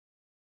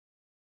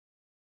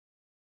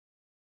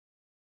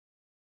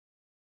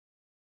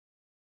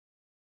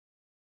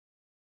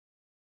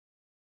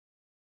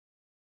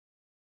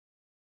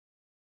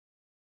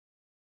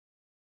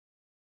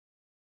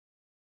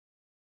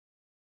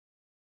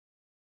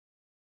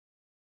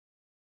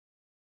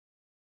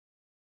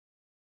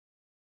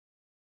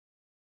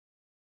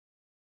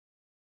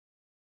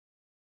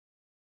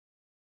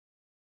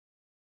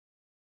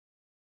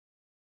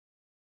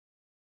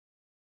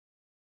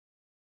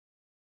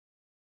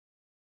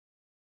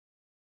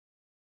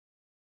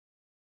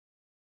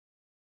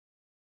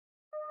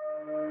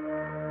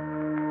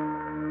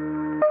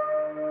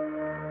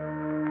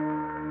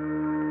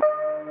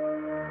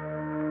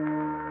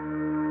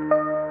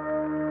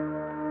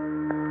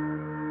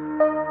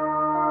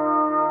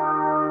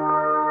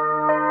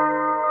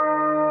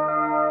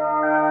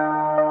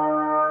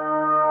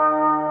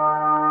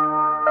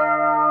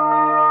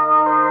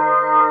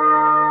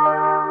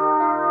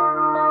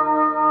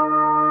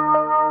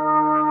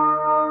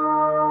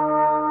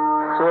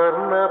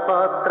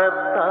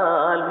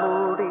സ്വർണപാത്രത്താൽ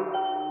മൂടി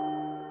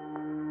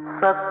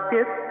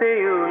സത്യത്തെ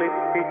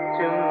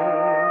ഒളിപ്പിച്ചും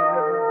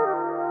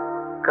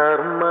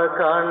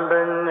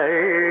കർമ്മകാണ്ഡങ്ങൾ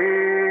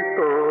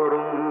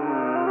തോറും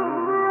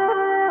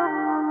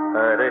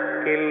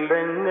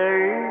അരക്കില്ലങ്ങൾ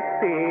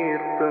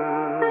തീർത്തും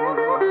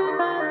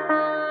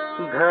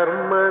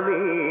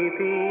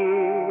ധർമ്മനീതി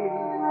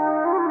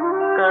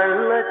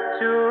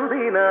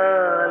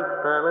കള്ളച്ചൂടിനാൽ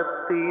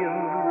തളർത്തിയും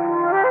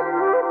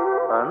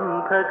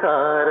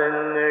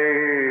അന്ധകാരങ്ങൾ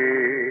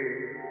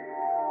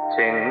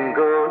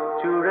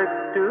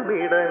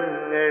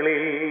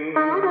ചെങ്കോച്ചുഴറ്റുമിടങ്ങളിൽ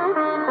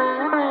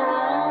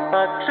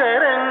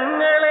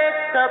അക്ഷരങ്ങളെ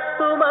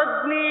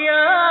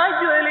കത്തുമഗ്നിയായി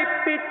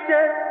ജ്വലിപ്പിച്ച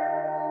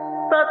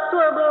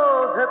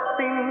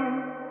തത്വബോധത്തിൻ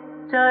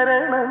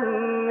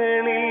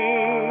ചരണങ്ങളിൽ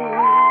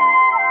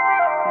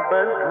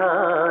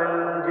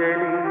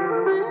ബദ്ധാഞ്ജലി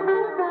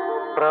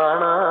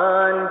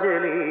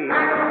പ്രാണാഞ്ജലി.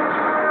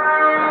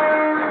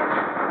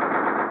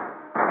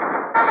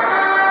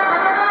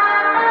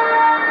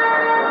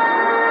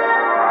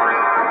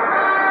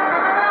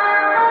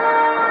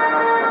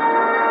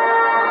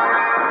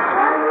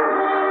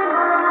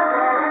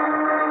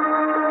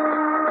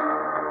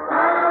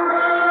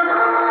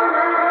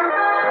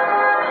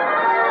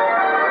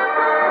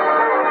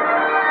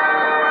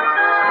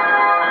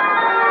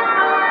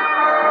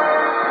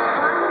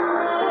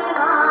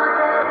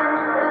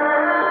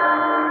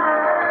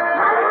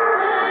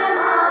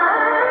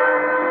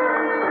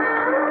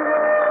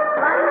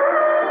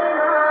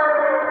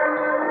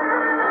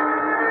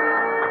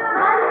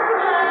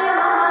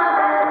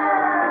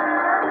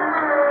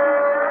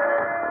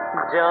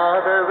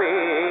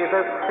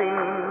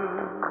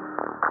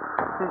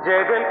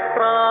 ജഗൽ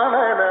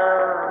പ്രാണന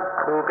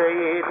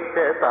പുകയേറ്റ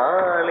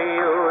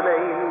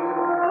താളിയോലയിൽ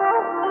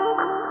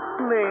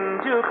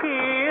നെഞ്ചു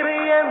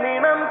കീറിയ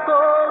നിണം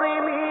കോറി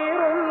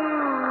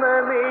നീറുന്ന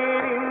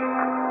നേരിൻ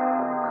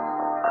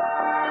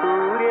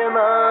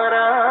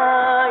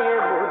സൂര്യനാരായ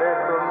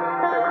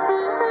മുലകൊണ്ട്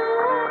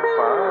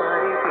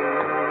പാരി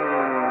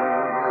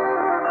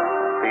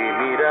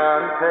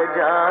തിമിരാന്ത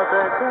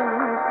ജാതകം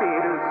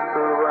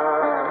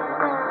തിരുത്തുവാൻ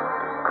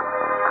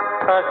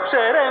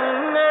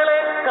അക്ഷരങ്ങളെ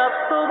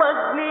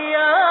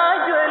കത്തുമഗ്നിയായി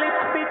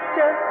ജ്വലിപ്പിച്ച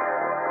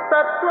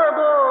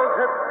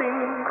തത്വബോധത്തിൻ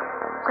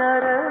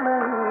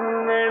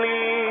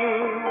ചരണങ്ങളിൽ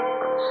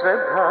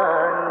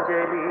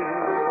ശ്രദ്ധാഞ്ജലി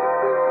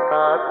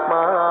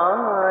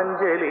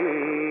ആത്മാഞ്ജലി.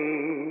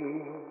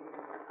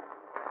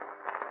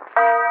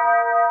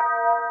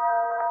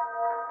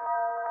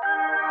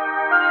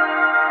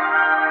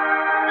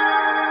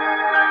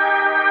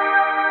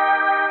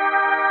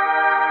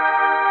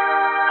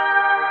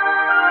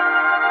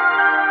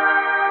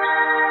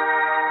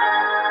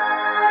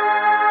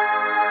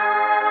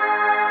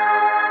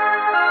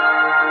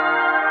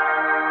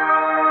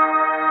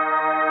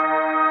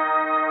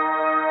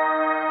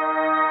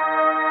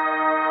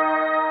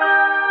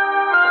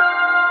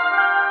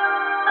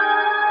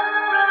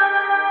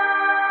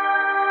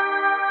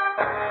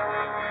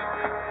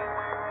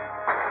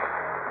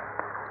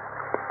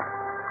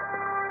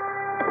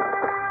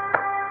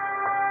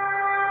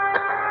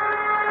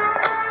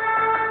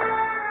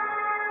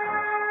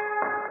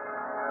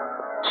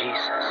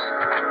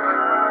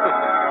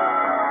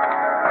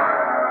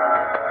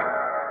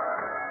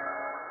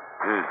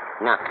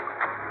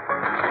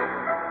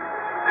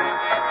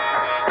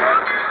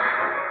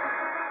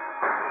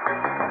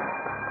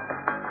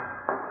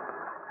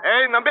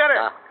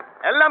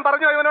 എല്ലാം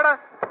പറഞ്ഞു ഇവനോട്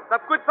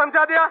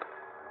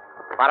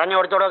പറഞ്ഞു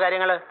കൊടുത്തോടോ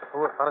കാര്യങ്ങള്.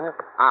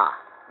 ആ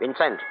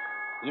വിൻസെന്റ്,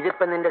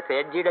 ഇതിപ്പോ നിന്റെ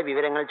സേഡ്ജിയുടെ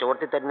വിവരങ്ങൾ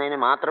ചോർത്തി തരുന്നതിന്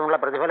മാത്രമുള്ള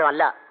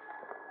പ്രതിഫലമല്ല.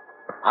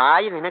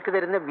 ഭായി നിനക്ക്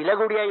തരുന്ന വില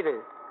കൂടിയായത്.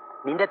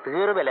 നിന്റെ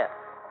തീർവില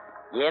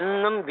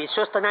എന്നും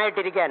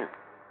വിശ്വസ്തനായിട്ടിരിക്കാൻ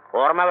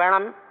ഓർമ്മ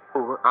വേണം.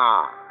 ആ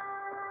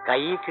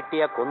കൈ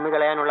കിട്ടിയ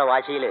കൊന്നുകളയാനുള്ള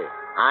വാശിയില്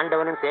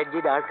ആണ്ടവനും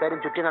സേഡ്ജിയുടെ ആൾക്കാരും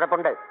ചുറ്റി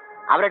നടപ്പുണ്ട്.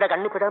 അവരുടെ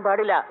കണ്ണിപ്പെടാൻ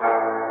പാടില്ല.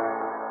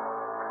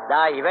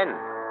 ദാ ഇവൻ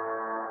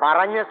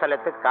പറഞ്ഞ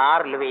സ്ഥലത്ത്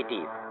കാറിൽ വെയിറ്റ്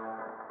ചെയ്യും.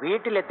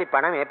 വീട്ടിലെത്തി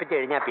പണം ഏൽപ്പിച്ചു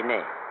കഴിഞ്ഞാൽ പിന്നെ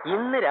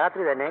ഇന്ന്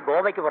രാത്രി തന്നെ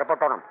ഗോവയ്ക്ക്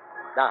പുറപ്പെട്ടോണം.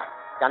 ദാ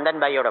ചന്ദൻ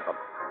ഭായിയോടൊപ്പം.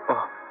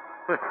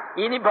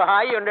 ഇനി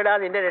ഭായി ഉണ്ടടാ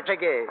നിന്റെ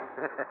രക്ഷയ്ക്ക്.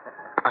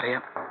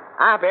 അറിയാം.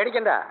 ആ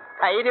പേടിക്കണ്ട,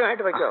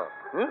 ധൈര്യമായിട്ട് വെക്കോ.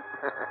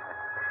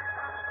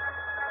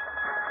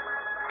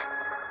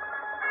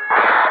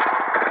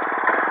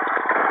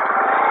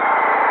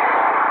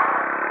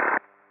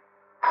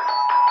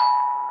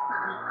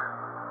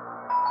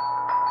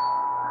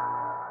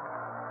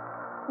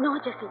 No,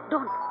 Jessie,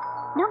 don't.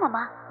 No,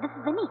 Mama. This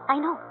is Vinny. I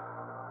know.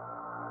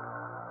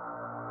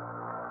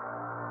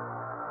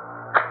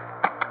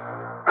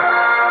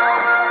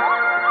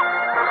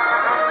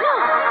 No.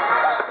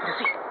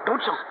 Jessie,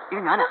 don't shout.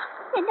 ഇത് ഞാനാ.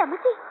 എന്റെ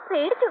അമ്മച്ചി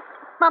പേടിച്ചു.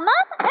 മമ്മ,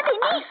 ഞാൻ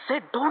Winnie. I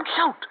said don't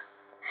shout.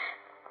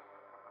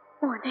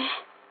 മോനെ.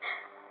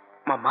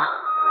 മമ്മ.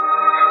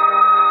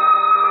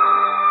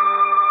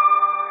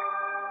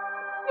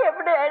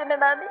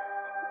 എവിടെയായിരുന്നടാ നീ?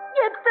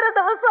 എത്ര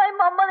ദിവസമായി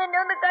മമ്മ നിന്നെ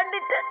ഒന്ന്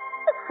കണ്ടിട്ട്.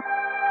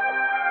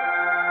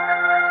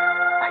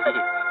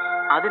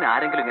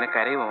 അതിനാരെങ്കിലും ഇങ്ങനെ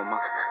കരയുമോ അമ്മ?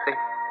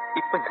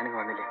 ഇപ്പൊ ഞാനിങ്ങ്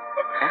വന്നില്ലേ?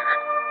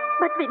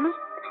 But Vinny,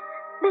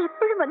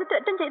 എപ്പോഴും വന്ന്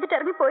ത്രട്ടൻ ചെയ്തിട്ട്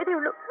ഇറങ്ങി പോയതേ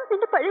ഉള്ളൂ.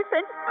 നിന്റെ പഴയ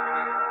ഫ്രണ്ട്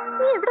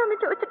നീ എവിടെ ഒന്ന്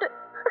ചോദിച്ചിട്ട്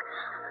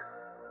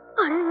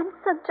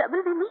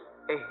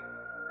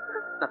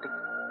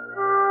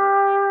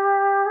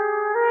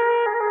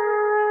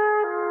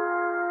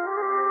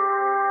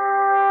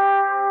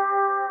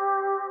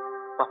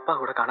പപ്പ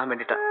കൂടെ കാണാൻ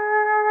വേണ്ടിട്ടാ.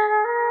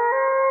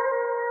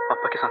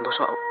 പപ്പയ്ക്ക്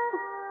സന്തോഷമാവും.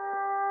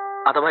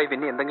 അഥവാ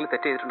പിന്നെ എന്തെങ്കിലും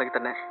തെറ്റ് ചെയ്തിട്ടുണ്ടെങ്കിൽ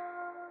തന്നെ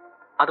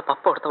അത്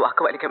പപ്പ കൊടുത്ത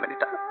വാക്ക് പാലിക്കാൻ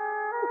വേണ്ടിട്ടാ.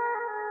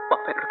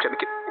 പപ്പ എന്നോട്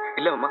ക്ഷമിക്കും.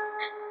 ഇല്ല അമ്മ?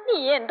 നീ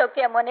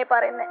എന്തൊക്കെയാ മോനെ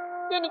പറയുന്നേ?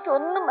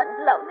 എനിക്കൊന്നും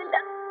മനസ്സിലാവുന്നില്ല.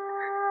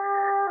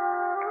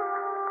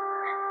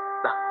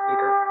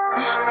 ഇത്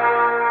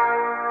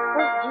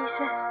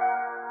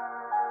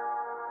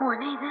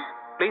മോനെ ഇത്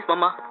പ്ലീസ്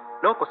മമ്മ,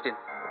 നോ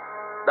ക്വസ്റ്റ്യൻസ്.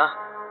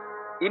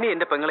 ഇനി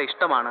എന്റെ പെങ്ങളെ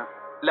ഇഷ്ടമാണ്,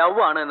 ലവ്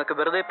ആണ് എന്നൊക്കെ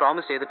വെറുതെ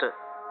പ്രോമിസ് ചെയ്തിട്ട്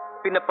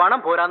പിന്നെ പണം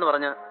പോരാന്ന്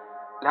പറഞ്ഞ്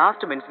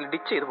ലാസ്റ്റ് മിനിറ്റ്സിൽ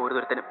ഡിച്ച് ചെയ്ത്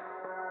പോരുതൊരുത്തനും.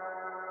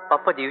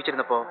 പപ്പ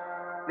ജീവിച്ചിരുന്നപ്പോ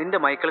നിന്റെ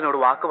മൈക്കിളിനോട്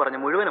വാക്ക് പറഞ്ഞ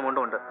മുഴുവൻ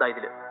എമൗണ്ടും ഉണ്ട്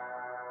ഇതില്.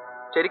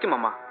 ശരിക്കും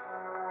അമ്മ,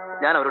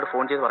 ഞാൻ അവരോട്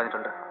ഫോൺ ചെയ്ത്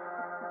പറഞ്ഞിട്ടുണ്ട്.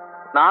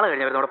 നാളെ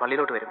കഴിഞ്ഞവരുടെ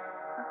പള്ളിയിലോട്ട് വരും,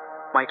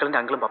 മൈക്കിളിന്റെ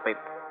അങ്കിളും പപ്പയും.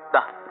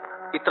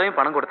 ഇത്രയും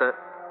പണം കൊടുത്ത്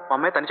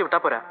അമ്മയെ തനിച്ച് വിട്ടാ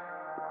പോരാ,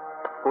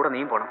 കൂടെ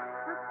നീയും പോണം.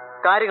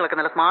 കാര്യങ്ങളൊക്കെ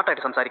നല്ല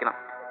സ്മാർട്ടായിട്ട് സംസാരിക്കണം,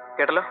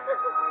 കേട്ടല്ലോ?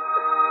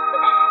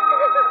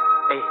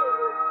 ഏയ്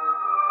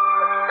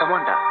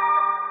കമോണ്ടാ.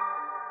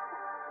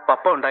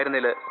 പപ്പ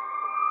ഉണ്ടായിരുന്നില്ല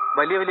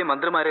വലിയ വലിയ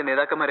മന്ത്രിമാരെ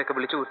നേതാക്കന്മാരെയൊക്കെ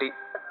വിളിച്ചു കൂട്ടി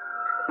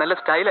നല്ല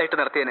സ്റ്റൈലായിട്ട്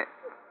നടത്തിയേനെ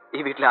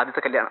ഈ വീട്ടിലെ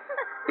ആദ്യത്തെ കല്യാണം.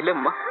 ഇല്ല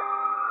ഉമ്മ?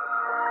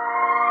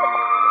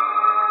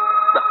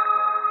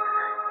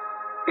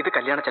 ഇത്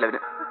കല്യാണ ചെലവിന്.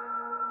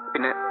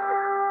 പിന്നെ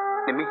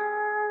നിമ്മി,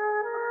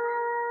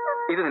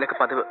 ഇത് നിനക്ക്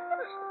പതിവ്.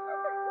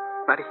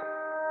 മതി.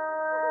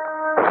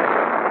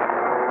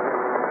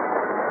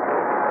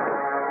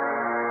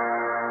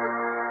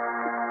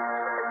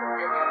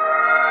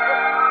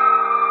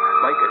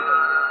 ബൈക്ക്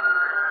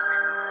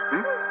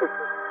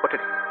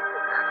ഒറ്റടി.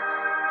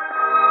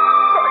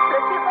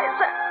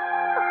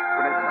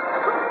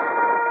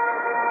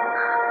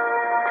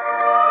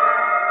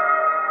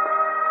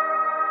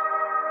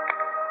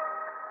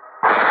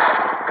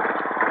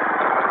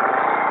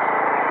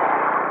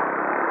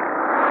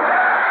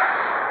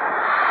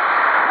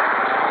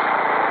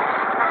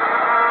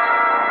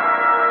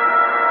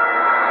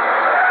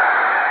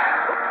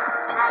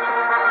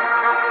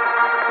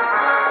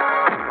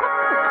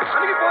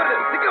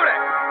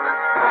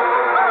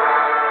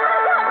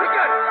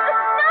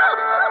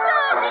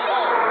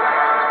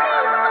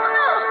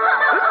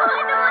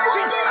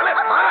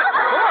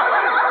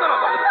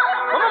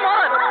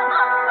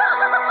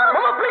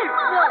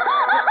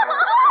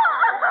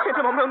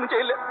 ഒന്നും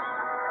ചെയ്യില്ല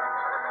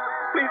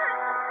പ്ലീസ്,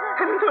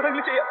 എന്ത്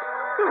വേണമെങ്കിലും ചെയ്യാം.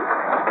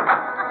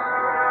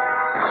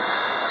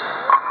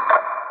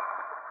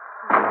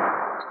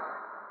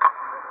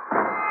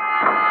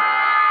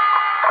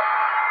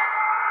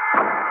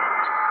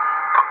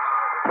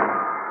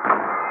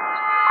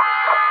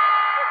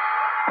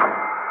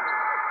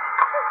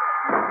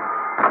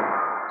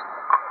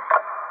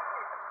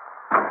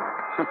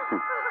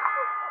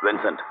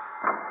 வின்சென்ட்,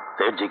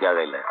 சேட்ஜிக்காக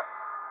இல்ல,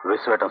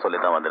 விஸ்வேட்டம்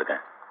சொல்லித்தான்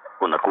வந்திருக்கேன்.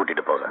 உன்னை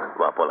கூட்டிட்டு போக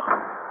வா, போலாம்.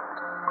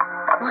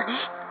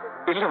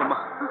 ഇല്ല മമ്മ,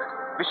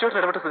 വിശ്വട്ട്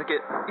ഇടപെട്ട സ്ഥിതിക്ക്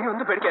ഇനി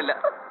ഒന്നും പേടിക്കാനില്ല.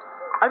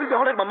 I will be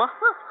alright mama,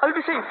 I will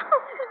be safe.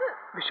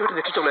 വിശ്വട്ട്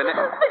രക്ഷിച്ചോളൂ എന്നെ,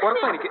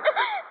 ഉറപ്പാ എനിക്ക്.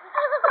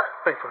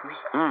 Pray for me.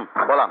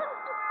 പോலாம்.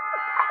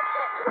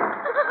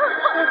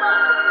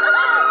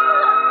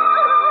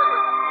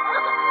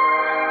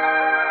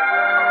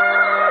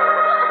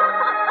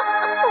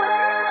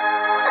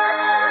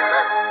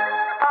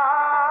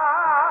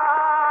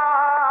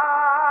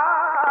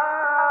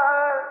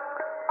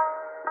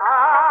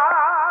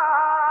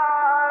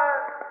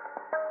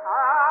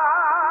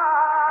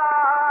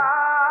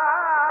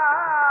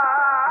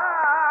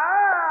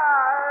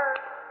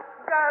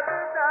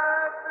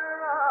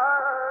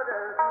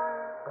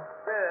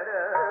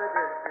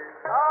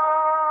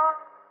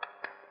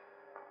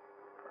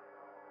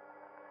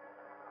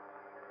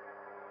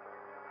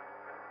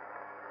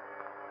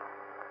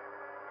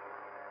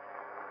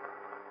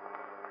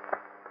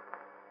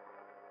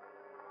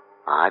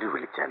 ആര്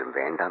വിളിച്ചാലും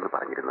വേണ്ടാന്ന്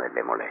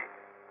പറഞ്ഞിരുന്നതല്ലേ മോളെ?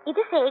 ഇത്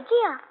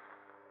സേജിയാ.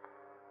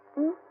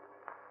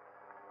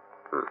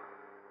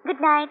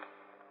 Good night.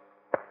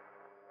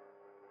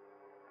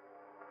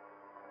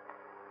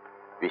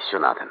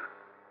 Viswanathan,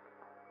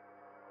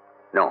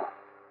 no,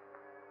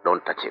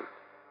 don't touch him.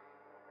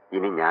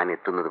 ഇനി ഞാൻ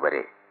എത്തുന്നത്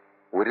വരെ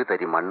ഒരു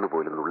തരി മണ്ണ്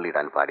പോലും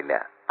നുള്ളിടാൻ പാടില്ല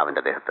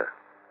അവന്റെ ദേഹത്ത്.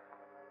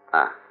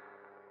 I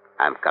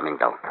am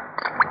coming down.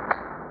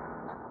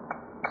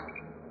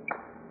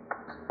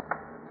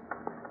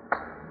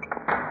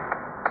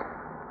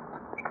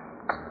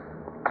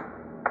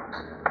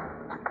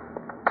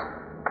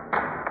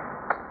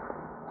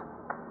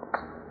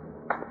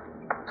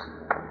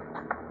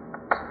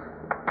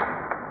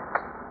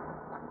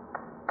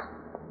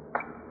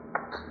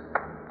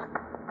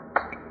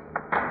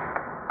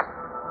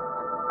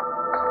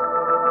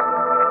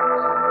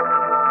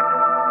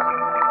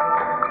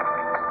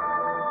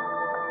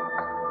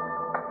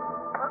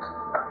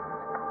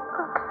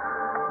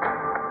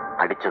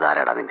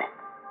 അടിച്ചതാരാടാ നിന്നെ?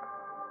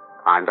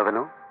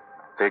 ആണ്ടവനോ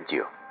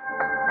സെഡ്ജിയോ?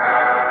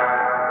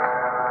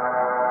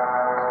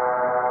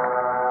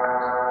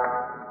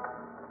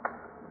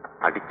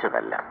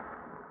 അടിച്ചതല്ല,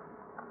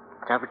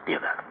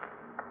 ചവിട്ടിയത്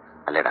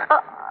അല്ലേടാ?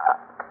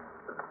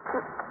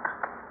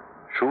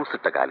 ഷൂസ്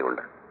ഇട്ട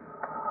കാലുകൊണ്ട്.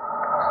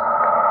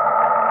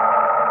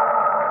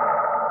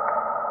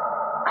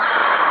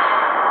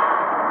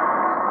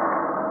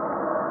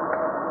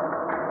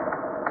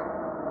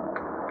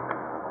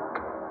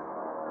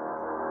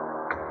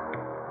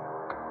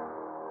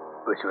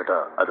 വിശ്വേട്ടാ,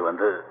 അത്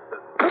വന്ന്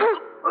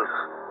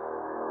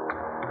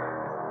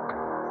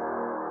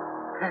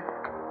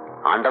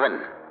ആണ്ടവൻ,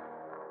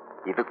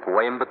 ഇത്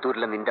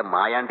കോയമ്പത്തൂരിലെ നിന്റെ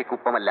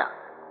മായാണ്ടിക്കുപ്പമല്ല,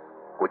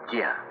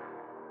 കൊച്ചിയാ,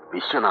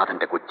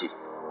 വിശ്വനാഥന്റെ കൊച്ചി.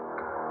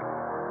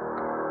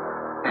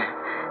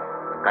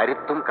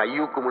 കരുത്തും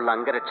കയ്യൂക്കുമുള്ള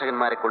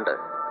അംഗരക്ഷകന്മാരെ കൊണ്ട്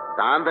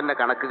താൻ തന്നെ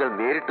കണക്കുകൾ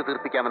നേരിട്ട്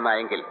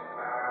തീർപ്പിക്കാമെന്നായെങ്കിൽ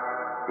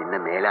പിന്നെ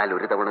മേലാൽ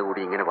ഒരു തവണ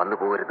കൂടി ഇങ്ങനെ വന്നു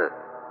പോകരുത്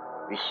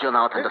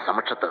വിശ്വനാഥന്റെ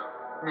സമക്ഷത്ത്.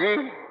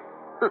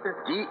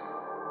 ജി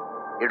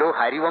എടോ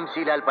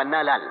ഹരിവംശീലാൽ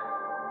പന്നാലാൽ,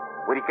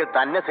 ഒരിക്കൽ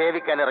തന്നെ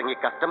സേവിക്കാൻ ഇറങ്ങി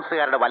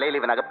കസ്റ്റംസുകാരുടെ വലയിൽ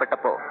ഇവൻ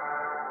അകപ്പെട്ടപ്പോ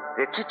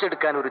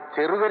രക്ഷിച്ചെടുക്കാൻ ഒരു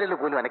ചെറുവിരൽ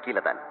പോലും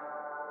അനക്കിയില്ല താൻ.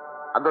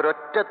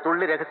 അന്നൊരൊറ്റ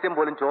തുള്ളി രഹസ്യം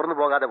പോലും ചോർന്നു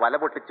പോകാതെ വല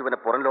പൊട്ടിച്ചുവനെ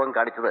പുറം ലോകം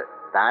കാണിച്ചത്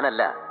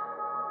താനല്ല,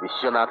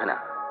 വിശ്വനാഥനാ.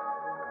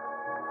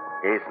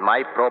 Is my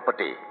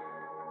property,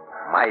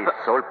 my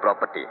soul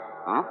property.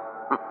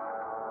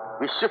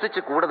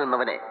 വിശ്വസിച്ച് കൂടെ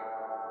നിന്നവനെ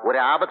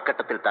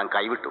ഒരാപത്ഘട്ടത്തിൽ താൻ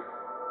കൈവിട്ടു.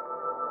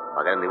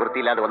 പകരം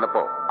നിവൃത്തിയില്ലാതെ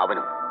വന്നപ്പോ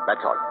അവനും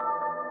ദാറ്റ്സ് ഓൾ.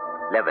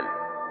 ലെവൽ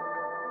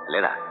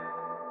അല്ലേടാ?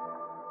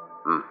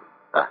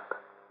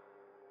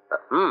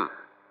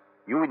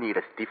 You need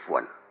A stiff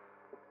one.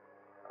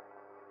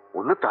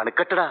 ഒന്ന്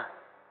തണുക്കട്ടടാ.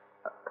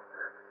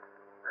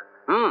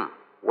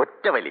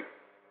 ഒറ്റ വലി.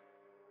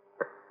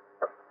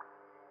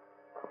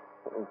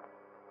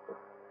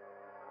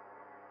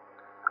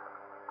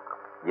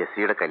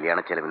 ജെസ്സിയുടെ കല്യാണ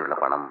ചെലവിനുള്ള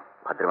പണം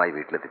ഭദ്രമായി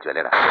വീട്ടിലെത്തിച്ചു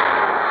അല്ലേടാ?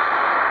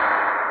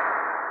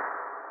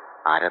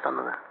 ആരാ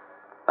തന്നത്?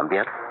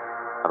 നമ്പ്യാർ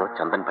അതോ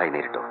ചന്ദൻ ഭായ്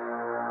നേരിട്ടോ?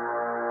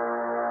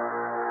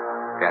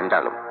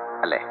 രണ്ടാളും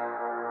അല്ലേ?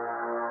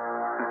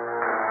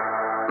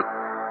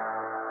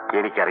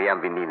 എനിക്കറിയാം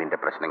പിന്നീ നിന്റെ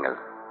പ്രശ്നങ്ങൾ.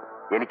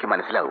 എനിക്ക്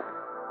മനസ്സിലാവും.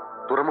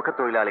 തുറമുഖ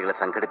തൊഴിലാളികളെ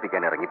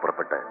സംഘടിപ്പിക്കാൻ ഇറങ്ങി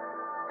പുറപ്പെട്ട്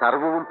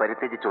സർവവും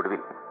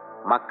പരിത്യജിച്ചൊടുവിൽ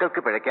മക്കൾക്ക്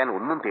പിഴയ്ക്കാൻ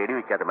ഒന്നും തേടി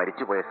വയ്ക്കാതെ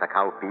മരിച്ചുപോയ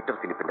സഖാവ് പീറ്റർ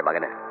ഫിലിപ്പിന്റെ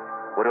മകന്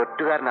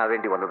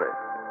ഒരൊറ്റുകാരനാവേണ്ടി വന്നത്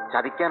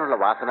ചതിക്കാനുള്ള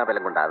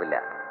വാസനാബലം കൊണ്ടാവില്ല.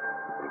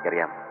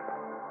 എനിക്കറിയാം.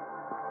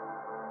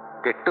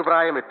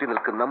 കെട്ടുപ്രായം എത്തി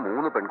നിൽക്കുന്ന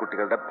 3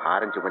 പെൺകുട്ടികളുടെ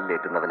ഭാരം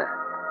ചുമലിലേറ്റുന്നവന്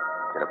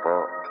ചിലപ്പോ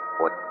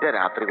ഒറ്റ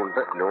രാത്രി കൊണ്ട്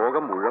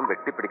ലോകം മുഴുവൻ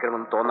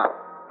വെട്ടിപ്പിടിക്കണമെന്ന് തോന്നാം.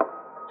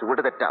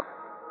 ചൂട് തെറ്റാം,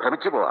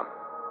 ഭ്രമിച്ചു പോവാം.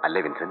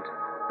 അല്ലേ വിൻസെന്റ്?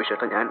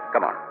 വിഷയത്തെ ഞാൻ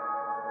കമാണ്.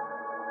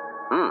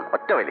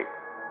 ഒറ്റ വലി.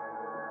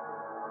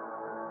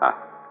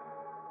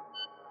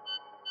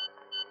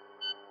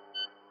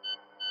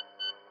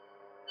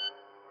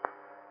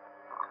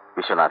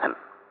 Viswanathan,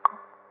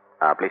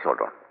 please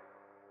hold on.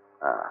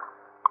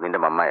 നിന്റെ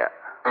മമ്മയ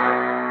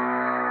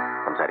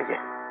സംസാരിക്കേ.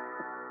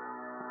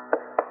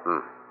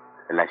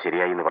 എല്ലാം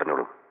ശരിയായി എന്ന്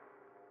പറഞ്ഞോളൂ.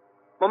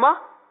 മമ്മ,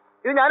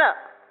 ഇത് ഞാനാ,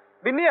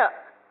 ബിന്നിയാ.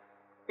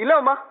 ഇല്ല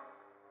മമ്മ,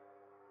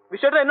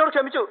 വിശ്വേട്ടൻ എന്നോട്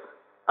ക്ഷമിച്ചു.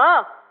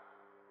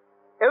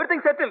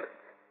 Everything settled.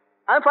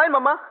 I am fine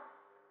മമ്മ.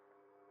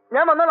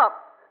 ഞാൻ വന്നോളാം,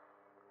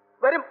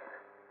 വരും,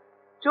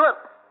 ഷുവർ.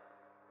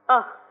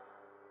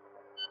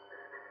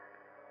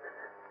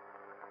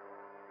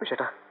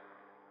 വിശ്വേട്ടാ,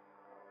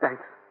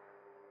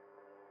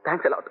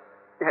 thanks a lot.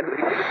 ഞാൻ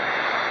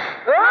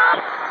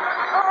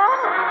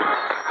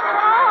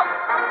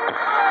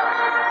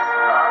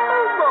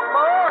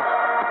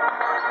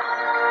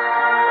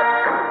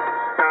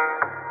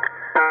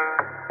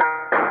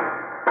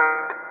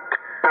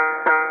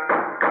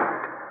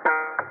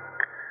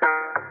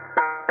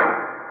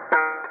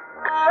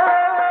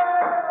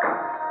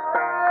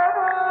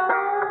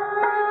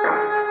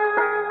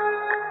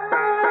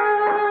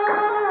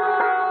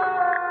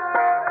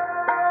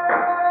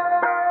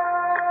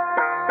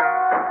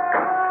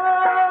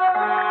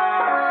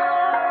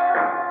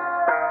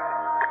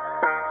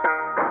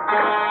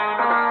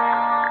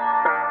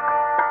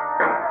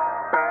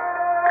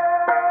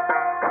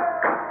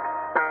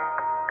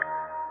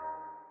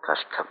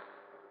കഷ്ടം.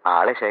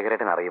 ആളെ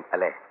ശേഖരേട്ടൻ അറിയും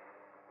അല്ലേ?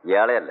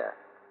 ഇയാളെ അല്ല,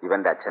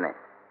 ഇവന്റെ അച്ഛനെ,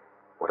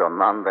 ഒരു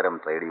ഒന്നാം തരം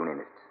ട്രേഡ്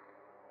യൂണിയനിസ്റ്റ്.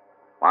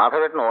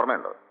 മാധവേട്ടന്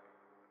ഓർമ്മയുണ്ടോ?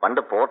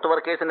 പണ്ട് പോർട്ട്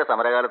വർക്കേഴ്സിന്റെ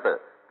സമരകാലത്ത്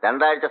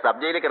 2 ആഴ്ച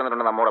സബ് ജയിലിൽ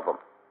കിടന്നിട്ടുണ്ട് നമ്മോടൊപ്പം.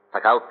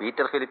 സഖാവ്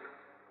പീറ്റർ ഫിലിപ്പ്.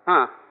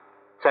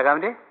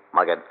 സഖാവിന്റെ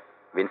മകൻ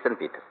വിൻസെന്റ്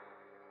പീറ്റർ.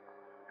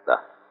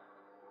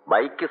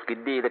 ബൈക്ക്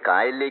സ്കിഡ് ചെയ്ത്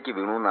കായലിലേക്ക്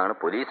വീണു എന്നാണ്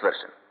പോലീസ്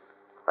വെർഷൻ.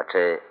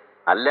 പക്ഷേ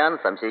അല്ലാന്ന്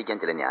സംശയിക്കാൻ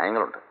ചില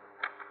ന്യായങ്ങളുണ്ട്.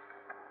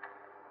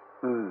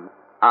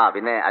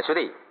 പിന്നെ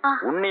അശ്വതി,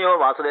 ഉണ്ണിയോ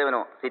വാസുദേവനോ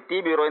സിറ്റി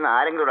ബ്യൂറോയിൽ നിന്ന്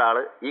ആരെങ്കിലും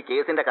ഒരാള് ഈ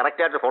കേസിന്റെ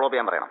കറക്റ്റ് ആയിട്ട് ഫോളോ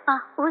ചെയ്യാൻ പറയണം.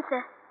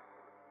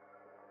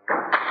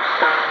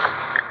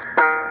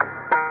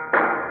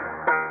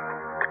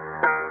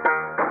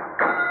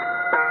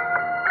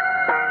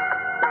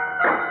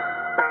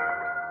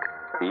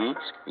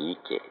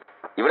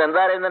 ഇവിടെ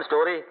എന്തായിരുന്നു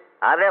സ്റ്റോറി?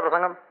 ആരുടെയാ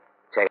പ്രസംഗം?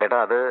 ചേട്ടാ,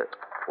 അത്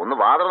ഒന്ന്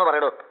വാതർന്ന്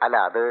പറയടോ. അല്ല,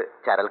 അത്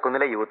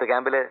ചരൽക്കുന്നിലെ യൂത്ത്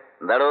ക്യാമ്പില്.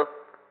 എന്താടോ,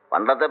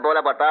 പണ്ടത്തെ പോലെ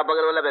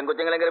പട്ടാപ്പകൽ പോലെ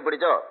പെൺകുച്ചെങ്കിലും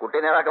പിടിച്ചോ കുട്ടി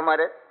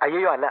നേതാക്കന്മാര്?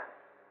 അയ്യോ അല്ല.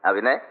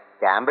 പിന്നെ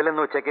ക്യാമ്പിൽ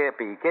നിന്ന് ഉച്ചയ്ക്ക്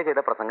PK ചെയ്ത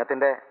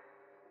പ്രസംഗത്തിന്റെ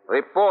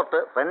റിപ്പോർട്ട്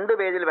ഫ്രണ്ട്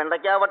പേജിൽ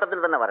വെണ്ടയ്ക്കാവട്ടത്തിൽ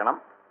തന്നെ വരണം.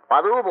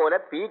 പതിവ് പോലെ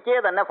PK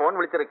തന്നെ ഫോൺ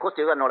വിളിച്ച് റിക്വസ്റ്റ്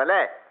ചെയ്തു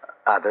എന്നോടല്ലേ?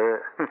 അത്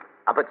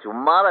അപ്പൊ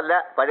ചുമ്മാതല്ല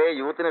പഴയ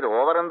യൂത്തിനൊരു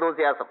ഓവർ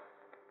എന്തൂസിയാസം.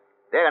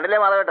 കണ്ടില്ലേ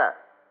മാധവേട്ട,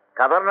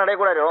 ഖബറിനിടയിൽ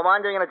കൂടെ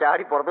രോമാഞ്ചം ഇങ്ങനെ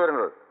ചാടി പുറത്തു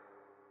വരുന്നത്.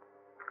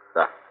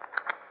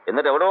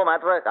 എന്നിട്ട് എവിടെയോ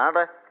മാറ്റർ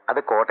കാണട്ടെ. അത്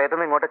കോട്ടയത്ത്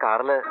നിന്ന് ഇങ്ങോട്ട്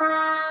കാറില്.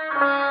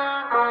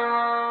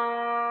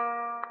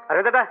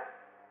 അറിയട്ടെ,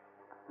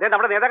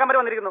 നമ്മുടെ നേതാക്കന്മാർ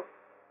വന്നിരിക്കുന്നു.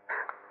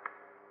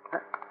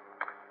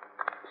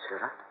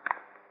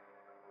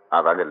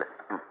 അതല്ലേ.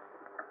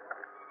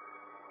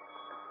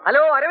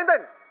 ഹലോ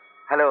അരവിന്ദൻ.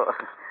 ഹലോ.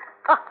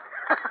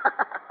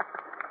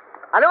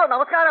 ഹലോ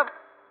നമസ്കാരം.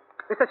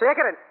 മിസ്റ്റർ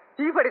ശേഖരൻ,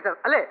 ചീഫ് എഡിറ്റർ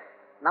അല്ലേ?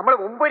 നമ്മൾ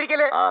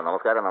മുമ്പൊരിക്കല്.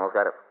 നമസ്കാരം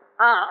നമസ്കാരം.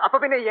 അപ്പൊ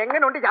പിന്നെ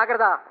എങ്ങനെയുണ്ട്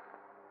ജാഗ്രത?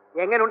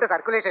 എങ്ങനെയുണ്ട്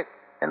സർക്കുലേഷൻ?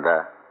 എന്താ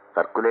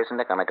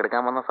സർക്കുലേഷന്റെ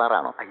കണക്കെടുക്കാൻ വന്ന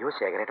സാറാണോ? അയ്യോ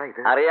ശേഖരേട്ടാ,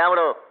 ഇത്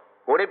അറിയാമോ,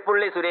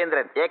 പൊടിപ്പുള്ളി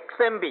സുരേന്ദ്രൻ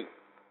XMP.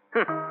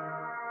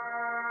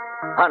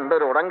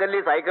 പണ്ടൊരു ഉടങ്കല്ലി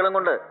സൈക്കിളും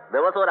കൊണ്ട്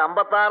ദിവസം ഒരു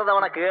 56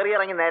 തവണ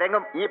കേറിയിറങ്ങി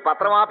നിരങ്ങും ഈ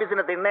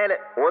പത്രമാഫീസിന്റെ തിണ്ണയില്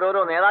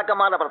ഓരോരോ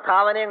നേതാക്കന്മാരുടെ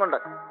പ്രസ്താവനയും കൊണ്ട്.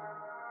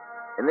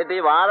 എന്നിട്ട് ഈ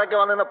വാതൊക്കെ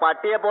വന്നിന്ന്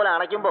പട്ടിയെ പോലെ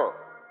അണയ്ക്കുമ്പോ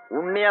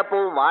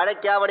ഉണ്ണിയപ്പവും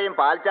വാഴയ്ക്കാവടയും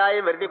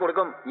പാൽച്ചായയും വരുത്തി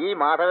കൊടുക്കും ഈ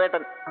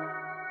മാധവേട്ടൻ.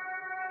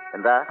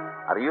 എന്താ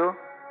അറിയൂ?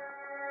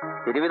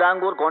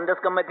 തിരുവിതാംകൂർ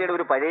കോൺഗ്രസ് കമ്മിറ്റിയുടെ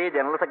ഒരു പഴയ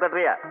ജനറൽ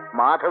സെക്രട്ടറിയാ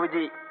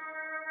മാധവ്ജി.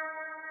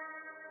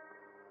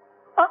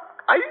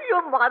 അയ്യോ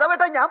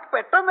മാധവേട്ട, ഞാൻ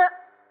പെട്ടെന്ന്.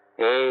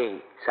 ഏയ്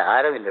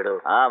സാരമില്ലടോ.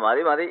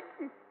 മതി മതി.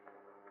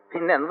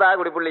 പിന്നെന്താ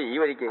കുടിപ്പുള്ളി ഈ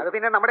വഴിക്ക്? അത്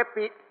പിന്നെ നമ്മുടെ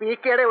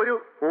PKയുടെ ഒരു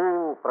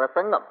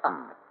പ്രസംഗം.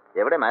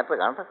 എവിടെ മാറ്റർ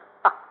കാണട്ടെ.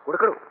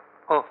 കൊടുക്കണു.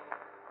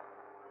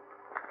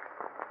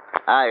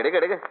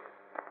 എടുക്ക്.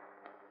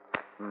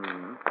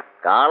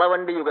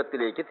 കാളവണ്ടി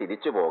യുഗത്തിലേക്ക്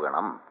തിരിച്ചു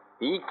പോകണം.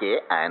 PK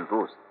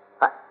Andrews.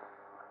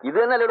 ഇത്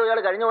തന്നെയല്ലോ ഇയാൾ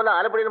കഴിഞ്ഞ പോലെ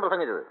ആലപ്പുഴയിലും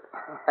പ്രസംഗിച്ചത്.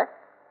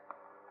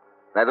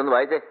 ഇതൊന്ന്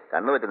വായിച്ചേ,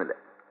 കണ്ണു പറ്റുന്നില്ല.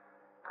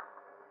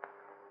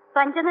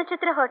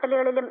 പഞ്ചനക്ഷത്ര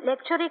ഹോട്ടലുകളിലും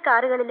ലക്ഷറി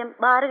കാറുകളിലും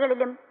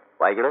ബാറുകളിലും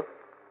വായിക്കണോ?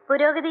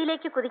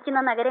 പുരോഗതിയിലേക്ക് കുതിക്കുന്ന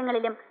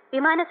നഗരങ്ങളിലും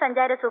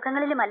വിമാനസഞ്ചാര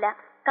സുഖങ്ങളിലുമല്ല,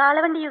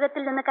 കാളവണ്ടി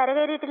യുഗത്തിൽ നിന്ന്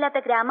കരകയറിയിട്ടില്ലാത്ത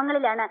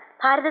ഗ്രാമങ്ങളിലാണ്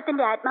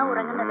ഭാരതത്തിന്റെ ആത്മാവ്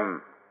ഉറങ്ങുന്നത്.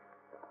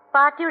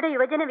 പാർട്ടിയുടെ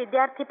യുവജന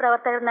വിദ്യാർത്ഥി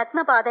പ്രവർത്തകർ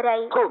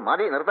നഗ്നപാതരായി.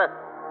 മതി നിർത്ത.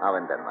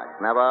 അവന്റെ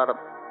നഗ്നപാതം.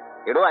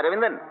 എടോ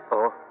അരവിന്ദൻ,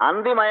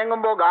 അന്തി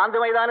മയങ്ങുമ്പോ ഗാന്ധി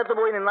മൈതാനത്ത്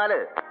പോയി നിന്നാല്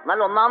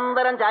നല്ല ഒന്നാം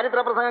തരം ചരിത്ര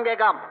പ്രസംഗം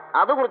കേൾക്കാം.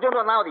 അത് കുറിച്ചുകൊണ്ട്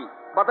വന്നാ മതി,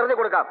 പത്രത്തിൽ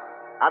കൊടുക്കാം.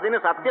 അതിന്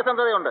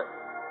സത്യസന്ധതയുണ്ട്.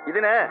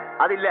 ഇതിന്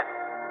അതില്ല.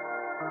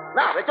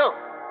 വെച്ചോ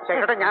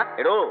ശേഖരേട്ടാ. ഞാൻ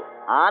എടോ,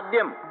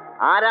 ആദ്യം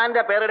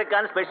ആരാന്റെ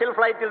പേരെടുക്കാൻ സ്പെഷ്യൽ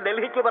ഫ്ലൈറ്റിൽ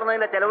ഡൽഹിക്ക്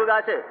പറഞ്ഞതിന്റെ ചെലവ്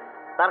കാശ്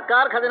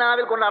സർക്കാർ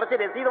ഖജനാവിൽ കൊണ്ട് അടച്ച്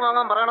രസീത്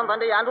വാങ്ങാൻ പറയണം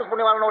തന്റെ ആൻഡ്രൂസ്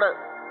പുണ്യവാളനോട്.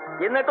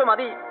 എന്നിട്ട്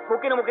മതി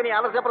മുക്കിന്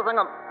ആദർശ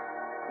പ്രസംഗം.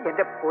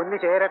 എന്റെ പൊന്നു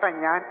ശേഖരേട്ടാ,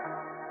 ഞാൻ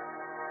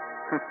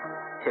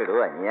എടോ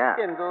അനിയ,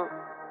 എന്തോ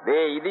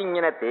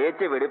ഇതിങ്ങനെ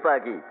തേച്ച്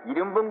വെടിപ്പാക്കി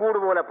ഇരുമ്പും കൂട്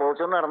പോലെ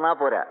പോച്ചൊന്നും നടന്നാ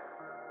പോരാ.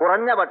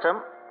 കുറഞ്ഞ പക്ഷം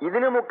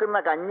ഇതിന് മുക്കുന്ന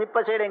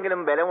കഞ്ഞിപ്പശയുടെയെങ്കിലും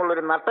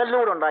ബലമുള്ളൊരു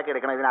നട്ടല്ലൂടെ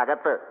ഉണ്ടാക്കിയെടുക്കണം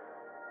ഇതിനകത്ത്.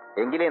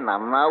 എങ്കിലേ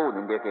നന്നാവൂ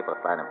നിന്റെയൊക്കെ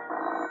പ്രസ്ഥാനം.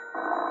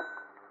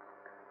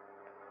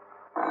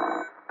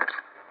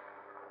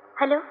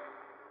 ഹലോ,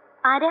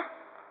 ആരാ?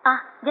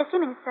 ജസ്റ്റി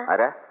മിനിസ്റ്റർ.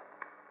 ആരാ?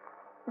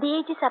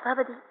 DIG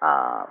സഭാപതി.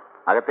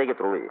 അകത്തേക്ക്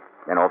ത്രൂ ചെയ്യും,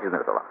 ഞാൻ ഓഫീസിൽ നിന്ന്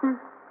എടുത്തോളാം.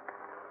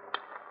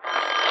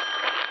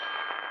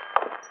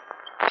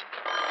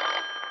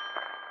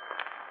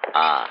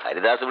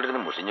 ഹരിദാസ് ഇവിടെ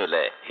നിന്ന് മുഷിഞ്ഞു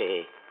അല്ലേ?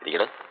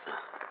 ഇരിക്കട.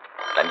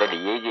 തന്റെ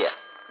DIGയാ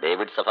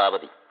ഡേവിഡ്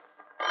സഭാപതി.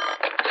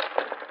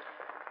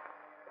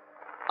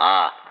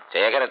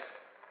 ശേഖരൻ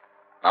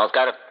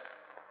നമസ്കാരം.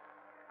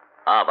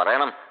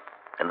 പറയണം,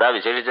 എന്താ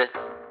വിശേഷിച്ച്?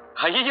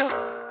 അയ്യോ,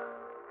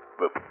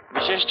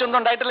 വിശേഷിച്ചൊന്നും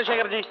ഉണ്ടായിട്ടില്ല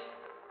ശേഖർജി.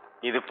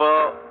 ഇതിപ്പോ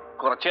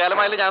കുറച്ചു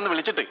കാലമായാലും ഞാൻ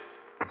വിളിച്ചിട്ട്.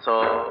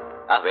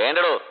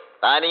 വേണ്ടടോ,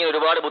 താനിങ്ങനെ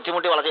ഒരുപാട്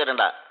ബുദ്ധിമുട്ടി വളച്ചു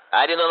കേട്ടണ്ട.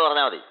 കാര്യം എന്താന്ന്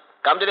പറഞ്ഞാൽ മതി.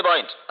 Come to the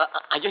point.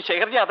 അയ്യോ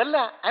ശേഖർജി, അതല്ല,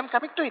 I am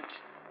coming to it.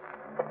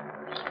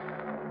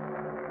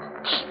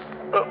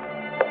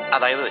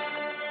 അതായത്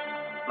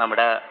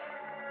നമ്മുടെ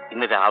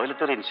ഇന്ന്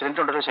രാവിലത്തെ ഒരു ഇൻസിഡന്റ്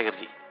ഉണ്ടല്ലോ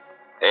ശേഖർജി.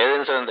 ഏത്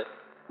ഇൻസിഡന്റ്?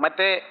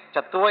 മറ്റേ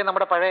ചത്തുപോയി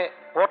നമ്മുടെ പഴയ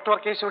പോർട്ട്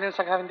വർക്കേഴ്സ് യൂണിയൻ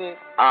സഖാവിന്റെ.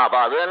 അപ്പൊ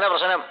അത് തന്നെ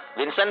പ്രശ്നം.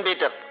 വിൻസെന്റ്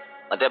പീറ്റർ,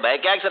 മറ്റേ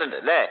ബൈക്ക് ആക്സിഡന്റ്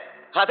അല്ലേ?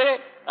 അതെ,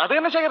 അത്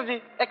തന്നെ ശേഖർജി,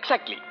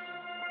 എക്സാക്ട്ലി.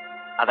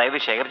 അതായത്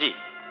ശേഖർജി,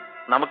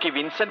 നമുക്ക് ഈ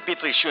വിൻസെന്റ്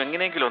പീറ്റർ ഇഷ്യൂ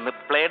എങ്ങനെയെങ്കിലും ഒന്ന്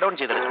പ്ലേ ഡൗൺ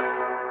ചെയ്തെടുക്കണം.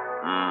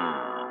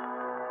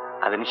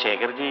 അതിന്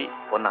ശേഖർജി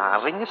ഒന്ന്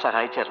അറിഞ്ഞ്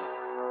സഹായിച്ചായിരുന്നു.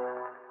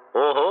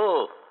 ഓഹോ,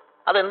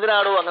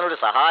 അതെന്തിനാടോ അങ്ങനെ ഒരു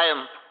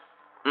സഹായം?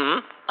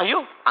 അയ്യോ,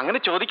 അങ്ങനെ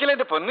ചോദിക്കല്ലേ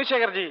എന്റെ പൊന്നു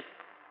ശേഖർജി.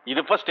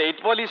 ഇതിപ്പോ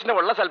സ്റ്റേറ്റ് പോലീസിന്റെ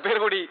ഉള്ള സൽപ്പേർ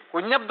കൂടി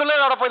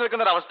കുഞ്ഞബ്ദുള്ളയുടെ അവിടെ പോയി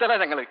നിൽക്കുന്ന ഒരു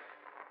അവസ്ഥയിലാണ് ഞങ്ങള്.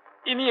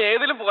 ഇനി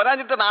ഏതിലും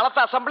പോരാഞ്ഞിട്ട്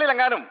നാളത്തെ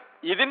അസംബ്ലിയിലെങ്ങാനും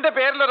ഇതിന്റെ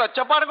പേരിൽ ഒരു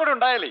ഒച്ചപ്പാടും കൂടി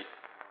ഉണ്ടായാലേ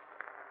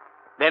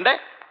വേണ്ടേ,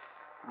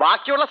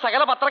 ബാക്കിയുള്ള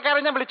സകല പത്രക്കാരെ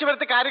ഞാൻ വിളിച്ചു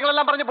വരുത്തി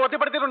കാര്യങ്ങളെല്ലാം പറഞ്ഞ്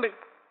ബോധ്യപ്പെടുത്തിയിട്ടുണ്ട്.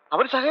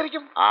 അവർ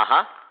സഹകരിക്കും.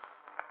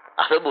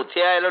 അത്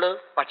ബുദ്ധിയായാലോ.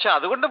 പക്ഷെ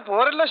അതുകൊണ്ട്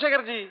പോരല്ലോ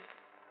ശേഖർജി.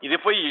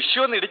 ഇതിപ്പോ ഈ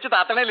ഇഷ്യൂ ഒന്ന് ഇടിച്ചു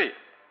താത്തണേല്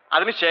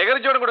അതിന്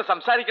ശേഖർജിയോടും കൂടെ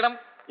സംസാരിക്കണം.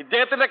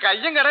 ഇദ്ദേഹത്തിന്റെ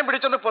കയ്യും കടയും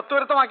പിടിച്ചൊന്ന്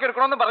പൊത്തുവരുത്തമാക്കി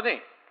എടുക്കണമെന്ന് പറഞ്ഞ്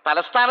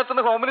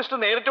തലസ്ഥാനത്തുനിന്ന് ഹോം മിനിസ്റ്റർ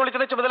നേരിട്ട്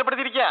വിളിച്ചെന്ന്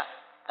ചുമതലപ്പെടുത്തിയിരിക്കുക.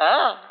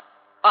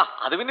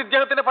 അത് പിന്നെ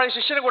ഇദ്ദേഹത്തിന്റെ പഴയ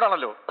ശിഷ്യനും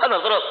കൂടാണല്ലോ.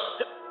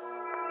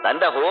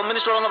 തന്റെ ഹോം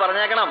മിനിസ്റ്ററോന്ന്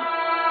പറഞ്ഞേക്കണം,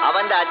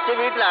 അവന്റെ അച്ഛ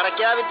വീട്ടിൽ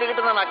അടയ്ക്കാ വിറ്റ്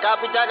കിട്ടുന്ന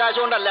നക്കാപ്പിച്ച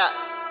കാശുകൊണ്ടല്ല,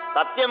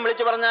 സത്യം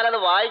വിളിച്ചു പറഞ്ഞാൽ അത്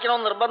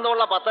വായിക്കണമെന്ന്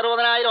നിർബന്ധമുള്ള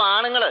 10-20,000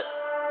 ആണുങ്ങള്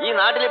ഈ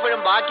നാട്ടിൽ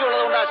ഇപ്പോഴും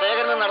ബാക്കിയുള്ളത് കൊണ്ടാ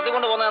ശേഖരനെ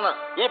നടത്തിക്കൊണ്ട് പോകുന്നതെന്ന്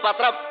ഈ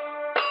പത്രം.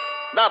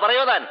 എന്താ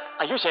പറയോ താൻ?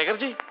 അയ്യോ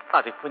ശേഖർജി,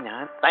 അതിപ്പോ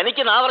ഞാൻ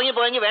തനിക്ക് നാവിറങ്ങി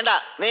പോയെങ്കിൽ വേണ്ട,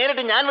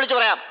 നേരിട്ട് ഞാൻ വിളിച്ചു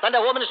പറയാം തന്റെ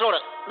ഹോം മിനിസ്റ്ററോട്.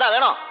 എന്താ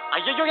വേണോ?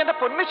 അയ്യോ എന്റെ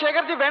പൊന്ന്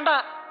ശേഖർജി വേണ്ട,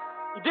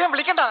 ഇദ്ദേഹം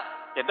വിളിക്കണ്ട.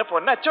 എന്റെ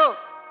പൊന്നച്ചോ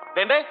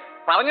വേണ്ടേ,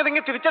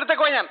 പറഞ്ഞതെങ്കിൽ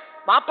തിരിച്ചെടുത്തേക്കോ ഞാൻ.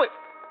 മാപ്പ്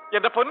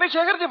എന്റെ പൊന്ന്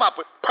ശേഖർജി,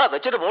 മാപ്പ്.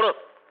 വെച്ചിട്ട് പോടൂ.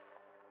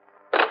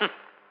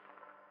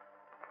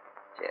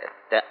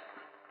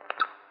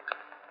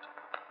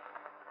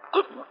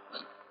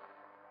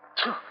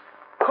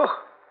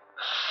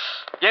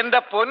 എന്റെ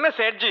പൊന്ന്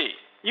സേഠ്ജി,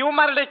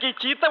 യുവമാരുടേക്ക് ഈ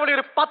ചീത്തവിളി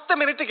ഒരു 10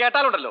 മിനിറ്റ്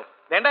കേട്ടാലുണ്ടല്ലോ,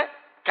 വേണ്ടേ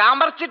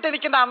കാമ്പർച്ചിട്ട്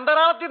എനിക്ക് എന്റെ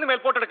അന്തരാളത്തിൽ നിന്ന്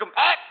മേൽപോട്ടെടുക്കും.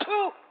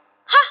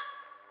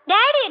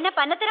 ഡാഡി എന്നെ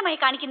പന്നത്തരമായി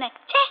കാണിക്കുന്നേ.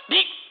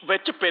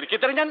 വെച്ച്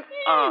പെരുക്കിത്തരം ഞാൻ.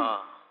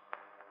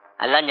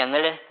 അല്ല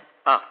ഞങ്ങള്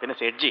പിന്നെ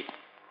സേഠ്ജി,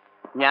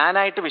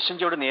 ഞാനായിട്ട്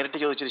വിശ്വഞ്ചിയോട് നേരിട്ട്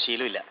ചോദിച്ചൊരു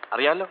ശീലമില്ല,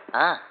 അറിയാലോ.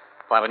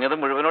 പറഞ്ഞത്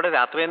മുഴുവനോട്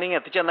രാത്രി തന്നെ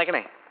എത്തിച്ചു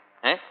തന്നേക്കണേ.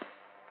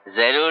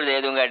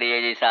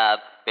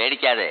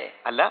 പേടിക്കാതെ.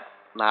 അല്ല,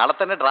 നാളെ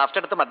തന്നെ ഡ്രാഫ്റ്റ്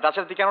എടുത്ത്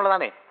മദ്രാസിൽ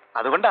എത്തിക്കാനുള്ളതാണേ,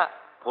 അതുകൊണ്ടാ.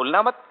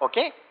 പുൽനാമത്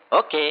ഓക്കെ?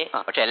 ഓക്കെ,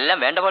 പക്ഷെ എല്ലാം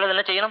വേണ്ട പോലെ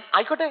തന്നെ ചെയ്യണം.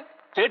 ആയിക്കോട്ടെ,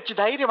 ചേച്ചി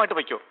ധൈര്യമായിട്ട്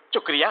വയ്ക്കോ.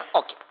 ശുക്രിയ.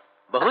 ഓക്കെ,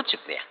 ബഹു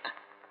ശുക്രിയ.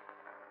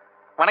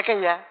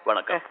 വണക്കയ്യ.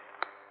 വണക്കം.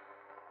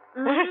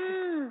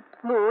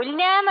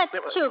 മൂൽനാമത്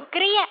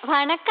ശുക്രിയ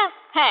വണക്കം.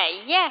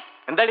 അയ്യേ,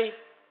 എന്താടി?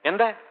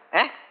 എന്താ?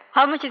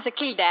 How much is A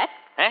kill dad?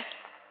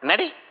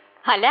 എന്നാടി?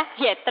 അല്ല,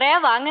 എത്രയാ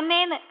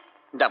വാങ്ങുന്നേന്ന്.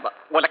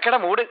 ഒലക്കട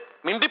മൂട്,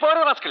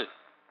 മിണ്ടിപ്പോരെ റാസ്കൽ.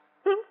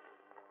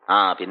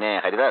 പിന്നെ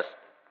ഹരിദാസ്,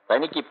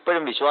 തനിക്ക്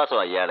ഇപ്പോഴും വിശ്വാസം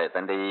അയാളെ,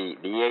 തന്റെ ഈ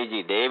DIG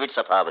ഡേവിഡ്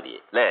സഭാപതിയെ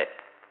അല്ലേ?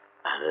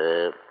 അത്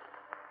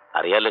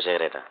അറിയാലോ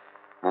ശേഖരേട്ടാ,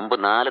 മുമ്പ്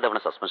 4 തവണ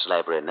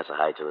സസ്പെൻഷനിലായപ്പോഴും എന്നെ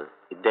സഹായിച്ചത്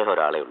ഇദ്ദേഹം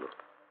ഒരാളേ ഉള്ളൂ.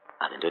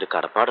 അതിന്റെ ഒരു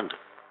കടപ്പാടുണ്ട്.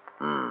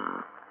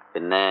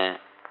 പിന്നെ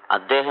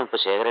അദ്ദേഹം ഇപ്പൊ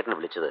ശേഖരേട്ടനെ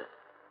വിളിച്ചത്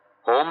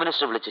ഹോം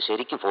മിനിസ്റ്റർ വിളിച്ച്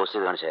ശരിക്കും ഫോഴ്സ്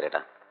ചെയ്തതാണ്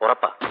ശേഖരേട്ടാ,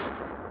 ഉറപ്പാ.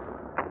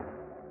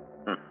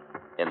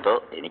 എന്തോ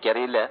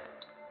എനിക്കറിയില്ല,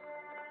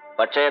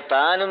 പക്ഷേ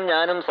താനും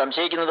ഞാനും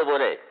സംശയിക്കുന്നത്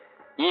പോലെ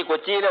ഈ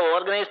കൊച്ചിയിലെ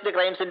ഓർഗനൈസ്ഡ്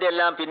ക്രൈംസിന്റെ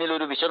എല്ലാം പിന്നിൽ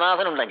ഒരു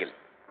വിശ്വനാഥൻ ഉണ്ടെങ്കിൽ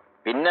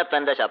പിന്നെ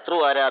തന്റെ ശത്രു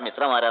ആരാ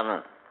മിത്രമാരാന്ന്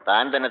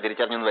താൻ തന്നെ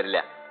തിരിച്ചറിഞ്ഞൊന്നും വരില്ല.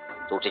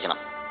 സൂക്ഷിക്കണം.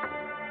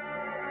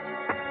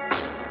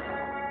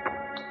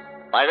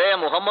 പഴയ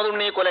മുഹമ്മദ്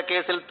ഉണ്ണി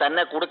കൊലക്കേസിൽ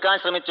തന്നെ കുടുക്കാൻ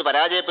ശ്രമിച്ച്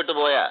പരാജയപ്പെട്ടു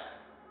പോയ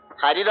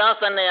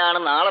ഹരിദാസ് തന്നെയാണ്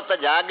നാളത്തെ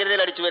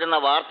ജാഗ്രതയിൽ അടിച്ചു വരുന്ന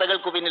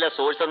വാർത്തകൾക്കു പിന്നിലെ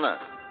സോഴ്സ് എന്ന്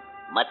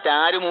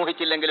മറ്റാരും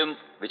ഊഹിച്ചില്ലെങ്കിലും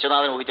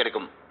വിശ്വനാഥൻ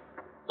ഊഹിച്ചെടുക്കും.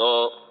 സോ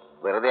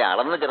വെറുതെ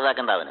അളന്ന്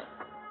ചെറുതാക്കണ്ട അവനെ.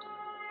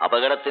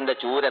 അപകടത്തിന്റെ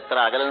ചൂരെത്ര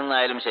അകലെ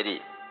നിന്നായാലും ശരി,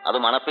 അത്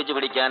മണപ്പിച്ചു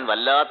പിടിക്കാൻ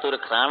വല്ലാത്തൊരു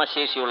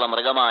ഘ്രാണശേഷിയുള്ള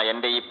മൃഗമാ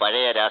എന്റെ ഈ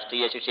പഴയ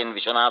രാഷ്ട്രീയ ശിഷ്യൻ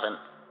വിശ്വനാഥൻ.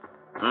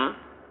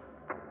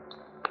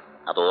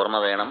 അത് ഓർമ്മ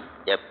വേണം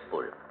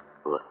എപ്പോഴും.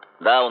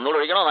 ഇതാ ഒന്നുകൂടെ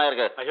ഒഴിക്കണോ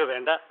നായർക്ക്? അയ്യോ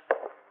വേണ്ട,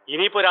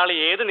 ഇനിയിപ്പോ ഒരാൾ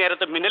ഏത്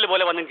നേരത്തെ മിന്നൽ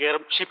പോലെ വന്നും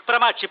കേറും.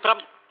 ക്ഷിപ്രം.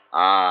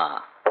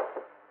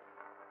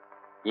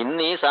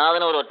 ഇന്ന് ഈ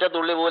സാധനം ഒരു ഒറ്റ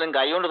തുള്ളി പോലും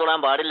കൈകൊണ്ട് തൊടാൻ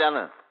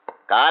പാടില്ലാന്ന്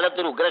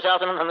കാലത്തൊരു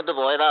ഉഗ്രശാസനം തന്നിട്ട്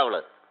പോയതാ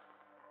അവള്.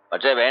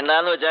 പക്ഷെ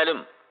വേണ്ടാന്ന് വെച്ചാലും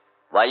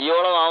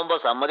വയ്യോളം ആവുമ്പോ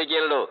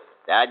സമ്മതിക്കല്ലോ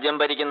രാജ്യം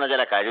ഭരിക്കുന്ന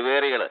ചില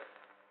കഴിവേറികള്.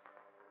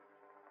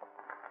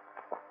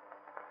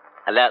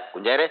 അല്ല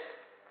കുഞ്ചാരെ,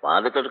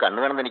 വാതിട്ടൊരു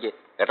കണ്ണു വേണം എനിക്ക്,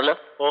 കേട്ടല്ലോ?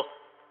 ഓ,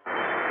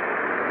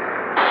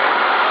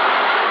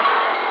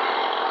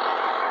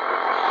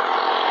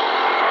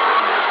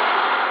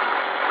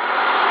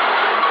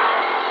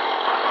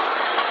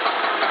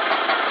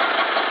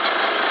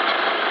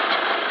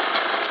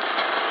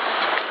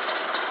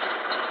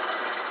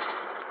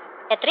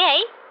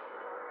 എത്രയായി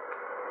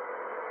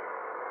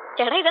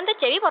ചേട്ടാ? ഇതെന്താ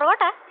ചെവി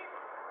പുറകോട്ടാ,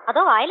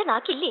 അതോ വായിൽ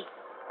നാക്കില്ലേ?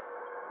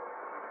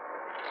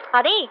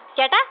 അതേ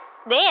ചേട്ടാ,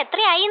 ദേ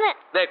എത്രയായിന്ന്.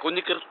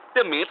 കുഞ്ഞ്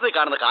കൃത്യം മീറ്ററിൽ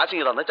കാണുന്ന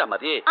കാശ് തന്നെച്ചാ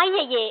മതിയേ.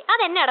 അയ്യയ്യേ,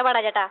 അതെന്നെ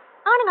ഇടപാടാ ചേട്ടാ.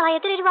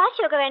 ആണുങ്ങളായത്തിന് ഒരു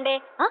വാശിയൊക്കെ വേണ്ടേ?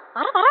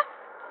 പറ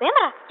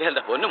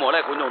എന്റെ പൊന്നു മോളെ,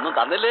 കുഞ്ഞൊന്നും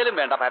തന്നില്ലേലും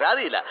വേണ്ട,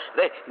 പരാതിയില്ല.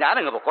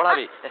 ഞാനങ്ങ്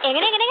പൊക്കോളാവേ.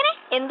 എങ്ങനെ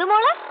എന്തു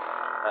മോള്?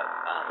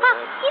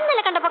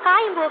 ഇന്നലെ കണ്ടപ്പോ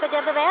കായും പൂവൊക്കെ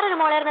ചേർത്ത് വേറൊരു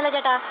മോളായിരുന്നല്ലോ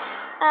ചേട്ടാ.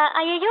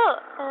 അയ്യോ,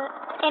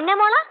 എന്നെ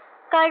മോളാ?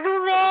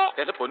 കഴുവേ.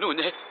 എന്റെ പൊന്നു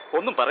കുഞ്ഞെ,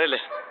 ഒന്നും പറയല്ലേ,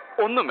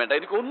 ഒന്നും വേണ്ട,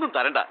 എനിക്ക് ഒന്നും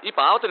തരണ്ട. ഈ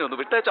പാവത്തിനെ ഒന്ന്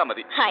വിട്ടേച്ചാ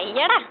മതി.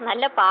 അയ്യടാ,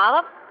 നല്ല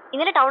പാവം.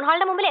 ഇന്നലെ ടൗൺ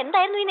ഹാളിന്റെ മുമ്പിൽ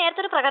എന്തായിരുന്നു ഈ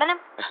നേരത്തെ ഒരു പ്രകടനം?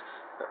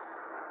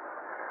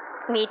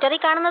 മീറ്ററിൽ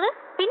കാണുന്നത്,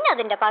 പിന്നെ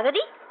അതിന്റെ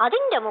പകുതി,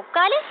 അതിന്റെ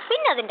മുക്കാല്,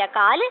 പിന്നെ അതിന്റെ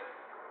കാല്.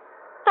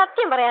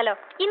 സത്യം പറയാലോ,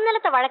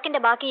 ഇന്നലത്തെ വഴക്കിന്റെ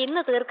ബാക്കി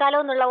ഇന്ന് തീർക്കാലോ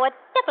എന്നുള്ള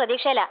ഒറ്റ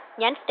പ്രതീക്ഷയില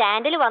ഞാൻ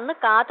സ്റ്റാൻഡിൽ വന്ന്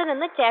കാത്തു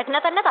നിന്ന് ചേട്ടനെ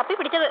തന്നെ തപ്പി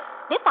പിടിച്ചത്.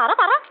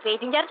 പറ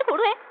വെയിറ്റിംഗ് ചാർജ്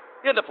കൂടുവേ.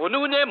 എന്റെ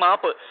പൊന്നുകുഞ്ഞെ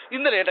മാപ്പ്.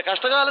 ഇന്നലെ എന്റെ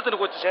കഷ്ടകാലത്തിന്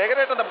കൊച്ചു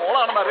ശേഖരേട്ടന്റെ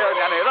മോളാണെന്ന് അറിയാതെ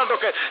ഞാൻ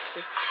ഏതാണ്ടൊക്കെ.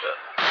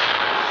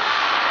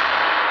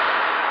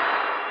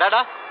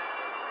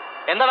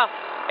 എന്താടാ,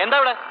 എന്താ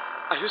ഇവിടെ?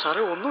 അയ്യോ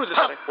സാറേ, ഒന്നുമില്ല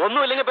സാറേ.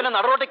 ഒന്നുമില്ലെങ്കിൽ പിന്നെ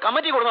നടുറോട്ടി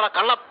കമ്മിറ്റി കൊടുക്കണ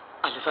കള്ളം.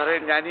 അല്ല സാറേ,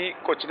 ഞാൻ ഈ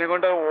കൊച്ചിനെ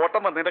കൊണ്ട്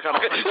ഓട്ടം വന്നതിന്റെ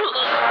കണക്ക്.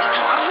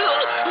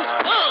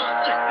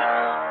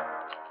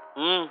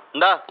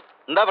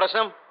 എന്താ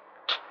പ്രശ്നം?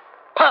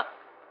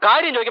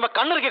 കാര്യം ചോദിക്കുമ്പോ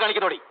കണ്ണിറുക്കി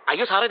കാണിക്കുന്നോടി.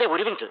 അയ്യോ സാറേ,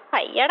 ഒരു മിനിറ്റ്.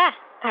 അയ്യടാ,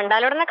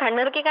 കണ്ടാലോടനെ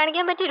കണ്ണിറുക്കി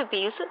കാണിക്കാൻ പറ്റിയൊരു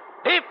പീസ്.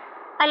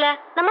 അല്ല,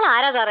 നമ്മൾ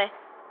ആരാ സാറേ?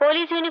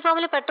 പോലീസ്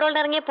യൂണിഫോമിൽ പെട്രോളിന്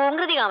ഇറങ്ങിയ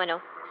പൂങ്കൃതി കാമനോ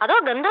അതോ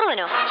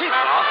ഗന്ധർവനോ?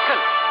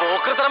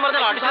 പോക്കൃത്തരം പറഞ്ഞ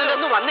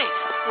അടിച്ചാലൊന്ന് വന്നേ,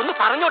 ഒന്ന്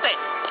പറഞ്ഞോട്ടെ,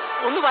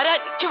 ഒന്ന് വരാൻ.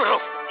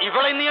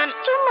 ഇവളെ ഇന്ന് ഞാൻ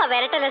ചുമ്മാ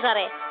വരട്ടല്ലേ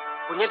സാറേ.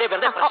 കുഞ്ഞിന്റെ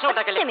വെറുതെ പ്രശ്നം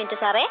ഉണ്ടാക്കല്ലേ. മിനിറ്റ്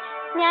സാറേ,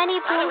 ഞാൻ ഈ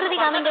പൂങ്കൃതി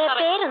കാമിന്റെ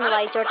പേരൊന്ന്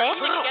വായിച്ചോട്ടെ.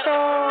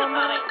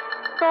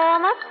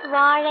 തോമസ്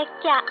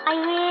വാഴക്ക.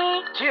 അയ്യേ,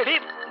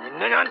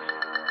 നിന്നെ ഞാൻ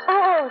ഓ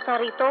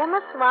സോറി,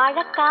 തോമസ്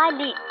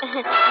വാഴക്കാലി.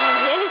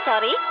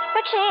 സോറി,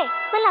 പക്ഷേ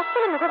നല്ല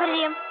അസല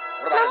മുഖപരിചയം.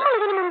 നമ്മൾ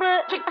ഇതിനു മുമ്പ്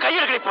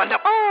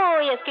ഓ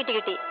യെസ്,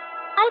 കിട്ടി.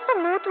 അല്പം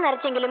മൂത്ത്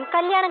നരച്ചെങ്കിലും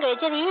കല്യാണം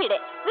കഴിച്ച വീട്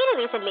വെരി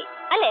റീസെന്റ്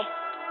അല്ലേ?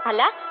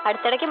 അല്ല,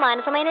 അടുത്തിടയ്ക്ക്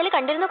മാനസമൈനയിൽ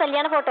കണ്ടിരുന്നു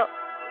കല്യാണ ഫോട്ടോ.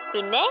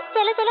 പിന്നെ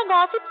ചില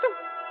ഗോസിപ്സും.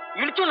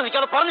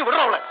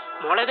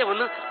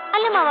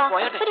 അല്ല മാവാ,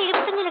 ഒരു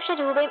 25 ലക്ഷം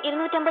രൂപയും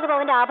 250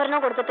 പവന്റെ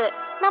ആഭരണവും കൊടുത്തിട്ട്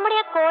നമ്മുടെ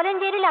ആ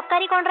കോലഞ്ചേരിയിൽ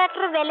അബ്കാരി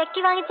കോൺട്രാക്ടർ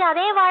വിലക്ക് വാങ്ങിച്ച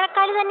അതേ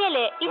വാഴക്കാലി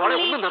തന്നെയല്ലേ ഈ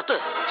പുള്ളി?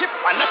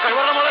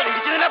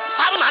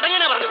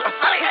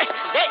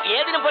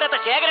 ഏതിനും പോരാത്ത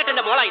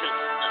ശേഖരട്ടന്റെ മോളായത്.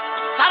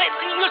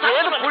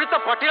 പുഴുത്ത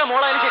പട്ടിയുടെ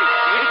മോളായാലും ശരി,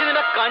 ഇടിച്ച്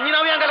നിന്റെ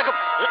കഞ്ഞിനാവ് ഞാൻ കലക്കും.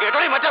 കേട്ടോ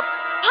മറ്റം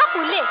ആ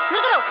പുല്ലേ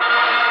നിർത്തോ.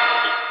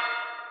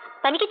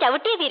 തനിക്ക്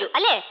ചവിട്ടിയേ തീരൂ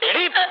അല്ലേ?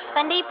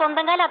 തന്റെ ഈ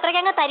പൊന്തങ്കാലം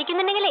അത്രയ്ക്കങ്ങ്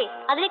തരിക്കുന്നുണ്ടെങ്കിലേ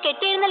അതിന്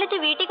കെട്ടി എഴുന്നള്ളിച്ച്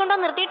വീട്ടിൽ കൊണ്ടോ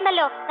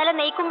നിർത്തിയിട്ടുണ്ടല്ലോ നല്ല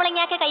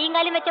നെയ്ക്കുമ്പളങ്ങാക്കെ കയ്യും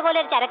കാലും വെച്ച പോലെ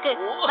ഒരു ചരക്ക്.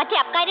 മറ്റേ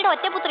അബ്കാരിയുടെ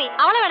ഒറ്റപുത്രി,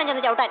 അവളെ വേണം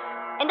ചെന്ന് ചവിട്ടാൻ.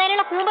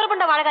 എന്തായാലും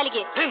കൂമ്പറപ്പുണ്ടോ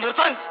വാഴക്കാലിക്ക്?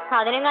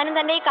 അതിനെങ്ങാനും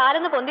തന്റെ ഈ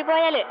കാലൊന്ന്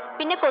പൊന്തിപ്പോയാല്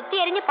പിന്നെ കൊത്തി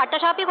എരിഞ്ഞ്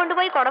പട്ടഷാപ്പിൽ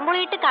കൊണ്ടുപോയി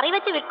കൊടമ്പുളിയിട്ട് കറി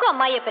വെച്ച് വിൽക്കും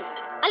അമ്മായിയപ്പൻ,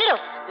 അല്ലടോ?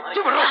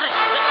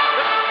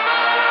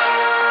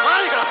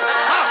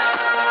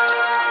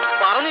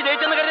 പറഞ്ഞു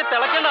ജയിച്ചെന്ന് കരുതി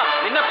തിളക്കണ്ട.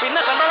 നിന്നെ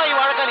പിന്നെ കണ്ടോളാ ഈ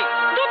വാഴക്കാലി.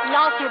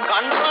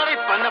 കണ്ടോളാടി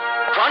പന്ന.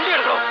 വണ്ടി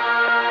എടുക്കോ.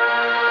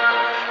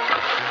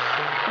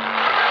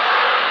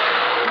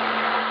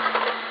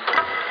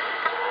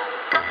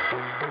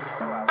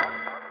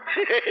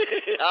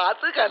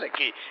 അത്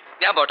കലക്കി.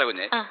 ഞാൻ പോട്ടെ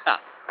കുഞ്ഞെ.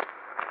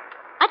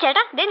 ആ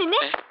ചേട്ടാ, ദേ നിന്നെ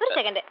ഒരു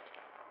സെക്കൻഡ്.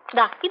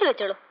 ദാ ഇത്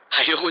വെച്ചോളൂ.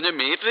 അയ്യോ കുഞ്ഞെ,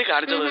 മീറ്ററിൽ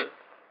കാണിച്ചത്.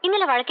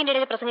 ഇന്നലെ വഴക്കിന്റെ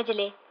ഇടയിൽ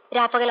പ്രസംഗിച്ചില്ലേ,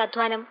 രാപ്പകൽ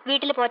അധ്വാനം,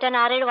 വീട്ടിൽ പോറ്റാൻ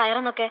 6-7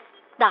 വയറെന്നൊക്കെ.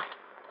 ദാ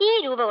ഈ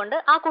രൂപ കൊണ്ട്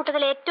ആ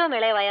കൂട്ടത്തിലെ ഏറ്റവും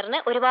ഇളയ വയറിന്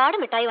ഒരുപാട്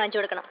മിഠായി വാങ്ങിച്ചു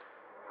കൊടുക്കണം.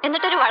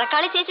 എന്നിട്ടൊരു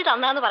വഴക്കാളി ചേച്ചി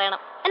തന്നാന്ന് പറയണം.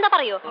 എന്താ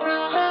പറയോ?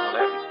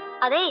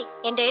 അതെ,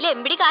 എന്റെ കയ്യിൽ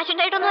എമ്പിടി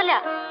കാശുണ്ടായിട്ടൊന്നുമല്ല.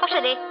 പക്ഷെ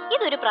അതെ,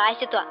 ഇതൊരു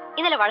പ്രായശ്ചിത്വ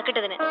ഇന്നലെ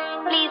വഴക്കിട്ടതിന്.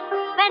 പ്ലീസ്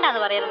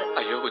വേണ്ടാന്ന് പറയരുത്.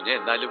 അയ്യോ കുഞ്ഞെ,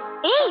 എന്നാലും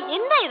ഏയ്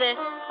എന്താ ഇത്?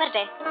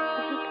 വരട്ടെ.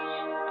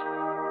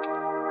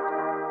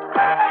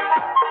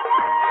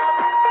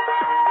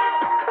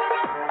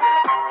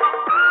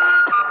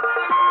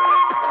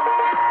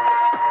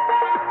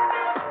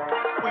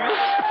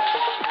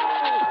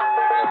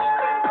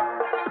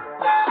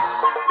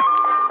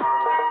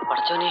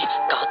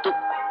 കാത്തു.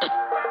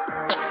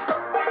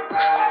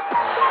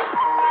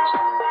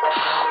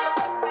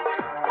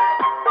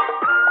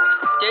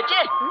 ചേച്ചി,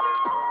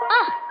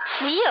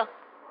 നീയോ?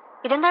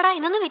 ഇതെന്താടാ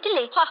ഇന്നൊന്നും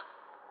വിറ്റില്ലേ?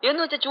 എന്ന്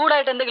വെച്ചാൽ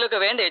ചൂടായിട്ട് എന്തെങ്കിലുമൊക്കെ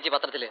വേണ്ടേ ചേച്ചി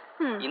പത്രത്തില്?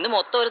 ഇന്ന്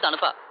മൊത്തം ഒരു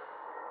തണുപ്പാ.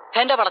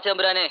 എന്റെ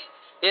പടച്ചമ്പുരാനെ,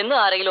 എന്നും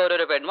ആരെങ്കിലും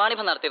ഓരോരോ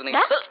പെൺവാണിഭം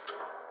നടത്തിയിരുന്നെങ്കിൽ.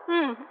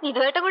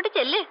 ഇതുമായിട്ട് കൂട്ടി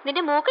ചെല്ല്,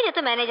 നിന്റെ മൂക്ക്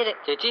ചെത്ത് മാനേജർ.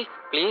 ചേച്ചി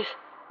പ്ലീസ്,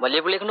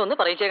 വലിയ പുള്ളിയെ കൊണ്ട് ഒന്ന്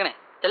പറയിച്ചേക്കണേ.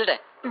 ചെല്ലട്ടെ.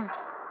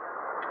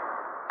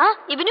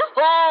 ഇബിനു,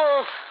 ഓ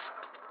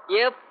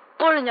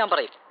എപ്പോഴും ഞാൻ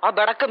പറയും, ആ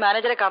ബടക്ക്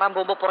മാനേജറെ കാണാൻ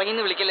പോകുമ്പോ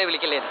പുറകിന്ന്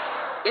വിളിക്കല്ലേ.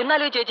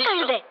 എന്നാലും ചേച്ചി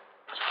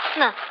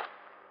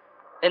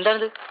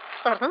എന്താണിത്?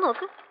 തുറന്നു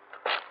നോക്ക്.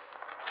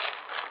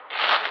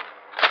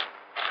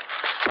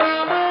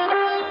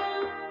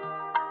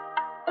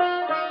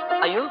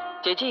 അയ്യോ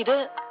ചേച്ചി, ഇത്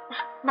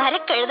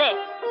മരക്കഴുതേ,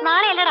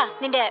 നാളെ അല്ലടാ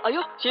നിന്റെ.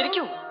 അയ്യോ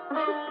ശരിക്കും?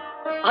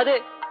 അതെ,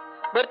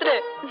 ബർത്ത്ഡേ.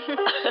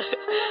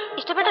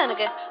 ഇഷ്ടപ്പെട്ടോ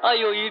നിനക്ക്?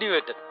 അയ്യോ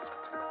ഈടിവേട്ട്.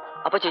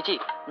 അപ്പൊ ചേച്ചി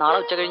നാളെ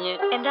ഉച്ച കഴിഞ്ഞ്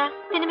എന്താ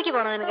സിനിമയ്ക്ക്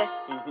പോണോ നിനക്ക്?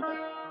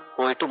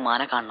 പോയിട്ട്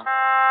ഉമ്മാനെ കാണണം.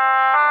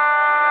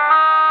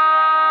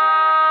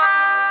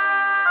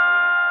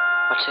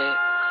 പക്ഷേ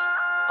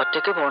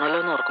ഒറ്റയ്ക്ക് പോണല്ലോ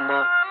എന്ന് ഓർക്കുമ്പോ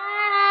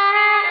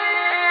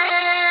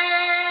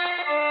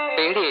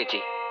പേടി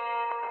ചേച്ചി.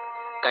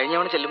 കഴിഞ്ഞ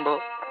തവണ ചെല്ലുമ്പോ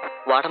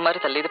വാടന്മാര്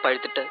തല്ലിയത്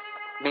പഴുത്തിട്ട്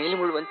മേല്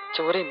മുഴുവൻ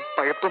ചോരയും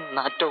പഴുപ്പും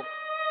നാറ്റവും.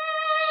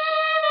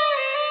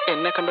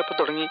 എന്നെ കണ്ടപ്പോ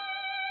തുടങ്ങി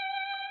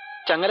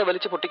ചങ്ങല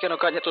വലിച്ചു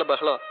പൊട്ടിക്കാനൊക്കെ അഞ്ഞിട്ടുള്ള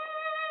ബഹളമാ.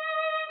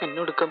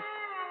 പിന്നൊടുക്കം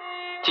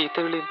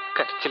ചീത്തവിളിയും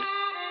കരച്ചിലും.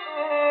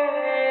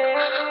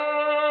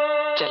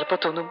 ചിലപ്പോ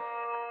തോന്നും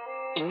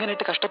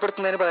ഇങ്ങനെയിട്ട്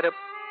കഷ്ടപ്പെടുത്തുന്നതിന് പകരം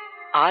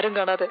ആരും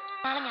കാണാതെ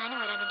നാളെ ഞാനും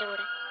വരാം നിന്റെ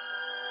കൂടെ.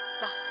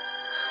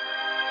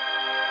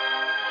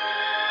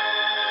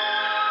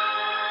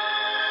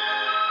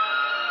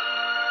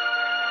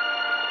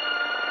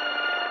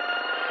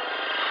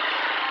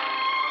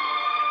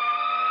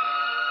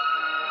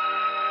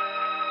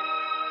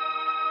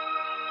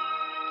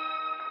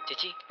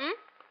 ചേച്ചി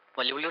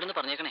വല്ലുവിളിയോടൊന്ന്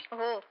പറഞ്ഞേക്കണേ.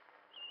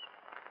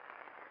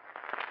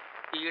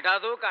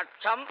 ഇടതു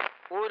കക്ഷം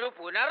ഒരു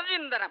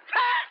പുനർചിന്തനം.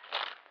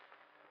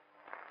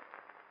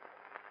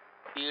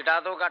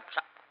 ഇടതു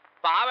കക്ഷം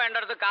പാ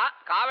വേണ്ടടുത്ത്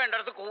കാ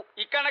വേണ്ടടുത്ത് കൂ.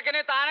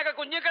 ഇക്കണക്കിന് താനൊക്കെ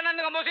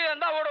കുഞ്ഞിക്കണ്ണെന്ന് കമ്പോസ് ചെയ്ത്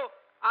എന്താ ഓടോ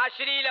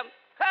ആശ്രീലം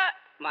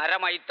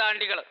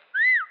മരമൈത്താണ്ടികള്.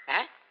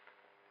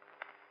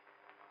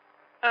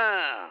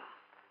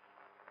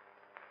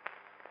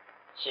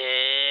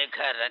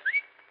 ശേഖരൻ.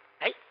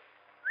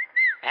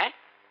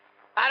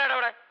 ആരാടാ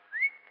അവിടെ?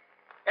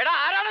 എടാ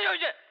ആരാണ്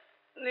ചോദിച്ചേ?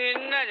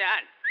 നിന്നെ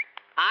ഞാൻ.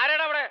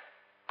 ആരാടാ അവിടെ?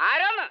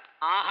 ആരാന്ന്?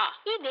 ആഹാ,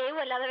 ഈ ദേവു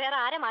അല്ലാതെ വേറെ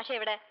ആരാ മാഷ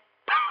ഇവിടെ?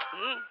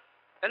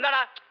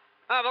 എന്താടാ?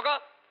 പൊക്കോ.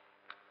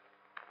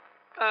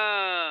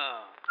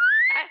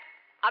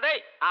 അതെ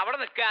അവിടെ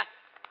നിൽക്ക.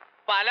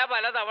 പല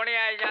പല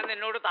തവണയായി ഞാൻ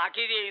നിന്നോട്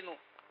താക്കീത് ചെയ്യുന്നു,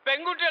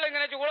 പെൺകുട്ടികൾ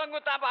ഇങ്ങനെ ചൂളം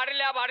കുത്താൻ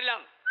പാടില്ല പാടില്ല.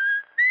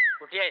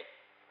 കുട്ടിയെ,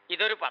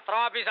 ഇതൊരു പത്രം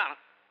ഓഫീസാണ്.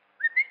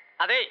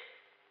 അതെ,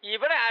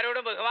 ഇവിടെ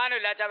ആരോടും ബഹുമാനം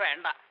ഇല്ലാച്ചാ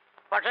വേണ്ട.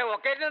 പക്ഷെ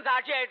ഒക്കേറ്റിനും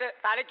സാക്ഷിയായിട്ട്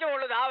തലയ്ക്ക്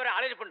മുകളിൽ ആ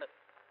ഒരാളിരിപ്പുണ്ട്.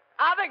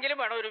 അതെങ്കിലും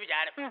വേണം ഒരു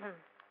വിചാരം.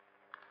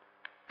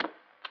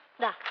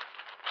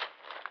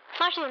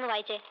 മാഷെ ഒന്ന്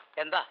വായിച്ചേ.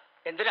 എന്താ?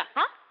 എന്തിനാ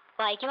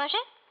വായിക്കും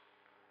മാഷെ.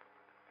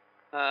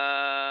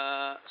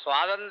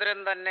 സ്വാതന്ത്ര്യം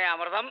തന്നെ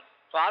അമൃതം,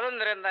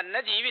 സ്വാതന്ത്ര്യം തന്നെ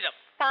ജീവിതം.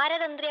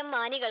 പാരതന്ത്ര്യം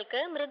മാനികൾക്ക്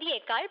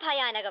മൃതിയേക്കാൾ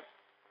ഭയാനകം.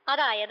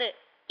 അതായത്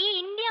ഈ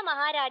ഇന്ത്യ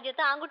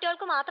മഹാരാജ്യത്ത്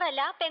ആൺകുട്ടികൾക്ക്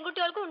മാത്രമല്ല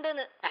പെൺകുട്ടികൾക്കും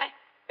ഉണ്ടെന്ന്.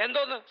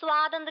 എന്തോന്ന്?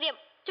 സ്വാതന്ത്ര്യം,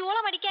 ചൂള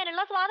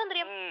പഠിക്കാനുള്ള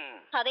സ്വാതന്ത്ര്യം.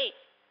 അതെ,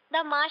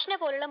 മാഷിനെ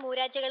പോലുള്ള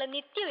മൂരാഴ്ചകൾ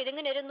നിത്യം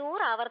ഇതിങ്ങനെ ഒരു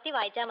 100 ആവർത്തി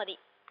വായിച്ചാ മതി,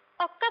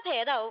 ഒക്കെ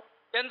ഭേദാവും.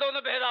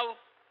 എന്തോന്ന് ഭേദാവും?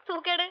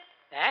 സൂക്കേട്.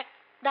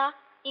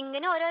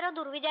 ഇങ്ങനെ ഓരോരോ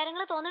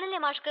ദുർവിചാരങ്ങൾ തോന്നണില്ലേ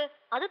മാഷ്ക്ക്?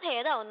 അത്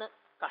ഭേദാവുന്ന്.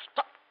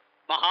 കഷ്ടം,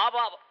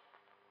 മഹാപാപം.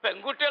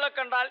 പെൺകുട്ടികളെ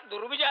കണ്ടാൽ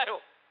ദുർവിചാരോ?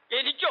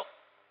 എനിക്കോ?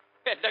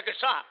 എന്റെ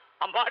കൃഷ്ണ,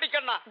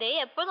 അമ്പാടിക്കണ്ണ. ദേ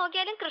എപ്പോ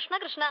നോക്കിയാലും കൃഷ്ണ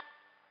കൃഷ്ണ.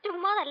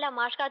 ചുമ്മാതല്ല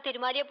മാഷ്ക്ക് ആ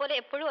തിരുമാരിയെ പോലെ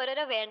എപ്പോഴും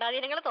ഓരോരോ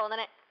വേണ്ടാധീനങ്ങൾ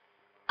തോന്നണേ.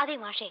 അതെ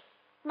മാഷേ,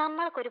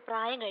 നമ്മൾക്കൊരു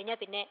പ്രായം കഴിഞ്ഞാൽ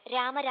പിന്നെ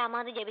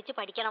രാമരാമാന്ന് ജപിച്ച്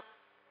പഠിക്കണം,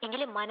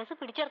 എങ്കിലും മനസ്സ്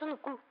പിടിച്ചെടുത്ത്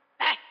നിൽക്കൂ.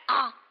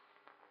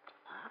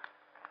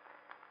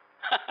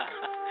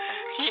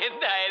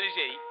 എന്തായാലും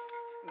ശരി,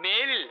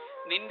 മേലിൽ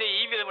നിന്റെ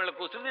ഈ വിധമുള്ള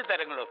കുസൃതി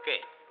തരങ്ങളൊക്കെ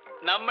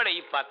നമ്മുടെ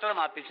ഈ പത്രം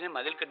ഓഫീസിന്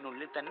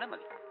മതിൽക്കെട്ടിനുള്ളിൽ തന്നെ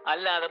മതി.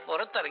 അല്ലാതെ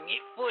പുറത്തിറങ്ങി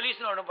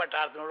പോലീസിനോടും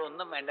പട്ടാളത്തിനോടും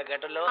ഒന്നും വേണ്ട,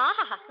 കേട്ടല്ലോ.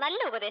 നല്ല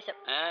ഉപദേശം.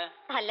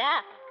 അല്ല,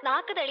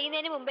 നാക്ക്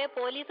തെളിയുന്നതിന് മുമ്പേ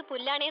പോലീസ്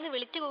പുല്ലാണേന്ന്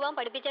വിളിച്ചു പോവാൻ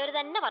പഠിപ്പിച്ചവര്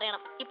തന്നെ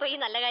പറയണം ഇപ്പൊ ഈ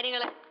നല്ല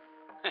കാര്യങ്ങള്.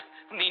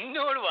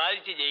 നിന്നോട്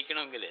വാദിച്ച്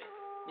ജയിക്കണമെങ്കിൽ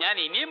ഞാൻ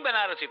ഇനിയും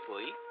ബനാറസിൽ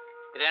പോയി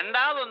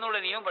രണ്ടാമതൊന്നുള്ള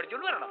നിയമം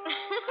പഠിച്ചോണ്ട് വരണം.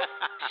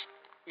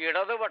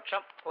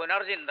 ഇടതുപക്ഷം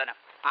പുനർചിന്തനം,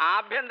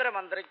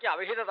 ആഭ്യന്തരമന്ത്രിക്ക്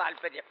അവിഹിത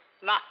താല്പര്യം.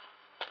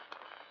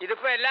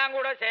 ഇതിപ്പോ എല്ലാം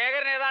കൂടെ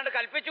ശേഖരൻ ഏതാണ്ട്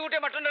കൽപ്പിച്ചു കൂട്ടിയ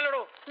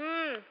മട്ടുണ്ടല്ലോ.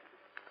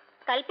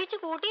 കൽപ്പിച്ചു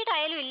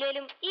കൂട്ടിയിട്ടായാലും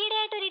ഇല്ലേലും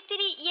ഈയിടെയായിട്ട് ഒരു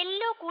ഇത്തിരി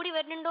യെല്ലോ കൂടി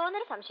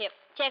വരുന്നുണ്ടോന്നൊരു സംശയം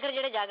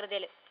ശേഖർജിയുടെ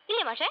ജാഗ്രതയില്,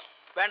 ഇല്ലേ മാഷേ?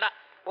 വേണ്ട,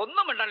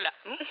 ഒന്നും മിണ്ടല്ല.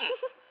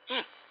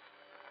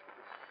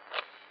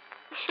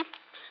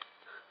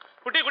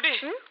 കുട്ടി കുട്ടി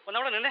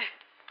ഒന്നവിടെ നിന്നേ.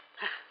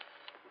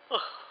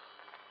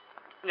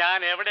 ഞാൻ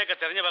എവിടെയൊക്കെ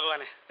തെരഞ്ഞു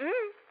ഭഗവാനെ.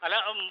 അല്ല,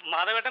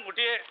 മാധവേട്ടൻ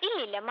കുട്ടിയെ?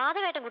 ഇല്ല,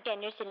 മാധവേട്ടൻ കുട്ടി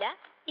അന്വേഷിച്ചില്ല.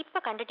 ഇപ്പൊ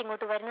കണ്ടിട്ട്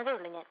ഇങ്ങോട്ട് വരുന്നതേ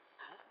ഉള്ളൂ ഞാൻ.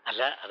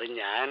 അല്ല, അത്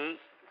ഞാൻ.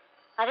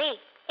 അതെ,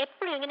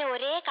 എപ്പോഴും ഇങ്ങനെ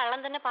ഒരേ കള്ളം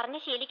തന്നെ പറഞ്ഞ്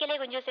ശീലിക്കലേ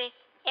കുഞ്ചോസേ.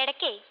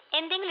 ഇടയ്ക്കേ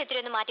എന്തെങ്കിലും ഇത്തിരി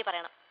ഒന്ന് മാറ്റി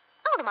പറയണം.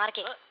 അങ്ങോട്ട്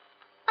മാർക്കേ.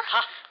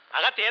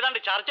 അകത്ത് ഏതാണ്ട്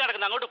ചർച്ച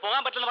നടക്കുന്നത്, അങ്ങോട്ട്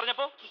പോകാൻ പറ്റുന്ന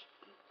പറഞ്ഞപ്പോ.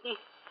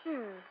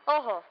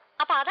 ഓഹോ,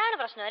 അപ്പൊ അതാണ്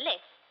പ്രശ്നം അല്ലേ?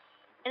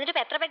 എന്നിട്ട്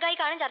ഇപ്പൊ എത്ര പെഗ്ഗായി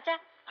കാണും ചർച്ച?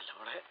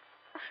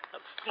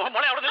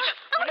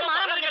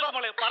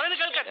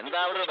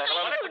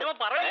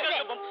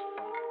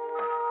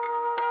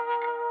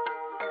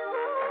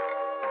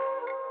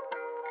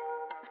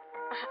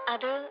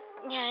 അത്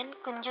ഞാൻ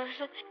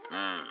കുഞ്ചോസ്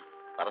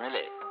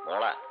പറഞ്ഞില്ലേ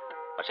മോളാ,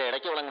 പക്ഷെ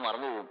ഇടയ്ക്ക് വിളങ്ങ്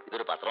മറന്നു പോകും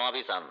ഇതൊരു പത്രം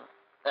ഓഫീസാണെന്ന്.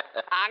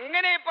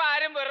 അങ്ങനെ ഇപ്പൊ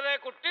ആരും വെറുതെ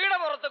കുട്ടിയുടെ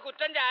പുറത്ത്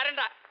കുറ്റം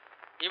ചാരണ്ട.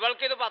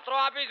 ഇവൾക്കിത് പത്രം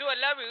ഓഫീസും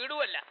അല്ല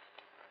വീടുമല്ല.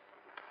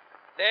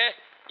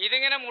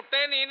 ഇതിങ്ങനെ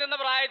മുട്ടയെ നീന്തുന്ന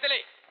പ്രായത്തിലേ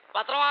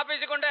പത്രം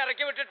ഓഫീസിൽ കൊണ്ട്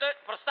ഇറക്കി വിട്ടിട്ട്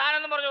പ്രസ്ഥാനം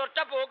എന്ന് പറഞ്ഞ് ഒറ്റ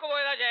പോക്ക്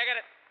പോയതാ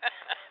ശേഖരൻ.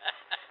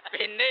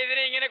 പിന്നെ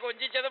ഇതിനെ ഇങ്ങനെ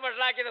കൊഞ്ചിച്ചതും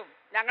വഷളാക്കിയതും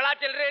ഞങ്ങളാ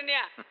ചില്ലറ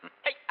തന്നെയാ,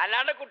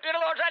 അല്ലാണ്ട് കുട്ടിയുടെ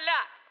ദോഷമല്ല.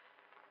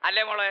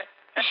 അല്ലേ മോളെ?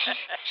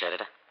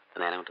 ശരിടാ,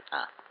 നേരം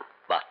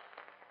വാ.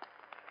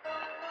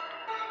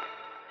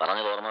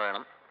 പറഞ്ഞത് ഓർമ്മ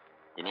വേണം.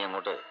 ഇനി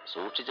അങ്ങോട്ട്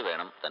സൂക്ഷിച്ചു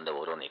വേണം തന്റെ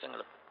ഓരോ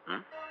നീക്കങ്ങളും.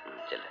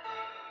 ചെല്ല.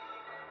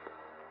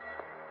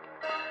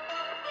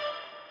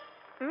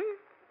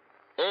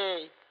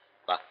 ഏയ്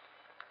വാ.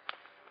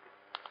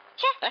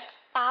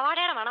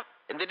 പാവാടയുടെ മണം.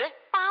 എന്തിന്റെ?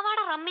 പാവാട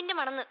റമ്മിന്റെ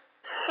മണന്ന്.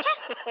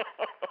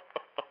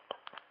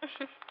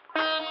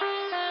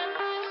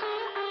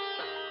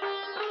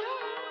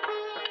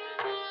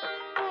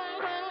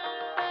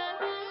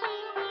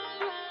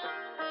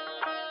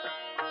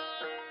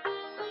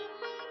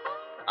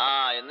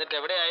 എന്നിട്ട്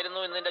എവിടെയായിരുന്നു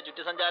ഇന്നിന്റെ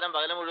ചുറ്റുസഞ്ചാരം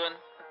പകല് മുഴുവൻ?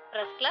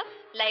 Press club,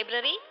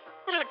 library,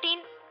 routine.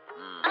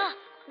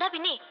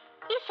 പിന്നെ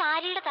ഈ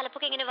സാരിയുടെ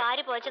തലപ്പൊക്കെ ഇങ്ങനെ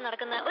വാരി പോച്ച്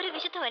നടക്കുന്ന ഒരു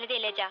വിശുദ്ധ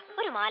വനിതയല്ലേച്ചാ,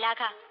 ഒരു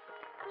മാലാഖ.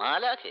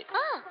 മാലാഖേ?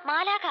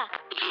 മാലാഖ.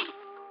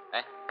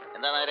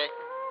 എന്താണ് അവരെ?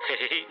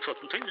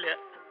 ഒന്നുമില്ല.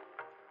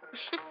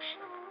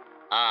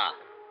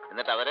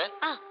 എന്നിട്ട്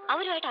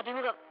അവരുമായിട്ട്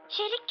അഭിമുഖം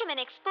ശരിക്കും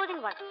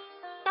exposing one.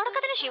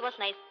 തുടക്കത്തിന് she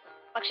was nice,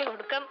 പക്ഷെ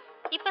ഒടുക്കം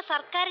ഇപ്പൊ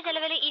സർക്കാർ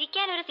ചെലവില്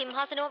ഇരിക്കാൻ ഒരു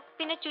സിംഹാസനവും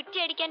പിന്നെ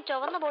ചുറ്റിയടിക്കാൻ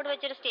ചുവന്ന ബോർഡ്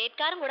വെച്ചൊരു സ്റ്റേറ്റ്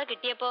കാറും കൂടെ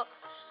കിട്ടിയപ്പോ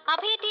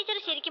അഭയ ടീച്ചർ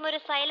ശരിക്കും ഒരു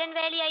സൈലന്റ്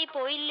വാലി ആയി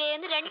പോയില്ലേ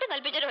എന്ന് രണ്ടും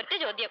കൽപ്പിച്ചൊരു ഒറ്റ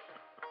ചോദ്യം.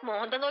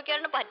 മോന്ത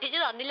നോക്കിയാണ്ട് പറ്റിച്ചു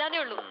തന്നില്ലാന്നേ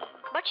ഉള്ളൂ.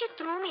 But she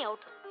through me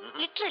out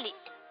literally.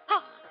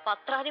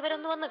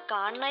 പത്രാധിപരൊന്ന് വന്ന്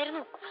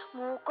കാണണായിരുന്നു.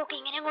 മൂക്കൊക്കെ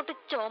ഇങ്ങനെ അങ്ങോട്ട്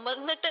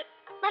ചുമന്നിട്ട്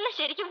നല്ല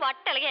ശരിക്കും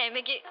വട്ടിളകി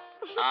അയമ്മയ്ക്ക്.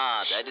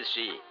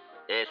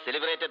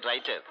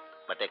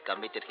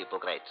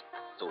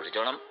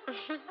 സൂക്ഷിച്ചോണം.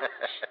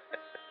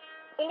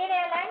 Indian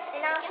Airlines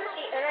announces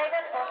the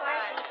arrival of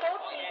our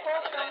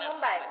import from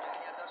Mumbai.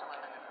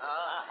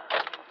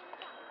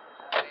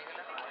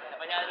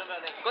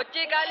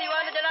 Kochi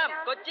കാലിവാന് ജനം,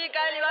 കൊച്ചി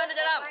കാലിവാന്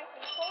ജനം.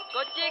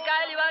 കൊച്ചി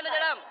കായൽ വിവാഹന്റെ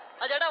ജലം.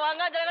 ആ ചേട്ടാ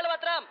വാങ്ങാൻ ജനങ്ങളുടെ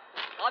പത്രം.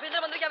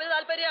 ആഭ്യന്തരമന്ത്രിക്ക് അമിത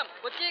താല്പര്യം.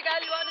 കൊച്ചി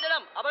കായൽ വിവാഹന്റെ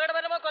ജലം.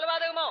 അപകടപരമോ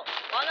കൊലപാതകമോ?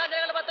 വാങ്ങാൻ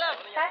ജനങ്ങളുടെ പത്രം.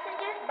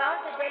 Passengers bound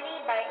to Delhi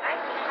by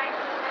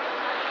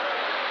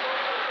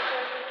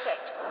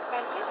check.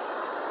 Thank you.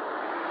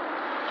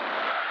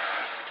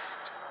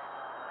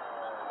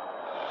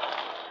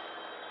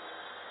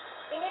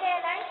 Indian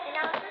Airlines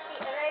announces the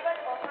arrival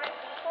of flight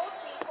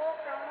 434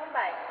 from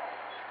Mumbai.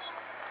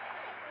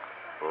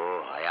 ഓ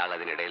അയാൾ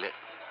അതിനിടയിൽ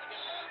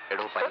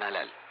എടോ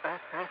പന്നാലാൽ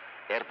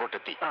എയർപോർട്ട്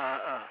എത്തി.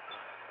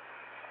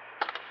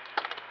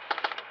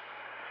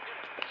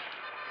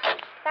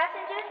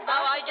 Passengers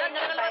വായിക്കാം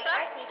ജനങ്ങളുടെ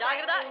പത്രം.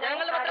 ജാഗ്രത,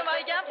 ജനങ്ങളുടെ പത്രം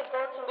വായിക്കാം.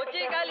 കൊച്ചി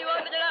കായൽ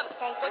വിവാഹന്റെ ജലം.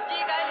 കൊച്ചി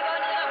കായൽ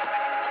വിവാഹന്റെ ജലം.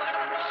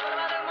 അപകടപരമോ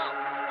കൊലപാതകമോ?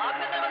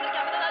 ആഭ്യന്തരമന്ത്രിക്ക്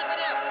അമിത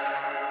താല്പര്യം.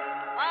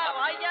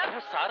 വായിക്കാം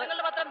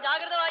ജനങ്ങളുടെ പത്രം.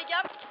 ജാഗ്രത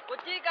വായിക്കാം.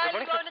 കൊച്ചി കായൽ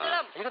വിവാഹന്റെ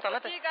ജലം.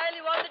 കൊച്ചി കായൽ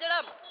വിവാഹന്റെ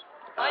ജലം.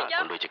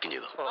 വായിക്കാം.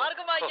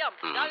 ആർക്കും വായിക്കാം.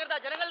 ജാഗ്രത,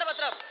 ജനങ്ങളുടെ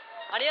പത്രം.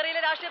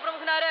 അണിയറയിലെ രാഷ്ട്രീയ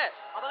പ്രമുഖനാര്?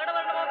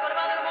 അപകടപരമോ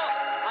കൊലപാതകമോ?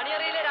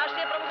 അണിയറയിലെ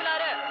രാഷ്ട്രീയ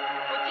പ്രമുഖനാര്?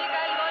 കൊച്ചി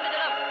കായൽ വിവാഹന്റെ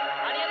ജലം.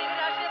 അണിയറയിലെ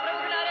രാഷ്ട്രീയ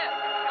പ്രമുഖനാര്?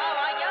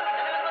 വായിക്കാം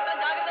ജനങ്ങളുടെ പത്രം.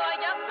 ജാഗ്രത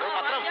വായിക്കാം.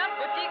 വായിക്കാം.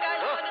 കൊച്ചി കായൽ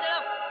വിവാഹന്റെ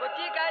ജലം.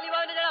 കൊച്ചി കായൽ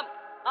വിവാഹന്റെ ജലം.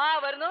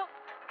 വരുന്നു.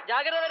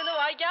 ജാഗ്രത വരുന്നു.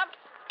 വായിക്കാം.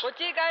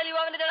 കൊച്ചി കായൽ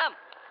വിവാഹന്റെ ജലം.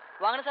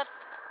 വാങ്ങണം സാർ.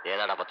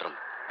 ഏതാടാ പത്രം?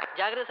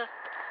 ജാഗ്രത സാർ.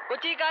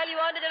 കൊച്ചി കായൽ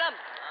വിവാഹന്റെ ജലം.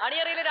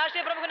 അണിയറയിലെ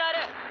രാഷ്ട്രീയ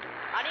പ്രമുഖനാര്?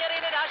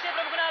 അണിയറയിലെ രാഷ്ട്രീയ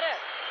പ്രമുഖനാര്?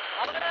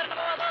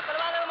 അപകടപരമോ അതോ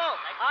കൊലപാതകമോ?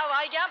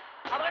 വായിക്കാം.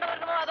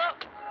 അപകടപരമോ അതോ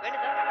വേണ്ടി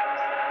സാർ.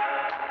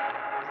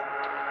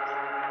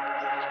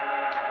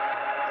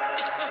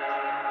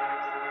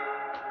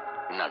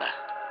 എന്നാടാ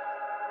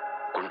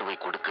കൊണ്ടുപോയി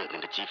കൊടുക്ക്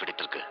നിന്റെ ചീഫ്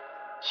എഡിറ്റർക്ക്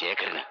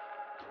ശേഖരന്.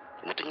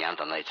 എന്നിട്ട് ഞാൻ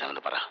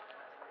തന്നയച്ചാണെന്ന് പറ.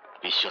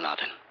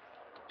 വിശ്വനാഥൻ.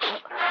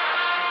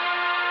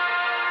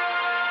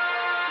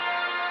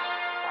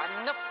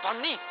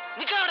 പന്നി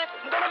നിക്കവിടെ.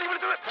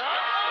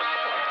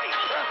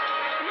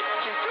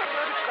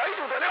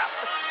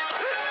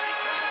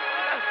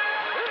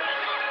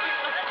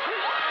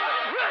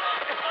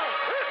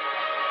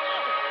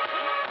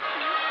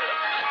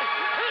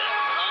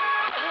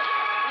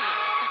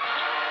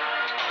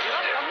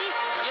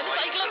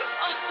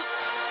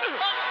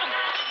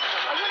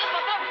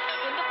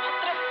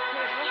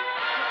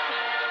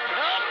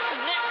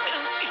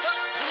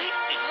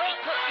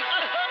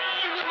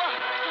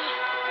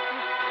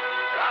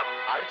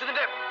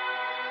 അടിച്ചതിന്റെ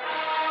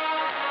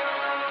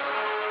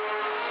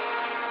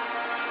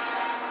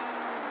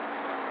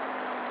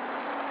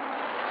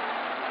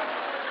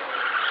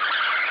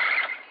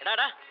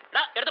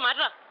എടുത്ത്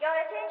മാറ്റണ. Your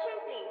attention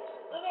please.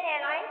 Indian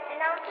Airlines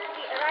announces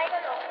the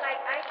arrival of flight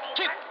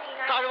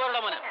കഴിവറുടെ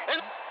മോനെ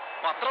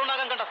പത്രം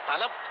ഉണ്ടാക്കാൻ കണ്ട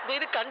സ്ഥലം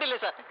ഇത് കണ്ടില്ലേ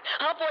സാർ?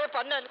 പോയ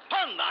പന്നാൻ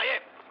നായേ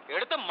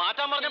എടുത്ത്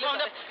മാറ്റാൻ പറഞ്ഞപ്പോ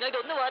ഞാൻ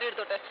ഇതൊന്ന് വാരി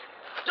എടുത്തോട്ടെ.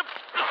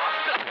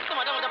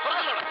 മാറ്റാൻ പറഞ്ഞ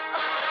പുറത്തില്ലോടെ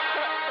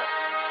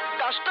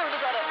കഷ്ടമുണ്ട്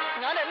സാറേ.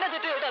 ഞാൻ എന്നെ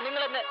തെറ്റ് കേട്ടാ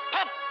നിങ്ങൾ എന്നെ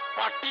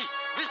പട്ടി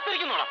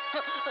വിസ്തരിക്കുന്നോടാ.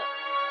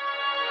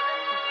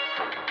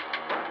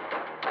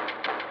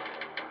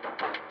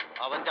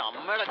 അവന്റെ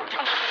അമ്മയുടെ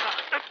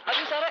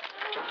അത് സാറേ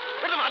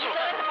എടുത്ത് മാറ്റോ.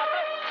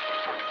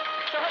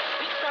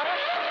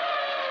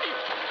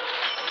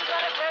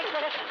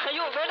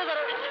 അയ്യോ വേണ്ട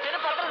സാറേ. എന്നെ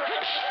പത്രം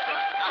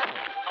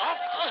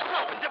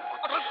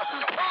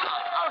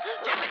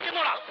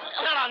ചെന്നോടാ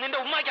നിന്റെ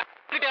ഉമ്മാക്ക്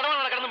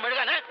ഇടവണ കിടന്ന്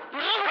മെഴുകാന്.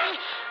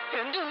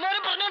 എന്റെ ഉമ്മാനെ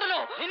പറഞ്ഞോണ്ടല്ലോ.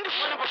 നിന്റെ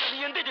ഉമ്മാനെ പക്ഷെ നീ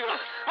എന്ത് ചെയ്യണം?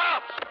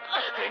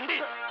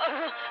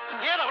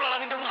 ഏതവളാ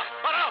നിന്റെ ഉമ്മ?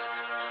 പറ.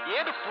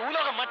 ഏത്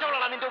ഭൂലോകം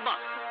മറ്റവളാ നിന്റെ ഉമ്മ?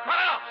 പറ.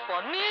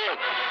 പന്നി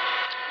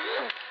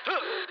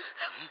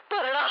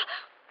പറയടാ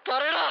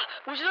പറയടാ.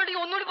 ഉശിലോട്ടി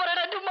ഒന്നുകൂടി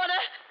പറയടാ എന്റെ ഉമ്മാനെ.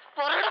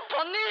 പറയടാ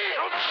പന്നി.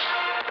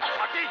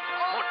 പട്ടി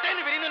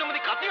മുട്ടേന്ന് വിരിയുന്നതിന്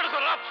മുമ്പ് കത്തി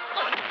എടുക്കണം.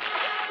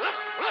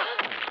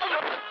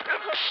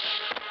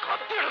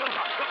 കത്തി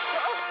എടുക്കണം.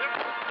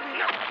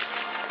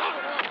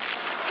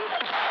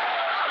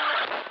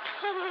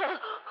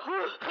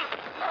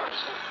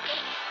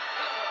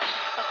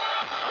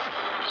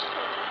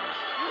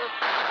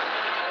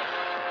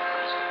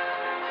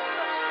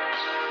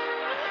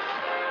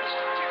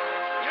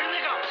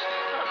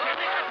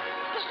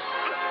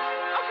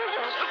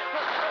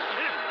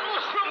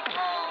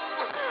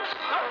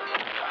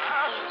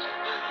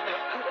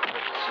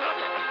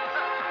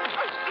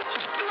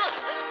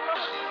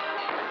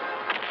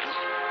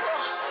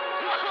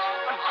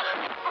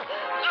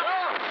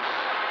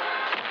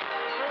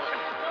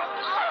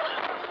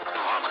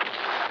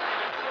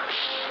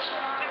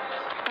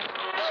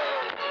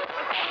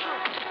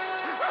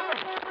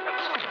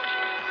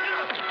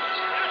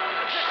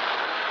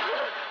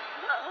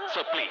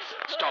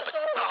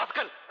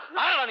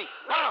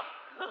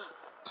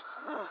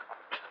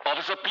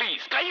 ഓഫീസർ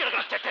പ്ലീസ് കൈ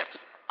എടുക്കണം. ചെറ്റ്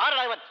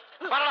ആരായവൻ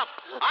പറയണം.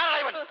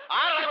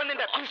 ആരായവൻ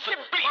നിന്റെ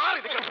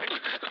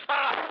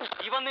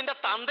ഇവൻ നിന്റെ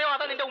തന്തയോ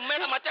അതാ നിന്റെ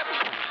ഉമ്മയുടെ മറ്റേ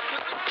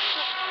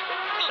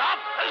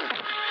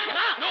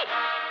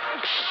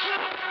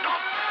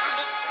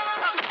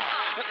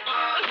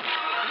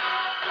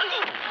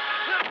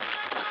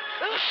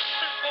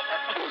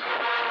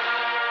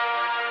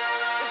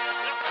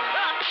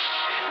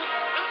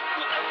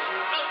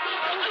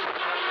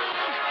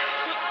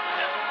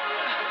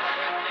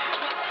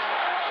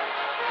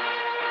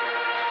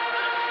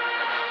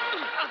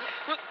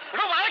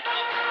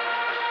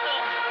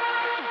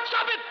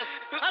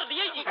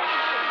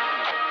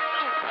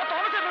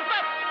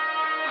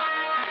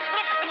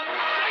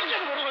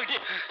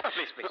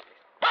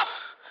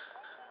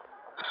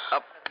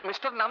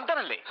മിസ്റ്റർ നന്ദൻ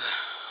അല്ലേ?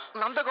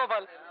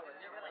 നന്ദഗോപാൽ.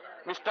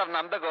 മിസ്റ്റർ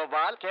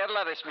നന്ദഗോപാൽ,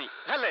 കേരളരശ്മി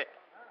അല്ലേ?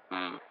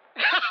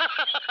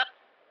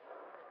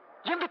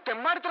 എന്ത്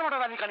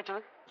തെമ്മാടിത്തരമാണ് നീ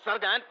കാണിച്ചത്? സാർ,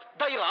 ഞാൻ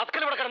ഈ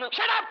റാസ്കൽ ഇവിടെ കിടന്നു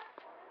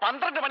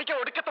 12 മണിക്ക്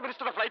ഒടുക്കത്തെ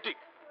മിനിസ്റ്ററുടെ ഫ്ലൈറ്റ്.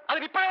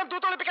 അതിനിപ്പോഴും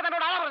തൂത്തൊളിപ്പിക്കാൻ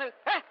എന്നോട് ആളാ പറഞ്ഞത്?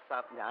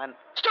 സാർ, ഞാൻ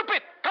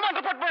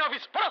റിപ്പോർട്ട് മൈ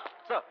ഓഫീസ്.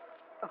 സാർ,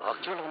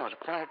 ബാക്കിയുള്ളവൻ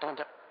എളുപ്പമായിട്ട്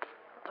അവന്റെ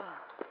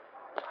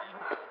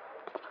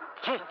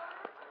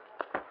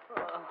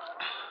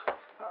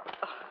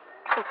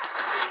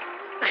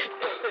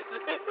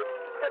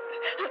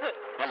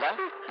അല്ല,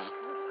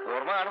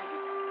 ഓർമ്മ കാണും,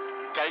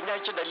 കഴിഞ്ഞ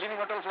ആഴ്ച ഡൽഹിയിൽ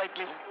ഇങ്ങോട്ടുള്ള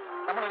ഫ്ലൈറ്റിൽ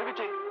നമ്മൾ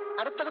ഒരുമിച്ച്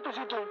അടുത്തടുത്ത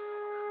സീറ്റിൽ.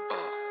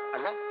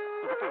 അല്ല,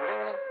 ഇതിപ്പോ ഇവിടെ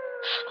എങ്ങനെ?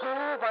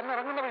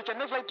 വന്നിറങ്ങുന്ന വഴി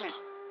ചെന്നൈ ഫ്ലൈറ്റിൽ.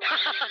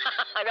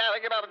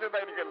 അതെങ്ങനെ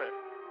അറിഞ്ഞതായിരിക്കല്ലേ?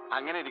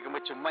 അങ്ങനെ ഇരിക്കുമ്പോ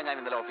ചുമ്മാ ഞാൻ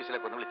ഇന്നലെ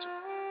ഓഫീസിലേക്ക് ഒന്ന് വിളിച്ചു.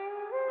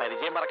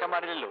 പരിചയം മറക്കാൻ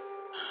പാടില്ലല്ലോ.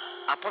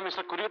 അപ്പൊ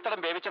മിസ്റ്റർ കുരുത്തടം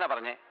ബേബിച്ചനാ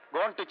പറഞ്ഞേ,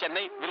 gone to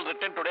Chennai, will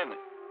return today എന്ന്.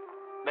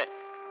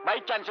 ബൈ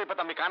ചാൻസ് ഇപ്പൊ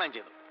തമ്മി കാണാൻ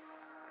ചെയ്തു.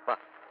 വാ,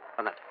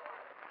 വന്നാട്ടെ.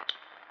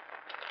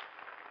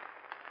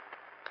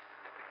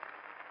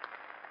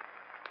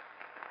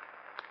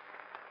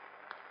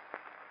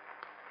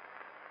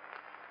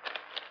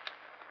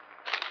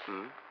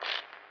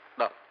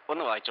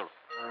 ഒന്ന് വായിച്ചോളൂ.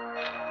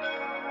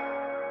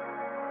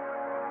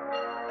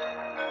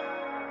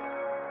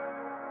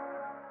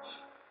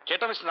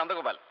 കേട്ടോ മിസ്റ്റർ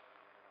നന്ദഗോപാൽ,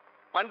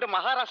 പണ്ട്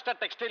മഹാരാഷ്ട്ര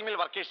ടെക്സ്റ്റൈൽ മിൽ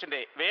വർക്കേഴ്സിന്റെ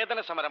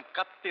വേതന സമരം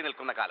കത്തി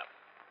നിൽക്കുന്ന കാലം,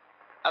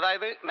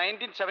 അതായത്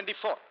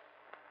 1974.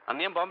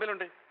 അന്ന് ഞാൻ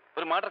ബോംബെയിലുണ്ട്,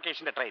 ഒരു മർഡർ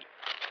കേസിന്റെ ട്രയൽ.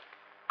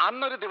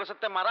 അന്നൊരു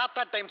ദിവസത്തെ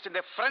മറാത്ത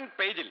ടൈംസിന്റെ ഫ്രണ്ട്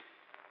പേജിൽ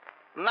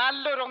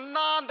നല്ലൊരു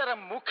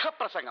ഒന്നാന്തരം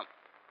മുഖപ്രസംഗം.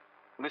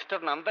 മിസ്റ്റർ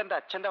നന്ദന്റെ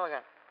അച്ഛന്റെ വക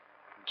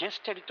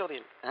guest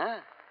editorial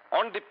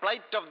on the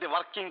plight of the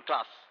working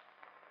class.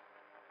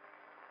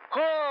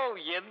 ഹോ,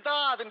 എന്താ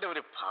അതിന്റെ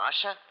ഒരു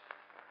ഭാഷ,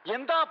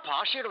 എന്താ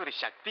ഭാഷയുടെ ഒരു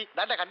ശക്തി!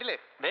 ദാണ്ട കണ്ടില്ലേ?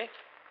 ദേ,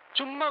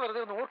 ചുമ്മാ വെറുതെ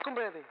ഒന്ന്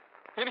ഓർക്കുമ്പോഴേ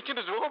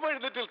എനിക്കെന്റെ രൂപം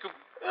എഴുന്നേറ്റ് നിൽക്കും.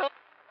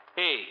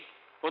 ഏയ്,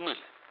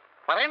 ഒന്നുമില്ല.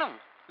 പറയണം.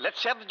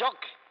 Let's share the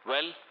joke.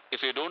 Well,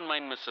 if you don't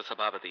mind mister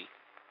സഭാപതി,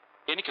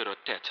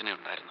 എനിക്കൊരൊറ്റ അച്ഛനെ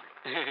ഉണ്ടായിരുന്നുള്ളൂ.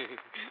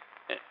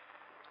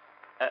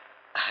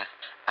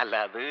 അല്ല,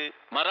 അത്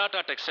മറാഠ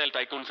ടെക്സ്റ്റൈൽ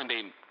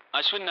ടൈക്കൂൺസിന്റെയും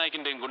അശ്വിൻ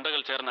നായിക്കിന്റെയും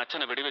ഗുണ്ടകൾ ചേർന്ന്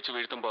അച്ഛനെ വെടിവെച്ച്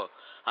വീഴ്ത്തുമ്പോൾ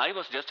I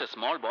was just A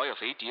small boy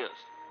of 8 years.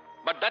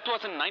 But that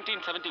was in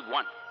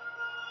 1971.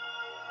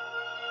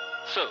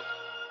 So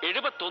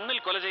 71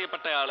 കൊല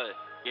ചെയ്യപ്പെട്ടയാള്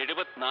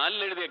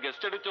 74 എഴുതിയ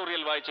ഗസ്റ്റ്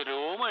എഡിറ്റോറിയൽ വായിച്ച്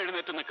രോമ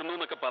എഴുന്നേറ്റ് നിൽക്കുന്നു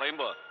എന്നൊക്കെ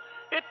പറയുമ്പോ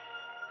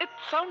it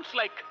sounds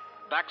like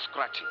back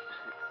scratching.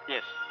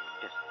 Yes,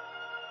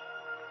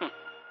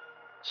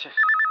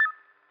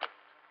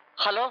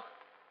 hello,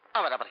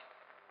 അവരാ പറയും.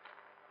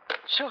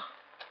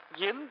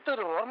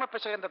 എന്തൊരു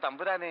ഓർമ്മപ്പശകന്റെ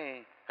തമ്പുരാനെ,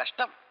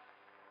 കഷ്ടം.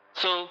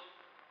 So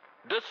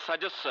this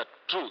suggest A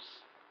truce,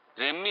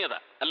 രമ്യത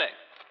അല്ലേ?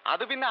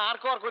 അത് പിന്നെ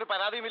ആർക്കും ഒരു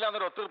പരാതിയുമില്ല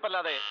എന്നൊരു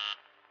ഒത്തുതീർപ്പല്ലാതെ.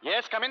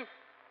 Yes, come in.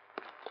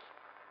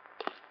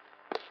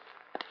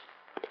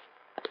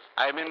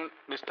 I mean,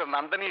 mister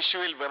Nandan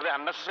ഇഷ്യൂവിൽ വെറുതെ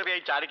അൺനെസസറി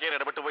ആയി ചാടിക്കയറി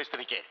ഇടപെട്ട് പോയി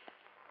സ്ഥിതിക്ക്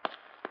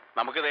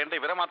നമുക്ക് വേണ്ട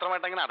ഇവരെ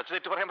മാത്രമായിട്ട് അങ്ങനെ അടച്ചു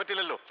തെറ്റ് പറയാൻ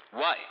പറ്റില്ലല്ലോ.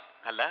 വൈ?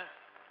 അല്ല,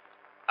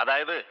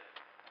 അതായത്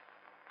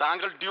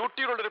താങ്കൾ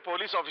ഡ്യൂട്ടിയിലുള്ളൊരു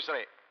പോലീസ്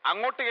ഓഫീസറെ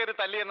അങ്ങോട്ട് കയറി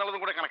തല്ലി എന്നുള്ളതും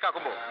കൂടെ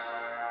കണക്കാക്കുമ്പോ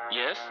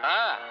യെസ്,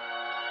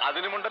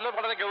 അതിനുമുണ്ടല്ലോ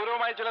വളരെ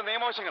ഗൗരവമായ ചില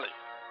നിയമവശങ്ങൾ.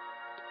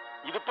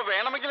 ഇതിപ്പോ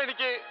വേണമെങ്കിൽ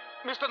എനിക്ക്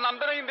മിസ്റ്റർ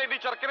നന്ദനെയും തേണ്ടി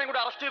ചെറുക്കനെയും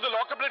കൂടെ അറസ്റ്റ് ചെയ്ത്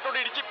ലോക്കപ്പിലിട്ടോണ്ട്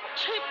ഇടിച്ച്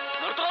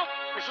നിർത്തോ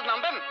mister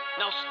Nandan.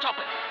 Now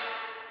stop it.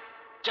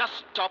 Just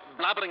stop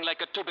blabbering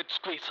like A two-bit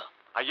squeezer.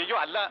 അയ്യോ,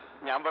 അല്ല,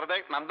 ഞാൻ വെറുതെ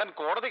നന്ദൻ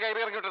കോടതി കയറി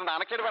ഇറങ്ങിയിട്ടുണ്ട്,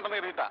 അനക്കേട് വേണ്ടെന്ന്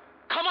കരുതിയിട്ടാ.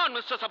 Come on,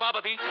 മിസ്റ്റർ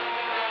സഭാപതി.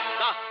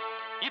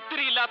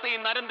 ഇത്തിരി ഇല്ലാത്ത ഈ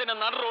നരന്തിനെ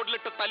നട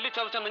റോഡിലിട്ട്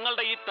തല്ലിച്ചതച്ച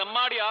നിങ്ങളുടെ ഈ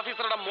തെമ്മാടി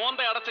ഓഫീസറുടെ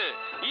മോന്ത അടച്ച്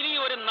ഇനി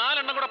ഒരു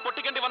 4 എണ്ണം കൂടെ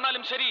പൊട്ടിക്കേണ്ടി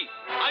വന്നാലും ശരി,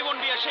 I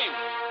won't be ashamed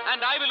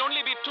and I will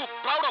only B to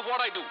proud of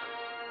what I do.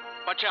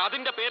 പക്ഷെ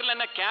അതിന്റെ പേരിൽ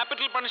എന്നെ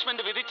capital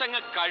punishment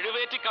വിധിച്ചങ്ങ്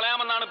കഴിവേറ്റി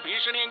കളയാമെന്നാണ്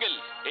ഭീഷണിയെങ്കിൽ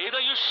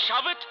either you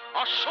shove it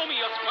or show me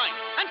your spine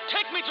and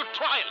take me to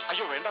trial.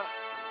 അയ്യോ, വേണ്ട.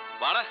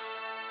 വാടാ.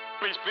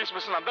 Please please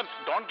mister Nandan,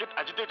 don't get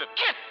agitated.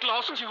 Get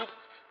lost you.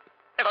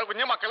 എടാ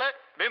കുഞ്ഞു മക്കളെ,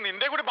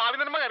 നിന്റെ കൂടി ഭാവി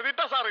നന്മ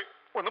കരുതിയിട്ടാ സാറ്.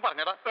 ഒന്ന്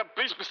പറഞ്ഞടാ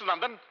പ്ലീസ് മിസ്റ്റർ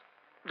നന്ദൻ.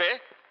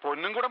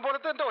 പൊന്നും കൂടം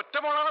പോലത്തെ എന്റെ ഒറ്റ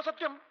മോളാണ്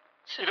സത്യം.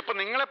 ഇതിപ്പോ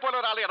നിങ്ങളെപ്പോലെ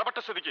ഒരാൾ ഇടപെട്ട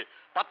സ്ഥിതിക്ക്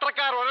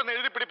പത്രക്കാർ ഓരോന്ന്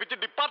എഴുതി പിടിപ്പിച്ച്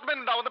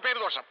ഡിപ്പാർട്ട്മെന്റ് ഉണ്ടാവുന്ന പേര്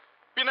ദോഷം,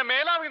 പിന്നെ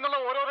മേലാവ് എന്നുള്ള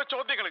ഓരോരോ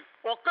ചോദ്യങ്ങൾ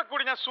ഒക്കെ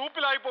കൂടി ഞാൻ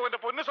സൂപ്പിലായി പോകും. എന്റെ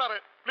പൊന്നു സാറ്,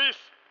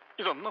 പ്ലീസ്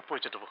ഇതൊന്നും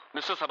പോയിച്ചിട്ട് പോ.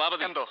 മിസ്റ്റർ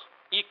സഭാപതി, എന്തോ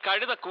ഈ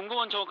കഴുത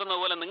കുങ്കുമം ചോക്കുന്ന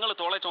പോലെ നിങ്ങൾ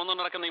തോളെ ചോന്നു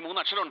നടക്കുന്ന ഈ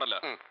 3 അക്ഷരം ഉണ്ടല്ലോ,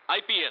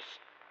 IPS,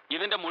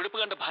 ഇതിന്റെ മുഴുപ്പ്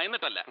കണ്ട്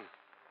ഭയന്നിട്ടല്ല,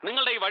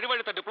 നിങ്ങളുടെ ഈ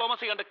വഴിവഴുത്ത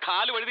ഡിപ്ലോമസി കണ്ട്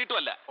കാല്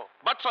വഴുതിയിട്ടുമല്ല.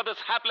 But for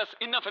this hapless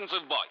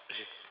ഇൻഒഫെൻസീവ് boy,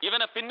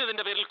 ഇവനെ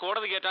പിന്നതിന്റെ പേരിൽ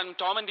കോടതി കയറ്റാനും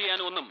ടോമന്റ്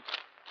ചെയ്യാനും ഒന്നും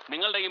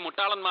നിങ്ങളുടെ ഈ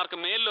മുട്ടാളന്മാർക്ക്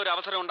മേലിലൊരു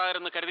അവസരം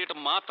ഉണ്ടായിരുന്നു കരുതിയിട്ട്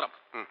മാത്രം.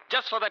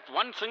 Just for that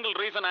one single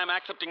reason I am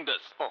accepting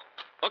this.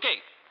 Okay,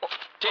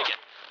 take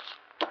it.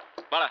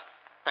 വാടാ.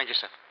 Thank you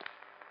sir.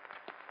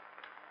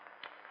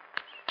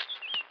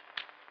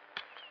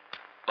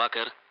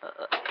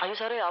 അയ്യോ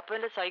സാറേ, അപ്പൊ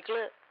എന്റെ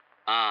സൈക്കിള്.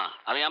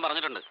 അത് ഞാൻ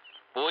പറഞ്ഞിട്ടുണ്ട്.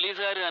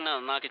 പോലീസുകാർ തന്നെ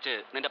നന്നാക്കിച്ച്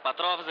നിന്റെ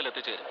പത്ര ഓഫീസിൽ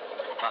എത്തിച്ചു.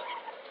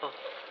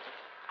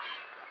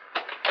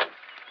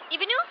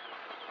 ഇവനു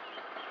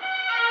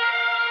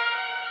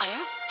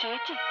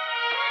ചേച്ചി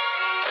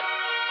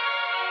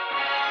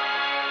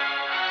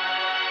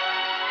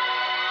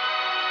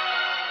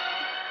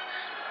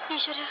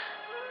ഈശ്വര,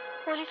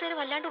 പോലീസുകാർ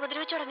വല്ലാണ്ട്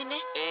ഉപദ്രവിച്ചോടാ നിന്നെ.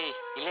 ഏയ്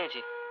ഇല്ല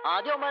ചേച്ചി.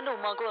 ആദ്യം അവന്മാരുടെ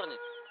ഉമ്മാക്ക് പറഞ്ഞു,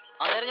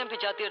 അന്നേരം ഞാൻ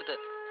പിച്ചാത്തി എടുത്ത്.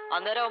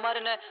 അന്നേരം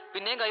അവന്മാരെന്നെ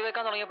പിന്നെയും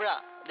കൈവെക്കാൻ തുടങ്ങിയപ്പോഴാ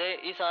ദേ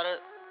ഈ സാറ്.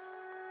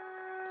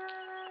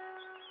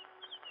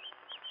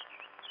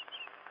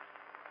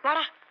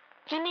 വാടാ,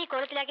 നിന്നെ ഈ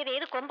കുളത്തിലാക്കിയത്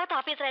ഏത് കൊമ്പത്ത്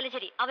ഓഫീസറായാലും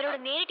ശരി, അവരോട്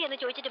നേരിട്ട് എന്ന്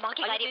ചോദിച്ചിട്ട്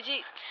ബാക്കി കാര്യം. ചേച്ചി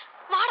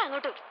വാടാ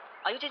അങ്ങോട്ട്.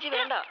 അയ്യോ ചേച്ചി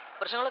വേണ്ട,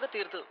 പ്രശ്നങ്ങളൊക്കെ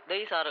തീർത്തു. ദേ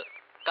ഈ സാറ്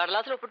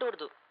കടലാസിൽ ഒപ്പിട്ട്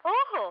കൊടുത്തു.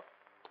 ഓഹോ,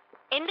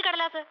 എന്ത്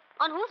കടലാസ്?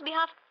 On whose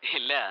behalf?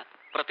 ഇല്ല,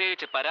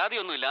 പ്രത്യേകിച്ച്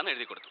പരാതിയൊന്നും ഇല്ലാന്ന്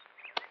എഴുതി കൊടുത്തു.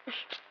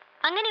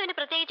 അങ്ങനെ ഇവന്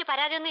പ്രത്യേകിച്ച്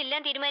പരാതിയൊന്നും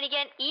ഇല്ലാന്ന്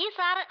തീരുമാനിക്കാൻ ഈ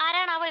സാറ്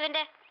ആരാണാവോ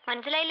ഇവന്റെ?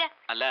 മനസ്സിലായില്ല.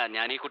 അല്ല,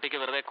 ഞാൻ ഈ കുട്ടിക്ക്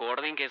വെറുതെ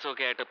കോടതിയും കേസും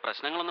ഒക്കെ ആയിട്ട്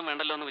പ്രശ്നങ്ങളൊന്നും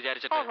വേണ്ടല്ലോ എന്ന്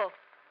വിചാരിച്ചിട്ട്. ഓഹോ,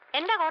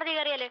 എന്താ കോടതി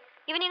കയറിയാല്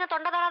ഇവനിങ്ങ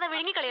തൊണ്ട തൊടാതെ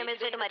വിഴുങ്ങിക്കളിയോ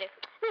മജിസ്ട്രേറ്റുമാര്?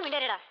 നീ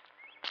മിണ്ടേടാ.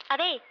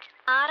 അതെ,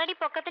 6 അടി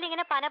പൊക്കത്തിൽ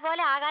ഇങ്ങനെ പന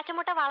പോലെ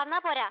ആകാശമുട്ട വളർന്നാ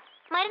പോരാ,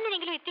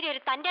 മരുന്നിനെങ്കിലും ഇത്തിരി ഒരു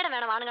തന്റെ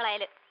വേണം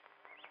ആണുങ്ങളായാല്.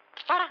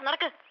 വാടാ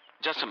നടക്ക്.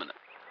 Just minute.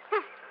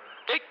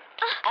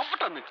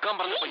 അവിടെ നിൽക്കാൻ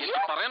പറഞ്ഞപ്പോ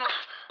എനിക്ക് പറയാനോ.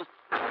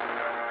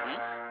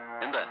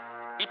 എന്താ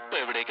ഇപ്പൊ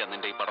എവിടേക്കാ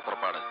നിന്റെ ഈ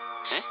പടപ്പുറപ്പാട്?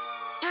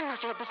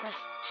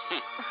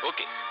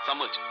 ഓക്കെ,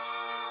 സമ്മതിച്ചു.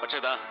 പക്ഷേ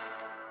ഇതാ,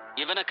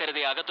 ഇവനെ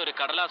കരുതി അകത്തൊരു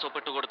കടലാസ്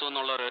ഒപ്പിട്ട് കൊടുത്തു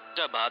എന്നുള്ള ഒരൊറ്റ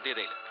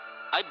ബാധ്യതയിൽ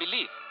I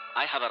believe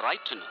I have A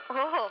right to know.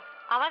 ഓഹോ,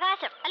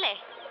 അവകാശം അല്ലേ?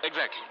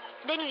 Exactly.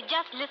 Then you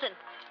just listen.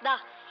 ദാ,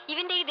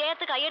 ഇവന്റെ ഈ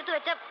ദേഹത്ത് കൈയെടുത്ത്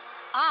വെച്ച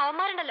ആ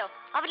അവന്മാരുണ്ടല്ലോ,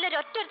 അവരിലൊരു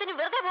ഒറ്റൊരുത്തിന്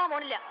വെറുതെ പോകാൻ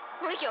പോണില്ല.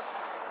 നോക്കിയോ,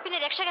 പിന്നെ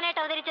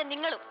രക്ഷകനായിട്ട് അവതരിച്ച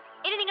നിങ്ങളും.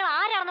 ഇനി നിങ്ങൾ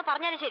ആരാണെന്ന്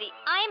പറഞ്ഞാലും ശരി,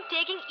 I am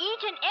taking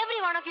each and every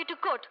one of U to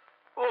court.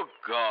 Oh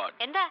God.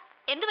 എന്താ,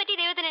 എന്ത് പറ്റി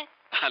ദൈവത്തിന്?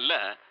 അല്ല,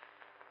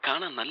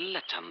 കാണാൻ നല്ല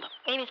ചന്തം.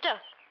 ഏയ് മിസ്റ്റർ,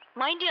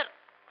 മൈൻഡ് യുവർ.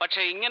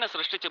 പക്ഷെ ഇങ്ങനെ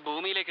സൃഷ്ടിച്ച്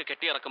ഭൂമിയിലേക്ക്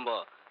കെട്ടിയിറക്കുമ്പോ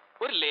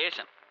ഒരു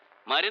ലേശം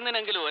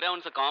മരുന്നിനെങ്കിലും 1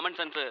 ഔൺസ് കോമൺ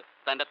സെൻസ്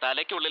തന്റെ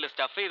തലയ്ക്കുള്ളിൽ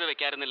സ്റ്റഫ് ചെയ്ത്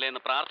വെക്കാറുന്നില്ല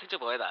എന്ന് പ്രാർത്ഥിച്ചു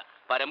പോയതാ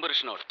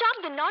പരമ്പുരുഷനോട്.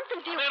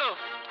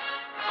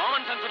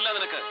 കോമൺ സെൻസ് ഇല്ല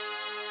നിനക്ക്.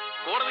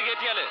 കോടതി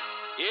കയറ്റിയാല്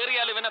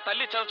ഏറിയാൽ ഇവനെ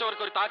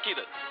തല്ലിച്ചതച്ചവർക്ക് ഒരു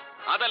താക്കീത്,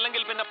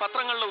 അതല്ലെങ്കിൽ പിന്നെ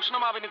പത്രങ്ങളിലെ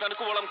ഉഷ്ണമാവിനി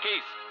തണുക്കുവോളം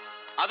കേസ്,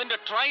 അതിന്റെ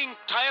ട്രൈയിങ്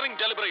ടയറിംഗ്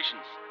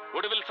ഡെലിബറേഷൻസ്,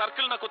 ഒടുവിൽ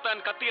സർക്കിളിനെ കുത്താൻ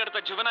കത്തിയെടുത്ത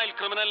juvenile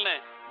ക്രിമിനലിനെ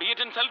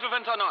beat in self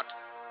defence or not,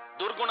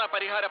 ദുർഗുണ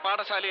പരിഹാര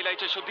പാഠശാലയിൽ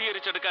അയച്ച്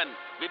ശുദ്ധീകരിച്ചെടുക്കാൻ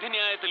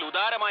വിധിന്യായത്തിൽ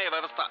ഉദാരമായ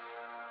വ്യവസ്ഥ.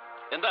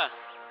 എന്താ,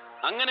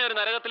 അങ്ങനെ ഒരു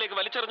നരകത്തിലേക്ക്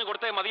വലിച്ചെറിഞ്ഞു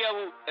കൊടുത്തേ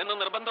മതിയാവൂ എന്ന്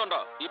നിർബന്ധമുണ്ടോ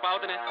ഈ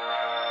പാവത്തിന്?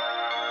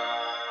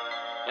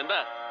 എന്താ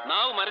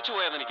നാവ്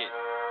മരച്ചുപോയത് എനിക്ക്?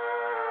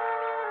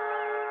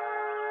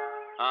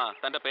 ആ,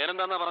 തന്റെ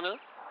പേരെന്താന്നാ പറഞ്ഞത്?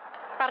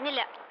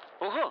 പറഞ്ഞില്ല.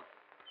 ഓഹോ,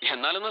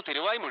 എന്നാലൊന്ന്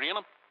തിരുവായി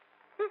മുഴിയണം.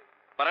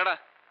 പറയടാ,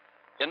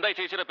 എന്തായി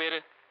ചേച്ചിയുടെ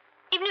പേര്?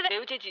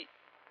 ചേച്ചി.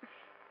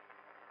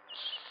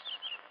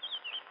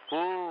 ഓ,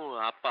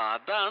 അപ്പൊ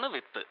അതാണ്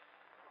വിത്ത്.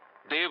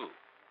 ദേവു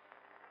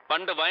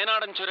പണ്ട്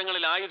വയനാടൻ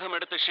ചുരങ്ങളിൽ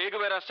ആയുധമെടുത്ത്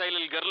ഷേഖുവേര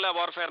സ്റ്റൈലിൽ ഗറില്ല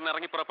വാർഫെയറിന്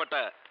ഇറങ്ങിപ്പുറപ്പെട്ട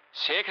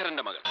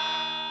ശേഖരന്റെ മകൾ.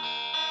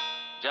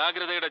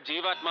 ജാഗ്രതയുടെ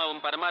ജീവാത്മാവും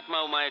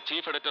പരമാത്മാവുമായ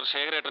ചീഫ് എഡിറ്റർ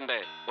ശേഖരേട്ടന്റെ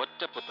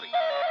ഒറ്റപുത്രി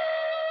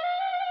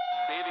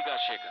ദേവിക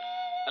ശേഖർ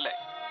അല്ലേ?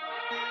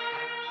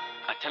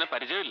 അച്ഛനെ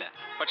പരിചയമില്ല,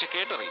 പക്ഷെ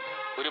കേട്ടറിയും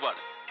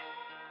ഒരുപാട്.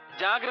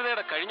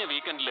 ജാഗ്രതയുടെ കഴിഞ്ഞ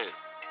വീക്കെൻഡില്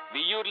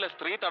വിയ്യൂരിലെ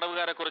സ്ത്രീ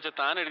തടവുകാരെ കുറിച്ച്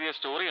താൻ എഴുതിയ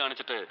സ്റ്റോറി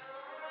കാണിച്ചിട്ട്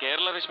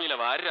കേരളരശ്മിയിലെ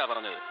വാര്യരാ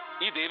പറഞ്ഞത്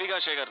ഈ ദേവിക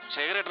ശേഖർ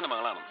ശേഖരേട്ടന്റെ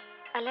മകളാണ്.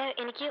 അല്ല,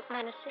 എനിക്ക്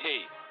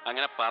ഹേയ്,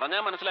 അങ്ങനെ പറഞ്ഞാ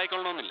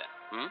മനസ്സിലായിക്കൊള്ളണമെന്നില്ല.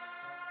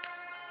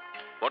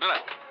 ഓട്ടടാ.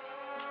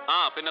 ആ,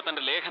 പിന്നെ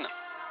തന്റെ ലേഖനം,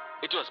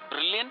 it was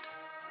brilliant,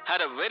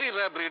 had A very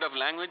rare breed of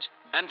language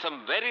and some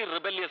very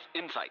rebellious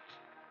insights.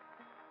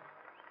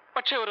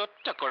 പക്ഷെ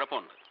ഒരൊറ്റ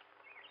കുഴപ്പമുണ്ട്,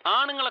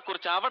 ആണുങ്ങളെ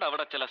കുറിച്ച്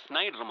അവിടെ ചില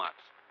സ്നൈഡ്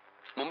റിമാർക്സ്.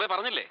 മുമ്പേ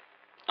പറഞ്ഞില്ലേ,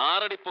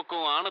 6 അടി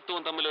പൊക്കവും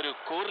ആണത്വവും തമ്മിലൊരു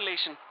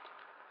കോറിലേഷൻ,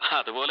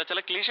 അതുപോലെ ചില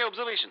ക്ലീഷേ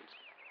ഒബ്സർവേഷൻസ്.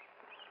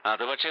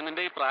 അത് പക്ഷെ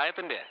നിന്റെ ഈ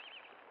പ്രായത്തിന്റെ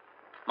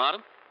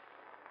മാറും.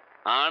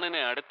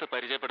 ആണിനെ അടുത്ത്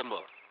പരിചയപ്പെടുമ്പോ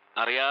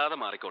അറിയാതെ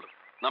മാറിക്കോളും.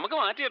 നമുക്ക്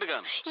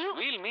മാറ്റിയെടുക്കാം.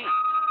 Wheel me.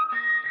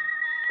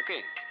 ഓക്കേ.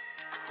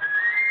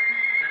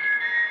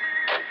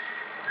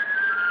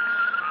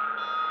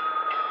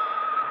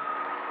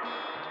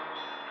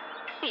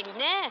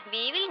 പിന്നെ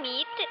വി വിൽ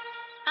മീറ്റ്.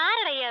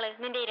 ആരടാ ഇയാള്,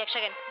 നിന്റെ ഈ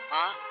രക്ഷകൻ?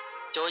 ആ,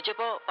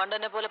 ചോദിച്ചപ്പോ പണ്ട്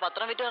എന്നെ പോലെ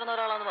പത്രം വിറ്റ് നടന്ന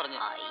ഒരാളാന്ന് പറഞ്ഞു.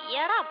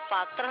 അയ്യടാ,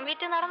 പത്രം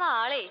വിറ്റ് നടന്ന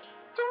ആളെ,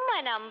 ചുമ്മാ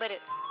നമ്പര്.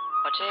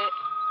 പക്ഷേ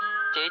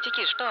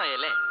ചേച്ചിക്ക്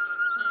ഇഷ്ടമായല്ലേ?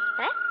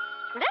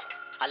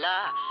 അല്ല,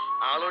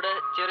 ആളോട്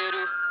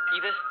ചെറിയൊരു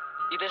ഇത്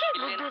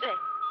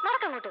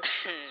നടക്കങ്ങോട്ട്.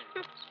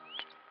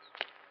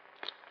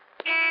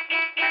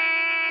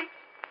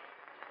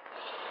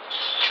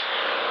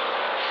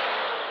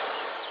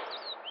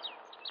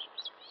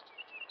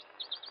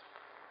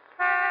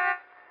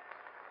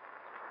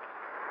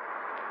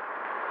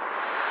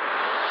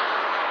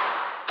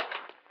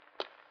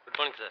 Good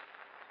morning sir.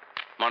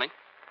 Morning.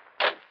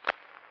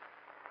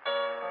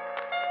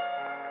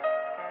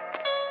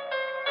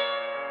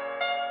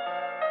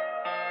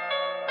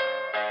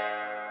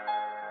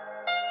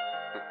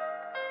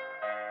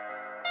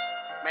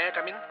 May I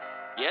come in?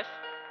 Yes.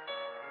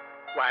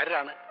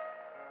 വാര്യരാണ്.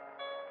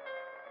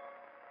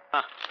 ആ,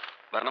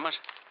 വരണം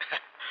മാഷ്.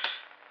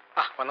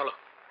 ആ, വന്നോളൂ.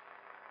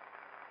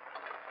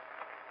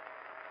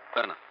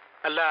 വരണം.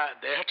 അല്ല,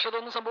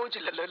 ദേഹക്ഷതൊന്നും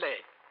സംഭവിച്ചില്ലല്ലോ അല്ലേ?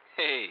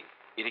 ഹേയ്,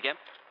 ഇരിക്കാം.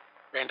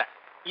 വേണ്ട,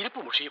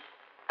 ഇരിപ്പ് മുഷിയും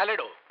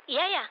അല്ലേടോ?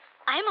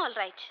 I M all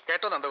right.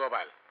 കേട്ടോ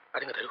നന്ദഗോപാൽ,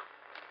 അതിന് തരൂ.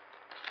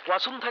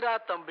 വസുന്ധര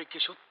തമ്പിക്ക്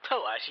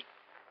ശുദ്ധവാശി,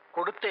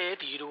 കൊടുത്തേ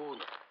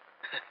തീരൂന്ന്.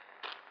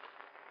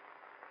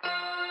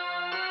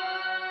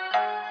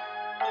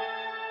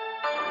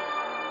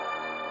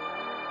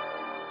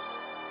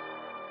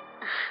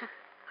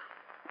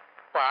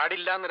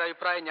 പാടില്ല എന്നൊരു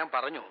അഭിപ്രായം ഞാൻ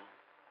പറഞ്ഞു.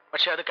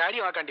 പക്ഷെ അത്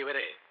കാര്യമാക്കാണ്ട്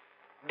ഇവരെ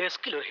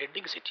ഡെസ്കിൽ ഒരു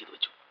ഹെഡിങ് സെറ്റ് ചെയ്ത്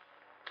വെച്ചു.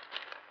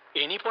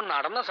 ഇനിയിപ്പോൾ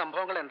നടന്ന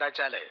സംഭവങ്ങൾ എന്താ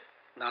വെച്ചാല്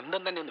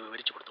നന്ദൻ തന്നെ ഒന്ന്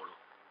വിവരിച്ചു കൊടുത്തോളൂ.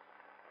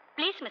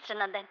 പ്ലീസ് മിസ്റ്റർ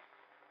നന്ദൻ,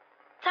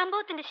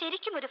 സംഭവത്തിന്റെ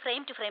ശരിക്കും ഒരു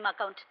ഫ്രെയിം ടു ഫ്രെയിം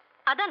അക്കൗണ്ട്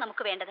അതാ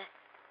നമുക്ക് വേണ്ടത്.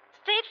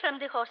 Straight from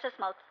the horses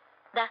mouth.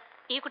 ദാ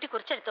ഈ കുട്ടി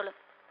കുറിച്ചെടുത്തോളൂ.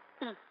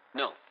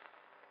 നോ,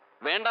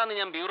 വേണ്ടാന്ന്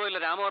ഞാൻ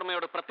ബ്യൂറോയിലെ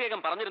രാമവർമ്മയോട് പ്രത്യേകം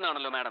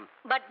പറഞ്ഞിരുന്നാണല്ലോ madam.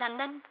 But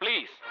Nandan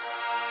please,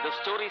 the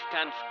story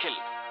stand skill.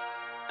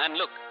 And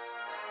look,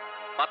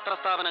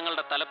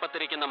 പത്രസ്ഥാപനങ്ങളുടെ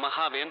തലപ്പത്തിരിക്കുന്ന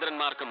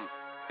മഹാവേന്ദ്രന്മാർക്കും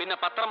പിന്നെ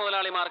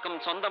പത്രമുതലാളിമാർക്കും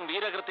സ്വന്തം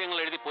വീരകൃത്യങ്ങൾ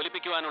എഴുതി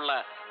പൊലിപ്പിക്കുവാനുള്ള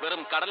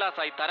വെറും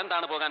കടലാസായി തരം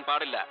താണു പോകാൻ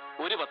പാടില്ല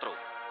ഒരു പത്രവും.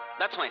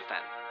 That's my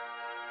stand.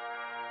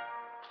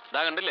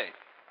 ഇതാ കണ്ടില്ലേ,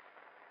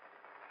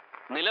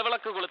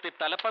 നിലവിളക്ക് കൊളുത്തി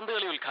തലപ്പന്ത്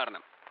കളി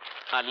ഉദ്ഘാടനം,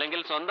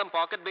 അല്ലെങ്കിൽ സ്വന്തം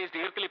പോക്കറ്റ്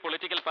ബേസ്ഡ് ഈർക്കിലി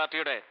പൊളിറ്റിക്കൽ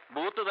പാർട്ടിയുടെ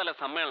ബൂത്ത് തല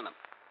സമ്മേളനം.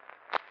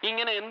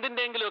 ഇങ്ങനെ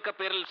എന്തിന്റെങ്കിലുമൊക്കെ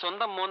പേരിൽ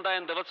സ്വന്തം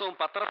മോന്തായം ദിവസവും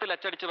പത്രത്തിൽ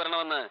അച്ചടിച്ചു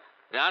വരണമെന്ന്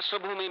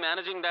രാഷ്ട്രഭൂമി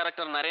മാനേജിംഗ്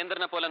ഡയറക്ടർ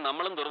നരേന്ദ്രനെ പോലെ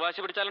നമ്മളും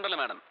ദുർവാശി പിടിച്ചാലുണ്ടല്ലോ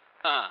മാഡം.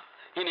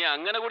 ഇനി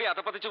അങ്ങനെ കൂടി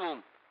അധപ്പതിച്ചു പോവും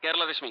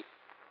കേരളരശ്മി.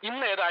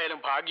 ഇന്ന് ഏതായാലും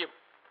ഭാഗ്യം,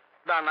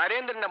 ദാ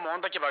നരേന്ദ്രന്റെ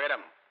മോന്തയ്ക്ക്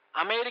പകരം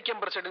അമേരിക്കൻ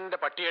പ്രസിഡന്റിന്റെ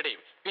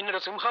പട്ടിയുടെയും പിന്നീട്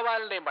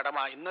സിംഹവാലിന്റെയും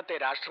പടമാ ഇന്നത്തെ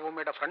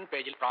രാഷ്ട്രഭൂമിയുടെ ഫ്രണ്ട്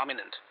പേജിൽ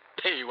പ്രോമിനന്റ്.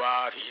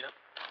 ദൈവാധീനം.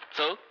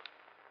 So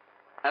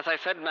as I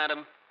said, madam,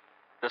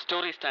 the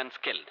story stands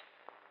skilled.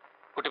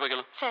 കുട്ടി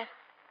പോയിക്കോളൂ. Sir,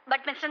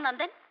 but mister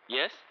Nandan.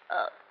 Yes?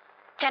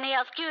 Can I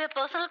ask you a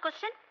personal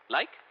question?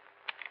 Like?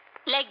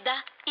 Like ദാ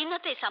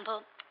ഇന്നത്തെ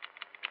സംഭവം.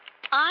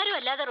 ആരും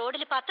അല്ലാതെ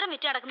റോഡിൽ പത്രം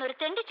വിറ്റ് നടക്കുന്ന ഒരു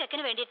തെണ്ടി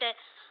ചെക്കിന് വേണ്ടിയിട്ട്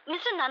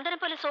മിസ്റ്റർ നന്ദനെ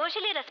പോലെ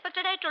സോഷ്യലി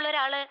റെസ്പെക്റ്റഡ് ആയിട്ടുള്ള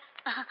ഒരാള്,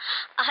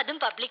 അതും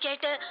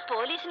പബ്ലിക്കായിട്ട്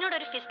പോലീസിനോട്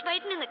ഒരു ഫിസ്റ്റ്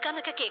ഫൈറ്റിന്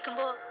നിൽക്കാന്നൊക്കെ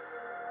കേൾക്കുമ്പോ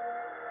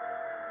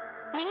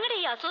നിങ്ങളുടെ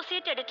ഈ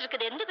അസോസിയേറ്റ് എഡിറ്റർക്ക്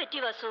ഇത് എന്ത്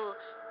പറ്റി വസു?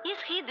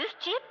 ഈസ് ഹി ദിസ്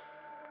ചീപ്പ്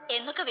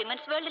എന്നൊക്കെ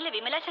വിമൻസ് വേൾഡിലെ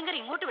വിമല ശങ്കർ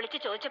ഇങ്ങോട്ട് വിളിച്ച്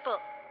ചോദിച്ചപ്പോ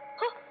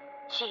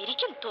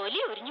ശരിക്കും തൊലി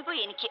ഉരിഞ്ഞുപോയി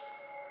എനിക്ക്.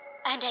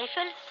 And I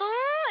fell so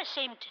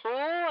ashamed.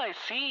 Oh, I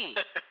see.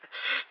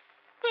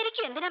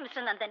 ശരിക്കും എന്തിനാ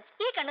മിസ്റ്റർ നന്ദൻ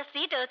ഈ കണ്ട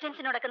സ്ട്രീറ്റ്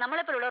ഏർച്ചൻസിനോടൊക്കെ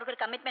നമ്മളെപ്പോലുള്ളവർക്ക് ഒരു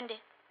കമ്മിറ്റ്മെന്റ്?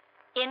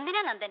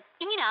 എന്തിനാ നന്ദൻ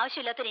ഇങ്ങനെ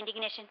ആവശ്യമില്ലാത്തൊരു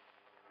ഇൻഡിഗ്നേഷൻ?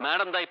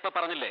 മാഡം ദാ ഇപ്പൊ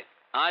പറഞ്ഞില്ലേ,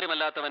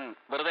 ആരുമല്ലാത്തവൻ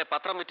വെറുതെ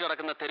പത്രം വിറ്റ്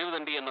നടക്കുന്ന തെരുവ്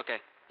തണ്ടി എന്നൊക്കെ.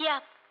 യാ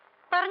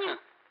പറഞ്ഞു.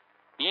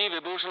 ഈ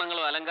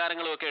വിഭൂഷണങ്ങളും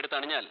അലങ്കാരങ്ങളും ഒക്കെ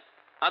എടുത്തണിഞ്ഞാൽ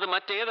അത്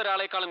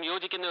മറ്റേതൊരാളെക്കാളും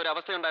യോജിക്കുന്ന ഒരു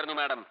അവസ്ഥയുണ്ടായിരുന്നു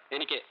മാഡം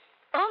എനിക്ക്.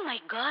 Oh my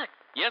God.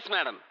 Yes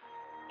madam.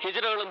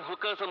 ഹിജറകളും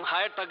ഹുക്കേഴ്സും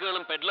higher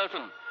തഗ്ഗുകളും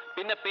പെഡ്ലേഴ്സും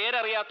പിന്നെ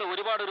പേരറിയാത്ത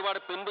ഒരുപാട്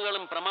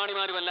പിമ്പുകളും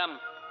പ്രമാണിമാരുമെല്ലാം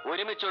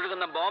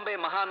ഒരുമിച്ചൊഴുകുന്ന ബോംബെ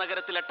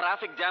മഹാനഗരത്തിലെ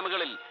ട്രാഫിക്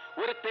ജാമുകളിൽ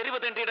ഒരു തെരുവ്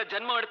തെണ്ടിയുടെ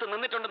ജന്മം എടുത്ത്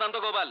നിന്നിട്ടുണ്ട്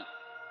നന്ദഗോപാൽ.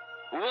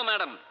 ഉവ്വ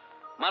മാഡം,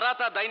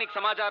 മറാത്ത ദൈനിക്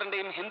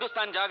സമാചാറിന്റെയും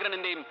ഹിന്ദുസ്ഥാൻ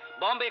ജാഗരണിന്റെയും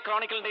ബോംബെ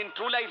ക്രോണിക്കലിന്റെയും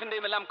ട്രൂ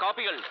ലൈഫിന്റെയും എല്ലാം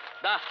കോപ്പികൾ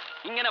ദാ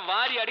ഇങ്ങനെ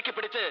വാരി അടുക്കി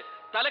പിടിച്ച്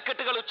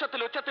തലക്കെട്ടുകൾ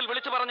ഉച്ചത്തിൽ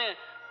വിളിച്ചു പറഞ്ഞ്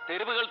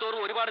തെരുവുകൾ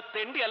തോറും ഒരുപാട്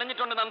തെണ്ടി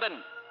അലഞ്ഞിട്ടുണ്ട് Nandan.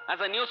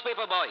 As A news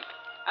paper boy,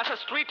 as A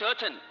street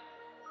ഏർച്ചൻ.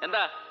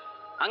 എന്താ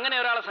അങ്ങനെ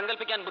ഒരാളെ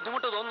സങ്കല്പിക്കാൻ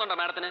ബുദ്ധിമുട്ട് തോന്നുന്നുണ്ടോ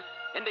മാഡത്തിന്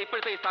എന്റെ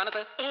ഇപ്പോഴത്തെ ഈ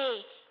സ്ഥാനത്ത്?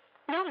 ഏയ്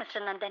നോ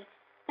മിസ്റ്റർ നന്ദൻ,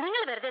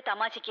 നിങ്ങൾ വെറുതെ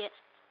തമാശയ്ക്ക്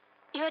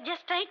you are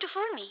just trying to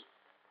fool me.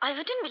 I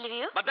wouldn't believe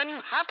you. But then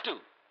you have to.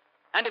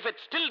 And if it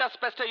still does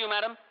pester you,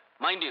 madam,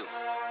 mind you,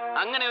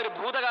 അങ്ങനെ ഒരു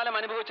ഭൂതകാലം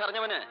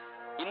അനുഭവിച്ചറിഞ്ഞവന്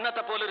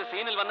ഇന്നത്തെ പോലൊരു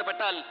സീനിൽ വന്ന്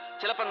പെട്ടാൽ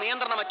ചിലപ്പോൾ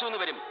നിയന്ത്രണം അറ്റൂന്ന്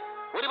വരും,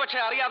 ഒരുപക്ഷെ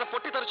അറിയാതെ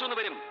പൊട്ടിത്തെറിച്ചു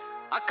വരും.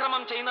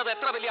 അക്രമം ചെയ്യുന്നത്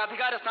എത്ര വലിയ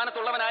അധികാര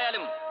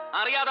സ്ഥാനത്തുള്ളവനായാലും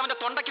അറിയാതെ അവന്റെ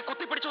തൊണ്ടയ്ക്ക്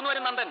കുത്തിപ്പിടിച്ചു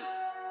വരും Nandan.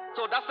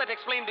 So does that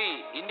explain the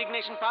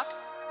indignation part?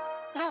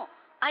 No,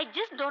 I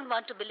just don't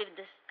want to believe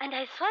this, and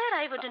I swear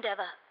I wouldn't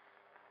ever.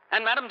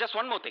 And madam, just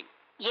one more thing.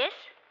 Yes?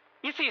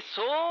 Is he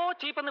so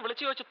cheap എന്ന്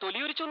വിളിച്ചു ചോദിച്ച്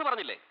തൊലിയുരിച്ചു എന്ന്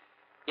പറഞ്ഞില്ലേ?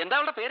 എന്താ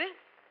അവളുടെ പേര്?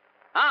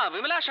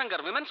 Vimala Shankar,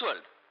 women's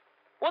world.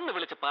 ഒന്ന്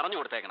വിളിച്ച് പറഞ്ഞു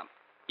കൊടുത്തേക്കണം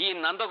ഈ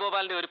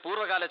നന്ദഗോപാലിന്റെ ഒരു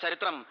പൂർവ്വകാല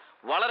ചരിത്രം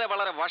വളരെ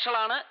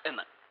വഷളാണ്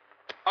എന്ന്.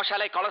 Or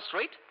shall I call her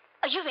straight?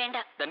 അയ്യോ വേണ്ട.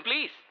 Then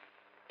please.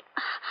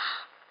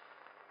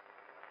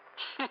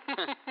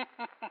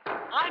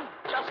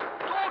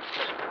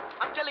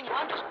 I'm telling you,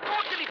 I'm just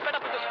totally fed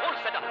up with this whole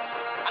setup.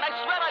 And I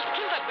swear I'll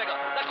kill that beggar,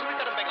 that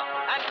Shekharan beggar.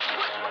 And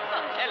what the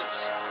hell?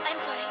 I'm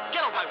sorry.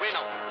 Get out my way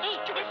now. Hey,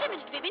 just a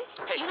minute, Vivin.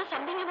 Hey. You know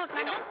something about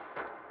Nandan?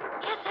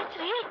 Yes, that's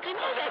real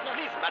criminal background.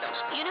 Please, madam.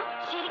 You know,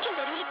 ശരിക്കും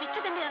തെരുവിൽ pitch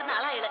തന്നെ നടന്ന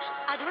ആളായാള്.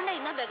 അതുകൊണ്ടാണ്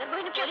ഇന്ന് bugger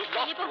ബോയിന് Get police lost,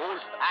 കഴിഞ്ഞപ്പോ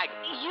old hag.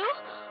 You?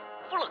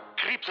 Full of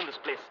creeps in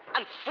this place.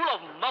 And full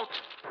of mouth.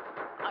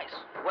 I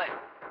swear.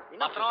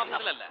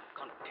 പത്രാഫീസിലല്ല,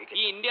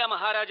 ഈ India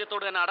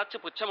മഹാരാജ്യത്തോട് തന്നെ അടച്ചു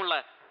പുച്ഛമുള്ള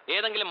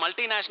ഏതെങ്കിലും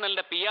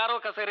മൾട്ടിനാഷണലിന്റെ PRO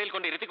കസേരയിൽ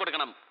കൊണ്ട് ഇരുത്തി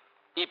കൊടുക്കണം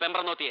ഈ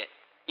പെമ്പ്രനോത്തിയെ,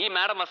 ഈ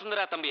മാഡം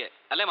വസുന്ധര തമ്പിയെ.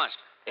 അല്ലേ മാഷ്?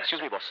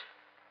 Excuse me, boss.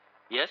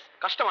 യെസ്.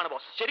 കഷ്ടമാണ്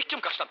ബോസ്, ശരിക്കും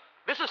കഷ്ടം.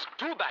 This is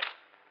too bad.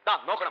 ദാ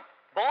നോക്കണം,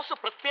 ബോസ്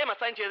പ്രത്യേകം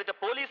അസൈൻ ചെയ്തിട്ട്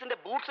പോലീസിന്റെ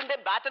ബൂട്ട്സിന്റെ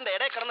ബാറ്റിന്റെ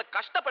ഇടയിൽ കിടന്ന്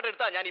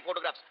കഷ്ടപ്പെട്ടെടുത്താ ഞാൻ ഈ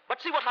photographs.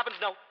 But see what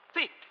happens now.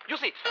 See, you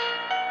see.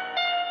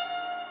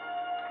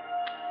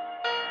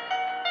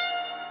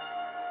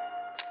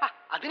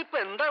 അതിനിപ്പോ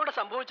എന്താ ഇവിടെ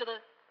സംഭവിച്ചത്?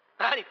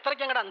 താൻ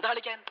ഇത്രയ്ക്ക് അങ്ങോട്ട്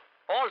അന്താളിക്കാൻ?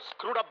 All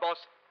screwed up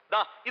boss.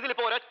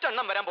 ഇതിലിപ്പോ ഒരൊറ്റ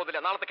എണ്ണം വരാൻ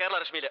പോകുന്നില്ല നാളത്തെ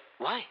കേരളരശ്മിയില്.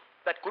 Why?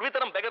 That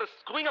കുരുവിത്തരം beggar is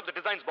screwing up the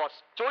designs, boss.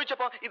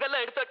 ചോദിച്ചപ്പോ ഇതെല്ലാം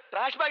എടുത്ത്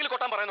ട്രാഷ് ബാഗിൽ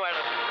കൊട്ടാൻ പറയുന്നു അയാൾ.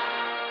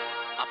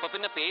 അപ്പൊ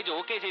പിന്നെ പേജ്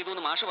ഓക്കെ ചെയ്തു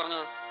എന്ന് മാഷ്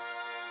പറഞ്ഞത്?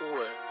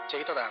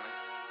 ചെയ്തതാണ്.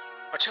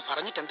 പക്ഷെ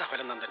പറഞ്ഞിട്ട് എന്താ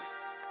ഫലം നന്ദൻ?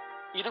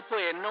 ഇതിപ്പോ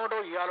എന്നോടോ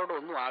ഇയാളോടോ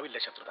ഒന്നും ആവില്ല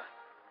ശത്രുത.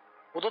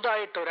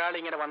 പുതുതായിട്ട് ഒരാൾ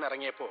ഇങ്ങനെ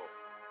വന്നിറങ്ങിയപ്പോ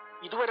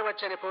ഇതുവരെ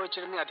വച്ച്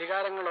അനുഭവിച്ചിരുന്ന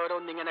അധികാരങ്ങൾ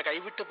ഓരോന്നിങ്ങനെ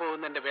കൈവിട്ടു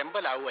പോകുന്നതിന്റെ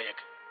വെമ്പലാവും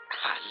അയാൾക്ക്.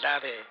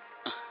 അല്ലാതെ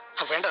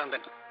വേണ്ട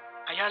നന്ദൻ,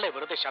 അയാളെ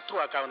വെറുതെ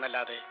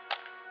ശത്രുവാക്കാവുന്നല്ലാതെ.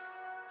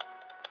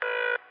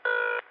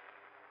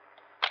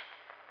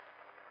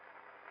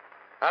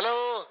 Hello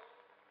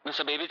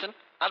mister Babychan.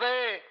 അതെ,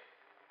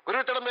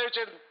 കുരുവിത്തടം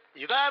ബേബിച്ചൻ.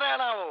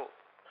 ഇതാരാണാവോ?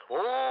 ഓ,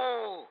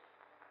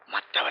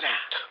 മറ്റവനാ.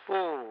 ഓ,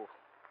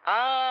 ആ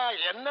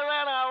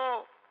എന്നതാണാവോ?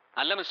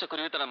 അല്ല മിസ്റ്റർ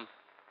കുരുവിത്തടം,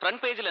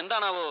 ഫ്രണ്ട് പേജിൽ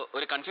എന്താണാവോ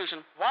ഒരു confusion?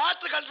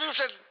 What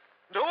confusion?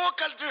 No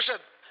confusion,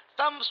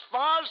 some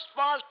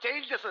small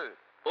changes.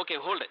 Okay,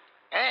 hold it.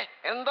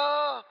 എന്തോ?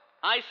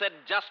 I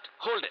said just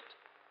hold it.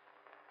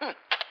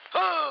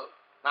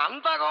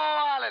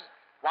 Nandagopalan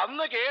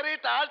വന്ന്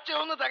കേറിയിട്ട്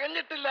ആഴ്ചയൊന്നും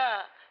തികഞ്ഞിട്ടില്ല,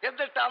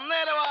 എന്നിട്ട്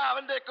അന്നേരമാ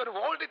അവന്റെ ഒക്കെ ഒരു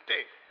ഹോൾഡിറ്റ്.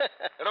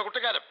 എടോ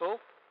കുട്ടിക്കാരപ്പോ,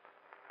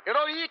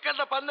 എടോ ഈ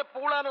കണ്ട പന്ന്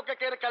പൂളാനൊക്കെ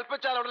കയറി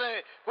കൽപ്പിച്ചാൽ ഉടനെ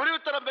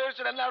കുരുവിത്തരം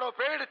പേടിച്ചിട്ട് എന്നാടോ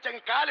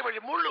പേടിച്ചെങ്കിൽ കാല് വഴി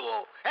മുള്ളുവോ?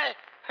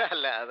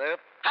 അല്ല അത്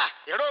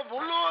എടോ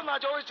മുള്ളുവോ എന്നാ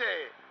ചോദിച്ചേ.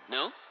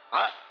 No,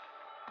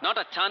 not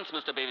A chance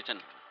mister Babychan.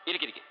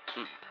 ഇരിക്കിരിക്കെ.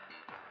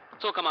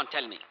 So come on,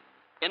 tell me,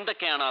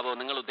 എന്തൊക്കെയാണാവോ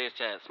നിങ്ങൾ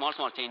ഉദ്ദേശിച്ച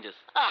സ്മോൾ ചേഞ്ചസ്?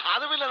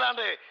 അത്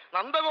പിന്നതാണ്ട്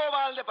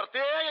നന്ദഗോപാലിന്റെ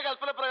പ്രത്യേക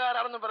കൽപ്പന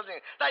പ്രകാരമാണെന്ന് പറഞ്ഞ്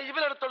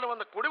ഇവരെടുത്തോണ്ട്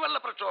വന്ന കുടിവെള്ള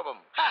പ്രക്ഷോഭം,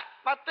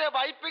 മറ്റേ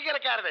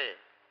വൈപ്പിക്കരക്കാരനെ,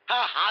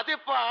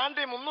 അതിപ്പോ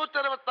ആണ്ടി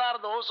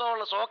 366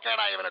 ദിവസമുള്ള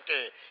സോക്കേടായവനൊക്കെ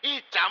ഈ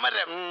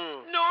ചമരം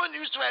നോ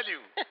ന്യൂസ് വാല്യൂ.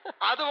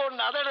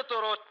 അതുകൊണ്ട് അതെടുത്ത്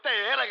ഒറ്റ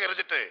ഏറെ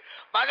കരുതിട്ട്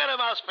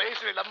പകരം ആ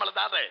സ്പേസിൽ നമ്മൾ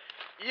താതെ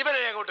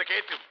ഇവരെ അങ്ങോട്ട്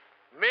കയറ്റും,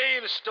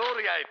 മെയിൻ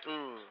സ്റ്റോറി ആയിട്ട്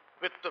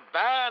വിത്ത്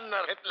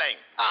ബാനർ ഹെഡ്ലൈൻ.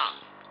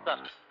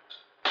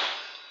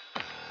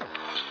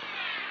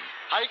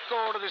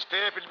 ഹൈക്കോടതി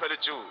സ്റ്റേ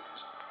പിൻവലിച്ചു,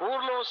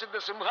 കൂർലോസിന്റെ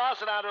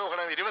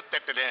സിംഹാസനാരോഹണം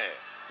 28-ന്.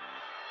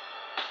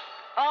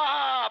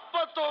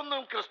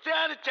 അപ്പത്തൊന്നും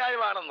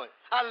ക്രിസ്ത്യാനിച്ചായവാണെന്ന്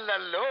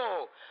അല്ലല്ലോ,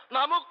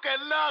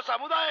 നമുക്കെല്ലാ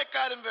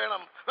സമുദായക്കാരും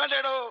വേണം.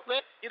 വേണ്ടേടോ,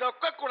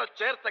 ഇതൊക്കെ കൂടെ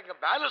ചേർത്തങ്ങ്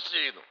ബാലൻസ്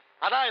ചെയ്യുന്നു.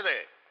 അതായത്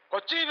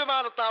കൊച്ചി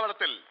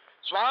വിമാനത്താവളത്തിൽ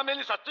സ്വാമി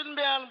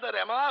സച്ചിൻബയാനന്ദ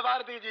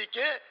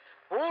രമാഭാരതിജിക്ക്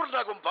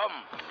പൂർണ്ണകുംഭം.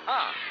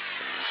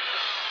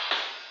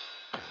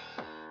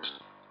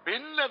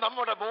 പിന്നെ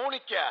നമ്മുടെ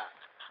മോണിക്ക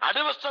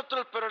അടിവസ്ത്രത്തിൽ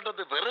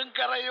പുരണ്ടത് വെറും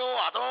കറയോ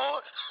അതോ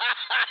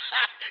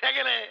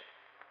എങ്ങനെ?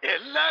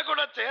 എല്ലാം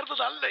കൂടെ ചേർത്ത്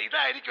നല്ല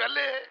ഇതായിരിക്കും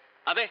അല്ലേ?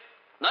 അതെ,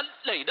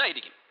 നല്ല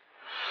ഇതായിരിക്കും.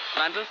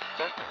 ഫ്രാൻസിസ്,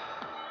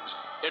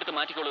 എടുത്ത്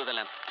മാറ്റിക്കോളൂ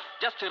ഇതെല്ലാം.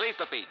 Just erase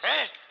the page.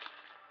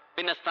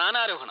 പിന്നെ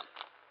സ്ഥാനാരോഹണം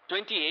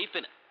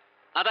 28-ന്,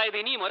 അതായത്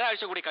ഇനിയും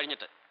ഒരാഴ്ച കൂടി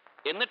കഴിഞ്ഞിട്ട്,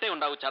 എന്നിട്ടേ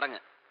ഉണ്ടാവൂ ചടങ്ങ്,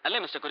 അല്ലേ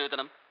മിസ്റ്റർ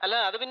കുരുവിത്തനം? അല്ല,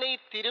 അത് പിന്നെ ഈ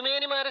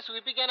തിരുമേനിമാരെ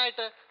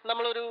സൂചിപ്പിക്കാനായിട്ട്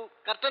നമ്മളൊരു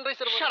കർട്ടൻ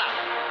റൈസർ.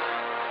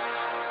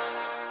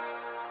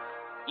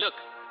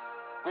 ലുക്ക്,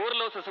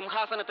 കൂർലോസ്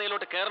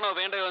സിംഹാസനത്തിലോട്ട് കയറണോ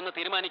വേണ്ടയോ എന്ന്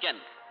തീരുമാനിക്കാൻ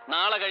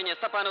നാളെ കഴിഞ്ഞ്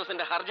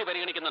എസ്തപ്പാനോസിന്റെ ഹർജി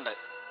പരിഗണിക്കുന്നുണ്ട്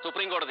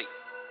സുപ്രീം കോടതി.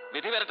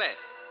 വിധി വരട്ടെ,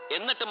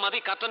 എന്നിട്ട് മതി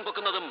കർട്ടൻ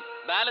പൊക്കുന്നതും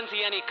ബാലൻസ്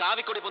ചെയ്യാൻ ഈ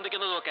കാവിക്കൊടി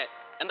പൊന്തിക്കുന്നതും ഒക്കെ.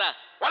 എന്താ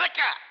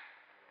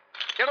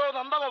എടോ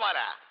നന്ദഗോപാല,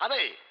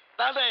 അതെ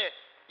താണ്ടെ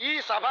ഈ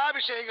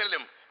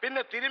സഭാവിഷയങ്ങളിലും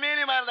പിന്നെ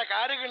തിരുമേനിമാരുടെ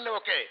കാര്യങ്ങളിലും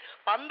ഒക്കെ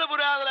പണ്ട്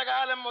പുരാതന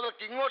കാലം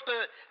മുതൽക്ക് ഇങ്ങോട്ട്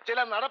ചില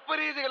നടപ്പ്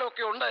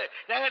രീതികളൊക്കെ ഉണ്ട്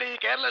ഞങ്ങളുടെ ഈ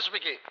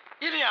കേരളരശ്മിക്ക്.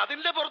 ഇനി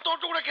അതിന്റെ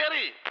പുറത്തോട്ടു കൂടെ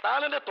കയറി താൻ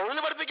എന്റെ തൊഴിൽ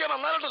പഠിപ്പിക്കാൻ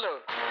വന്നാലുണ്ടല്ലോ.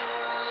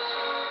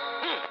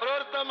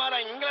 ഓരോരുത്തന്മാരെ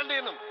ഇംഗ്ലണ്ടിൽ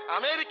നിന്നും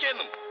അമേരിക്കയിൽ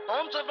നിന്നും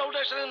തോംസൺ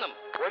ഫൗണ്ടേഷനിൽ നിന്നും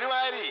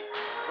ഒരുമാതിരി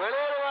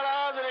വെളിയിൽ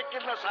വരാൻ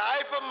നിൽക്കുന്ന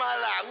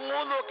സായിപ്പന്മാരുടെ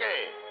അങ്ങൂന്നൊക്കെ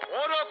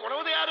ഓരോ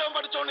ഗുണവധികാരവും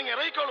പഠിച്ചോണ്ടെങ്കിൽ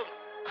ഇറങ്ങിക്കോളും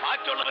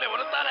ബാക്കിയുള്ളവരെ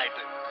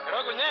ഉണർത്താനായിട്ട്. എടോ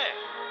കുഞ്ഞേ,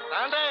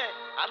 താണ്ടേ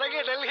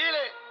അതൊക്കെ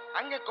ഡൽഹിയില്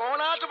അങ്ങ്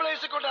കോണാട്ട്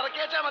പ്ലേസിൽ കൊണ്ട്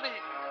ഇറക്കിയാച്ചാ മതി.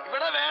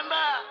 ഇവിടെ വേണ്ട,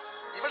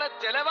 ഇവിടെ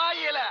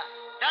ചെലവായില്ല,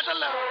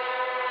 കേട്ടല്ലോ.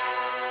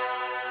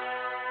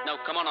 Now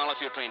come on all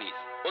of you trainees,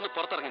 ഒന്ന്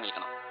പുറത്തിറങ്ങി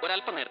നിൽക്കണം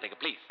ഒരല്പം നേരത്തേക്ക്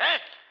പ്ലീസ്.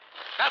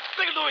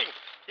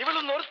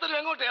 ഇവളൊന്നും ഒരുത്തരും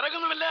എങ്ങോട്ട്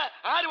ഇറങ്ങുന്നുമില്ല,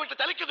 ആരും വിട്ട്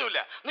ചലിക്കുന്നുമില്ല.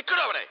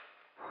 നിക്കണോ അവിടെ?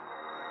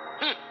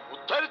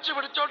 ഉദ്ധരിച്ചു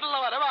പിടിച്ചോണ്ടുള്ള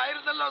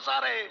വരവായിരുന്നല്ലോ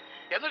സാറേ,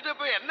 എന്നിട്ട്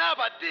ഇപ്പൊ എന്നാ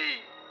പറ്റി?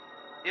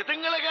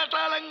 ഇതുങ്ങളെ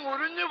കേട്ടാലങ്ങ്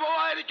ഉരിഞ്ഞു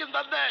പോവായിരിക്കും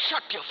തന്നെ.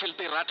 Shut your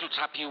filthy rattle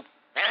trap you.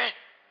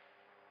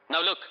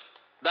 Now look,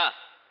 ദാ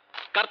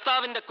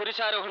കർത്താവിന്റെ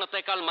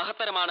കുരിശാരോഹണത്തെക്കാൾ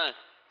മഹത്തരമാണ്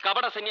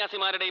കപട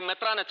സന്യാസിമാരുടെയും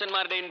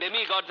മെത്രാനച്ചന്മാരുടെയും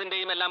ഡെമി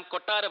ഗോഡ്സിന്റെയും എല്ലാം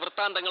കൊട്ടാര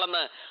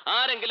വൃത്താന്തങ്ങളെന്ന്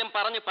ആരെങ്കിലും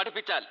പറഞ്ഞു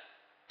പഠിപ്പിച്ചാൽ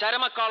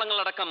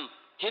ചരമക്കാളങ്ങളടക്കം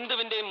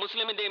ഹിന്ദുവിന്റെയും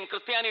മുസ്ലിമിന്റെയും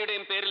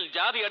ക്രിസ്ത്യാനിയുടെയും പേരിൽ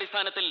ജാതി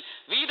അടിസ്ഥാനത്തിൽ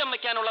വീതം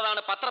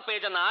വെക്കാനുള്ളതാണ്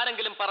പത്രപേജ് എന്ന്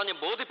ആരെങ്കിലും പറഞ്ഞ്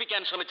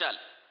ബോധിപ്പിക്കാൻ ശ്രമിച്ചാൽ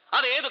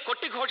അത് ഏത്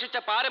കൊട്ടിഘോഷിച്ച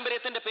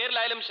പാരമ്പര്യത്തിന്റെ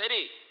പേരിലായാലും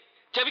ശരി,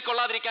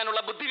 ചെവിക്കൊള്ളാതിരിക്കാനുള്ള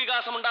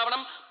ബുദ്ധിവികാസം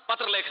ഉണ്ടാവണം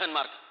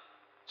പത്രലേഖകന്മാർക്ക്.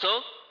 So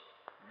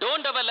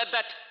don't ever let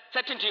that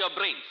set into your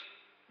brains.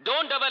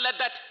 Don't ever let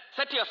that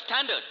set your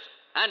standards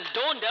and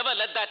don't ever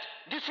let that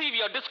deceive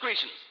your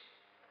discretions.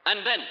 And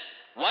then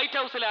white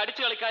ഹൗസിലെ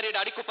അടിച്ചുകളിക്കാരിയുടെ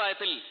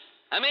അടിക്കുപ്പായത്തിൽ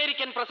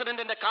അമേരിക്കൻ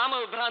പ്രസിഡന്റിന്റെ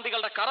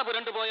കാമവിഭ്രാന്തികളുടെ കറ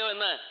പുരണ്ടുപോയോ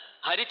എന്ന്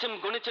ഹരിച്ചും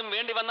ഗുണിച്ചും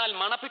വേണ്ടി വന്നാൽ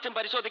മണപ്പിച്ചും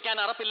പരിശോധിക്കാൻ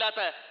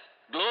അറപ്പില്ലാത്ത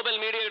ഗ്ലോബൽ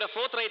മീഡിയയുടെ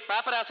 4th rate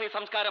പാപ്പരാസി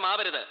സംസ്കാരം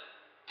ആവരുത്.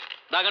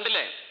 ദാ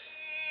കണ്ടില്ലേ,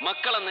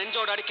 മക്കളെ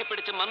നെഞ്ചോട്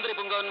അടുക്കിപ്പിടിച്ച് മന്ത്രി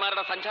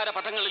പുങ്കവന്മാരുടെ സഞ്ചാര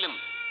പഥങ്ങളിലും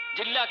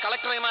ജില്ലാ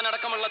കളക്ടർമാൻ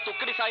അടക്കമുള്ള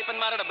തുക്കടി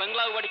സായിപ്പന്മാരുടെ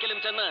ബംഗ്ലാവ് വടിക്കലും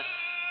ചെന്ന്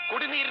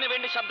കുടിനീരിന്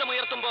വേണ്ടി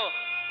ശബ്ദമുയർത്തുമ്പോ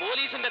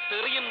പോലീസിന്റെ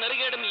തെറിയും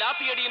നെറികേടും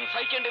ലാത്തിയടിയും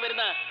സഹിക്കേണ്ടി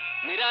വരുന്ന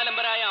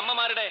നിരാലംബരായ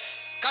അമ്മമാരുടെ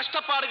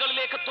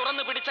കഷ്ടപ്പാടുകളിലേക്ക്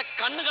തുറന്നു പിടിച്ച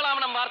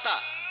കണ്ണുകളാവണം വാർത്ത.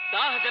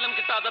 ദാഹജലം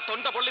കിട്ടാതെ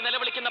തൊണ്ട പൊള്ളി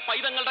നിലവിളിക്കുന്ന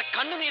പൈതങ്ങളുടെ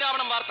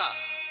കണ്ണുനീരാവണം വാർത്ത.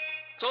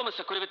 സോ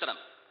മിസ്റ്റർ കുരുവിത്തനം,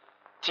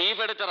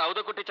 ചീഫ് എഡിറ്റർ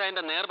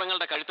ഔതക്കുട്ടിച്ചായന്റെ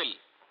നേർബങ്ങളുടെ കഴുത്തിൽ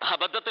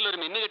അബദ്ധത്തിൽ ഒരു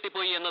മിന്നു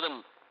കെട്ടിപ്പോയി എന്നതും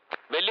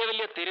വലിയ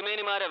വലിയ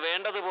തിരുമേനിമാരെ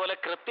വേണ്ടതുപോലെ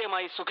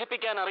കൃത്യമായി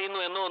സുഖിപ്പിക്കാൻ അറിയുന്നു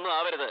എന്നോ ഒന്നും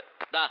ആവരുത്.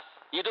 ദാ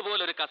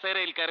ഇതുപോലൊരു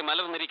കസേരയിൽ കയറി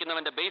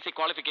മലർന്നിരിക്കുന്നവന്റെ basic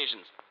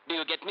qualifications. Do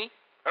you get me?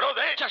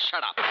 Just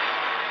shut up.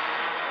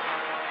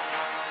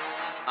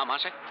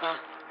 Mashe.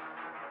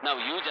 Now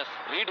you just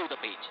redo the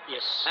page.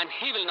 Yes. And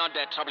he will not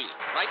dare trouble you,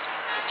 right?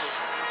 Okay.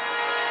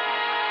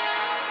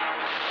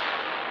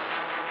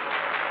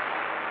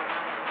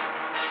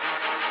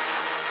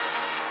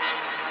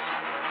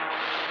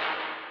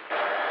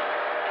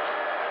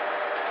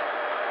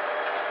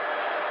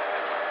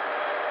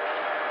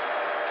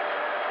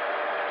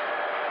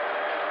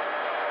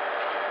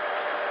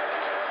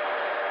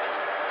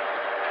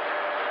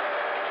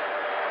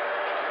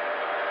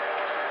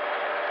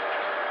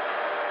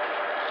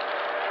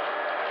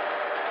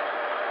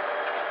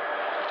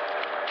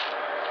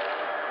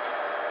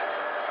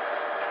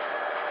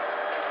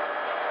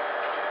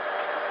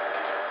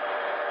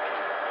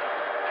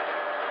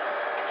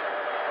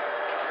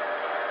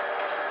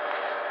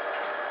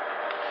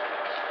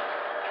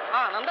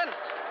 Nandan,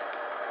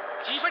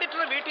 chief editor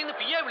വീട്ടിൽ നിന്ന്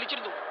PA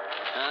വിളിച്ചിരുന്നു.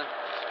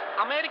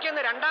 അമേരിക്കയിൽ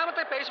നിന്ന്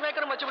രണ്ടാമത്തെ പേസ്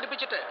മേക്കറും വെച്ച്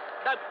പിടിപ്പിച്ചിട്ട്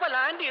ഇപ്പൊ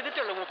ലാൻഡ്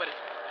ചെയ്തിട്ടുള്ളൂ മൂപ്പര്.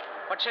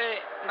 പക്ഷേ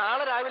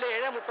നാളെ രാവിലെ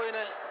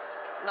 7:30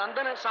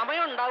 നന്ദന്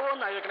സമയം ഉണ്ടാവുമോ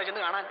എന്ന് ആലോചിക്കണം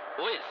ചെന്ന് കാണാൻ.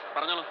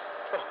 പറഞ്ഞോളൂ.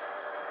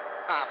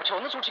 പക്ഷെ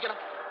ഒന്ന് സൂക്ഷിക്കണം.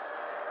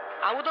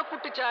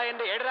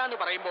 ഔതക്കുട്ടിച്ചായന്റെ 7:30 എന്ന്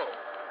പറയുമ്പോ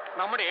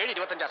നമ്മുടെ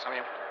 7:25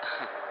 സമയം.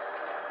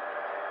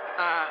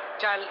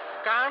 ചാൽ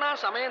കാണാൻ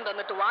സമയം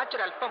തന്നിട്ട് വാച്ച്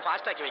ഒരല്പം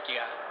ഫാസ്റ്റ് ആക്കി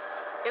വെക്കുക.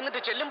 എന്നിട്ട്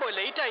ചെല്ലുമ്പോൾ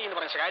ലേറ്റ് ആയി എന്ന്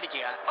പറഞ്ഞ്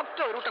ശകാരിക്കുക.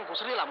 ഒക്കെ ഒരു കൂട്ടം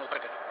കുസൃതികളാ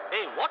മൂപ്പർക്ക്.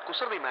 ഏയ് വാട്ട്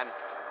കുസൃതി മാൻ.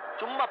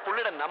 ചുമ്മാ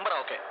പുള്ളിയുടെ നമ്പർ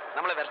ഒക്കെ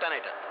നമ്മളെ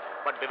വരട്ടാനായിട്ട്.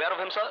 But beware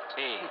of him sir.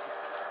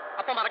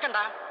 അപ്പൊ മറക്കണ്ട,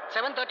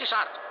 7:30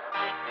 ഷാർപ്പ്.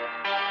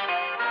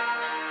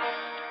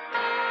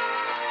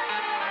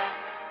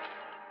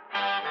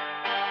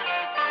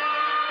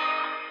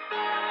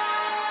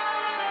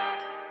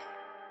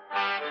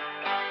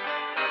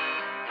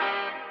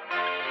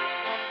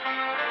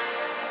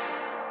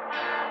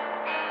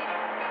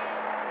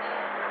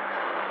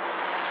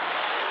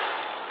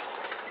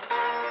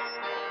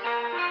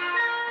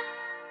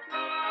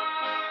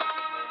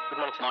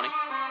 Morning.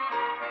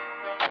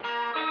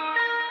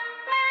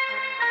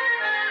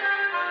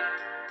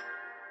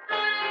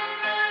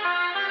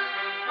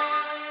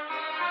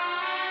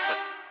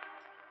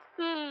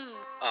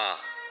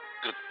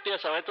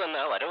 കൃത്യസമയത്ത്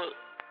തന്നെ വരവ്.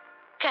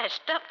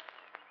 കഷ്ടം.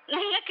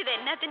 നിങ്ങൾക്കിത്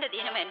എന്നാത്തിന്റെ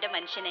ദീനം എന്റെ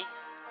മനുഷ്യനെ,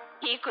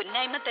 ഈ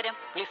കുന്നായ്മത്തരം.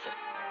 Please sir.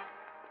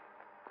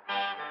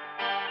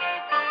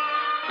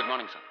 Good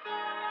morning sir.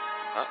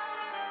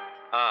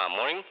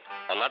 Morning.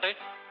 വന്നാട്ടെ.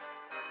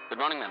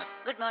 Good morning madam.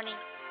 Good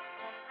morning.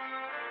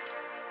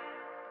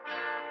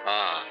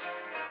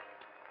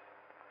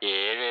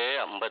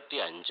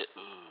 7:55.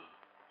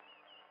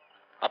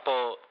 അപ്പോ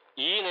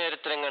ഈ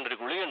നേരത്തിലെങ്ങാണ്ടൊരു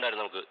ഗുളിക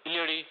ഉണ്ടായിരുന്നു നമുക്ക്,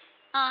 ഇല്ലേടി?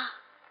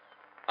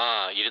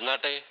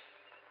 ഇരുന്നാട്ടെ.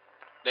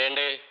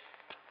 വേണ്ടേ,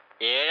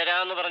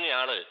 7:30 എന്ന് പറഞ്ഞ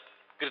ആള്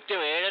കൃത്യം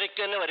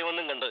 7:30 തന്നെ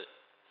വരുമെന്നും കണ്ട്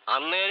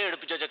അന്നേരം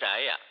എടുപ്പിച്ചു വെച്ച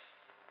ചായ.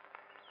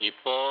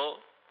 ഇപ്പോ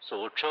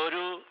സൂക്ഷം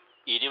ഒരു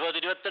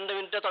 20-22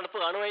 മിനിറ്റ് തണുപ്പ്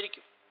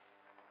കാണുമായിരിക്കും.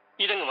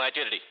 ഇതങ്ങ്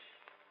മാറ്റിയരടി,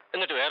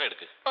 എന്നിട്ട് വേറെ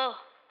എടുക്ക്.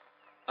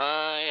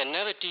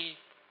 എന്നാ പറ്റി?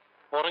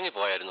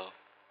 ഉറങ്ങിപ്പോയായിരുന്നോ?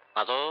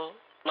 അതോ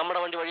നമ്മുടെ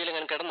വണ്ടി വഴിയിൽ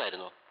എങ്ങനെ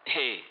കിടന്നായിരുന്നോ?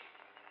 ഹേയ്,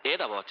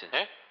 ഏതാ വാച്ച്?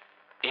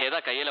 ഏതാ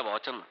കയ്യിലെ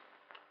വാച്ചെന്ന്?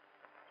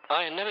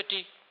 എന്നാ പറ്റി?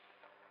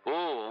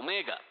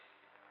 ഒമേഗ.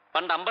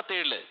 പണ്ട്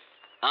 57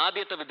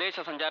 ആദ്യത്തെ വിദേശ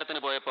സഞ്ചാരത്തിന്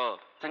പോയപ്പോ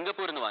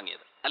സിംഗപ്പൂരിൽ നിന്ന്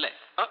വാങ്ങിയത് അല്ലേ?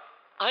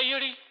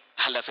 അയ്യോടി.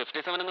 അല്ല,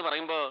 57 എന്ന്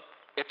പറയുമ്പോ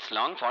it's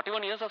long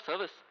 41 years of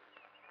service.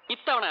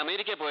 ഇത്തവണ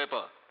അമേരിക്കയിൽ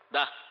പോയപ്പോ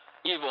ദാ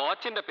ഈ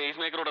വാച്ചിന്റെ പേസ്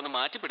മേക്കറോട് ഒന്ന്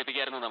മാറ്റി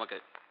പിടിപ്പിക്കായിരുന്നു നമുക്ക്,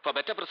 ഫോർ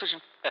ബെറ്റർ പ്രിസിഷൻ.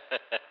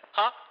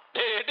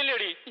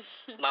 കേട്ടില്ലേടി,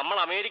 നമ്മൾ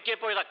അമേരിക്കയിൽ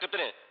പോയത്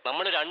അക്കത്തിന്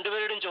നമ്മൾ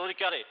രണ്ടുപേരോടും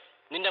ചോദിക്കാതെ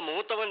നിന്റെ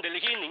മൂത്തവൻ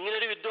ഡൽഹിയിൽ നിന്ന്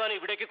ഇങ്ങനൊരു വിദ്വാൻ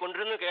ഇവിടേക്ക്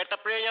കൊണ്ടുവരുന്നു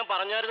കേട്ടപ്പോഴേ ഞാൻ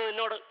പറഞ്ഞായിരുന്നു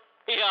നിന്നോട്,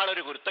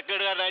 ഇയാളൊരു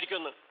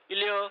കുരുത്തക്കേടുകാരനായിരിക്കുമെന്ന്.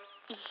 ഇല്ലയോ?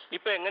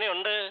 ഇപ്പൊ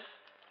എങ്ങനെയുണ്ട്?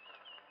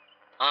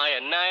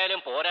 എന്നായാലും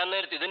പോരാൻ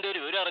നേരത്ത് ഇതിന്റെ ഒരു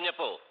വിവരം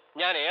അറിഞ്ഞപ്പോ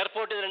ഞാൻ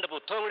എയർപോർട്ടിൽ 2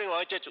 പുസ്തകം കൂടി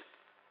വാങ്ങിച്ചു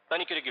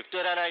തനിക്കൊരു ഗിഫ്റ്റ്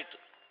തരാനായിട്ട്.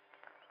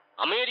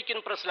 American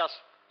press Las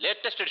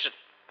latest edition,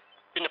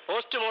 പിന്നെ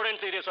post modern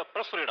series of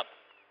press freedom.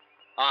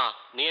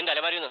 നീ എന്റെ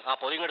അലമാരിന്ന് ആ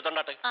പൊതിയും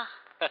എടുത്തോണ്ടാട്ടെ.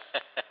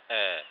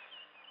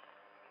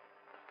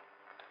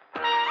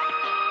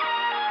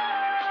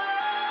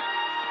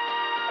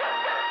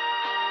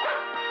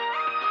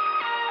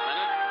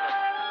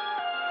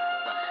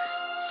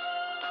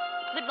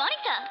 Good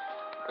morning sir.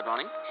 Good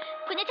morning.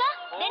 കുഞ്ഞച്ചാ,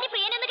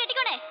 പ്രിയനെ ഒന്ന്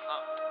കെട്ടിക്കോണേ.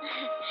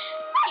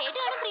 കേട്ട്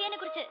കാണും പ്രിയനെ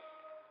കുറിച്ച്.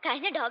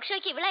 കഴിഞ്ഞ ഡോഗ്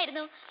ഷോയ്ക്ക്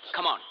ഇവളായിരുന്നു.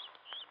 Come on.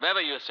 Where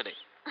were you yesterday?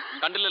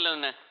 കണ്ടില്ലല്ലോ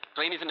നിന്നെ.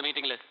 ട്രെയിനീസിന്റെ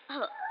മീറ്റിംഗിൽ?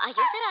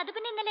 അയ്യോ സാർ, അത്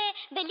പിന്നെ ഇന്നലെ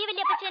വലിയ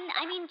വല്യപ്പച്ചൻ,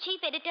 ഐ മീൻ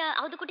ചീഫ് എഡിറ്റർ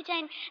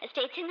ഔതുക്കുട്ടിച്ചാൻ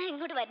സ്റ്റേറ്റ്സിൽ നിന്ന്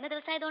ഇങ്ങോട്ട് വരുന്ന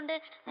ദിവസമായതുകൊണ്ട്.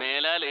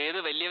 മേലാൽ ഏത്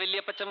വലിയ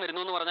വല്യപ്പച്ചൻ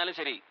വരുന്നു എന്ന് പറഞ്ഞാലും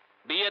ശരി,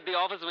 B at the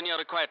office when you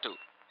are required to.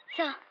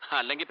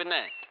 അല്ലെങ്കിൽ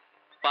പിന്നെ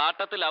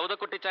പാട്ടത്തിൽ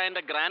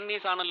ഔതക്കുട്ടിച്ചായന്റെ ഗ്രാൻഡ്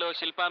നീസ് ആണല്ലോ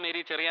ശില്പ മേരി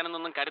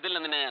ചെറിയാനെന്നൊന്നും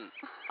കരുതില്ലെന്ന് ഞാൻ.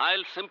 I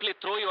will simply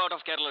throw you out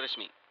of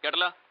കേരളരശ്മി.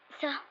 കേട്ടല്ലോ?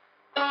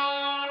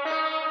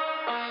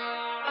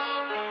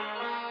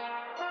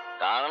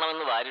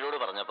 കാണണമെന്ന് ഭാര്യയോട്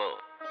പറഞ്ഞപ്പോ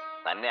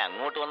തന്നെ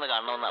അങ്ങോട്ട് വന്ന്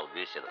കാണണമെന്നാ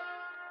ഉദ്ദേശിച്ചത്.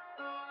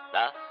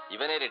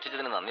 ഇവനെ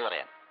രക്ഷിച്ചതിന് നന്ദി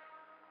പറയാൻ.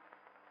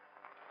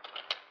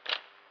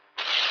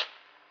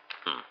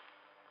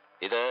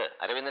 ഇത്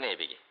അരവിന്ദനെ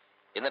ഏൽപ്പിക്ക്.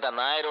 എന്നിട്ട് ആ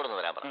നായരോടൊന്ന്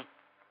വരാൻ പറഞ്ഞു.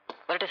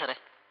 വരട്ടെ സാറേ.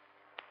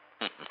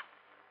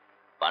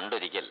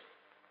 പണ്ടൊരിക്കൽ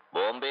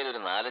ബോംബെയിൽ ഒരു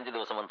 4-5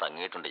 ദിവസം വന്ന്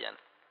തങ്ങിയിട്ടുണ്ട് ഞാൻ,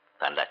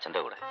 തന്റെ അച്ഛന്റെ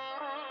കൂടെ.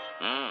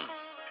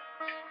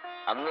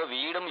 അന്ന്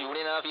വീടും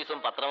യൂണിയൻ ഓഫീസും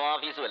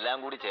പത്രമാഫീസും എല്ലാം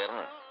കൂടി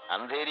ചേർന്ന്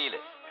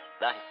അന്ധേരിയില്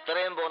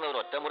ഇത്രയും പോകുന്ന ഒരു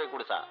ഒറ്റമുറി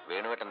കുടിസാ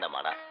വേണുവേട്ടന്റെ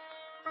മട.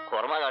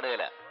 കൊറമ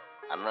കാടുകല.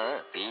 അന്ന്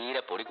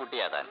തീരെ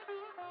പൊടിക്കുട്ടിയാ താൻ.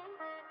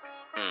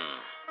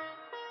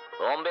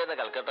 ബോംബെന്ന്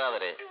കൽക്കട്ട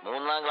വരെ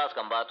 3ാം ക്ലാസ്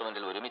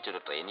കമ്പാർട്ട്മെന്റിൽ ഒരുമിച്ചൊരു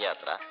ട്രെയിൻ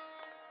യാത്ര.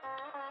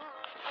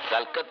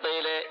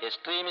 കൽക്കത്തയിലെ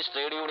എക്സ്ട്രീമിസ്റ്റ്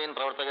ട്രേഡ് യൂണിയൻ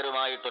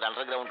പ്രവർത്തകരുമായിട്ടൊരു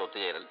അണ്ടർഗ്രൗണ്ട്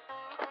ഒത്തുചേരൽ.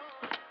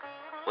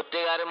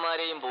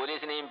 ഒറ്റക്കാരന്മാരെയും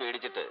പോലീസിനെയും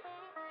പേടിച്ചിട്ട്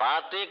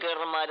പാർട്ടി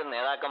കേഡർമാരും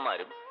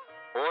നേതാക്കന്മാരും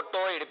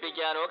ഓട്ടോ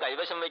ഇടിപ്പിക്കാനോ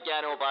കൈവശം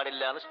വയ്ക്കാനോ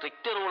പാടില്ല എന്ന്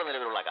സ്ട്രിക്റ്റ് റൂൾ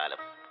നിലവിലുള്ള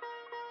കാലം.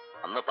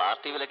 അന്ന്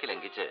പാർട്ടി വിലക്ക്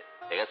ലംഘിച്ച്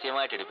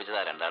രഹസ്യമായിട്ട്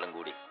ഇടിപ്പിച്ചതാ രണ്ടാളും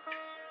കൂടി,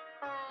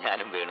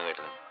 ഞാനും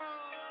വേണുവേട്ടനും.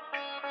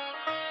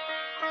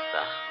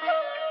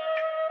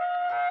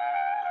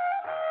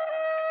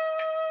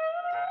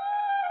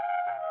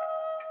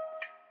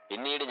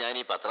 പിന്നീട് ഞാൻ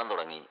ഈ പത്രം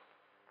തുടങ്ങി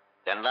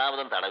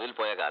 2ാമതും തടവിൽ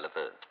പോയ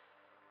കാലത്ത്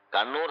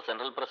കണ്ണൂർ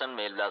സെൻട്രൽ പ്രസന്റ്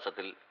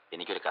മേൽവിലാസത്തിൽ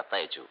എനിക്കൊരു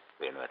കത്തയച്ചു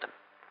വേണുവേട്ടൻ.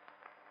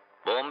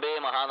 ബോംബെ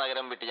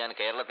മഹാനഗരം വിട്ട് ഞാൻ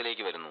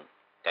കേരളത്തിലേക്ക് വരുന്നു,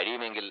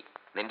 കഴിയുമെങ്കിൽ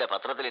നിന്റെ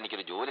പത്രത്തിൽ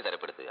എനിക്കൊരു ജോലി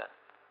തരപ്പെടുത്തുക.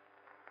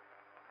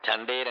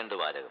 2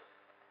 വാചകം,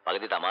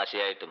 പകുതി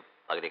തമാശയായിട്ടും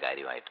പകുതി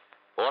കാര്യമായിട്ടും.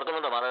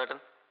 ഓർക്കുന്നുണ്ടോ മാധവേട്ടൻ?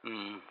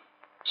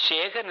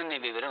 ശേഖരൻ എന്നെ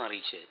വിവരം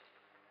അറിയിച്ച്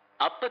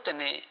അപ്പൊ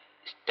തന്നെ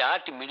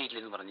സ്റ്റാർട്ട്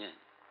ഇമ്മീഡിയറ്റ്ലി എന്ന് പറഞ്ഞ്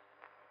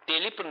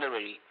ടെലിപ്രിന്റർ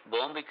വഴി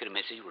ബോംബെക്ക് ഒരു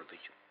മെസ്സേജ്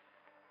കൊടുപ്പിച്ചു.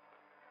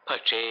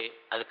 പക്ഷേ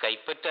അത്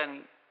കൈപ്പറ്റാൻ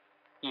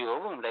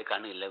യോഗം ഉണ്ടായി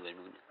കാണില്ല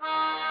വേണുവിന്.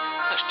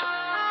 കഷ്ടം.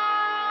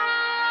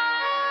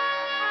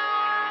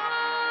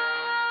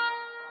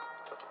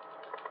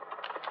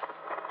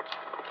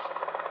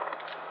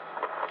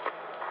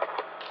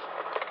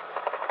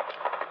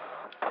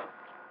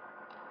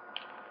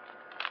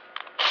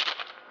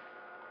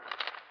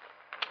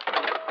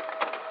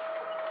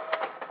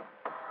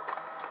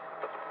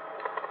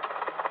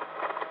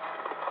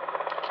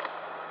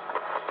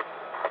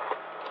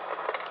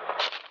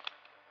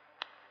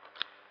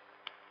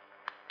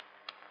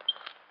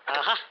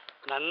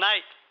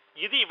 നന്നായി.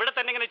 ഇത് ഇവിടെ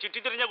തന്നെ ഇങ്ങനെ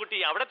ചുറ്റിത്തിരിഞ്ഞ കുട്ടി.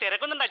 അവിടെ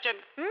തിരക്കുന്നുണ്ട് അച്ഛൻ.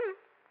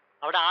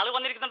 അവിടെ ആള്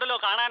വന്നിരിക്കുന്നുണ്ടല്ലോ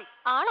കാണാൻ.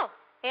 ആളോ?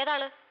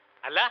 ഏതാള്?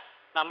 അല്ല,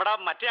 നമ്മുടെ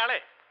മറ്റേ ആളെ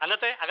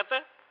അന്നത്തെ അകത്ത്.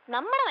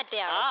 നമ്മുടെ മറ്റേ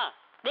ആളോ?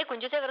 ദേ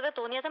കുഞ്ചുസെ വെറുതെ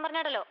തോന്നിയാസം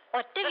പറഞ്ഞാടല്ലോ,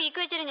 ഒറ്റ വീക്ക്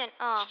വെച്ചിട്ട് ഞാൻ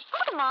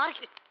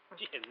മാറി.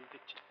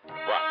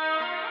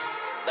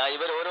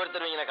 ഇവർ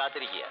ഓരോരുത്തരും ഇങ്ങനെ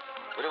കാത്തിരിക്കുക.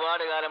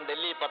 ഒരുപാട് കാലം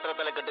ഡൽഹി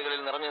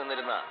പത്രത്തലക്കെട്ടുകളിൽ നിറഞ്ഞു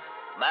നിന്നിരുന്ന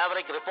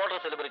മാവറിക് റിപ്പോർട്ടർ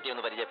സെലിബ്രിറ്റി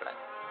ഒന്ന് പരിചയപ്പെടാൻ.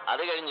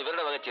 അത് കഴിഞ്ഞ്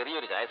ഇവരുടെ വക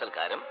ചെറിയൊരു ചായ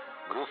സൽക്കാരം,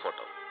 ഗ്രൂപ്പ്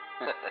ഫോട്ടോ.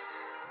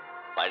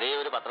 പഴയ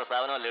ഒരു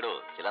പത്രസ്ഥാപനം അല്ലേടോ,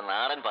 ചില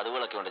നാടൻ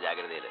പതിവുകളൊക്കെ ഉണ്ട്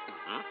ജാഗ്രതയില്.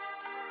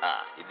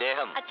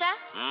 ഇദ്ദേഹം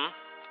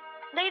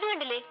ഇത്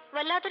കണ്ടില്ലേ,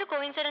 വല്ലാത്തൊരു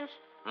കോയിൻസിഡൻസ്.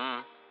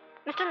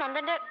 മിസ്റ്റർ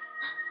നന്ദന്റെ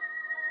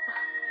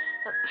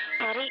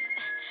സോറി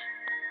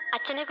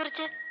അച്ഛനെ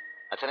കുറിച്ച്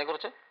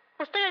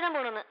പുസ്തകം എഴുതാൻ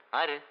പോണെന്ന്.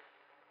 ആര്?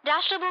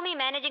 രാഷ്ട്രഭൂമി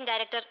മാനേജിംഗ്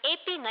ഡയറക്ടർ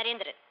AP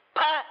നരേന്ദ്രൻ.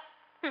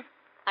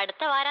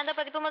 അടുത്ത വാരാന്ത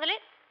പതിപ്പ് മുതല്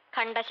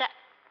ഖണ്ഡശ.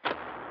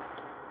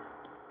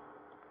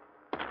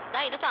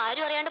 ഇതിപ്പോ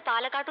ആരും അറിയാണ്ട്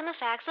പാലക്കാട്ടുനിന്ന്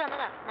ഫാക്സ്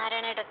വന്നതാ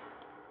നാരായണേട്ടൻ.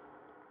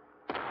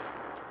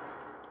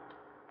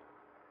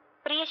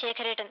 പ്രിയ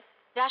ശേഖരേട്ടൻ,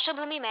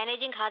 രാഷ്ട്രഭൂമി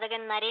മാനേജിംഗ്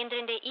ഘാതകൻ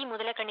നരേന്ദ്രന്റെ ഈ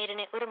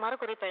മുതലക്കണ്ണീരിന് ഒരു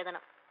മറുകുറിപ്പ്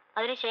എഴുതണം.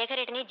 അതിന്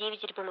ശേഖരേട്ടനെ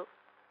ജീവിച്ചിരിപ്പുള്ളൂ.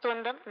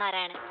 സ്വന്തം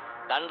നാരായണൻ.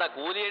 കണ്ട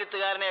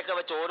കൂലിയെഴുത്തുകാരനെയൊക്കെ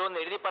വെച്ച് ഓരോന്ന്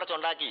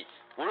എഴുതിപ്പറച്ചുണ്ടാക്കി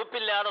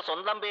ഉളുപ്പില്ലാതെ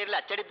സ്വന്തം പേരിൽ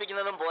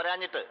അച്ചടിപ്പിക്കുന്നതും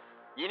പോരാഞ്ഞിട്ട്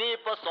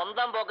ഇനിയിപ്പോ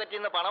സ്വന്തം പോക്കറ്റിൽ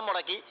നിന്ന് പണം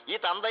മുടക്കി ഈ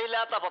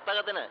തന്തയില്ലാത്ത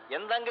പുസ്തകത്തിന്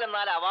എന്തെങ്കിലും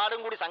 4 അവാർഡും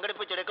കൂടി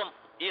സംഘടിപ്പിച്ചെടുക്കും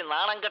ഈ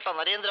നാണം കെട്ട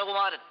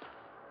നരേന്ദ്രകുമാരൻ.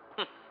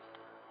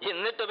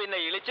 എന്നിട്ട് പിന്നെ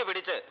ഇളിച്ചു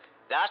പിടിച്ച്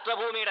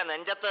രാഷ്ട്രഭൂമിയുടെ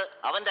നെഞ്ചത്ത്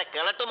അവന്റെ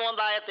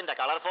കിളട്ടുമോന്തായത്തിന്റെ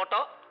കളർ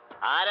ഫോട്ടോ,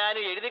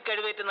 ആരാനും എഴുതി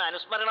കഴിവേറ്റുന്ന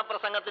അനുസ്മരണ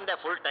പ്രസംഗത്തിന്റെ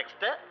ഫുൾ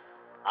ടെക്സ്റ്റ്,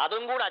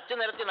 അതും കൂടെ അച്ചു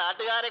നിരത്തി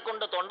നാട്ടുകാരെ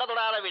കൊണ്ട് തൊണ്ട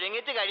തൊടാതെ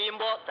വിഴുങ്ങിച്ച്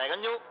കഴിയുമ്പോ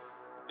തികഞ്ഞു.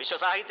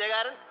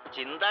 വിശ്വസാഹിത്യകാരൻ,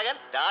 ചിന്തകൻ,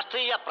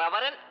 രാഷ്ട്രീയ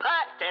പ്രവരൻ.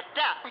 തെറ്റ.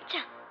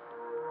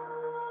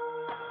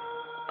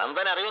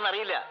 നന്ദൻ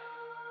അറിയുമെന്നറിയില്ല.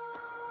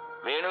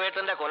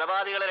 വേണുവേട്ടന്റെ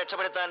കൊലപാതകളെ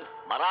രക്ഷപ്പെടുത്താൻ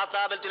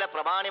മറാത്താ ബെൽറ്റിലെ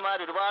പ്രമാണിമാർ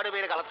ഒരുപാട്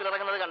പേര്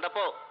കളത്തിലിറങ്ങുന്നത്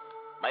കണ്ടപ്പോ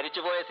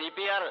മരിച്ചുപോയ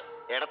CPR,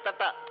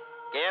 എടത്തട്ട,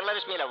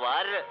 കേരളരശ്മിയിലെ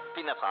വാര്യർ,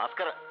 പിന്നെ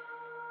ഭാസ്കർ,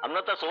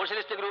 അന്നത്തെ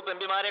സോഷ്യലിസ്റ്റ് ഗ്രൂപ്പ്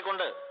MPമാരെ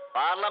കൊണ്ട്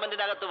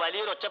പാർലമെന്റിനകത്ത്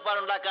വലിയൊരു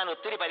ഒച്ചപ്പാടുണ്ടാക്കാൻ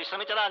ഒത്തിരി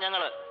പരിശ്രമിച്ചതാ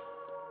ഞങ്ങള്.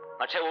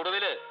 പക്ഷെ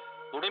ഒടുവില്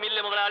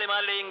കുടിമില്ല്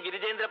മുതലാളിമാരുടെയും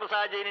ഗിരിജേന്ദ്ര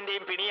പ്രസാദ്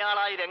ജെയിനിന്റെയും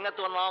പിണിയാളായി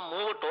രംഗത്ത് വന്ന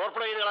 3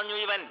 ടോർപ്പിഡ് ചെയ്ത് കളഞ്ഞു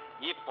ഇവൻ.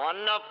 ഈ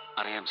പൊന്ന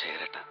അറിയാം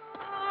ശേഖരേട്ട.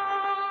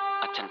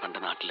 അച്ഛൻ പണ്ട്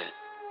നാട്ടില്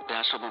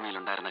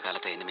രാഷ്ട്രഭൂമിയിലുണ്ടായിരുന്ന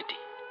കാലത്തെ എനിമിറ്റി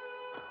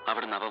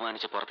അവിടുന്ന്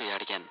അപമാനിച്ച് പുറത്തു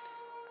ചാടിക്കാൻ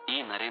ഈ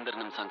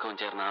നരേന്ദ്രനും സംഘവും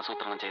ചേർന്ന്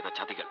ആസൂത്രണം ചെയ്ത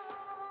ചതികൾ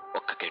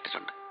ഒക്കെ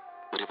കേട്ടിട്ടുണ്ട്.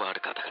 ഒരുപാട്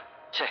കഥകൾ.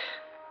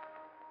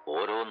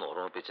 ഓരോന്ന്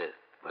ഓർമ്മിപ്പിച്ച്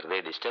വെറുതെ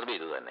ഡിസ്റ്റർബ്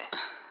ചെയ്തു തന്നെ.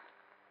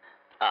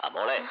 ആ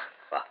മോളെ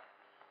വാ,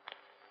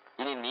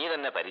 ഇനി നീ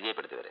തന്നെ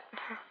പരിചയപ്പെടുത്തി വരെ.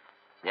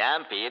 ഞാൻ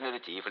പേരിനൊരു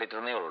ചീഫ്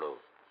എഡിറ്ററിനേ ഉള്ളൂ.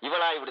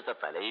 ഇവളാ ഇവിടുത്തെ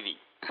തലൈവി.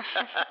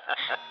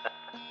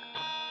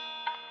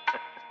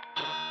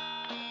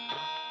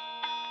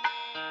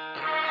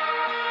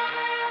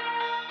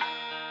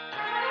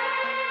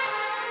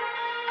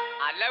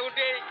 അല്ല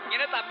കുട്ടി,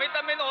 ഇങ്ങനെ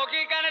തമ്മിൽ നോക്കി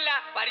നിൽക്കാനല്ല,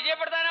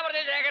 പരിചയപ്പെടുത്താനാ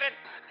പറഞ്ഞ ശേഖരൻ.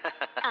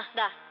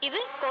 ഇത്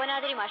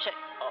കോനാതിരി മാഷ്,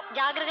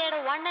 ജാഗ്രതയുടെ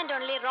 1 and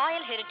only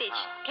റോയൽ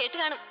ഹെറിറ്റേജ്. കേട്ട്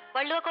കാണും,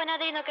 വള്ളുവ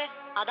കോനാതിരി എന്നൊക്കെ.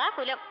 അതാ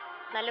കുലം,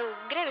 നല്ല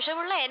ഉഗ്ര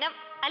വിഷമുള്ള ഇനം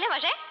അല്ലേ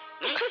പക്ഷേ?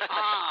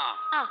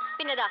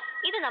 പിന്നെതാ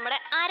ഇത് നമ്മുടെ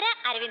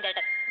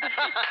അരവിന്ദേട്ടൻ.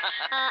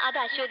 അത്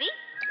അശ്വതി.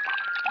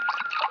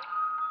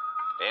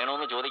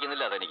 വേണോന്ന്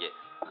ചോദിക്കുന്നില്ല അതെനിക്ക്.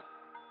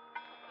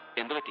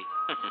 എന്തു പറ്റി?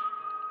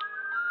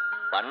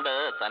 പണ്ട്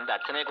തന്റെ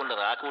അച്ഛനെ കൊണ്ട്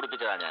റാക്ക്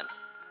കുടിപ്പിച്ചതാ ഞാൻ,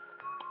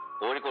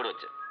 കോഴിക്കോട്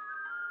വെച്ച്.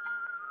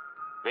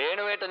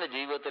 വേണുവേട്ടന്റെ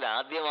ജീവിതത്തിൽ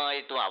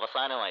ആദ്യമായിട്ടും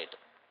അവസാനമായിട്ടും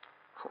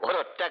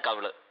ഒരൊറ്റ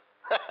കവിള്.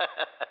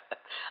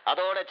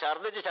 അതോടെ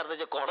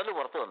ഛർദിച്ച് കുടല്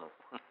പുറത്തു വന്നു.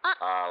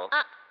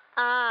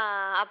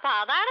 അപ്പൊ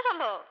അതാണ്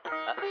സംഭവം.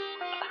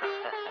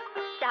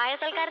 ചായ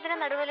സൽക്കാരത്തിന്റെ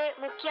നടുവില്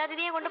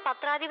മുഖ്യാതിഥിയെ കൊണ്ട്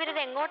പത്രാധിപരത്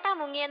എങ്ങോട്ടാ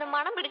മുങ്ങിയെന്ന്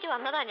മണം പിടിച്ചു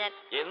വന്നതാ ഞാൻ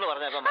എന്ന്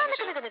പറഞ്ഞപ്പോ.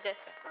 നിക്ക്,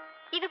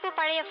 ഇതിപ്പോ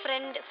പഴയ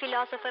ഫ്രണ്ട്,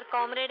 ഫിലോസഫർ,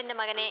 കോമ്രേഡിന്റെ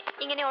മകനെ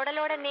ഇങ്ങനെ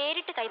ഉടലോടെ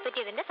നേരിട്ട്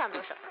കൈപ്പറ്റിയതിന്റെ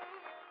സന്തോഷം.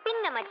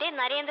 പിന്നെ മറ്റേ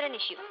നരേന്ദ്രൻ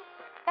ഇഷ്യൂ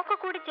ഒക്കെ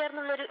കൂടി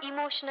ചേർന്നുള്ള ഒരു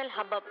ഇമോഷണൽ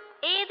ഹബ്ബം.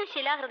 ഏത്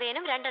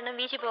ശിലാഹൃദയനും 2 എണ്ണം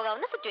വീശി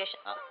പോകാവുന്ന സിറ്റുവേഷൻ.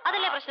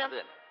 അതല്ലേ പ്രശ്നം?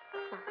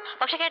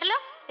 പക്ഷെ കേട്ടല്ലോ,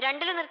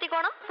 2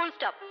 നിർത്തിക്കോണം, ഫുൾ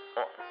സ്റ്റോപ്പ്.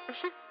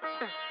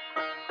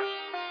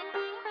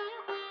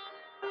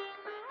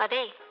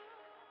 അതെ,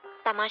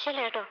 തമാശല്ല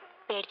കേട്ടോ,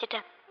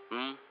 പേടിച്ചിട്ടാ.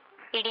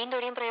 ഇടിയും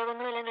തൊടിയും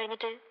പ്രയോഗങ്ങളും എല്ലാം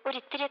കഴിഞ്ഞിട്ട് ഒരു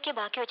ഇത്തിരിയൊക്കെ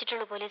ബാക്കി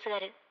വെച്ചിട്ടുള്ളൂ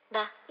പോലീസുകാര്.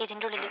 ദാ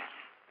ഇതിന്റെ ഉള്ളില്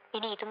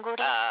ഇനി ഇതും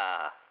കൂടി.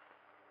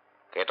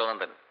 കേട്ടോ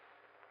നന്ദൻ,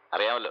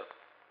 അറിയാമല്ലോ,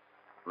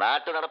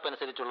 നാട്ടു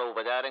നടപ്പനുസരിച്ചുള്ള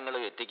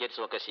ഉപചാരങ്ങളും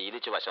എറ്റിക്കറ്റ്സും ഒക്കെ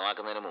ശീലിച്ച്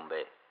വശമാക്കുന്നതിന്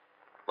മുമ്പേ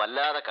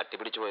വല്ലാതെ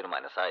കട്ടിപ്പിടിച്ചു പോയൊരു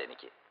മനസ്സാ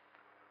എനിക്ക്.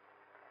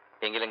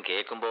 എങ്കിലും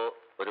കേൾക്കുമ്പോ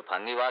ഒരു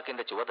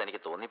ഭംഗിവാക്കിന്റെ ചുവട്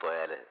എനിക്ക്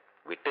തോന്നിപ്പോയാല്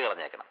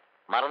വിട്ടുകളഞ്ഞേക്കണം,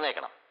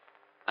 മറന്നേക്കണം.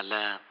 അല്ല,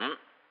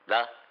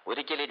 ദാ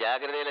ഒരിക്കലും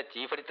ജാഗ്രതയിലെ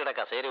ചീഫ് എഡിറ്ററുടെ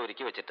കസേര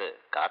ഒരുക്കി വെച്ചിട്ട്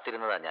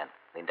കാത്തിരുന്നതാ ഞാൻ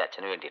നിന്റെ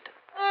അച്ഛന് വേണ്ടിയിട്ട്.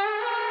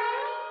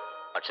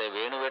 പക്ഷെ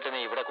വേണുവേട്ടനെ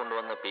ഇവിടെ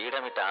കൊണ്ടുവന്ന്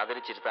പീഠമിട്ട്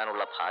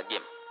ആദരിച്ചിരുത്താനുള്ള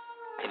ഭാഗ്യം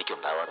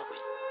എനിക്കുണ്ടാവാതെ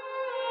പോയി.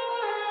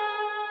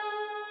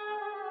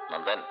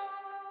 നന്ദൻ,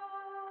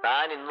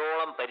 താൻ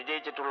ഇന്നോളം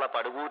പരിചയിച്ചിട്ടുള്ള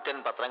പടുകൂറ്റൻ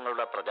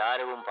പത്രങ്ങളുടെ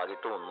പ്രചാരവും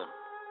പകിട്ടും ഒന്നും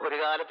ഒരു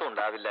കാലത്തും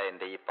ഉണ്ടാവില്ല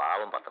എന്റെ ഈ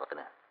പാവം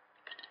പത്രത്തിന്.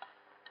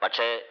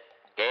 പക്ഷേ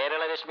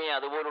കേരളരശ്മി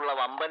അതുപോലുള്ള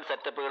വമ്പൻ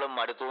സെറ്റപ്പുകളും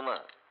മടുത്തൂന്ന്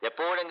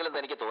എപ്പോഴെങ്കിലും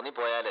തനിക്ക്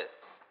തോന്നിപ്പോയാല്,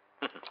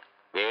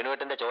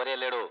 വേണുവേട്ടന്റെ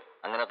ചോരയല്ലേടോ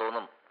അങ്ങനെ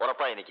തോന്നും,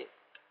 ഉറപ്പാ എനിക്ക്.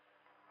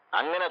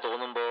 അങ്ങനെ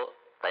തോന്നുമ്പോ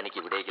തനിക്ക്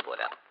ഇവിടേക്ക്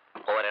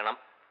പോരണം.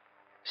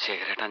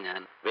 ശേഖരേട്ടാ,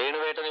 ഞാൻ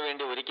വേണുവേട്ടന്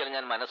വേണ്ടി ഒരിക്കലും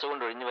ഞാൻ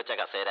മനസ്സുകൊണ്ട് ഒഴിഞ്ഞു വെച്ച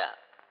കസേര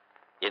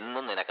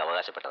എന്നും നിനക്ക്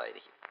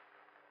അവകാശപ്പെട്ടതായിരിക്കും.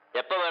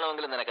 എപ്പോ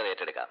വേണമെങ്കിലും നിനക്കത്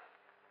ഏറ്റെടുക്കാം.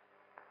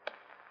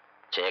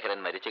 ശേഖരൻ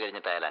മരിച്ചു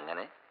കഴിഞ്ഞിട്ടായാലും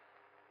അങ്ങനെ,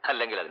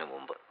 അല്ലെങ്കിൽ അതിനു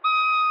മുമ്പ്.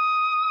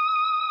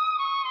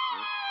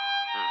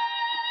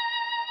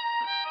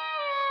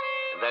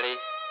 എന്താടി,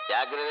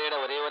 ജാഗ്രതയുടെ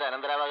ഒരേ ഒരു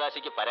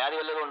അനന്തരാവകാശിക്ക് പരാതി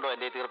വല്ലതും ഉണ്ടോ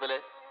എന്റെ തീർപ്പില്?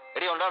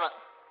 എടി ഉണ്ടോന്ന്?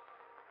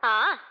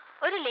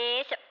 ഒരു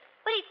ലേശം,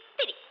 ഒരു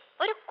ഇത്തിരി,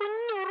 ഒരു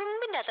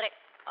കുഞ്ഞുറുമ്പിന്റെ അത്ര.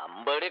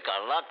 അമ്പടി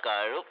കള്ള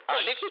കഴു.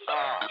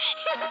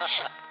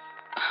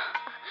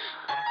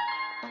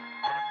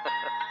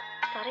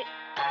 സോറി.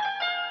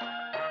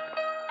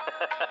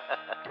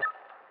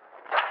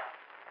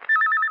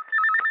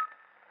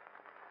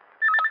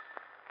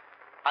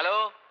 ഹലോ,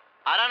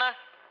 ആരാണ്?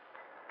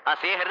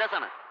 C I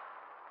ഹരിദാസാണ്.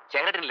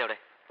 ശേഖരേട്ടനില്ലേ അവിടെ?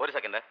 ഒരു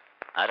സെക്കൻഡ്.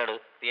 ആരോട്?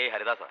 C I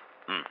ഹരിദാസാ.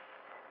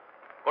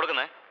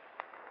 കൊടുക്കുന്നേ.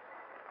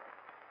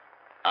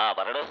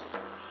 പറയടോ.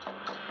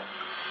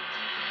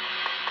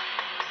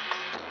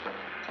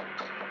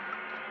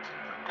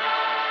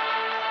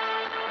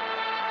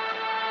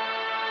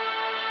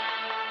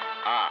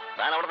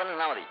 താൻ അവിടെ തന്നെ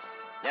നിന്നാ മതി,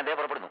 ഞാൻ ദേ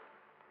പുറപ്പെടുന്നു.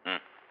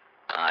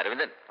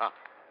 അരവിന്ദൻ,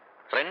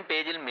 ഫ്രണ്ട്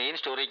പേജിൽ മെയിൻ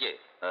സ്റ്റോറിക്ക്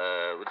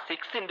ഒരു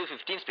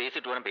 6x15 സ്പേസ്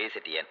ഇട്ട് വേണം പേജ്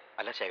സെറ്റ് ചെയ്യാൻ.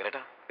 അല്ല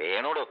ശേഖരേട്ടാ,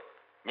 വേണോടോ,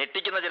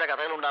 ഞെട്ടിക്കുന്ന ചില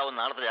കഥകളുണ്ടാവും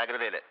നാളത്തെ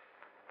ജാഗ്രതയില്.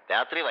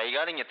 രാത്രി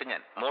വൈകാതെ എത്തും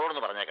ഞാൻ,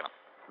 മോളോടൊന്ന് പറഞ്ഞേക്കണം.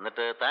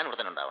 എന്നിട്ട് താൻ ഇവിടെ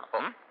തന്നെ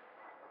ഉണ്ടാവണം.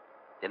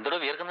 എന്തോടോ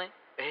വിയർക്കുന്നേ?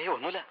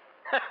 ഒന്നുമില്ല.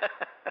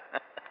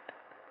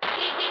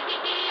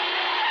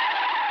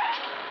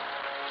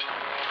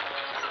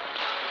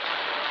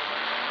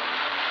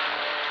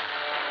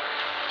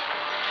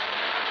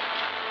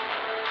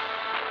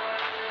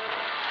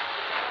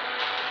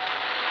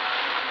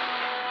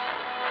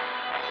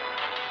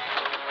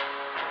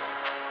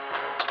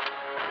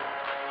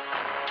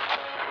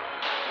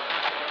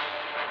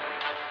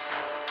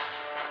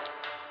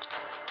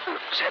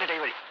 ശരി,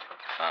 വഴി.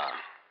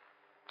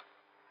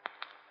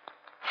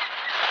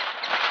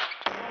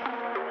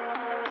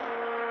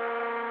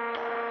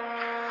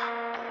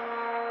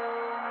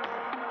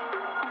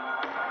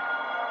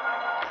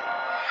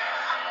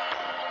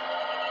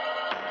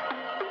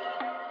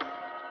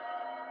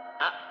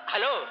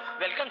 Hello,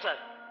 welcome sir.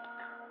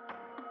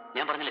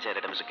 ഞാൻ പറഞ്ഞില്ലേ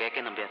ചേരട്ടെ, മിസ്റ്റർ കെ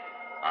കെ നമ്പ്യാർ.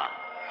 ആ,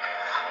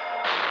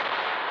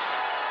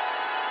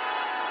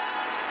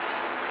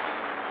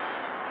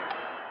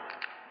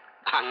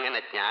 അങ്ങനെ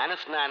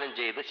ജ്ഞാനസ്നാനം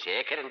ചെയ്ത്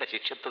ശേഖരന്റെ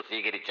ശിഷ്യത്വം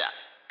സ്വീകരിച്ച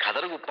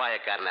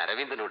ഖദറുകുപ്പായക്കാരൻ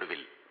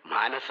അരവിന്ദനൊടുവിൽ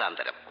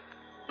മാനസാന്തരം.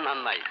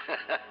 നന്നായി.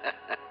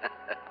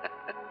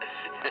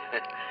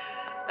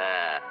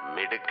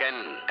 മിടുക്കൻ.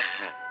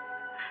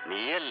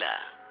 നീയല്ല,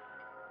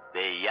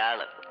 ദേ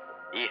ഇയാള്,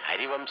 ഈ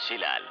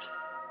ഹരിവംശിലാൽ.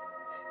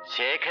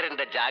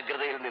 ശേഖരന്റെ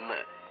ജാഗ്രതയിൽ നിന്ന്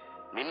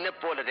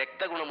നിന്നെപ്പോലെ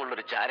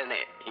രക്തഗുണമുള്ളൊരു ചാരനെ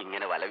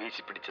ഇങ്ങനെ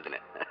വലവീശി പിടിച്ചതിന്.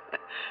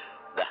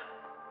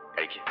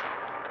 കഴിക്കും.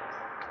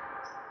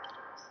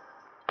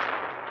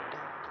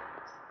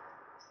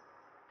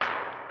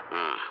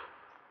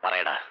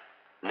 പറയടാ,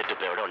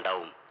 എന്നിട്ടിപ്പോ എവിടെ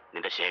ഉണ്ടാവും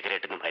നിന്റെ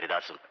ശേഖരേട്ടനും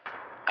ഹരിദാസും?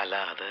 അല്ല,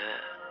 അത്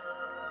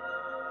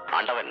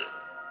ആണ്ടവൻ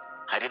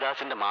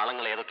ഹരിദാസിന്റെ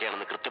മാളങ്ങൾ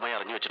ഏതൊക്കെയാണെന്ന് കൃത്യമായി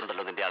അറിഞ്ഞു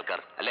വെച്ചിട്ടുണ്ടല്ലോ നിന്റെ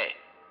ആൾക്കാർ, അല്ലേ?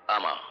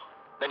 ആമാ.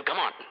 Then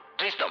come on,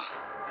 trace them.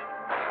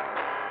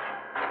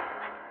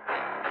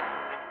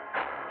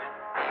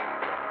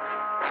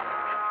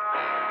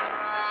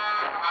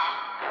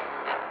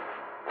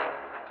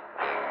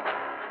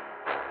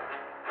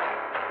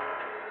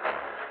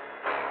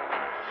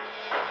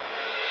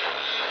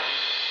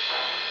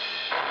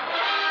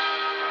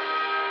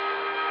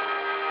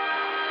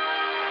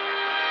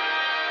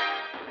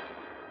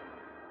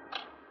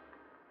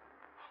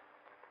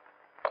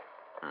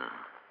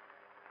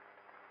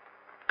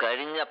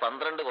 കഴിഞ്ഞ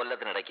 12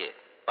 കൊല്ലത്തിനിടയ്ക്ക്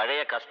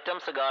പഴയ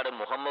കസ്റ്റംസ് ഗാർഡ്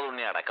മുഹമ്മദ്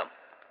ഉണ്ണി അടക്കം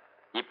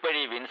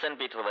ഇപ്പോഴീ വിൻസെന്റ്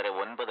പീറ്റർ വരെ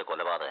 9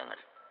 കൊലപാതകങ്ങൾ.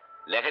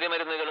 ലഹരി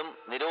മരുന്നുകളും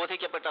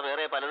നിരോധിക്കപ്പെട്ട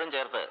വേറെ പലതും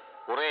ചേർത്ത്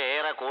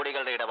കുറേയേറെ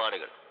കോടികളുടെ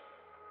ഇടപാടുകൾ.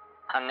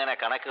 അങ്ങനെ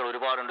കണക്കുകൾ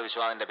ഒരുപാടുണ്ട്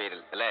വിശ്വാസന്റെ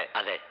പേരിൽ, അല്ലേ?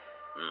 അതെ.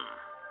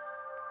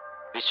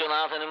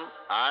 വിശ്വനാഥനും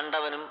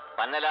ആണ്ടവനും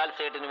പന്നലാൽ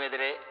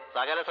സേട്ടിനുമെതിരെ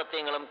സകല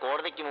സത്യങ്ങളും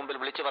കോടതിക്ക് മുമ്പിൽ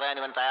വിളിച്ചു പറയാൻ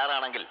ഇവൻ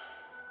തയ്യാറാണെങ്കിൽ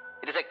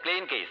it is A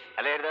clean case,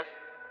 അല്ലേ ഹരിദാസ്?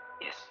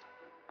 യെസ്.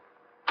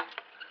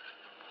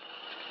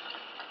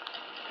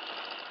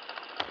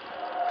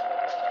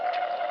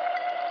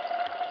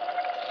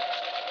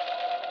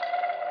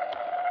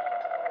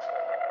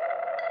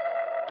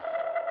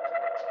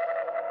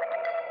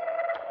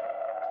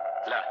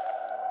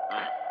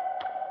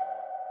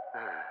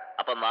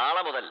 അപ്പൊ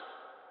നാളെ മുതൽ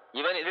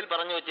ഇവൻ ഇതിൽ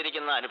പറഞ്ഞു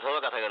വെച്ചിരിക്കുന്ന അനുഭവ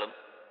കഥകളും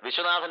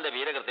വിശ്വനാഥന്റെ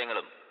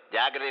വീരകൃത്യങ്ങളും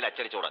ജാഗ്രതയിൽ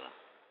അച്ചടിച്ചു തുടങ്ങും.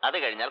 അത്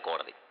കഴിഞ്ഞാൽ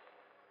കോടതി.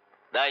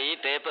 ദാ ഈ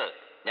ടേപ്പ്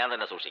ഞാൻ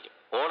തന്നെ സൂക്ഷിക്കും.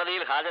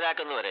 കോടതിയിൽ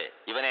ഹാജരാക്കുന്നവരെ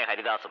ഇവനെ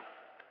ഹരിദാസും.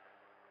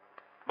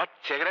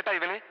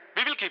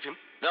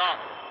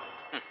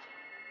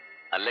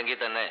 അല്ലെങ്കിൽ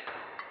തന്നെ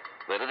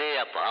വെറുതെ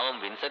ആ പാവം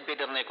വിൻസെന്റ്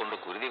പീറ്ററിനെ കൊണ്ട്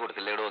കുരുതി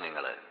കൊടുത്തില്ലേടോ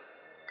നിങ്ങള്.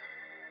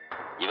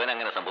 ഇവൻ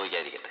അങ്ങനെ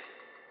സംഭവിക്കാതിരിക്കട്ടെ.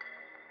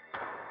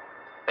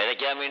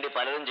 പിഴയ്ക്കാൻ വേണ്ടി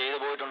പലതും ചെയ്തു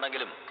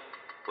പോയിട്ടുണ്ടെങ്കിലും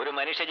ഒരു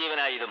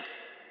മനുഷ്യജീവനായി ഇതും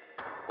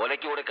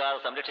കൊലയ്ക്ക് കൊടുക്കാതെ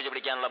സംരക്ഷിച്ചു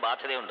പിടിക്കാനുള്ള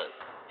ബാധ്യതയുണ്ട്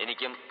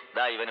എനിക്കും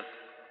ദാ ഇവനും.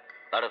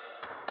 പാടോ,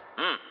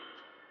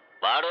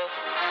 പാടോ.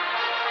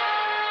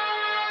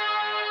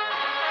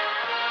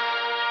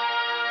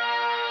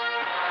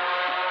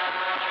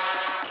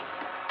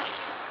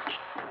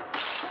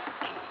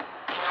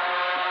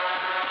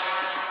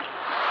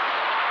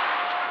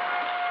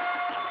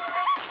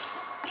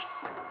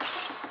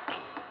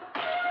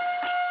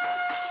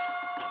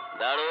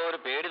 എന്താടോ, ഒരു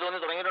പേടി തോന്നി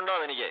തുടങ്ങിയിട്ടുണ്ടോ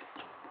എനിക്ക്?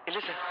 ഇല്ല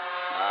സർ.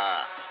 ആ,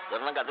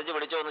 ഒരെണ്ണം കത്തിച്ച്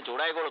പിടിച്ചോ, ഒന്ന്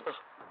ചൂടായിക്കോളൂ.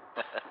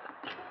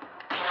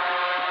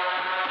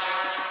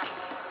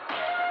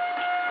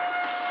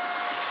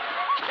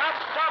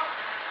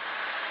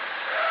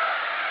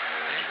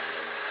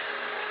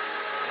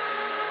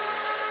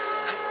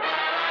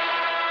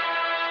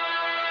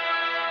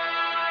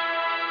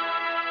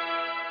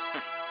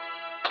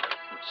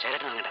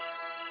 ശരൺ അങ്ങടെ.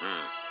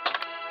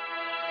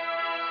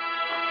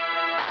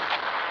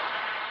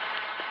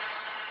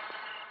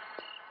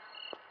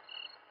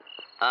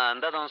 ആ,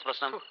 എന്താ തോമസ്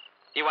പ്രശ്നം?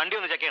 ഈ വണ്ടി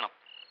ഒന്ന് ചെക്ക് ചെയ്യണം.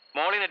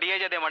 മോളിൽ നിന്ന്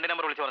DIG അദ്ദേഹം വണ്ടി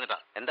നമ്പർ വിളിച്ചു പറഞ്ഞിട്ടാ.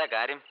 എന്താ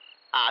കാര്യം?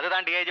 അത്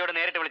താൻ DIGയോട്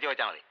നേരിട്ട് വിളിച്ചു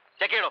വെച്ചാൽ മതി.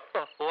 ചെക്ക് ചെയ്യണോ?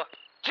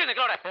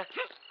 നിൽക്കോടെ.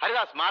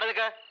 ഹരിദാസ്, മാറി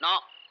നിൽക്ക്. നോ,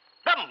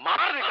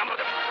 മാറി നിൽക്കാൻ.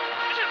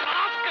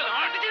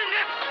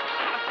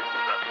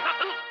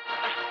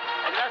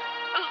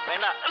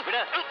 വേണ്ട,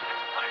 വിട്.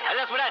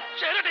 ഹരിദാസ്, വിടാൻ.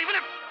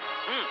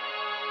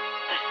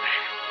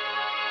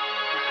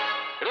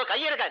 എടോ,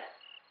 കൈയെടുക്കാൻ.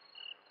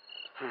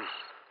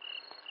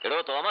 എടോ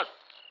തോമസ്,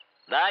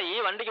 ദാ ഈ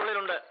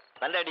വണ്ടിക്കുള്ളിലുണ്ട്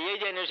തന്റെ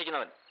DIG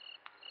അന്വേഷിക്കുന്നവൻ.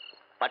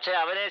 പക്ഷെ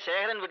അവനെ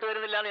ശേഖരൻ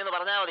വിട്ടുവരുന്നില്ല എന്ന്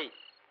പറഞ്ഞാൽ മതി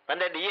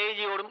തന്റെ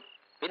DIGയോടും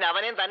പിന്നെ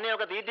അവനെയും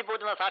തന്നെയൊക്കെ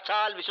തീറ്റിപ്പോറ്റുന്ന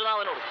സാക്ഷാൽ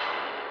വിശ്വനാഥനോടും.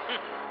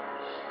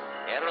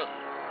 കേരളോ.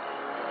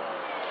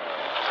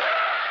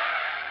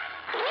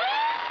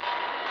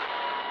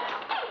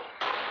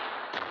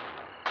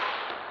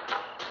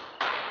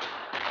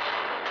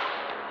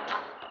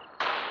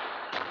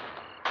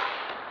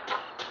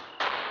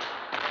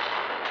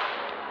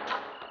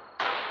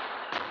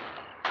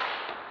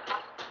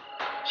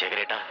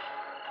 ശേഖരേട്ടാ,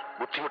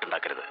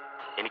 ബുദ്ധിമുട്ടുണ്ടാക്കരുത്.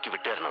 എനിക്ക്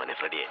വിട്ടുതരണവനെ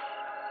ഫ്രെഡിയെ.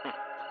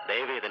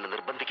 ദയവേ തന്നെ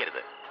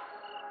നിർബന്ധിക്കരുത്.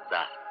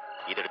 ദാ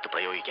ഇതെടുത്ത്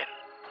പ്രയോഗിക്കാൻ.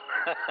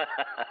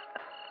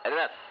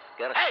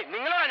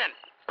 നിങ്ങളാണ് ഞാൻ.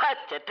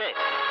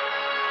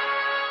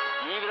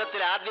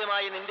 ജീവിതത്തിൽ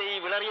ആദ്യമായി നിന്റെ ഈ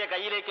വിളറിയ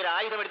കയ്യിലേക്ക് ഒരു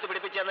ആയുധം എടുത്ത്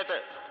പിടിപ്പിച്ചു തന്നിട്ട്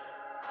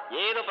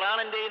ഏത്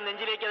പ്രാണന്റെയും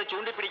നെഞ്ചിലേക്ക് അത്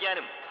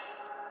ചൂണ്ടിപ്പിടിക്കാനും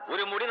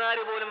ഒരു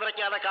മുടിനാര് പോലും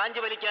വിറയ്ക്കാതെ കാഞ്ചി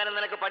വലിക്കാനും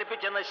നിനക്ക്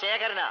പഠിപ്പിച്ചെന്ന്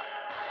ശേഖരനാ.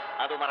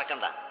 അത്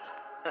മറക്കണ്ട.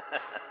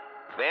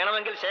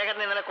 വേണമെങ്കിൽ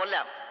ശേഖരനെ നിന്നെ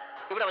കൊല്ലാം,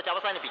 ഇവിടെ വെച്ച്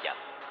അവസാനിപ്പിക്കാം.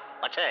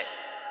 പക്ഷേ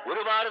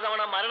ഒരുപാട്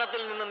തവണ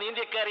മരണത്തിൽ നിന്ന്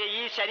നീന്തിക്കയറിയ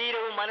ഈ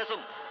ശരീരവും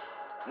മനസ്സും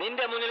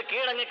നിന്റെ മുന്നിൽ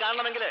കീഴടങ്ങി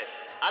കാണണമെങ്കിൽ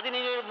അതിന്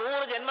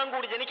 100 ജന്മം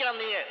കൂടി ജനിക്കണം.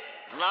 നീ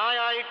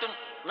നായായിട്ടും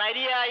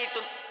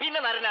നരിയായിട്ടും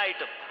പിന്നെ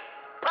നരനായിട്ടും.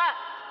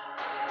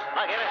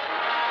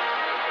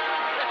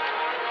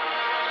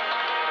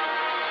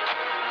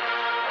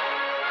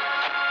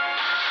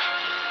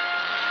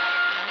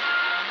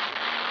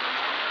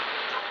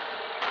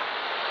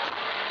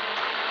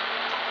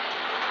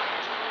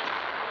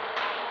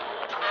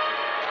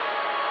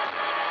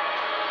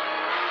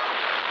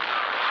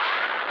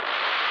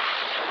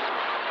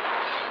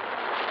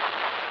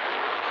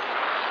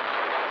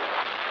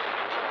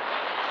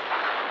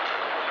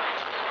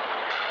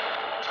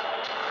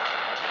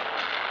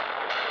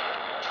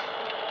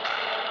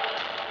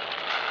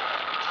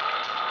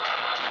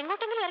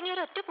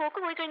 പോക്ക്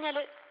പോയി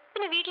കഴിഞ്ഞാല്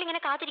പിന്നെ വീട്ടിലിങ്ങനെ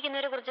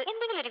കാത്തിരിക്കുന്നവരെ കുറിച്ച്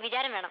എന്തെങ്കിലും ഒരു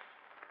വിചാരം വേണം.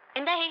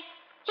 എന്താ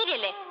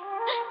ശരിയല്ലേ?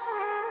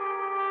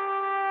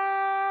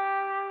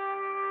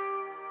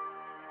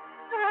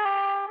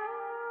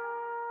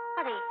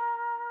 അതെ,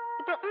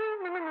 ഇപ്പൊ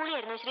നിങ്ങൾ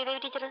മൂളിയായിരുന്നു ശ്രീദേവി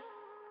ടീച്ചർ.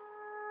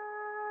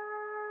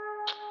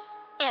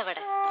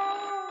 എവിടെ?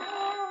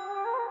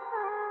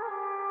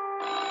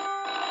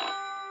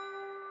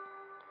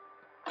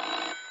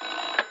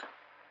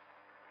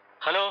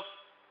 ഹലോ,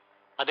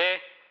 അതെ,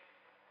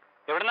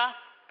 എവിടുന്നാ?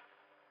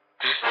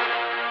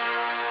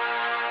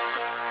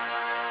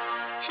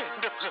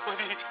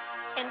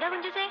 എന്താ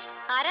കുഞ്ചുസേ,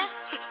 ആരാ?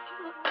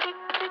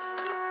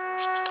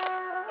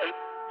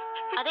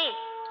 അതെ,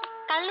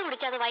 കള്ളു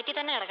കുടിച്ചാൽ അത് വയറ്റിൽ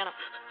തന്നെ കിടക്കണം,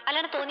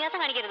 അല്ലാണ്ട്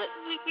തോന്നിയാസം കാണിക്കരുത്.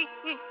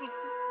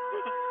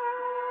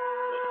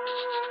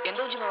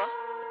 എന്താ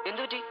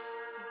എന്തു പറ്റി?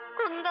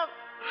 കുന്തം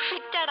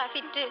ഫിറ്റാടാ,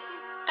 ഫിറ്റ്.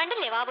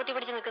 കണ്ടില്ലേ വാ പൊത്തി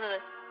പിടിച്ച് നിൽക്കുന്നത്?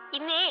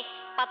 ഇന്നേ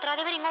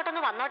പത്രാധിപർ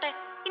ഇങ്ങോട്ടൊന്ന് വന്നോട്ടെ,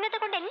 ഇന്നത്തെ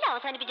കൊണ്ട് എല്ലാം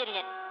അവസാനിപ്പിച്ചു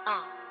ഞാൻ.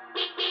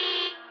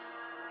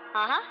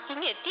 ആഹാ,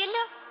 ഇനി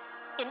എത്തിയല്ലോ.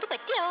 എന്ത്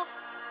പറ്റിയാവോ?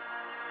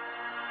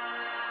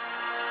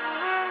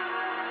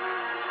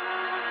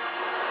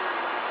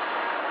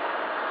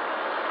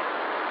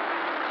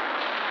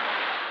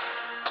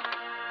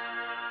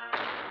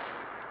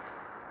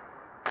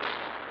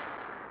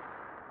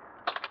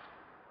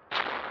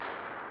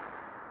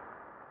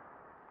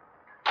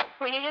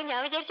 അയ്യോ, ഞാൻ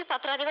വിചാരിച്ചു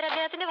പത്രാധിപർ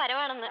അദ്ദേഹത്തിന്റെ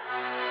വരവാണെന്ന്.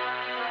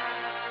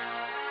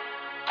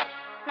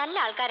 നല്ല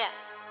ആൾക്കാരാ.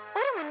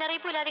 ഒരു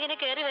മുന്നറിയിപ്പും ഇല്ലാതെ ഇങ്ങനെ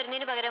കയറി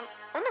വരുന്നതിന് പകരം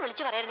ഒന്ന്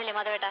വിളിച്ചു പറയായിരുന്നില്ലേ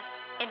മാധവേട്ട?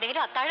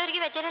 എന്തെങ്കിലും അത്താഴം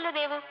ഒരുക്കി വെച്ചാലല്ലോ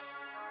ദേവു.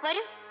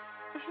 വരൂ.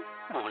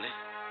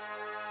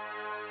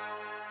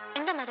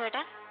 എന്താ മാധവേട്ട,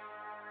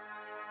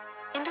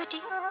 എന്തു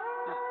പറ്റി?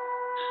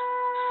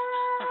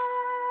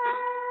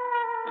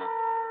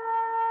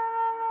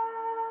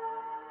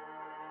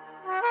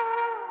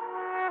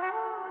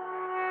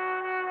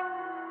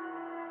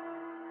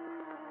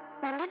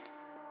 നന്ദൻ,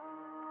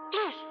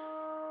 പ്ലീസ്,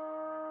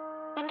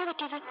 എന്താ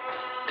പറ്റിയത്?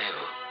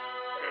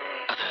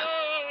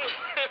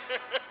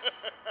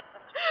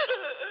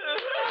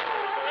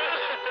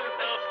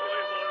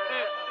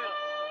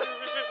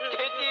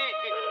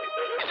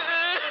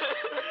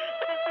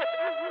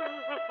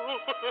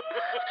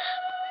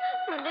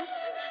 നന്ദൻ,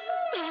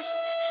 പ്ലീസ്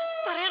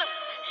പറയണം,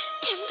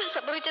 എന്താ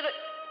സംഭവിച്ചത്?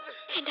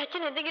 എന്റെ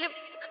അച്ഛൻ എന്തെങ്കിലും?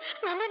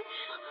 നന്ദൻ,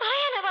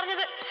 പറയാനാ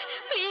പറഞ്ഞത്.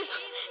 പ്ലീസ്,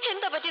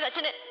 എന്താ പറ്റിയത്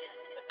അച്ഛന്?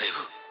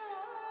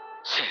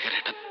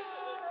 ശേഖരേട്ടൻ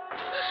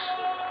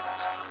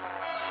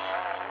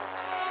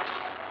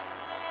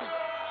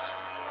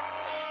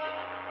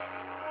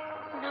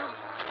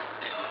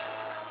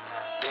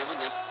ദേവു,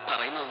 ഞാൻ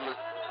പറയുന്നതൊന്ന്.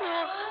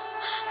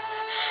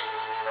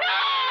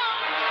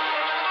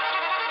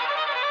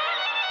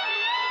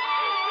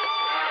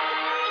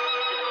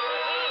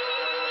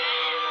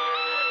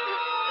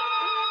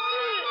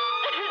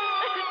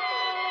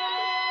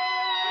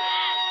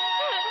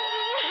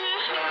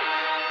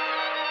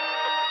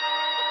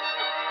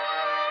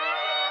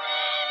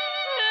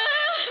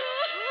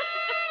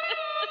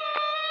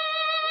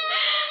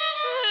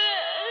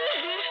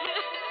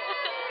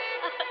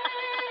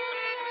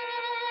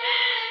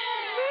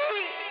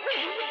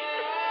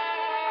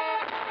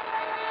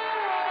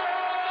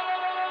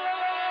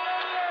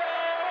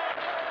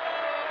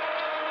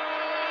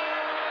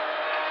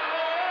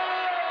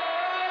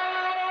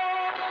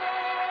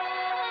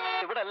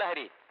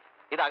 ഹരി,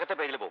 ഇത് അകത്തെ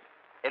പേജിൽ പോകും.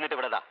 എന്നിട്ട്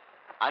ഇവിടെ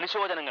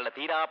അനുശോചനങ്ങളുടെ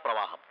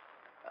തീരാപ്രവാഹം.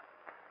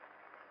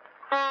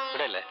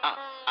 ഇവിടെ അല്ലേ?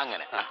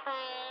 അങ്ങനെ.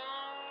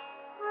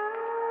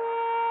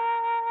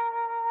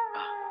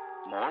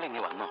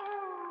 മോളിങ്ങി വന്നോ?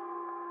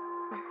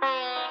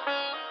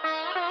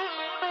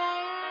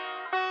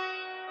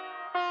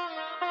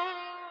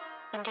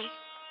 എന്തേ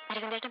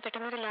അരവിന്ദേട്ടൻ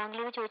പെട്ടെന്നൊരു ലോങ്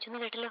ലീവ്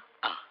ചോദിച്ചെന്ന് കേട്ടല്ലോ.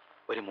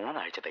 ഒരു 3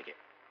 ആഴ്ചത്തേക്ക്.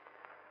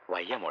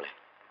 വയ്യ മോളെ,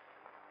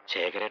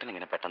 ശേഖരേട്ടൻ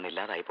ഇങ്ങനെ പെട്ടെന്ന്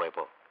ഇല്ലാതായി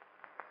പോയപ്പോ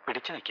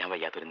പിടിച്ചു നിൽക്കാൻ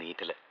വയ്യാത്തൊരു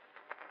നീറ്റല്,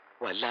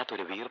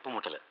 വല്ലാത്തൊരു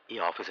വീർപ്പുമുട്ടല് ഈ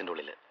ഓഫീസിന്റെ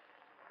ഉള്ളില്.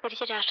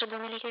 തിരിച്ച്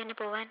രാഷ്ട്രഭൂമിയിലേക്ക് തന്നെ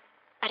പോവാൻ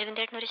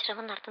അരവിന്ദേട്ടൻ ഒരു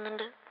ശ്രമം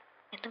നടത്തുന്നുണ്ട്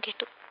എന്നും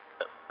കേട്ടു.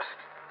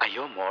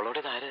 അയ്യോ,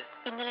 മോളോടേതാര്?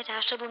 ഇന്നലെ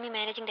രാഷ്ട്രഭൂമി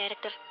മാനേജിംഗ്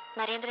ഡയറക്ടർ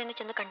നരേന്ദ്രനെ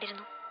ചെന്ന്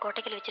കണ്ടിരുന്നു,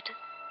 കോട്ടയ്ക്കൽ വെച്ചിട്ട്.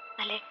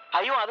 അല്ലേ?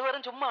 അയ്യോ, അത്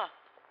വെറും ചുമ്മാ.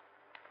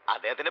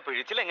 അദ്ദേഹത്തിന്റെ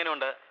പിഴിച്ചിൽ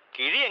എങ്ങനെയുണ്ട്,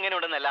 കിഴി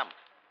എങ്ങനെയുണ്ടെന്നെല്ലാം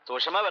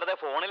സുഷമ വെറുതെ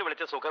ഫോണിൽ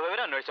വിളിച്ച്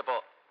സുഖവിവരം അന്വേഷിച്ചപ്പോ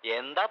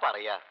എന്താ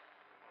പറയാ,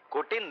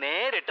 കുട്ടി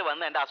നേരിട്ട്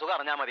വന്ന് എന്റെ അസുഖം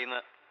അറിഞ്ഞാൽ മതിയെന്ന്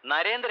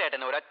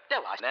നരേന്ദ്രേട്ടന് ഒരൊറ്റ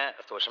വാശന.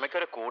 സുഷമയ്ക്ക്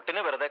ഒരു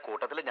കൂട്ടിന് വെറുതെ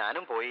കൂട്ടത്തിൽ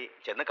ഞാനും പോയി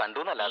ചെന്ന് കണ്ടു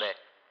എന്നല്ലാതെ.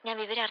 ഞാൻ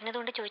വിവരം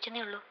അറിഞ്ഞതുകൊണ്ട്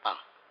ചോദിച്ചെന്നേ ഉള്ളൂ. ആ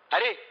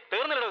ഹരി,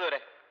 തീർന്നില്ലല്ലോ ഇതുവരെ?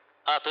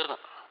 ആ തീർന്നു.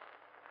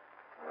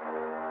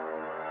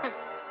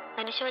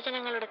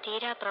 അനുശോചനങ്ങളുടെ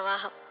തീരാ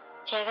പ്രവാഹം.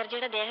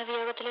 ശേഖർജിയുടെ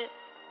ദേഹവിയോഗത്തില്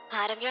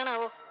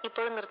ആരൊക്കെയാണാവോ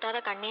ഇപ്പോഴും നിർത്താതെ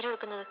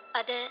കണ്ണീരൊഴുക്കുന്നത്?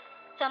 അത്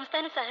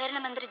സംസ്ഥാന സഹകരണ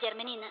മന്ത്രി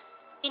ജർമ്മനിയിൽ നിന്ന്,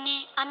 പിന്നെ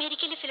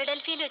അമേരിക്കയിലെ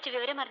ഫിലഡൽഫിയയിൽ വെച്ച്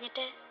വിവരം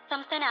അറിഞ്ഞിട്ട്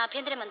സംസ്ഥാന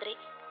ആഭ്യന്തരമന്ത്രി,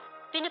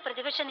 പിന്നെ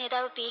പ്രതിപക്ഷ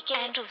നേതാവ് PK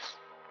ആൻഡ്രൂസ്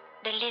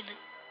ഡൽഹിയിൽ നിന്ന്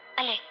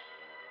അല്ലേ?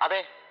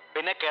 അതെ,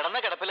 പിന്നെ കിടന്ന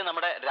കിടപ്പിൽ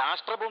നമ്മുടെ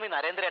രാഷ്ട്രഭൂമി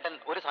നരേന്ദ്രേട്ടൻ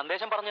ഒരു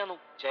സന്ദേശം പറഞ്ഞു തന്നു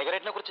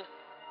ശേഖരേട്ടനെ കുറിച്ച്.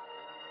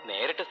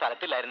 നേരിട്ട്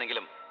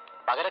സ്ഥലത്തില്ലായിരുന്നെങ്കിലും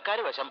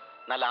പകരക്കാര് വശം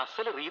നല്ല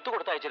അസല് റീത്ത്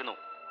കൊടുത്തയച്ചിരുന്നു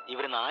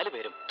ഇവര് 4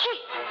 പേരും.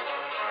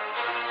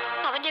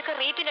 അവന്റെയൊക്കെ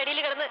റീത്തിന്റെ അടിയിൽ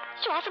കിടന്ന്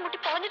ശ്വാസം മുട്ടി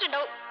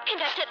പറഞ്ഞിട്ടുണ്ടാവും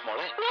എന്റെ അച്ഛൻ.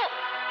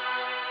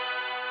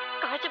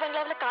 കാഴ്ച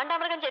ബംഗ്ലാവിലെ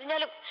കാണ്ടാമൃഗം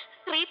ചെരിഞ്ഞാലും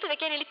റീത്ത്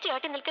വെക്കാൻ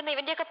ഇളിച്ചാട്ടി നിൽക്കുന്ന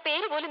ഇവന്റെയൊക്കെ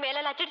പേര് പോലും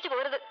മേലാൽ അച്ചടിച്ചു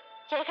പോരുത്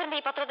ശേഖരന്റെ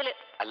ഈ പത്രത്തില്.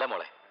 അല്ല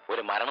മോളെ,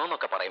 ഒരു മരണം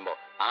എന്നൊക്കെ പറയുമ്പോ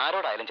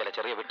ആരോടായാലും ചില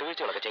ചെറിയ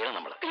വിട്ടുവീഴ്ചകളൊക്കെ ചെയ്യണം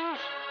നമ്മള്.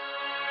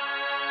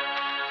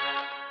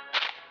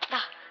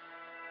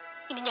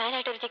 ഇനി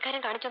ഞാനായിട്ട് ഒരു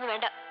ചിക്കാരം കാണിച്ചൊന്നും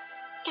വേണ്ട.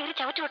 കയറി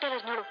ചവറ്റ് കൊട്ടേ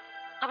വരുന്നോളൂ,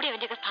 അവിടെ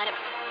അവന്റെയൊക്കെ സ്ഥാനം.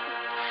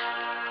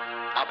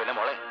 ആ പിന്നെ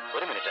മോളെ,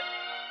 ഒരു മിനിറ്റ്,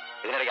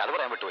 ഇതിനിടയ്ക്ക് അത്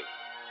പറയാൻ വിട്ടുപോയി.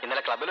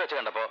 ഇന്നലെ ക്ലബിൽ വെച്ച്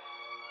കണ്ടപ്പോ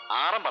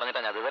ആറം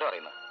പറഞ്ഞിട്ടാ ഞാൻ വിവരം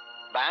അറിയുന്നത്.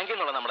 ബാങ്കിൽ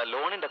നിന്നുള്ള നമ്മുടെ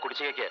ലോണിന്റെ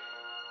കുടിശ്ശികയ്ക്ക്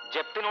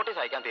ജപ്തി നോട്ടീസ്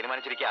അയക്കാൻ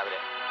തീരുമാനിച്ചിരിക്കുക അവര്.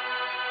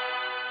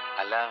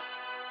 അല്ല,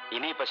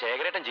 ഇനിയിപ്പോ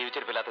ശേഖരേട്ടൻ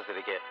ജീവിച്ചിരിപ്പില്ലാത്ത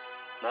സ്ഥിതിക്ക്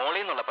മോളിൽ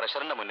നിന്നുള്ള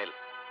പ്രഷറിന്റെ മുന്നിൽ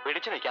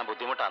പിടിച്ചു നിൽക്കാൻ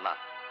ബുദ്ധിമുട്ടാണെന്നാ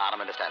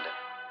ആറമ്മന്റെ സ്റ്റാൻഡ്.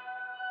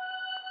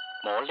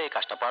 മോളുടെ ഈ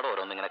കഷ്ടപ്പാട്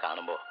ഓരോന്നിങ്ങനെ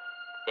കാണുമ്പോ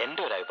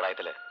എന്റെ ഒരു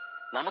അഭിപ്രായത്തില്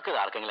നമുക്ക്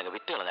ആർക്കെങ്കിലും അങ്ങ്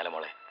വിറ്റ് കളഞ്ഞാലോ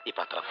മോളെ ഈ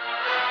പത്രം.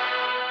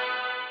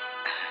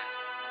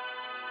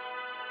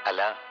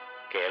 അല്ല,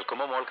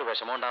 കേൾക്കുമ്പോ മോൾക്ക്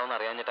വിഷമം ഉണ്ടാവുമെന്ന്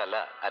അറിയാഞ്ഞിട്ടല്ല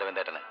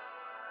അരവിന്ദേട്ടന്.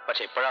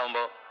 പക്ഷെ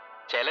ഇപ്പോഴാവുമ്പോ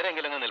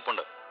ചിലരെങ്കിലും അങ്ങ്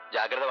നിൽപ്പുണ്ട്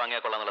ജാഗ്രത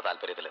വാങ്ങിയാൽ കൊള്ളാന്നുള്ള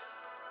താല്പര്യത്തില്.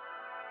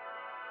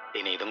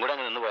 ഇനി ഇതും കൂടെ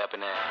അങ്ങ് നിന്ന് പോയാ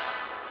പിന്നെ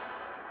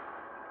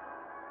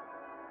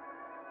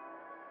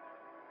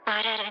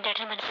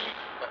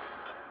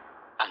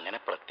അങ്ങനെ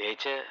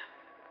പ്രത്യേകിച്ച്.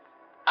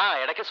 ആ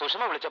ഇടയ്ക്ക്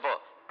സുഷമ വിളിച്ചപ്പോ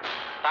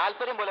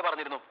താല്പര്യം പോലെ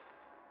പറഞ്ഞിരുന്നു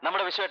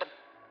നമ്മുടെ വിശ്വേട്ടൻ,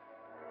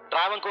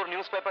 Travancore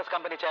news papers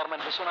company chairman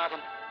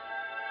Viswanathan.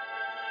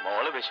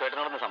 മോള്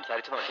വിശ്വേട്ടനോടൊന്ന്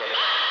സംസാരിച്ചു നോക്കിയാൽ.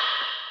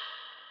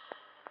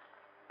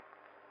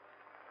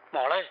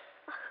 മോളെ,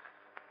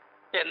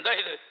 എന്താ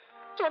ഇത്?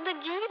 സ്വന്തം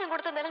ജീവിതം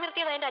കൊടുത്ത്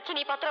നിലനിർത്തിയത് എന്റെ അച്ഛൻ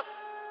ഈ പത്രം.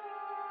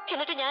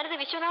 എന്നിട്ട് ഞാനിത്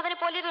വിശ്വനാഥനെ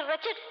പോലെ ഒരു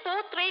റെച്ചഡ്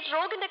ഫോർത്ത് റേറ്റ്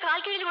റോഗിന്റെ കാൽ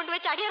കീഴിൽ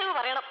കൊണ്ടുവച്ച് അടിയറവ്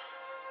പറയണം,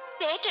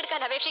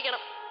 ഏറ്റെടുക്കാൻ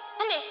അപേക്ഷിക്കണം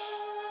അല്ലേ?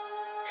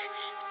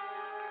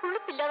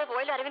 ഉളുപ്പില്ലാതെ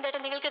പോയാലും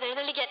അരവിന്ദേട്ടൻ നിങ്ങൾക്ക്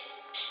എഴുന്നള്ളിക്കാൻ.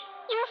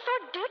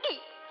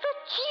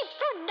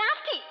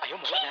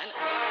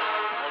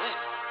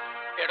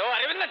 എടോ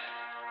അരവിന്ദൻ,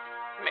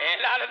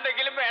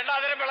 മേലാലെന്തെങ്കിലും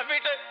വേണ്ടാതിരം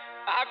വിളമ്പിയിട്ട്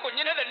ആ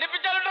കുഞ്ഞിനെ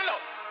ദണ്ഡിപ്പിച്ചാലുണ്ടല്ലോ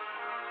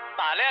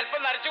തല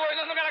അല്പം നരച്ചു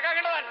പോയെന്നൊന്നും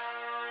കണക്കാക്കേണ്ടതാണ്.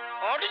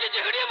 ഓടിച്ച്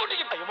ചെകിടിയെ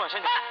പൊട്ടിക്കും.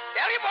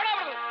 ഇറങ്ങി പോടാ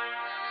അവിടുന്ന്.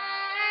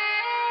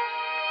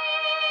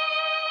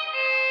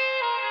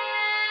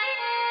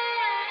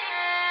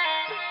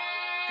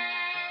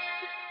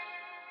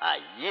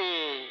 അയ്യേ,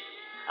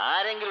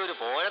 ആരെങ്കിലും ഒരു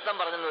പോഴത്തം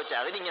പറഞ്ഞെന്ന് വെച്ചാൽ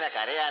അതിനിങ്ങനെ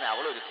കരയാൻ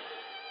അവളൊരു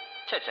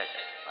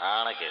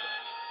നാണക്കേട്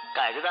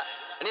കരുത.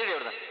 എണീടെ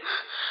അവിടുന്ന്.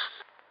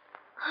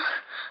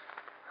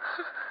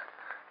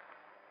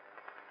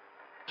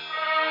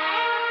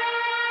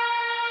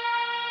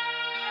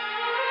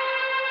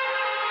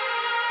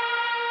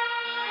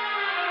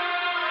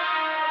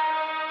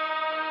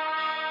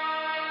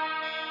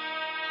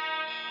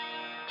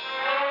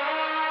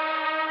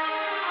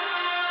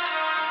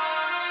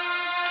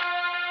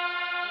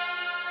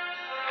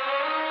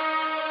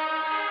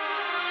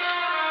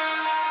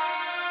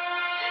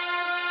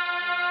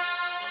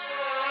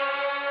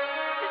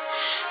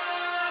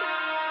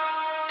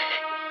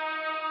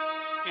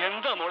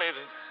 എന്താ മോളെ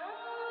ഇത്?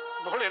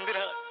 മോൾ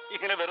എന്തിനാ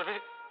ഇങ്ങനെ വെറുതെ?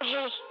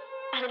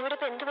 അതിനോട്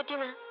ഇപ്പൊ എന്ത്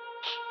പറ്റിയെന്ന്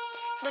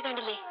ഇത്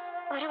കണ്ടില്ലേ?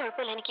 ഒരു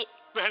കുഴപ്പമില്ല എനിക്ക്.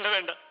 വേണ്ട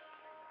വേണ്ട,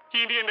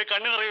 ഇനി എന്റെ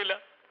കണ്ണു നിറയില്ല.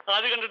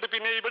 അത് കണ്ടിട്ട്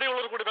പിന്നെ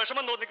ഇവിടെയുള്ളവർ കൂടി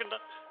വിഷമം തോന്നിക്കണ്ട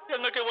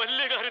എന്നൊക്കെ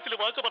വലിയ കാര്യത്തിൽ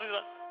വാക്ക്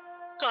പറഞ്ഞതാ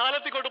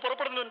കാലത്തിക്കൊണ്ട്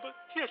പുറപ്പെടുന്ന മുൻപ്.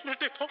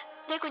 എന്നിട്ടിപ്പോ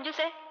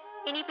കുഞ്ചുസേ,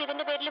 ഇനിയിപ്പോ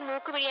ഇതിന്റെ പേരിൽ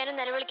മൂക്ക് പിഴിയാനും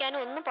നിലവിളിക്കാനും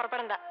ഒന്നും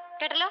പുറപ്പെടണ്ട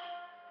കേട്ടല്ലോ.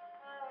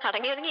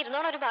 അടങ്ങി ഒതുങ്ങി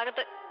ഇരുന്നോളൂ ഒരു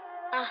ഭാഗത്ത്.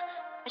 ആ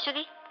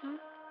അശ്വതി,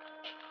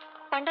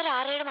 പണ്ടൊരു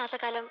 6-7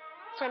 മാസക്കാലം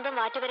സ്വന്തം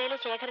വാറ്റുപുരയിലെ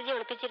ശേഖർജി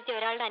ഒളിപ്പിച്ചിരുത്തിയ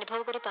ഒരാളുടെ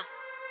അനുഭവക്കുറിപ്പാ.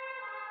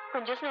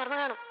 കുഞ്ചൂസിന് ഓർമ്മ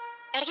കാണും,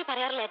 ഇടയ്ക്ക്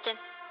പറയാറില്ലേ അച്ഛൻ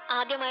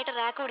ആദ്യമായിട്ട്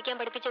റാക്ക് കുടിക്കാൻ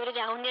പഠിപ്പിച്ച ഒരു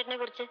രാഹുലിനെ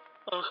കുറിച്ച്.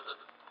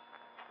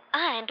 ആ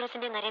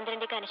ആൻഡ്രൂസിന്റെ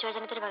നരേന്ദ്രന്റെ ഒക്കെ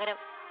അനുശോചനത്തിന് പകരം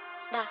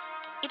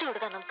ഇത്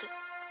കൊടുക്കാം നമുക്ക്.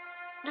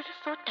 This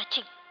is so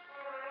touching.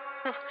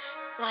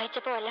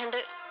 വായിച്ചപ്പോ വല്ലാണ്ട്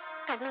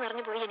കണ്ണു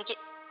നിറഞ്ഞു പോയി എനിക്ക്.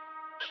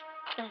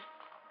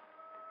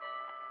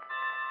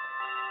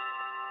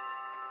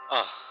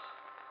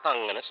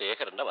 അങ്ങനെ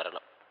ശേഖരന്റെ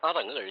മരണം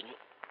അതങ്ങ് കഴിഞ്ഞു.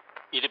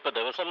 ഇതിപ്പോ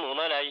ദിവസം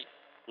 3-4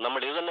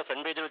 നമ്മൾ ഇത് തന്നെ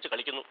ഫ്രണ്ട് പേജിൽ വെച്ച്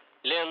കളിക്കുന്നു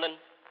ഇല്ലേ നന്ദൻ?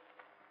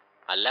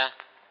 അല്ല,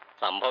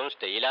 സംഭവം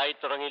സ്റ്റൈലായി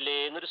തുടങ്ങില്ലേ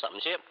എന്നൊരു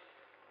സംശയം.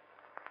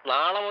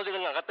 നാളെ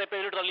മുതൽ അകത്തെ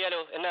പേരിട്ട് തള്ളിയാലോ?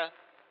 എന്നാ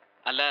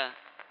അല്ല,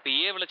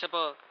 PA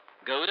വിളിച്ചപ്പോ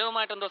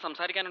ഗൗരവമായിട്ടെന്തോ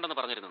സംസാരിക്കാനുണ്ടെന്ന്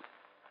പറഞ്ഞിരുന്നു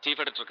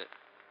ചീഫ് എഡിറ്റർക്ക്.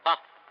 ആ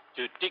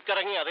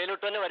ചുറ്റിക്കറങ്ങി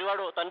അതേലോട്ട് തന്നെ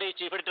വരുവാടോ തന്റെ ഈ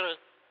ചീഫ് എഡിറ്റർ.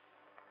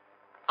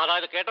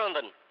 അതായത് കേട്ടോ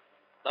നന്ദൻ,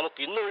 നമുക്ക്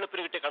ഇന്ന്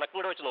വെളുപ്പിന് കിട്ടിയ കണക്കും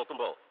കൂടെ വെച്ച്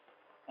നോക്കുമ്പോൾ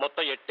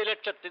മൊത്തം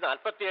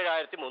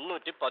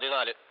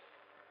 8,47,314.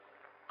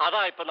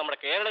 അതാ ഇപ്പൊ നമ്മുടെ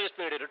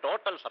കേരളരശ്മിയുടെ ഒരു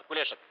ടോട്ടൽ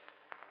സർക്കുലേഷൻ.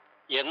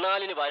 എന്നാൽ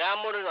ഇനി വരാൻ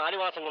പോലൊരു 4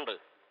 മാസം കൊണ്ട്,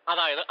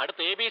 അതായത് അടുത്ത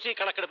ABC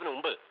കണക്കെടുപ്പിന്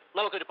മുമ്പ്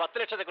നമുക്കൊരു 10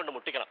 ലക്ഷത്തെ കൊണ്ട്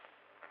മുട്ടിക്കണം.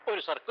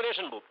 ഒരു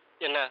സർക്കുലേഷൻ ബുക്ക്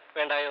എന്നാ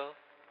വേണ്ടായോ?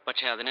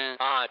 പക്ഷെ അതിന്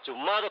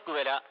ചുമ്മാതൊക്കെ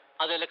വില,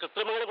 അതല്ല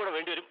കൃത്രിമങ്ങളും കൂടെ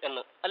വേണ്ടി വരും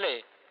എന്ന് അല്ലേ?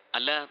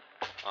 അല്ല,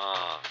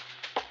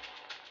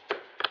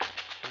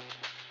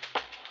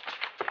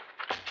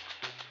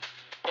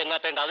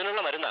 എന്നാത്തേണ്ട അതിനുള്ള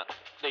മരുന്ന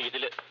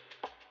ഇതില്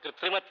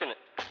കൃത്രിമത്തിന്.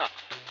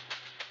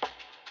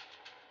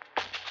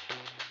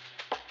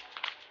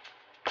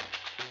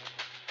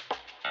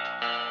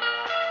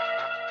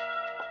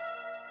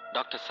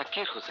 Doctor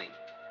Zakir Hussain,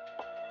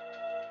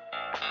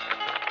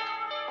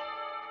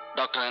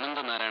 doctor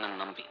Ananthanarayanan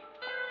Nambi,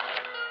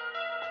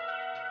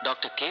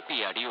 doctor KP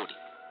Adiyodi.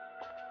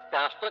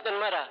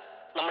 ശാസ്ത്രജ്ഞന്മാരാ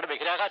നമ്മുടെ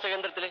ബഹിരാകാശ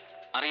കേന്ദ്രത്തില്.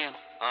 അറിയാം.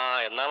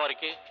 എന്നാ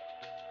മറിക്ക്.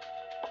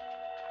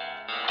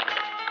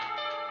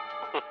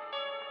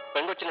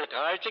 പെൺകൊച്ചുങ്ങൾ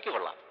കാഴ്ചക്ക്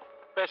കൊള്ളാം,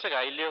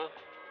 പേശകായില്ലയോ?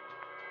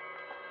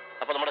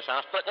 അപ്പൊ നമ്മുടെ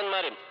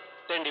ശാസ്ത്രജ്ഞന്മാരും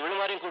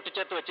ഇവിളുമാരെയും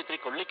കൂട്ടിച്ചേർത്ത് വെച്ച് ഇത്തിരി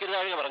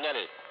കൊള്ളിക്കരുതാഴെ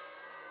പറഞ്ഞാല്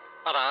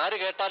അതാര്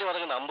കേട്ടാലും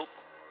അതങ്ങ് നമ്പും.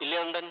 ഇല്ലേ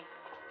നന്ദൻ?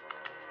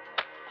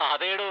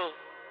 അതേടോ,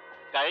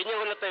 കഴിഞ്ഞ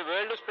കൊല്ലത്തെ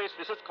വേൾഡ് സ്പേസ്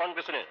റിസർച്ച്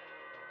കോൺഗ്രസിന്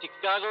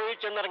ചിക്കാഗോയിൽ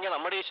ചെന്നിറങ്ങിയ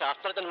നമ്മുടെ ഈ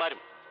ശാസ്ത്രജ്ഞന്മാരും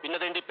പിന്നെ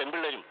തേണ്ടി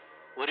പെൺപിള്ളേരും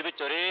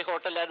ഒരുമിച്ച് ഒരേ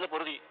ഹോട്ടലിലായിരുന്നു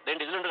പൊറുതി.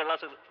 തേണ്ടി ഇതിലുണ്ട്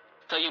കള്ളാസ്.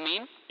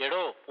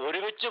 എടോ,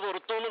 ഒരുമിച്ച്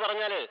പൊറുത്തു എന്ന്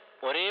പറഞ്ഞാല്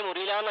ഒരേ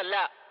മുറിയിലാന്നല്ല,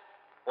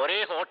 ഒരേ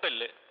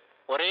ഹോട്ടലില്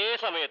ഒരേ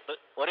സമയത്ത്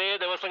ഒരേ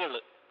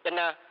ദിവസങ്ങളില്.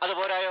 എന്നാ അത്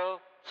പോരായോ?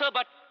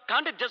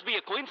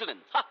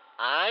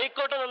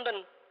 ആയിക്കോട്ടെ നന്ദൻ,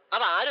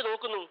 അതാര്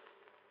നോക്കുന്നു?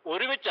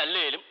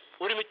 ഒരുമിച്ചല്ലേലും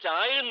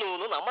ഒരുമിച്ചായിരുന്നു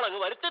എന്ന് നമ്മളങ്ങ്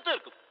വരുത്തി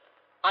തീർക്കും.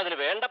 അതിന്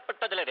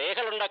വേണ്ടപ്പെട്ട ചില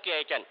രേഖകൾ ഉണ്ടാക്കി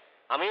അയക്കാൻ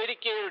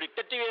അമേരിക്കയിൽ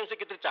ഡിറ്റക്റ്റീവ്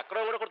ഏജൻസിക്ക് ഇത്തിരി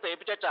ചക്രവും കൂടെ കൊടുത്ത്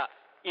ഏൽപ്പിച്ചാ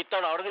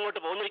ഇത്തവണ അവിടെ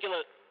നിങ്ങോട്ട്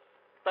പോന്നിരിക്കുന്നത്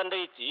തന്റെ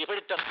ഈ ചീഫ്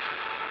എഡിറ്റർ.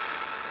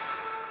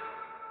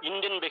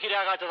 ഇന്ത്യൻ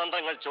ബഹിരാകാശ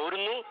തന്ത്രങ്ങൾ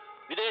ചോരുന്നു,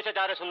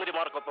 വിദേശചാര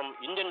സുന്ദരിമാർക്കൊപ്പം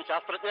ഇന്ത്യൻ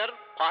ശാസ്ത്രജ്ഞർ,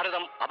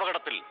 ഭാരതം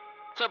അപകടത്തിൽ.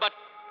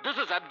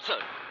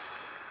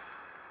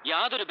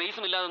 യാതൊരു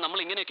ബേസും ഇല്ലാതെ നമ്മൾ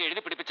ഇങ്ങനെയൊക്കെ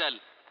എഴുതി പിടിപ്പിച്ചാൽ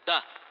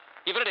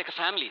ഇവരുടെയൊക്കെ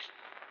ഫാമിലീസ്,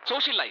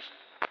 സോഷ്യൽ ലൈഫ്,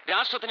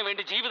 രാഷ്ട്രത്തിന്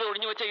വേണ്ടി ജീവിതം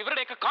ഒഴിഞ്ഞു വെച്ച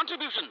ഇവരുടെയൊക്കെ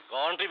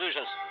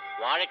കോൺട്രിബ്യൂഷൻസ്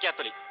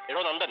വാഴയ്ക്കാത്തൊലി.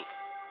 എടോ നന്ദൻ,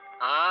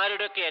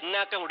 ആരുടെയൊക്കെ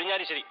എന്നാക്ക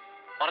ഒടിഞ്ഞാലും ശരി,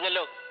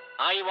 പറഞ്ഞല്ലോ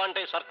I want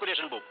A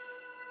circulation book.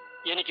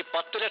 എനിക്ക്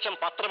 10 ലക്ഷം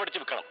പത്രം പിടിച്ച്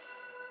വിൽക്കണം,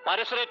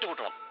 പരസ്യരേറ്റ്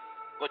കൂട്ടണം,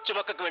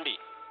 കൊച്ചുമക്കൾക്ക് വേണ്ടി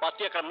 10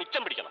 ഏക്കർ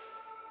മിച്ചം പിടിക്കണം.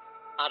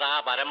 അതാ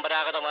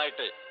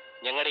പരമ്പരാഗതമായിട്ട്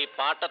ഞങ്ങളുടെ ഈ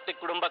പാട്ടത്തി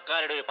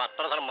കുടുംബക്കാരുടെ ഒരു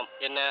പത്രധർമ്മം.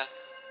 എന്നെ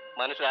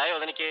മനസ്സിലായോ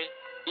അതെനിക്ക്?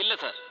 ഇല്ല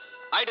sir,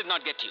 I did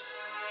not get you.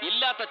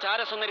 ഇല്ലാത്ത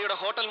ചാരസുന്ദരിയുടെ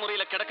ഹോട്ടൽ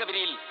മുറിയിലെ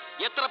കിടക്കവിരിയിൽ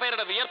എത്ര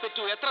പേരുടെ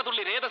വിയർപ്പിറ്റു, എത്ര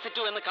തുള്ളി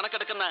രേതസിറ്റു എന്ന്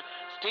കണക്കെടുക്കുന്ന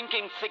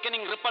സ്റ്റിങ്കിങ്,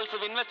 സിക്കനിങ്,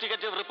 റിപ്പൾസീവ്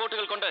ഇൻവെസ്റ്റിഗേറ്റീവ്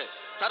റിപ്പോർട്ടുകൾ കൊണ്ട്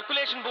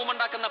സർക്കുലേഷൻ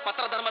ബൂമുണ്ടാക്കുന്ന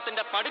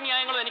പത്രധർമ്മത്തിന്റെ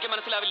പടിന്യായങ്ങളും എനിക്ക്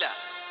മനസ്സിലാവില്ല.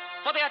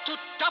 For they are too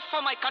tough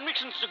for my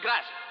convictions to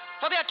grasp.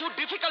 For they are too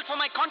difficult for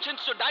my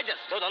conscience to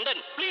digest. So Nandan,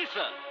 please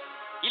sir.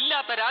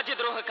 ഇല്ലാത്ത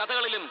രാജ്യദ്രോഹ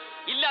കഥകളിലും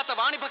ഇല്ലാത്ത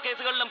വാണിഭ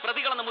കേസുകളിലും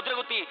പ്രതികളെന്ന്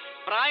മുദ്രകുത്തി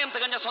പ്രായം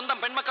തികഞ്ഞ സ്വന്തം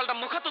പെൺമക്കളുടെ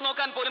മുഖത്ത്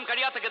നോക്കാൻ പോലും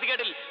കഴിയാത്ത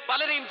ഗതികേടിൽ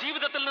പലരെയും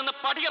ജീവിതത്തിൽ നിന്ന്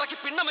പടിയിറക്കി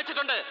പിണ്ണം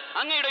വെച്ചിട്ടുണ്ട്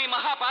അങ്ങയുടെ ഈ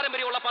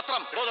മഹാപാരമ്പര്യമുള്ള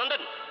പത്രം.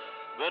 നന്ദൻ,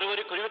 വെറും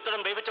ഒരു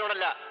കുരുവിത്തരം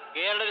വേവിച്ചോടല്ല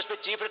കേരളരശ്മി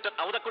ചീഫ് എഡിറ്റർ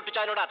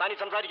ഔതക്കുട്ടിച്ചാനോടാ താനി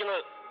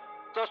സംസാരിക്കുന്നത്.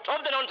 So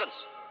stop the nonsense.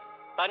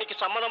 തനിക്ക്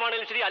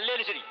സമ്മതമാണെങ്കിലും ശരി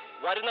അല്ലേലും ശരി,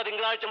 വരുന്ന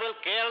തിങ്കളാഴ്ച മുതൽ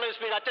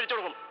കേരളരശ്മിയിൽ അച്ചടിച്ചു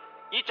കൊടുക്കും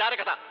ഈ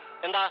ചാരക്കഥ.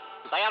 എന്താ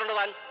തയ്യാറുണ്ടോ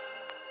താൻ?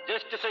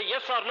 Just say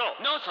yes or no.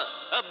 No sir,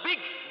 a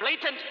big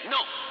blatant no.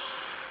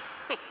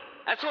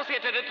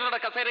 Associate എഡിറ്ററുടെ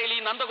കസേരയിൽ ഈ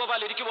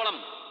നന്ദഗോപാൽ ഇരിക്കുവോളം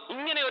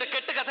ഇങ്ങനെ ഒരു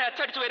കെട്ടുകഥ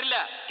അച്ചടിച്ചു വരില്ല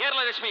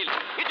കേരളരശ്മിയിൽ.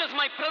 It is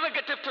my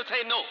പ്രെറഗറ്റീവ് to say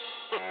no.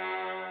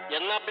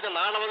 എന്നാ പിന്നെ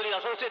നാളെ മുതൽ ഈ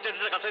അസോസിയേറ്റ്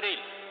എഡിറ്ററുടെ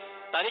കസേരയിൽ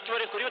തനിക്ക്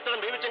വരെ കുരുവിത്തരം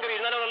വേവിച്ചെങ്കിൽ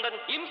ഇരുന്നാലോ നന്ദൻ?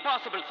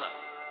 Impossible sir.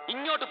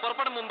 ഇങ്ങോട്ട്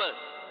പുറപ്പെടും മുമ്പ്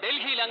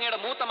ഡൽഹിയിൽ അങ്ങയുടെ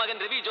മൂത്ത മകൻ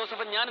രവി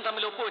ജോസഫും ഞാനും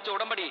തമ്മിൽ ഒപ്പുവെച്ച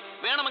ഉടമ്പടി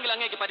വേണമെങ്കിൽ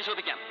അങ്ങേക്ക്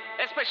പരിശോധിക്കാം.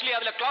 എസ്പെഷ്യലി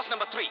അതിലെ ക്ലോസ്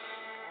നമ്പർ 3.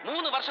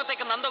 3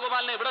 വർഷത്തേക്ക്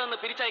നന്ദഗോപാലിനെ ഇവിടെ നിന്ന്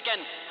പിരിച്ചയക്കാൻ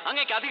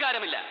അങ്ങേക്ക്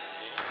അധികാരമില്ല.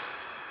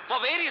 For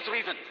various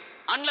reasons,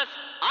 unless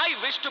I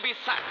wish to B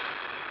സാക്ഡ്.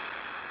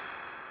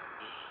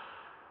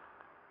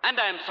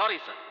 And I am sorry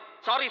sir,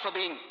 sorry for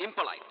being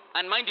ഇംപൊളൈറ്റ്.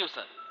 And mind you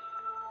sir,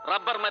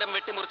 rubber മരം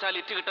വെട്ടിമുറിച്ചാൽ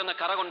ഇറ്റ് കിട്ടുന്ന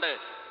കറ കൊണ്ട്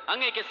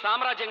അങ്ങേക്ക്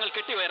സാമ്രാജ്യങ്ങൾ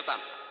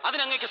കെട്ടിയുയർത്താം.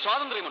 അതിനങ്ങേക്ക്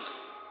സ്വാതന്ത്ര്യമുണ്ട്.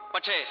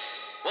 പക്ഷേ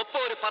ഒപ്പം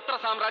ഒരു പത്ര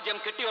സാമ്രാജ്യം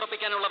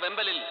കെട്ടിയുറപ്പിക്കാനുള്ള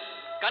വെമ്പലിൽ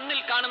കണ്ണിൽ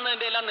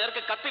കാണുന്നതിന്റെ എല്ലാം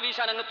നേർക്ക് കത്തി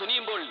വീശാൻ അങ്ങ്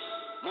തുനിയുമ്പോൾ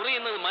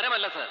മുറിയുന്നത്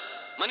മരമല്ല സർ,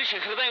 മനുഷ്യ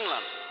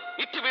ഹൃദയങ്ങളാണ്.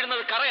 ഇറ്റ്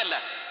വീഴുന്നത് കറയല്ല,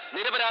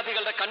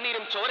 നിരപരാധികളുടെ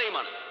കണ്ണീരും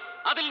ചോരയുമാണ്.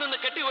 അതിൽ നിന്ന്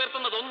കെട്ടി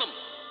ഉയർത്തുന്നതൊന്നും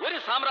ഒരു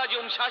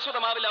സാമ്രാജ്യവും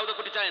ശാശ്വതമാവില്ല.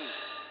 ഔതക്കുട്ടിച്ചായൻ,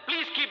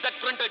 please keep that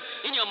printed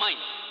in your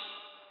mind.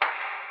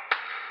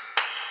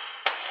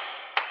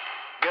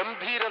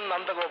 ഗംഭീരം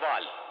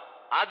നന്ദഗോപാൽ,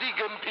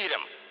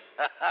 അതിഗംഭീരം.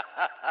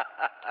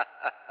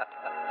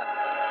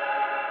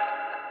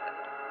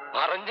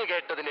 പറഞ്ഞു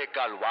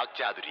കേട്ടതിനേക്കാൾ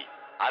വാക്ചാതുരി,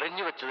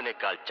 അറിഞ്ഞു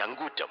വെച്ചതിനേക്കാൾ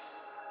ചങ്കൂറ്റം.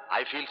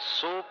 I feel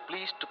so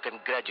please to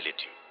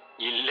congratulate U.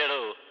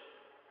 ഇല്ലടോ,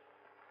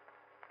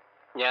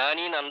 ഞാൻ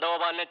ഈ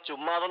നന്ദഗോപാലിനെ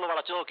ചുമ്മാതൊന്ന്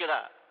വളച്ചു നോക്കിയതാ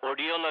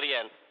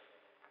ഒടിയോന്നറിയാൻ.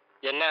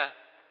 എന്നാ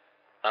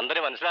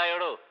നന്ദന്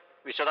മനസ്സിലായോടോ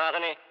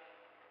വിശ്വനാഥനെ?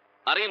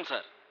 അറിയും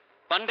സർ.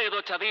 പണ്ടേതോ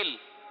ചതിയിൽ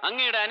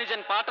അങ്ങയുടെ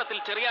അനുജൻ പാട്ടത്തിൽ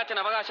ചെറിയാച്ചൻ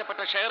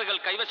അവകാശപ്പെട്ട ഷെയറുകൾ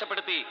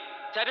കൈവശപ്പെടുത്തി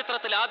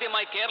ചരിത്രത്തിൽ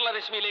ആദ്യമായി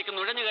കേരളരശ്മിയിലേക്ക്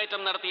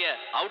നുഴഞ്ഞുകയറ്റം നടത്തിയ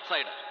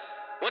ഔട്ട്സൈഡർ.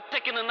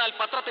 ഒറ്റയ്ക്ക് നിന്നാൽ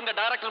പത്രത്തിന്റെ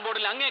ഡയറക്ടർ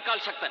ബോർഡിൽ അങ്ങേക്കാൾ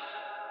ശക്തൻ.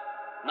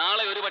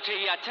 നാളെ ഒരുപക്ഷെ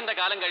ഈ അച്ഛന്റെ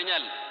കാലം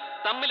കഴിഞ്ഞാൽ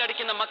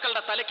തമ്മിലടിക്കുന്ന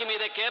മക്കളുടെ തലയ്ക്ക്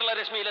മീതെ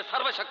കേരളരശ്മിയിലെ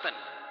സർവശക്തൻ.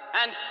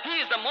 And he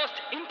is the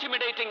most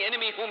intimidating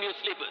enemy whom you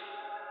sleep.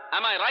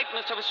 Am I right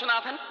mister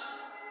Viswanathan?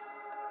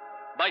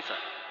 Bye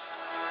sir.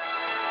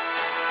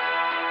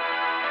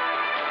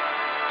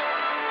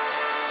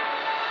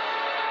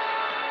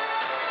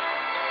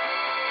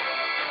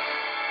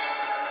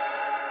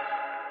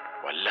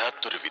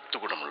 വല്ലാത്തൊരു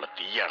വിത്തുഗുണമുള്ള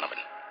തീയാണവൻ.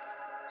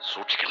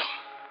 സൂക്ഷിക്കണം.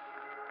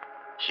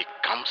 He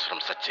comes from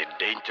such A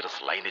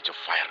dangerous lineage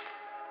of fire.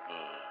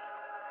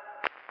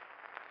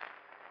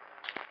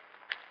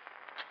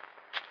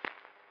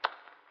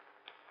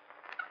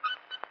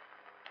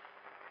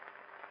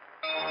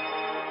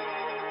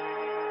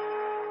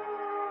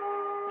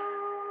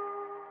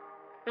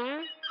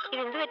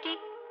 ഇതെന്ത് പറ്റി?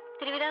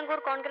 തിരുവിതാംകൂർ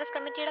കോൺഗ്രസ്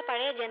കമ്മിറ്റിയുടെ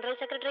പഴയ ജനറൽ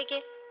സെക്രട്ടറിക്ക്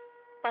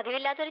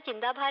പതിവില്ലാത്തൊരു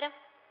ചിന്താഭാരം.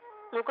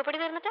 മൂക്കപ്പൊടി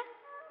തീർന്നിട്ട്?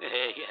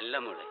 അല്ല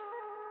മോളെ,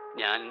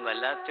 ഞാൻ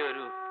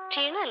വല്ലാത്തൊരു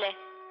ക്ഷീണമല്ലേ?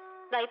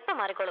 ഇപ്പം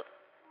മാറിക്കോളും.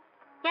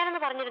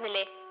 ഞാനൊന്ന്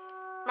പറഞ്ഞിരുന്നില്ലേ,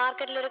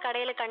 മാർക്കറ്റിലൊരു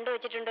കടയിൽ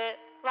കണ്ടുവച്ചിട്ടുണ്ട്,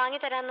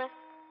 വാങ്ങിത്തരാന്ന്.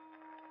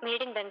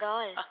 Made in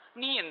Bengal.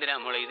 നീ എന്തിനാ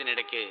മോളെ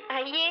ഇതിനിടയ്ക്ക്?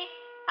 അയ്യേ,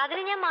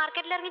 അതിന് ഞാൻ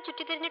മാർക്കറ്റിലിറങ്ങി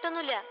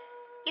ചുറ്റിത്തിരിഞ്ഞിട്ടൊന്നുമില്ല.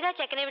 ഇതാ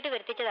ചെക്കനെ വിട്ട്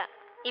വരുത്തിച്ചതാ,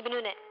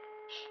 ഇബിനുവിനെ.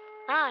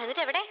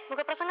 എന്നിട്ട് എവിടെ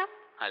മുഖപ്രസംഗം?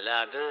 അല്ല,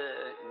 അത്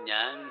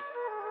ഞാൻ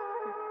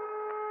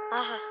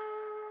ആഹാ,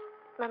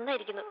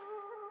 നന്നായിരിക്കുന്നു.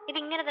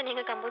 ഇതിങ്ങനെ തന്നെ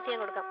അങ്ങ് കമ്പോസ് ചെയ്യാൻ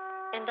കൊടുക്കാം.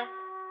 എന്താ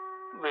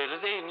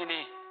വെറുതെ ഇങ്ങനെ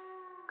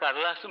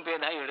കടലാസും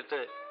പേനായി എടുത്ത്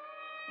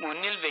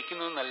മുന്നിൽ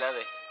വെക്കുന്നു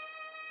എന്നല്ലാതെ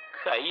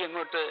കൈ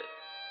അങ്ങോട്ട്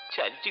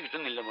ചലിച്ചു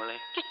കിട്ടുന്നില്ല മോളെ.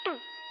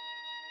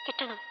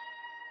 കിട്ടണം.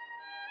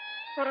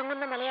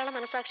 ഉറങ്ങുന്ന മലയാള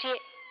മനസാക്ഷിയെ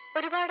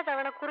ഒരുപാട്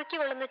തവണ കുറുക്കി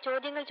കൊള്ളുന്ന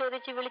ചോദ്യങ്ങൾ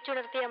ചോദിച്ച്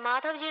വിളിച്ചുണർത്തിയ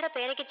മാധവ്ജിയുടെ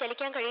പേരയ്ക്ക്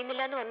ചലിക്കാൻ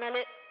കഴിയുന്നില്ല എന്ന്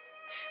വന്നാല്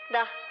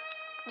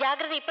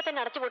ജാഗ്രത ഇപ്പൊ തന്നെ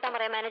അടച്ചുപൂട്ടാൻ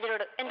പറയാം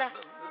മാനേജരോട്. എന്താ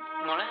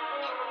മോളെ?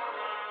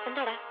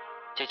 എന്താടാ?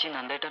 ചേച്ചി,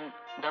 നന്ദേട്ടൻ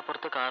ഇതാ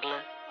പുറത്ത് കാറില്.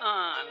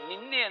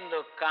 നിന്നെ എന്തോ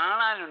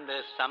കാണാനുണ്ട്,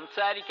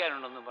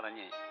 സംസാരിക്കാനുണ്ടെന്ന്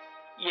പറഞ്ഞ്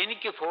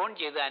എനിക്ക് ഫോൺ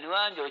ചെയ്ത്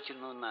അനുവാദം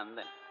ചോദിച്ചിരുന്നു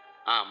നന്ദൻ.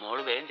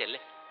 മോള് വേഗം ചെല്ലേ.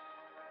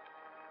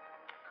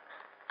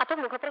 അപ്പൊ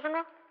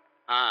മുഖപ്രസംഗം?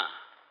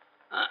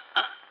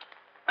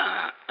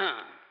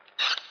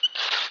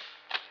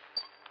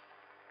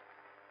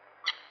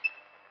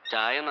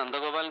 ചായ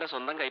നന്ദഗോപാലിന്റെ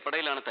സ്വന്തം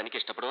കൈപ്പടയിലാണ്. തനിക്ക്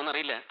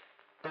ഇഷ്ടപ്പെടുമെന്നറിയില്ല.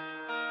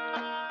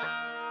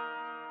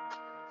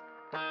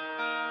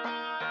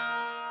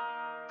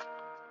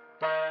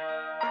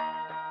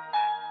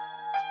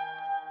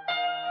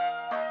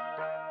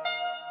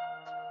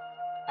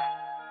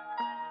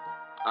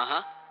 ആഹാ,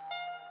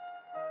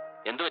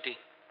 എന്തു പറ്റി?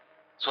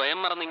 സ്വയം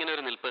മറന്നിങ്ങനെ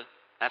ഒരു നിൽപ്പ്,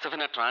 as F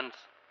in A trans.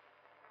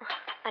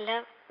 അല്ല,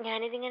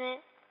 ഞാനിതിങ്ങനെ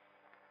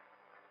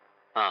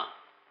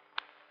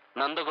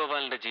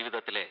നന്ദഗോപാലിന്റെ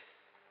ജീവിതത്തിലെ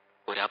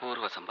ഒരു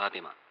അപൂർവ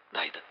സമ്പാദ്യമാണ്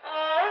ഇതായത്.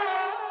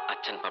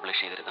 അച്ഛൻ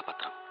പബ്ലിഷ് ചെയ്തിരുന്ന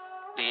പത്രം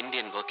the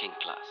Indian working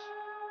class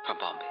from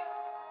Bombay.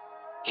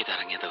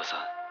 ഇതിറങ്ങിയ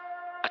ദിവസം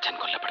അച്ഛൻ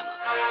കൊല്ലപ്പെടുന്നു.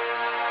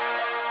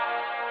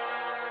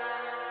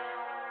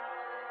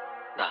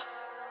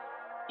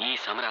 ഈ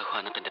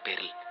സമരാഹ്വാനത്തിന്റെ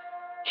പേരിൽ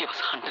he was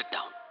hunted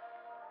down.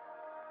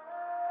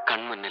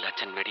 കൺമുന്നിൽ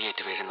അച്ഛൻ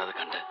വെടിയേറ്റ് വീഴുന്നത്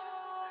കണ്ട്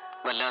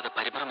വല്ലാതെ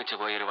പരിഭ്രമിച്ചു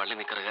പോയൊരു വള്ളി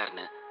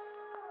നിക്കറുകാരന്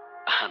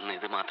അന്ന്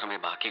ഇത് മാത്രമേ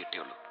ബാക്കി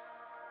കിട്ടിയുള്ളൂ.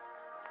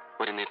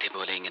 ഒരു നിധി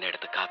പോലെ ഇങ്ങനെ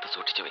എടുത്ത് കാത്തു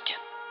സൂക്ഷിച്ചു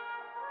വെക്കാൻ.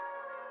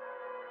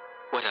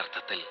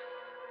 ഒരർത്ഥത്തിൽ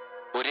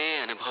ഒരേ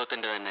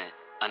അനുഭവത്തിന്റെ തന്നെ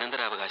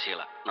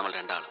അനന്തരാവകാശികളാ നമ്മൾ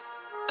രണ്ടാളും,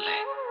 അല്ലേ?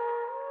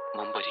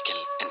 മുമ്പൊരിക്കൽ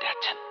എന്റെ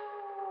അച്ഛൻ,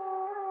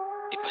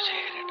 ഇപ്പൊ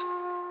ശേഖരേട്ടൻ.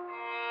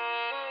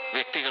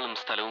 വ്യക്തികളും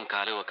സ്ഥലവും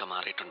കാലവും ഒക്കെ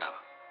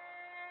മാറിയിട്ടുണ്ടാവാം,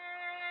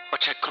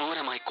 പക്ഷെ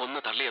ക്രൂരമായി കൊന്നു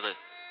തള്ളിയത്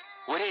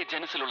ഒരേ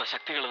ജനസിലുള്ള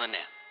ശക്തികൾ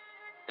തന്നെയാ.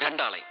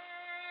 രണ്ടാളെ,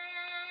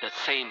 the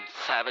same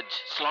savage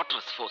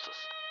slaughterous forces.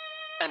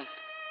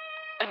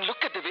 And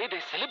look at the way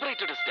they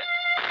celebrated his death.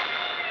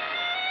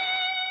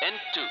 End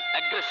to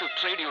aggressive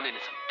trade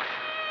unionism.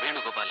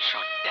 Venugopal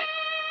shot dead.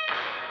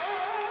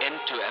 End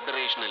to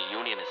aberrational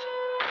unionism.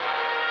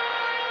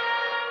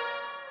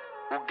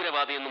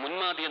 ഉഗ്രവാദി എന്നും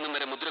ഉന്മാദി എന്നും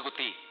വരെ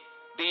മുദ്രകുത്തി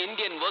the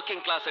Indian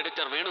working class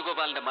editor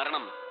വേണുഗോപാലിന്റെ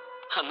മരണം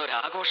അന്നൊരു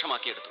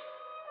ആഘോഷമാക്കിയെടുത്തു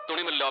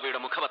തുണിമിൽ ലോബിയുടെ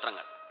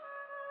മുഖപത്രങ്ങൾ.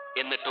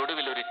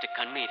 എന്നിട്ടൊടുവിൽ ഒരിറ്റ്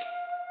കണ്ണീര്.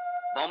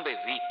 Bombay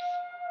weeps.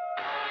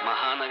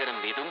 മഹാനഗരം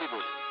വിതുമ്പി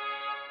പോലും.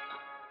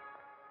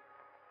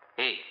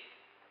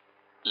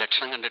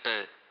 ലക്ഷണം കണ്ടിട്ട്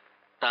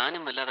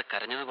താനും വല്ലാതെ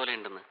കരഞ്ഞതുപോലെ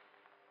ഉണ്ടെന്ന്,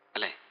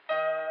 അല്ലേ?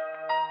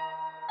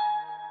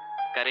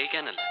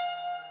 കരയിക്കാനല്ല,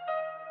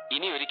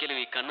 ഇനി ഒരിക്കലും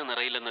ഈ കണ്ണ്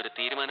നിറയില്ലെന്നൊരു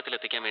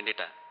തീരുമാനത്തിലെത്തിക്കാൻ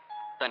വേണ്ടിയിട്ടാ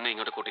തന്നെ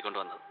ഇങ്ങോട്ട്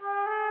കൂട്ടിക്കൊണ്ടുവന്നത്.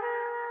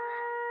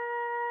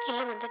 ഇല്ല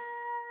നന്ദൻ,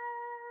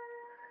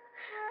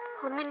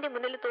 ഒന്നിന്റെ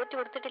മുന്നിൽ തോറ്റു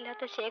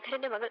കൊടുത്തിട്ടില്ലാത്ത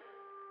ശേഖരന്റെ മകൾ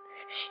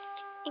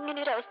ഇങ്ങനെ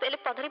ഒരു അവസ്ഥയിൽ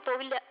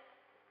പതറിപ്പോവില്ല,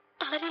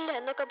 തളരില്ല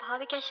എന്നൊക്കെ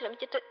ഭാവിക്കാൻ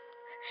ശ്രമിച്ചിട്ട്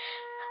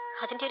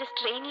അതിന്റെ ഒരു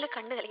സ്ട്രെയിനിൽ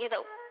കണ്ണു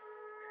കലങ്ങിയതാവും.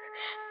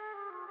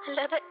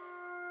 അല്ലാതെ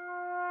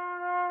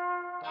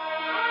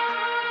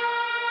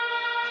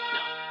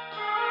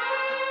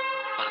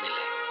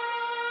പറഞ്ഞില്ലേ,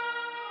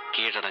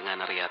 കീഴടങ്ങാൻ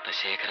അറിയാത്ത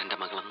ശേഖരന്റെ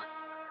മകളെന്ന്.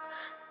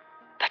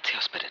 That's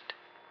your spirit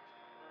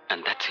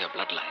and that's your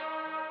blood line.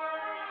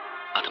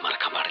 അത്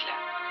മറക്കാൻ പാടില്ല.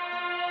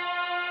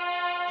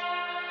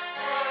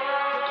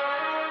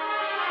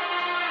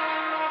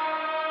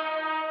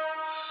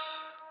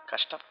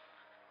 കഷ്ടം.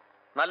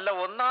 നല്ല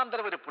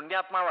ഒന്നാന്തരം ഒരു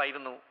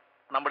പുണ്യാത്മാവായിരുന്നു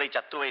നമ്മുടെ ഈ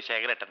ചത്തുപോയ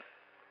ശേഖരേട്ടൻ,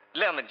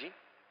 ഇല്ലേ അമ്മഞ്ചി?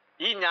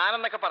 ഈ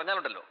ഞാനെന്നൊക്കെ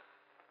പറഞ്ഞാലുണ്ടല്ലോ,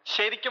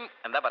 ശരിക്കും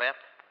എന്താ പറയാ,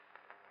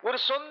 ഒരു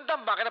സ്വന്തം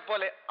മകനെ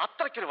പോലെ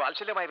അത്രയ്ക്കൊരു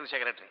വാത്സല്യമായിരുന്നു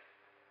ശേഖരേട്ടന്.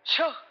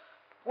 ഷോ,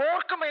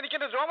 ഓർക്കുമ്പോ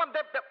എനിക്കെന്റെ രോമം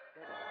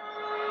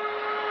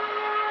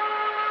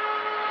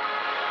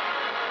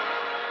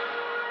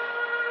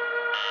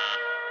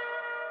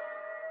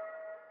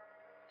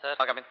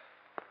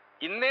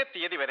ഇന്നേ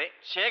തീയതി വരെ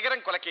ശേഖരൻ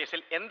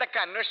കൊലക്കേസിൽ എന്തൊക്കെ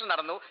അന്വേഷണം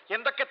നടന്നു,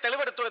 എന്തൊക്കെ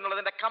തെളിവെടുത്തു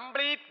എന്നുള്ളതിന്റെ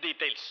കംപ്ലീറ്റ്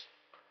ഡീറ്റെയിൽസ്.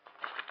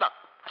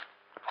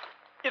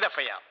 ഇത്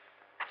FIR,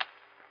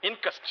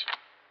 ഇൻക്വസ്റ്റ്,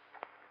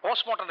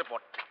 പോസ്റ്റ്മോർട്ടം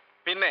റിപ്പോർട്ട്,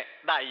 പിന്നെ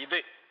ഇത്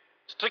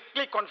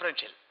സ്ട്രിക്ട്ലി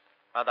കോൺഫിഡൻഷ്യൽ.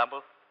 അതാകുമ്പോ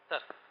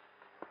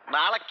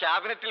നാളെ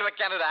ക്യാബിനറ്റിൽ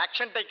വെക്കാൻ ഒരു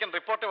ആക്ഷൻ ടേക്കൻ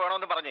റിപ്പോർട്ട്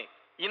വേണമെന്ന് പറഞ്ഞ്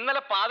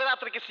ഇന്നലെ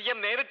പാതിരാത്രിക്ക് CM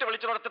നേരിട്ട്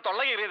വിളിച്ചുകൊടുത്ത്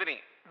തൊള്ള കയറിയതിന്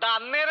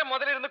അന്നേരം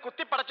മുതലിരുന്ന്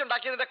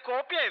കുത്തിപ്പടച്ചുണ്ടാക്കിയതിന്റെ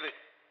കോപ്പിയായത്.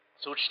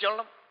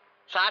 സൂക്ഷിച്ചോളണം.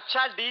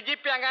 സാക്ഷാൽ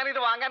DGP അങ്ങനെ ഇത്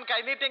വാങ്ങാൻ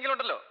കൈനീട്ടിയെങ്കിലും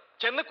ഉണ്ടല്ലോ,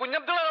 ചെന്ന്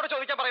കുഞ്ഞബ്ദുള്ളയോട്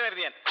ചോദിക്കാൻ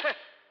പറയുമായിരുന്നു ഞാൻ.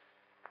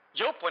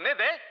 യോ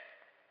പൊന്നേതേ,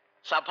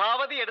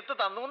 സഭാപതി എടുത്ത്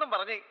തന്നു എന്നും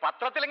പറഞ്ഞ്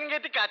പത്രത്തിലെങ്കിലും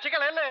കയറ്റി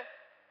കാച്ചിക്കളയല്ലേ.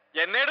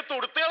 എന്നെ എടുത്ത്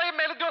ഉടുത്തുകളയും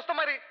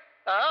മേലുദ്യോഗസ്ഥന്മാര്.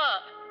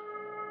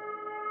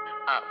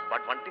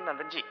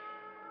 നന്ദൻജി,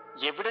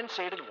 എവിഡൻസ്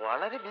സൈഡിൽ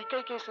വളരെ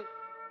വീക്കായി കേസ്.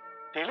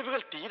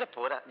 തെളിവുകൾ തീരെ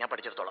പോരാ, ഞാൻ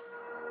പഠിച്ചെടുത്തോളാം.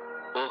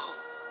 ഓഹോ,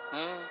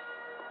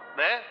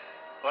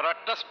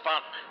 ഒരൊറ്റ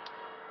സ്പാർക്ക്.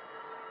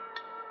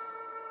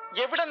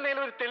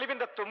 എവിടെന്നേലും ഒരു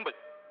തെളിവിന്റെ തുമ്പ്,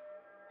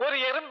 ഒരു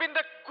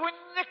എറുമ്പിന്റെ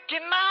കുഞ്ഞ്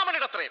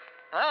കിണ്ണാമണിയുടെ അത്രയും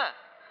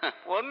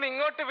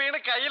ഒന്നിങ്ങോട്ട് വീണ്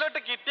കയ്യിലോട്ട്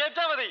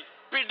കിട്ടിയേച്ചാ മതി,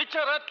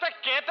 പിടിച്ചൊരൊറ്റ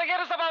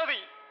കേറ്റകേറി സഭാപതി.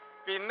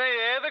 പിന്നെ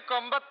ഏത്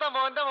കൊമ്പത്ത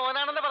മോന്റെ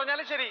മോനാണെന്ന്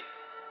പറഞ്ഞാലും ശരി,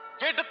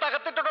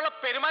 എടുത്തകത്തിട്ടുള്ള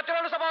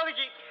പെരുമാറ്റമാണ്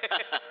സഭാപതിക്ക്.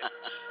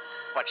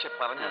 പക്ഷെ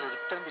പറഞ്ഞാൽ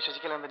ഒരിക്കലും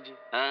വിശ്വസിക്കല നന്ദൻജി.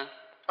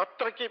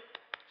 അത്രയ്ക്ക്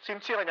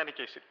സിൻസിയറാ ഞാൻ ഈ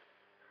കേസിൽ.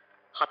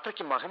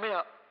 അത്രയ്ക്ക് മഹിമയാ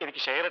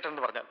എനിക്ക് ശേഖരേട്ടൻ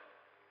എന്ന് പറഞ്ഞാൽ.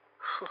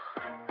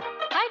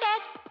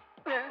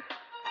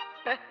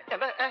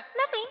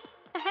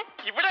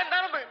 ഇവിടെ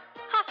എന്താണെന്ന്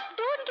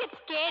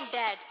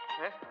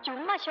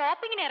ചുമ്മാ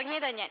ഷോപ്പിങ്ങിന്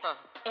ഇറങ്ങിയതാ ഞാൻ.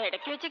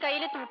 ഇടയ്ക്ക് വെച്ച്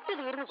കയ്യില് തുട്ട്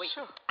തീർന്നു പോയി.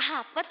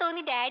 അപ്പൊ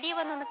തോന്നി ഡാഡിയെ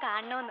വന്നൊന്ന്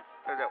കാണണോന്ന്.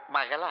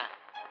 മകളാ?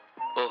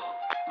 ഓ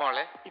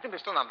മോളെ, ഇത്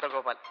മിസ്റ്റർ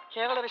നന്ദഗോപാൽ,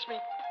 കേരളരശ്മി.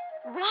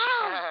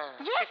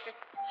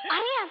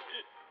 അറിയാം,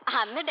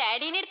 അന്ന്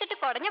ഡാഡിനെ എടുത്തിട്ട്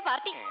കുടഞ്ഞ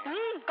പാർട്ടി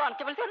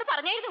കോൺസ്റ്റബിൾസ് ഒന്ന്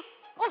പറഞ്ഞായിരുന്നു.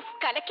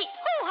 കലക്കി.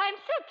 I am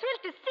so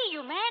thrilled to see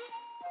you man.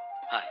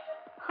 Hi.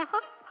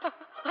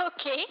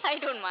 Okay, I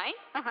don't mind.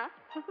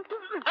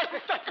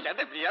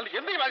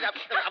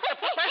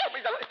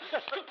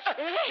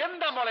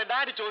 എന്താ മോളെ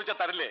ഡാഡി ചോദിച്ചാ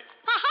തരില്ലേ?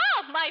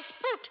 My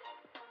foot.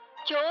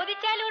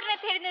 ചോദിച്ചാലുടനെ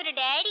തരുന്ന ഒരു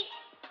ഡാഡി,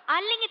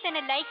 അല്ലെങ്കിൽ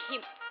തന്നെ ലൈക്ക്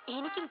ഹിം.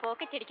 എനിക്കും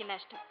പോക്കറ്റ് അടിക്കുന്ന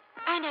ഇഷ്ടം.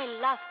 And I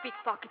love big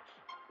pockets.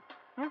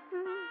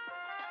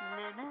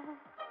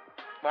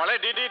 മോളെ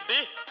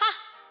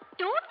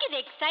Don't get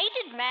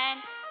excited, man.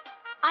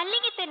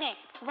 അല്ലെങ്കിൽ തന്നെ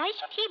why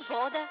should he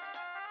bother?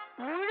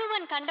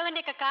 മുഴുവൻ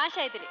കണ്ടവന്റെ ഒക്കെ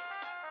കാശായതില്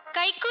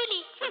കൈക്കൂലി.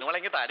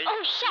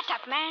 Oh, shut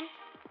up, man.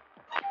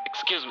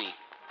 Excuse me.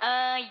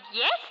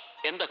 Yes.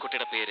 എന്താ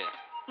കുട്ടിയുടെ പേര്?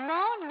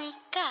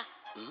 മോണിക്ക.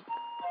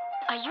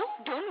 അയ്യോ,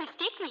 don't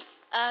mistake me.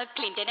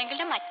 ക്ലിന്റൺ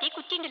അങ്കിളുടെ മറ്റേ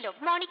കുട്ടിയുണ്ടല്ലോ,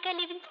 മോണിക്ക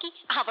ലെവിൻസ്കി,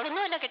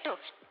 അവളൊന്നും അല്ല കേട്ടോ.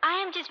 I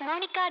am just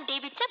Monica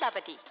David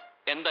Sabapati.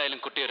 എന്തായാലും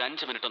കുട്ടി ഒരു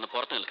 5 മിനിറ്റ് ഒന്ന്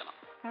പുറത്ത് നിൽക്കണം.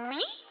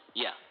 Me?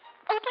 Yeah.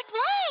 Oh, but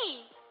why?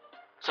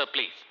 So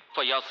please,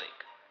 for your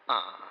sake.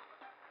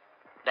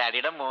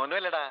 ഡാഡിയുടെ മോനും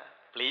അല്ലടാ,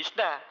 പ്ലീസ്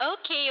ഡാ.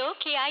 Okay,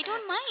 I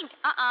don't mind.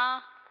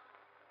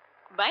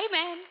 Bye,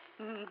 man.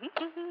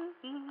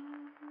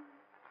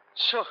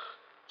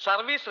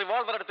 Service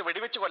revolver എടുത്ത്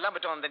വെടിവെച്ച് കൊല്ലാൻ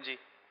പറ്റുമോ നന്ദൻജി?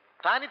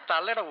 താൻ ഈ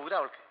തള്ളയുടെ ഊര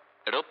അവൾക്ക്.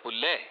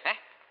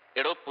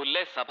 എടോ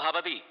പുല്ലേ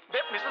സഭാപതി.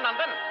 മിസ്റ്റർ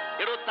നന്ദൻ,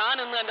 എടോ താൻ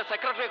ഇന്ന് എന്റെ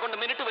സെക്രട്ടറിയെ കൊണ്ട്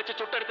മിനിറ്റ് വെച്ച്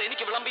ചുട്ടെടുത്ത്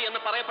എനിക്ക് വിളമ്പി എന്ന്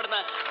പറയപ്പെടുന്ന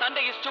തന്റെ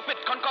ഈ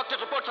സ്റ്റുപ്പിഡ് കോൺകോക്റ്റഡ്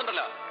റിപ്പോർട്ട്സ്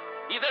ഉണ്ടല്ലോ,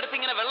 ഇതെടുത്ത്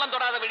ഇങ്ങനെ വെള്ളം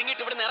തൊടാതെ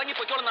വിഴുങ്ങിയിട്ട് ഇവിടുന്ന് ഇറങ്ങി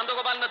പൊയ്ക്കോളും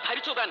നന്ദഗോപാലിനെ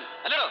ധരിച്ചു താൻ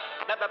അല്ലടോ?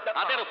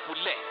 അതേടോ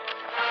പുല്ലേ.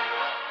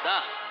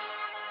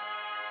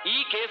 ഈ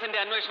കേസിന്റെ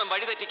അന്വേഷണം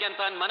വഴിതെറ്റിക്കാൻ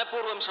താൻ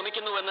മനഃപൂർവ്വം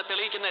ശ്രമിക്കുന്നുവെന്ന്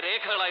തെളിയിക്കുന്ന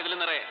രേഖകളാ ഇതിൽ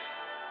നിറയെ.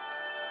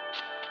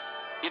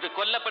 ഇത്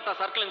കൊല്ലപ്പെട്ട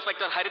സർക്കിൾ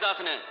ഇൻസ്പെക്ടർ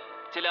ഹരിദാസിന്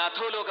ചില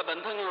അധോലോക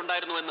ബന്ധങ്ങൾ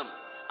ഉണ്ടായിരുന്നുവെന്നും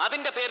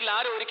അതിന്റെ പേരിൽ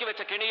ആരോ ഒരുക്കി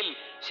വെച്ച കെണിയിൽ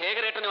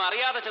ശേഖരേട്ടനും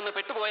അറിയാതെ ചെന്ന്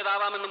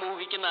പെട്ടുപോയതാവാമെന്നും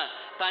ഊഹിക്കുന്ന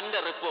തന്റെ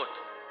report.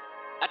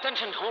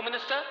 Attention home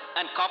minister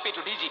and copy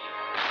to DGP.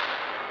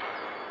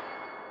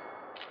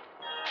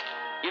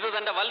 ഇത്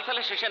തന്റെ വത്സല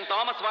ശിഷ്യൻ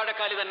തോമസ്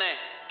വാഴക്കാലി തന്നെ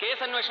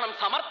കേസ് അന്വേഷണം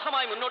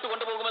സമർത്ഥമായി മുന്നോട്ട്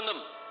കൊണ്ടുപോകുമെന്നും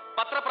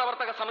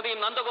പത്രപ്രവർത്തക സമിതിയും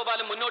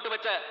നന്ദഗോപാലും മുന്നോട്ട്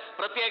വെച്ച്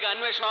പ്രത്യേക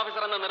അന്വേഷണ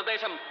ഓഫീസർ എന്ന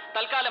നിർദ്ദേശം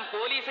തൽക്കാലം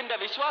പോലീസിന്റെ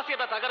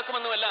വിശ്വാസ്യത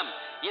തകർക്കുമെന്നുമെല്ലാം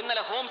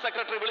ഇന്നലെ ഹോം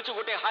സെക്രട്ടറി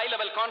വിളിച്ചുകൂട്ടിയ ഹൈ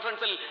ലെവൽ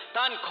കോൺഫറൻസിൽ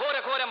താൻ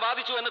ഘോരഘോരം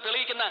വാദിച്ചു എന്ന്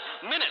തെളിയിക്കുന്ന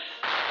മിനിറ്റ്സ്.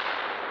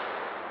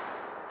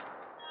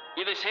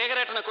 ഇത്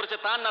ശേഖരേട്ടനെ കുറിച്ച്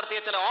താൻ നടത്തിയ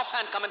ചില ഓഫ്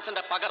ഹാൻഡ്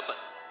കമന്റ്സിന്റെ പകർപ്പ്.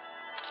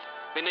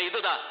 പിന്നെ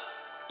ഇതാ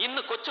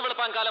ഇന്ന് കൊച്ചു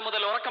വെളുപ്പാൻ കാലം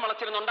മുതൽ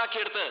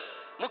ഉറക്കമളച്ചിരുന്നുണ്ടാക്കിയെടുത്ത്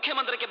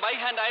മുഖ്യമന്ത്രിക്ക് ബൈ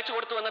ഹാൻഡ് അയച്ചു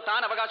കൊടുത്തുവെന്ന്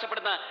താൻ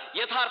അവകാശപ്പെടുന്ന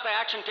യഥാർത്ഥ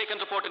ആക്ഷൻ ടേക്കൻ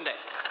റിപ്പോർട്ടിന്റെ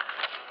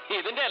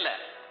ഇതിന്റെ അല്ല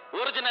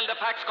ഒറിജിനലിന്റെ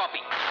ഫാക്സ്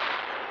കോപ്പി.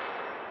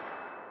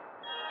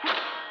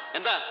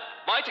 എന്താ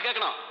വായിച്ചു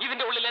കേൾക്കണോ?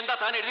 ഇതിന്റെ ഉള്ളിൽ എന്താ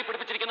താൻ എഴുതി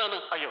പിടിപ്പിച്ചിരിക്കുന്നതെന്ന്?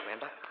 അയ്യോ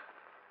വേണ്ട.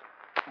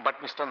 ബട്ട്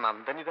മിസ്റ്റർ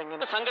നന്ദൻ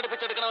ഇതെങ്ങനെ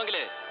സംഘടിപ്പിച്ചെടുക്കണമെങ്കിൽ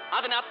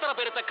അതിന് അത്ര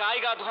പെരുത്ത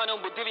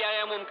കായികാധ്വാനവും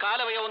ബുദ്ധിവ്യായാമവും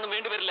കാലവയവും ഒന്നും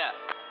വേണ്ടിവരില്ല.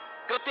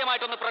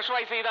 കൃത്യമായിട്ടൊന്ന്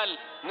പ്രഷറൈസ് ചെയ്താൽ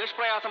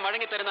നിഷ്പ്രയാസം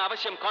വഴങ്ങിത്തരുന്ന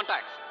ആവശ്യം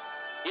കോൺടാക്ട്സ്,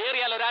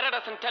 ഏറിയാൽ ഒരു 1/2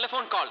 ഡസൻ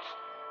ടെലിഫോൺ കോൾസ്,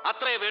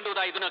 അത്രേ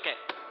വേണ്ടതാ ഇതിനൊക്കെ.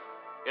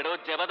 എടോ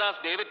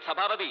ജവദാസ് ഡേവിഡ്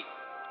സഭാപതി,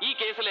 ഈ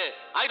കേസിൽ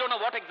I don't know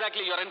what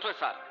exactly your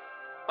interest R.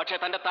 പക്ഷെ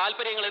തന്റെ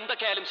താല്പര്യങ്ങൾ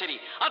എന്തൊക്കെയായാലും ശരി,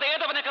 അത്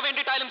ഏതവനൊക്കെ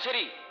വേണ്ടിയിട്ടായാലും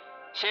ശരി,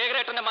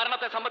 ശേഖരേട്ടന്റെ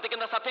മരണത്തെ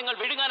സംബന്ധിക്കുന്ന സത്യങ്ങൾ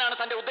വിഴുങ്ങാനാണ്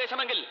തന്റെ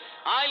ഉദ്ദേശമെങ്കിൽ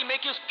I will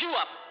make you സ്പ്യൂ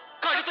up.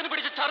 കഴുത്തിന്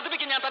പിടിച്ച്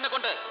ഛർദ്ദിപ്പിക്കും ഞാൻ തന്നെ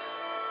കൊണ്ട്.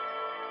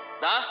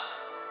 ദാ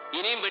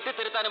ഇനിയും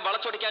വെട്ടിത്തിരുത്താനും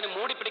വളച്ചൊടിക്കാനും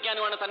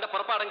മൂടിപ്പിടിക്കാനുമാണ് തന്റെ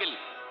പുറപ്പാടെങ്കിൽ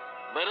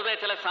വെറുതെ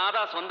ചില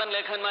സാധാ സ്വന്തം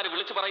ലേഖകന്മാർ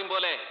വിളിച്ചു പറയും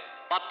പോലെ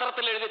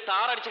പത്രത്തിൽ എഴുതി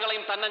താറടിച്ചു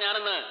കളയും തന്നെ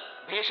ഞാനെന്ന്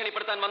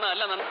ഭീഷണിപ്പെടുത്താൻ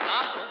വന്നതല്ല.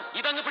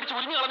 ഇതങ്ങ് പിടിച്ച്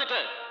ഉരിഞ്ഞു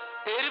കളഞ്ഞിട്ട്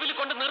തെരുവിൽ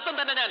കൊണ്ട് നിർത്തും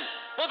തന്നെ ഞാൻ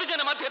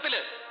പൊതുജന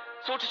മധ്യത്തില്.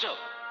 സൂക്ഷിച്ചോ.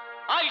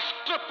 I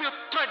strip U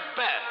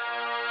ത്രെഡ്ബാർ.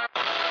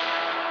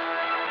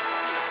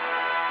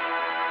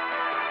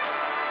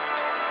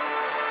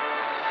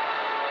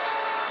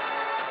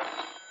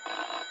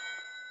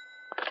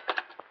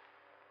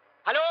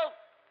 Hello,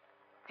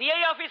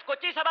 CI office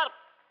Kochi സബർ.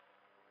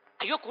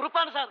 അയ്യോ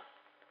കുറുപ്പാണ് സാർ,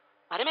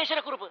 പരമേശ്വര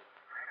കുറുപ്പ്,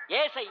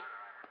 ASI.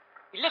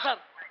 ഇല്ല സാർ,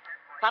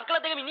 സർക്കിൾ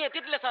അദ്ദേഹം ഇനി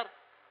എത്തിയിട്ടില്ല സാർ.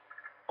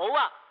 ഓവ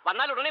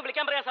വന്നാൽ ഉടനെ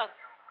വിളിക്കാൻ പറയാം സാർ.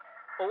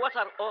 ഓവ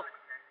സാർ. ഓ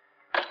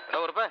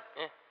കുറുപ്പ്,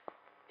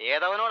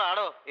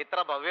 ഏതവനോടാണോ ഇത്ര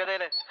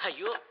ഭവ്യതയില്?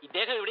 അയ്യോ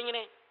ഇദ്ദേഹം ഇവിടെ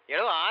ഇങ്ങനെ.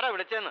 എടോ ആരാ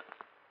വിളിച്ചെന്ന്?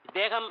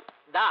 ഇദ്ദേഹം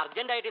ദാ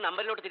അർജന്റായിട്ട് ഈ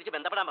നമ്പറിലോട്ട് തിരിച്ച്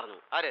ബന്ധപ്പെടാൻ പറഞ്ഞു.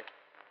 ആര്?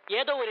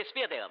 ഏതോ ഒരു SP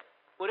അദ്ദേഹം,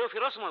 ഒരു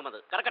ഫിറോസ്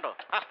മുഹമ്മദ്. കറക്കട്ടോ?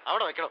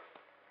 അവിടെ വെക്കണോ?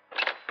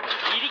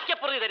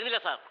 ഇരിക്കപ്പുറത്ത് തരുന്നില്ല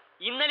സാർ.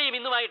 ഇന്നലെയും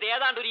ഇന്നുമായിട്ട്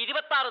ഏതാണ്ട് ഒരു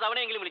 26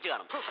 തവണയെങ്കിലും വിളിച്ചു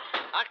കാണും.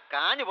 ആ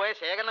കാഞ്ഞു പോയ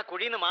ശേഖരനെ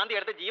കുഴിന്ന് മാന്തി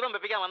എടുത്ത് ജീവൻ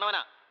വെപ്പിക്കാൻ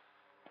വന്നവനാ.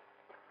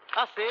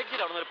 ആ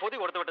സേഫ്റ്റിയിൽ അവിടെ ഒരു പൊതി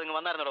കൊടുത്തു വിട്ട് നിങ്ങൾ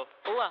വന്നായിരുന്നോ?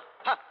 ഓവാ.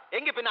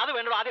 എങ്കിൽ പിന്നെ അത്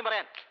വേണ്ടോ ആദ്യം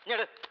പറയാൻ.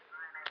 ഇങ്ങോട്ട്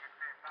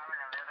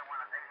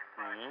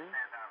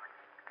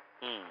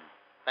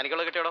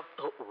തനിക്കുള്ള കിട്ടിയോടോ?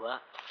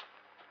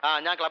 ആ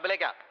ഞാൻ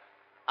ക്ലബിലേക്കാ.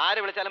 ആര്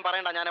വിളിച്ചാലും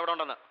പറയണ്ട ഞാൻ എവിടെ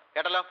ഉണ്ടെന്ന്.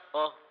 കേട്ടല്ലോ?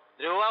 ഓ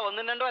രൂപ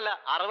 1ഉം 2ഉം അല്ല,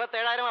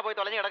 67,000 പോയി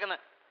തൊലഞ്ഞു കിടക്കുന്നത്.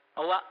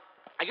 ഓവാ.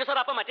 അയ്യോ സാർ,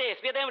 അപ്പൊ മറ്റേ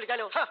SP അദ്ദേഹം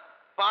വിളിച്ചാലോ?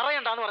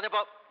 പറയണ്ടെന്ന്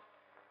പറഞ്ഞപ്പോ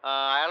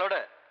അയാളോട്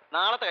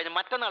നാളത്തെ കഴിഞ്ഞ്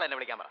മറ്റന്നാൾ എന്നെ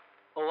വിളിക്കാൻ പറ.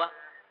 ഓവാ.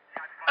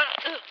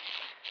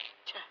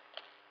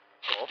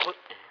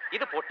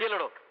 ഇത്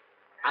പൊട്ടിയല്ലോടോ.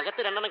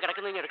 അകത്ത് 2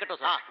 കിടക്കുന്ന എടുക്കട്ടോ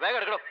സാർ? വേഗം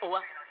എടുക്കടോ.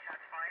 ഓവാ.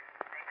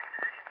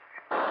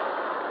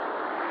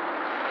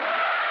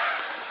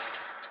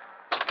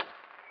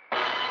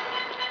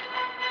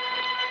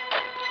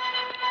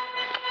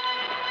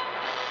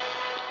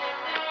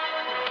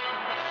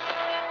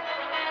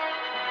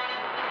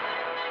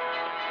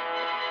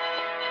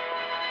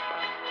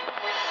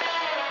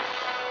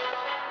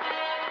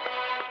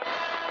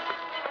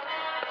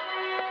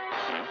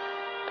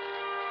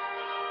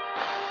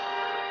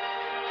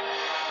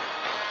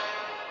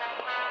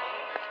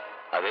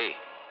 അതേ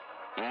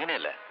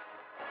ഇങ്ങനെയല്ല,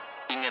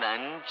 ഇങ്ങനെ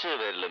 5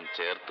 പേരിലും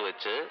ചേർത്ത്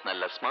വെച്ച്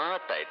നല്ല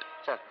സ്മാർട്ടായിട്ട്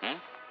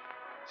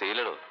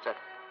ചെയ്യലോ.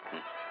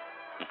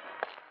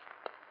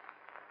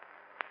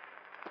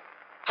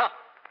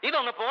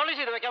 ഇതൊന്ന് പോളിഷ്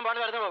ചെയ്ത് വെക്കാൻ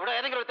പാടില്ലായിരുന്നു. ഇവിടെ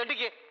ഏതെങ്കിലും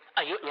തെണ്ടിക്ക്.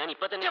 അയ്യോ ഞാൻ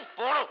ഇപ്പൊ തന്നെ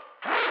പോണോ.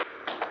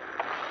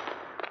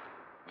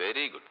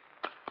 Very good.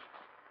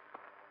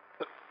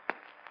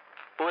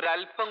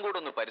 ഒരല്പം കൂടെ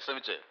ഒന്ന്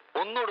പരിശ്രമിച്ച്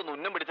ഒന്നുകൂടെ ഒന്ന്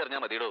ഉന്നം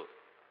പിടിച്ചറിഞ്ഞാൽ മതിയിടോ.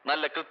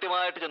 നല്ല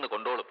കൃത്യമായിട്ട് ചെന്ന്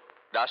കൊണ്ടോളും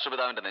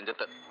രാഷ്ട്രപിതാവിന്റെ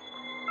നെഞ്ചത്ത്.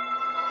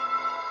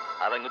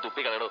 അതങ്ങ്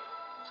തുപ്പിക്കളയടോ.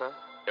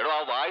 എടോ ആ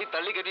വായി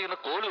തള്ളി കെട്ടിയിരുന്ന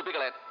കോല്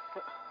തുപ്പിക്കളയാൻ.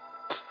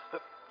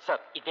 സാർ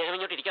ഇദ്ദേഹം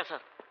ഇങ്ങോട്ട് ഇരിക്കാം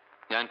സാർ.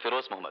 ഞാൻ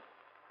ഫിറോസ് മുഹമ്മദ്,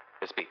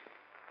 SP.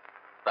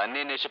 തന്നെ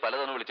അന്വേഷിച്ച്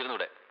പലതവണ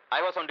വിളിച്ചിരുന്നൂടെ? I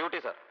was on duty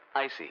sir.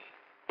 I C.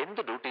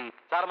 എന്ത് ഡ്യൂട്ടി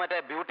സാർ? മറ്റേ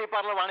ബ്യൂട്ടി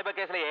പാർലർ വാണിഭ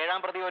കേസിലെ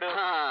 7ാം പ്രതി ഒരു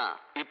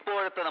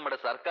ഇപ്പോഴത്തെ നമ്മുടെ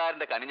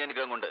സർക്കാരിന്റെ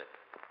കനിഞ്ഞനുഗ്രഹം കൊണ്ട്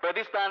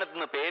പ്രതിസ്ഥാനത്ത്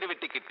നിന്ന് പേര്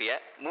വെട്ടി കിട്ടിയ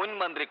മുൻ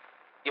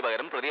മന്ത്രിക്ക്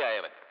പകരം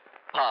പ്രതിയായവൻ.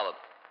 ഭാവം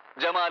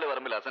ജമാൽ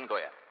വർമ്മിൽ ഹസൻ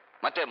കോയ.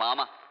 മറ്റേ മാമ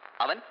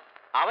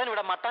അവൻ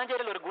ഇവിടെ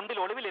മട്ടാഞ്ചേരിയിൽ ഒരു ഗുണ്ടിൽ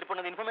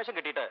ഒളിവിലിരിപ്പുണ്ടെന്ന് ഇൻഫർമേഷൻ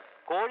കിട്ടിയിട്ട്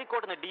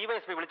കോഴിക്കോട് നിന്ന്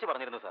DYSP വിളിച്ചു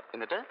പറഞ്ഞിരുന്നു സാർ.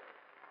 എന്നിട്ട്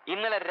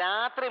ഇന്നലെ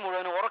രാത്രി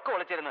മുഴുവൻ ഉറക്കം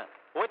ഒളിച്ചിരുന്ന്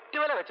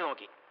ഒറ്റവല വെച്ച്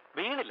നോക്കി,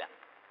 വീണില്ല.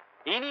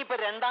 ഇനിയിപ്പോ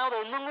രണ്ടാമത്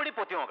ഒന്നും കൂടി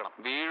പൊത്തി നോക്കണം.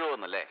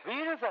 വീഴുമെന്നല്ലേ?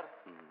 വീഴും സാർ.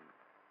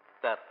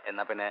 സാർ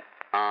എന്നാ പിന്നെ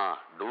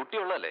ഡ്യൂട്ടി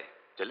ഉള്ളല്ലേ?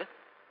 ചെല്ല്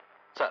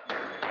സാർ.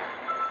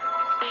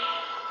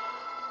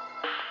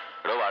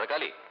 എടോ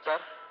വാഴക്കാലി സാർ,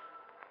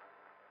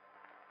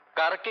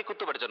 കറക്കി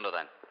കുത്തു പഠിച്ചിട്ടുണ്ടോ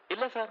താൻ?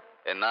 ഇല്ല സാർ.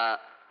 എന്നാ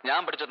ഞാൻ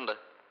പഠിച്ചിട്ടുണ്ട്,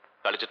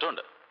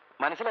 കളിച്ചിട്ടുണ്ട്.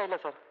 മനസ്സിലായില്ല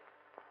സാർ.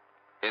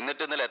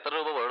 എന്നിട്ട് ഇന്നലെ എത്ര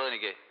രൂപ വേണോ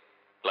എനിക്ക്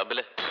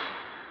ക്ലബില്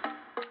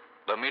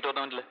റമ്മി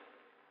ടൂർണമെന്റില്?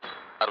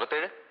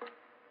 67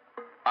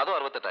 അതോ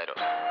 68,000?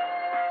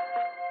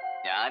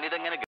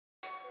 ഞാനിതെങ്ങനെ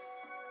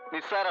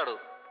നിസ്സാരാടോ,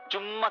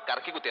 ചുമ്മാ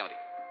കറക്കി കുത്തിയാ മതി.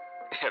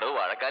 എടോ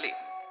വാഴക്കാലി,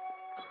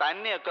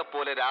 തന്നെയൊക്കെ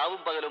പോലെ രാവും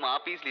പകലും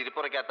ആഫീസിൽ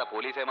ഇരിപ്പുറയ്ക്കാത്ത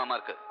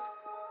പോലീസേമാർക്ക്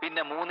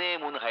പിന്നെ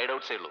 3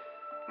 ഹൈഡൌട്ട്സേ ഉള്ളൂ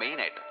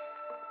മെയിനായിട്ട്.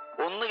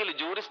 ഒന്നുകിൽ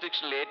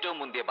ജൂറിസ്ഡിക്ഷനിൽ ഏറ്റവും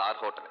മുന്തിയ ബാർ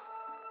ഹോട്ടൽ,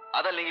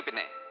 അതല്ലെങ്കിൽ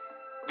പിന്നെ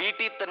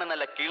വീട്ടിൽ തന്നെ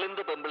നല്ല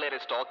കിളിന്ത് പെമ്പിളേരെ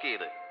സ്റ്റോക്ക്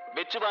ചെയ്ത്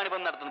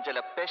വെച്ചുപാണിപം നടത്തുന്ന ചില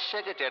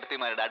പെശക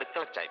ചേട്ടത്തിമാരുടെ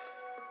അടുക്കള ചായ്പ്,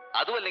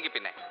 അതുമല്ലെങ്കിൽ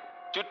പിന്നെ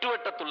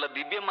ചുറ്റുവട്ടത്തുള്ള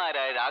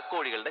ദിവ്യന്മാരായ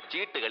രാക്കോഴികളുടെ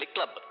ചീട്ടുകളി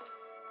ക്ലബ്ബ്.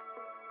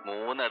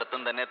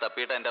 മൂന്നിടത്തും തന്നെ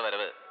തപ്പിയിട്ട എന്റെ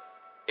വരവ്.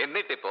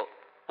 എന്നിട്ടിപ്പോ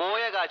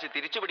പോയ കാശ്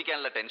തിരിച്ചു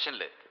പിടിക്കാനുള്ള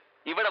ടെൻഷനില്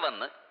ഇവിടെ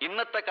വന്ന്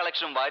ഇന്നത്തെ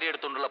കളക്ഷനും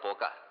വാരിയെടുത്തോണ്ടുള്ള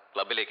പോക്കാ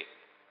ക്ലബിലേക്ക്.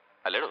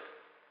 അല്ലേടോ?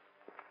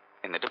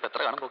 എന്നിട്ടിപ്പോ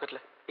എത്ര കാണും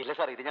പോക്കറ്റില്? ഇല്ല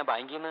സാർ, ഇത് ഞാൻ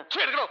ബാങ്കിൽ നിന്ന്.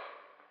 എടുക്കണോ?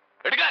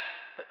 എടുക്കാൻ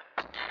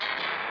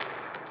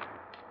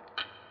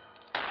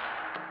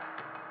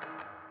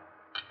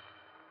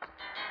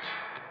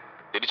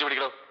തിരിച്ചു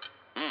പിടിക്കണോ?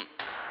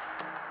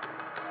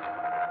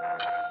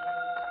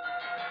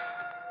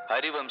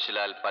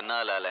 ഹരിവംശിലാൽ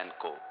Pannalal and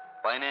co,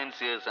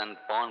 financiers and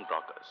porn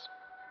brokers.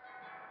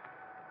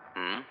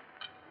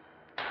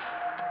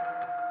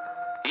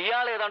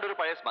 ഇയാൾ ഏതാണ്ട് ഒരു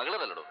പഴയ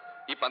സ്മഗ്ലറല്ലടോ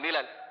ഈ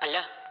പന്നിലാൽ? അല്ല.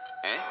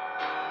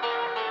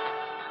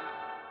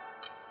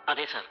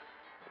 അതെ സാർ.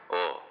 ഓ,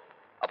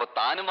 അപ്പൊ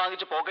താനും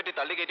വാങ്ങിച്ച് പോക്കറ്റിൽ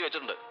തള്ളി കയറ്റി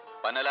വെച്ചിട്ടുണ്ട്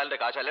പന്നലാലിന്റെ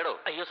കാശല്ലേടോ?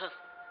 അയ്യോ സാർ.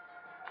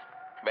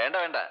 വേണ്ട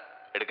വേണ്ട,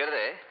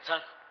 എടുക്കരുതേ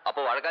സാർ. അപ്പൊ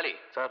വഴക്കാലി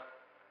സാർ,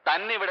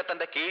 തന്നെ ഇവിടെ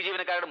തന്റെ കീഴ്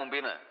ജീവനക്കാരുടെ മുമ്പിൽ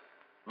നിന്ന്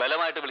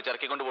ബലമായിട്ട്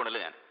വിളിച്ചിറക്കിക്കൊണ്ട്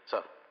പോകണല്ലോ ഞാൻ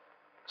sir.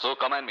 So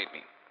command meet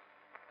me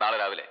നാളെ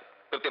രാവിലെ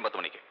കൃത്യം 10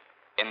 മണിക്ക്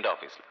എന്റെ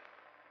ഓഫീസിൽ.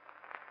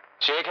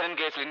 ശേഖരൻ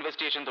കേസിൽ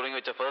ഇൻവെസ്റ്റിഗേഷൻ തുടങ്ങി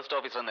വെച്ച ഫസ്റ്റ്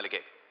ഓഫീസർ എന്ന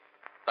നിലയ്ക്ക്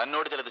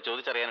തന്നോട് ചിലത്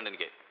ചോദിച്ചറിയാനുണ്ട്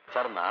എനിക്ക്.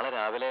 സാർ, നാളെ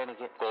രാവിലെ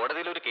എനിക്ക്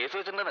കോടതിയിൽ ഒരു കേസ്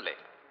വെച്ചിട്ടുണ്ടെന്നല്ലേ?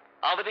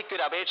 അവധിക്ക്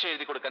ഒരു അപേക്ഷ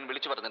എഴുതി കൊടുക്കാൻ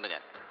വിളിച്ചു പറഞ്ഞിട്ടുണ്ട്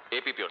ഞാൻ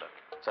APP-യോട്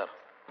സാർ.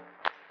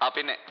 ആ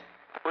പിന്നെ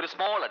ഒരു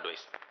സ്മോൾ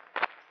അഡ്വൈസ്,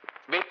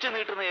 വെച്ച്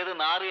നീട്ടുന്ന ഏത്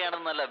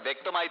നാറിയാണെന്നല്ല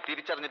വ്യക്തമായി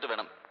തിരിച്ചറിഞ്ഞിട്ട്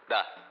വേണം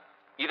ദാ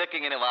ഇതൊക്കെ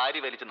ഇങ്ങനെ വാരി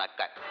വലിച്ച്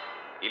നക്കാൻ.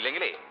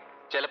 ഇല്ലെങ്കിലേ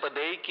ചിലപ്പോ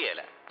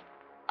ദഹിക്കുകയല്ല,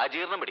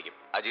 അജീർണം പിടിക്കും.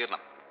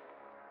 അജീർണം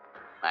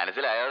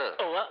മനസ്സിലായോ?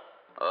 ഓ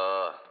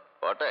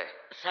ഓട്ടെ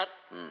സാർ.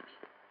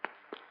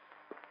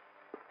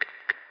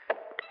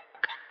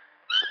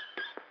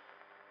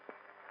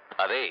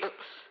 അതെ,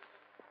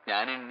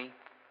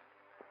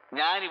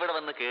 ഞാൻ ഇവിടെ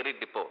വന്ന്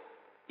കേറിയിട്ടിപ്പോ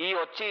ഈ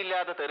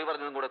ഒച്ചയില്ലാതെ തെറി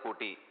പറഞ്ഞതും കൂടെ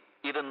കൂട്ടി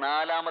ഇത്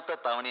 4ാമത്തെ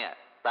തവണയാ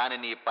താൻ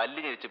എന്നെ ഈ പല്ല്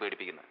ഞെരിച്ച്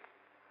പേടിപ്പിക്കുന്നത്.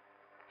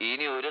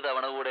 ഇനി ഒരു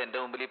തവണ കൂടെ എന്റെ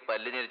മുമ്പിൽ ഈ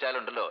പല്ല്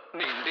ഞെരിച്ചാലുണ്ടല്ലോ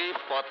നിന്റെ ഈ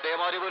 10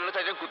 മാരി പോലുള്ള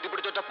ശരീരം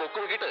കുത്തിപ്പിടിച്ചൊറ്റ പൊക്ക്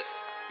നോക്കിയിട്ട്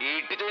ഈ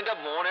ഇട്ടിച്ചതിന്റെ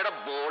മോണയുടെ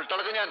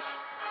ബോൾട്ടടക്കം ഞാൻ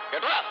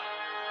കേട്ടോ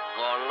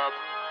കൊള്ള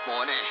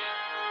മോനെ.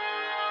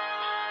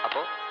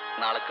 അപ്പോ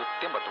നാളെ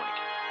കൃത്യം 10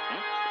 മണിക്ക്.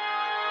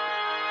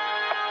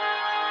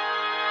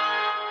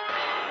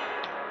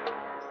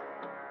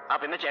 ആ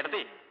പിന്നെ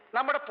ചേട്ടത്തി,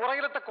 നമ്മുടെ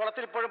പുറകിലത്തെ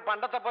കുളത്തിൽ ഇപ്പോഴും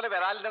പണ്ടത്തെ പോലെ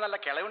വരാലിന്റെ നല്ല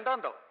കിളവുണ്ടോ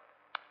എന്തോ?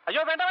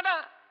 അയ്യോ വേണ്ട വേണ്ട,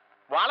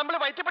 വാളമ്പിളി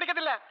വയറ്റി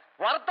പിടിക്കത്തില്ല,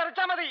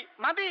 വറുത്തരച്ചാ മതി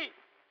മതി.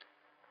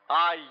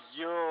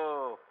 അയ്യോ,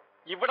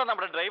 ഇവിടെ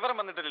നമ്മുടെ ഡ്രൈവറും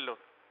വന്നിട്ടില്ലല്ലോ.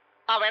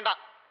 ആ വേണ്ട,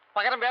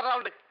 പകരം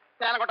വേറൊരാളുണ്ട്,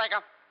 ഞാൻ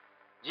അങ്ങോട്ടേക്കാം.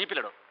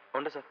 ജീപ്പിലിടോ?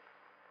 ഉണ്ട് സാർ.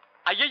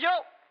 അയ്യോ,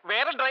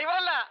 വേറെ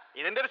ഡ്രൈവറല്ല,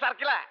 ഇതിന്റെ ഒരു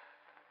സർക്കിളാ.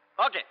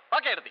 ഓക്കെ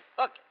ഓക്കെ എടുത്തി.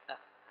 ഓക്കെ.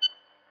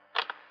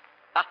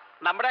 ആ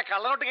നമ്മുടെ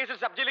കള്ളനോട്ട് കേസിൽ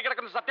സബ് ജയിലിൽ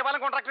കിടക്കുന്ന സത്യപാലം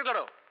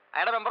കോൺട്രാക്ടറിലോ,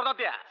 അയാളുടെ മെമ്പർ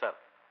നോക്കിയാ സാർ.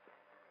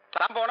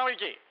 താൻ പോണ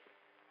വഴിക്ക്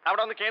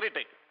അവിടെ ഒന്ന്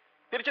കയറിയിട്ട്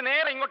തിരിച്ച്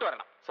നേരെ ഇങ്ങോട്ട്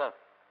വരണം സാർ.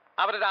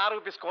 അവരൊരു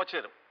 6 പീസ് സ്കോച്ച്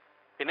തരും,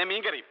 പിന്നെ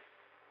മീൻ കറിയും.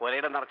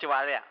 ഒരേടെ നിറച്ച്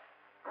വാഴയാ.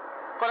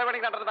 കൊലപണി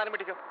കണ്ടിട്ട് താനും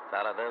പിടിക്കും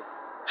സാർ. അത്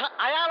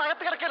അയാൾ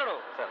അകത്ത് കിടക്കലോ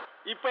സാർ.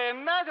 ഇപ്പൊ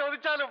എന്നാ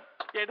ചോദിച്ചാലും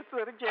എടുത്തു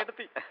തരും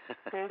ചേട്ടത്തി.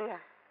 പേടിയാ.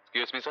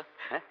 Excuse me sir.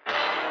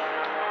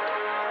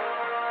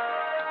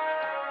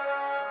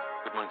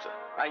 Good morning sir.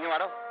 അങ്ങ്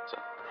വാടോ.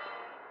 സർ,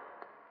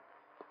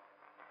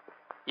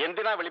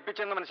 എന്തിനാ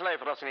വിളിപ്പിച്ചെന്ന് മനസ്സിലായി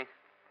ഫിറോസിനെ?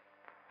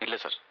 ഇല്ല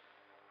സർ.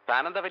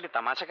 താനെന്താ വലിയ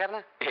തമാശക്കാരനാ?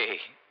 ഏയ്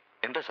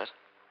എന്താ സർ?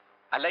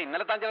 അല്ല,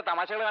 ഇന്നലെ താൻ ചില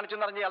തമാശകൾ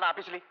കാണിച്ചെന്ന് പറഞ്ഞ ഇയാളുടെ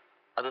ഓഫീസിൽ.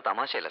 അത്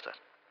തമാശയല്ല sir,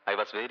 I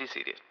was very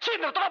serious.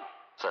 നിർത്തണം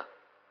സർ.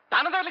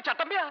 താനെന്താ വലിയ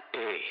ചട്ടമ്പിയാ?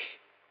 ഏയ്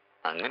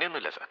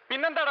അങ്ങനെയൊന്നുമില്ല സർ.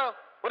 പിന്നെന്താടോ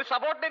ഒരു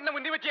സബോർഡിനേറ്റിനെ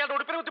മുന്നിൽ വെച്ച് ഇയാളുടെ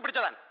ഉടുപ്പിനെ കുത്തി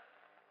പിടിച്ചതാൻ?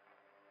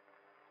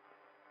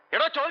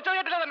 എടോ ചോദിച്ചോ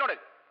കേട്ടില്ല തന്നോട്,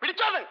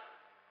 പിടിച്ചോന്ന്.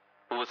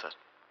 ഓ സർ,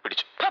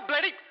 പിടിച്ചു.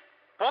 ബ്ലഡി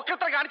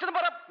പോക്കത്ര കാണിച്ചതും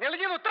പറ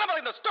നെളിഞ്ഞെന്ന് ഉത്തരം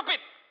പറയുന്നു. Stop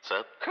it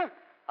sir.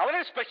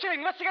 അവനൊരു സ്പെഷ്യൽ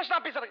ഇൻവെസ്റ്റിഗേഷൻ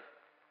ഓഫീസർ.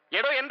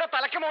 എടോ എന്റെ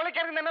തലയ്ക്ക് മുകളിൽ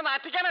കയറി നിന്നെ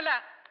നാറ്റിക്കാനല്ല,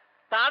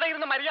 താഴെ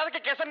ഇരുന്ന് മര്യാദയ്ക്ക്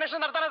കേസ്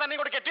അന്വേഷണം നടത്താനാണ് തന്നെ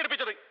കൂടെ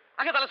കെട്ടിയെടുപ്പിച്ചത്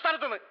അങ്ങ്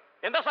തലസ്ഥാനത്ത് നിന്ന്.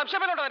 എന്താ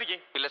സംശയമുണ്ടോ എനിക്ക്?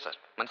 ഇല്ല സർ,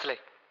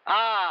 മനസ്സിലായി. ആ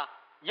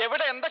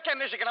എവിടെ എന്തൊക്കെ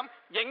അന്വേഷിക്കണം,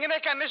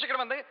 എങ്ങനെയൊക്കെ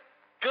അന്വേഷിക്കണമെന്ന്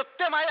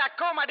കൃത്യമായ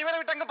അക്കവും അടിവര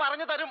വിട്ടങ്ങ്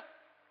പറഞ്ഞു തരും.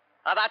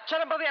 അത്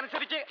അക്ഷരം പ്രതി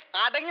അനുസരിച്ച്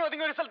അടങ്ങി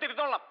ഒതുങ്ങി ഒരു സ്ഥലത്ത്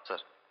ഇരുന്നോളാം.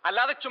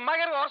 അല്ലാതെ ചുമ്മാ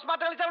കയറി ഓർസ്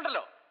മാറ്റം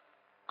കളിച്ചാലുണ്ടല്ലോ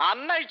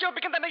അന്ന് അഴിച്ചു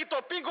ഒപ്പിക്കാൻ തന്നെ ഈ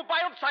തൊപ്പിയും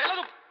കുപ്പായും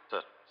സകലതും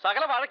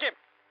സകല വഴക്കേം.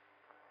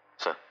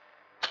 സർ.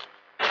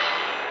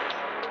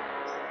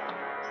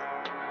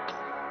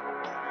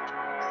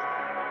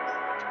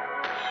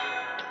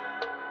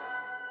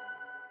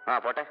 ആ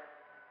പോട്ടെ,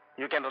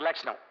 യു ക്യാൻ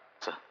റിലാക്സ് നൗ.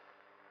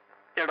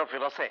 എടോ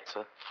ഫിറോസേ,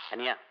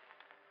 അനിയ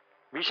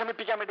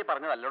വിഷമിപ്പിക്കാൻ വേണ്ടി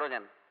പറഞ്ഞതല്ലടോ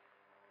ഞാൻ.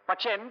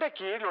 പക്ഷെ എന്റെ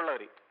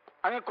കീഴിലുള്ളവര്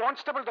അങ്ങ്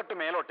കോൺസ്റ്റബിൾ തൊട്ട്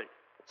മേലോട്ട്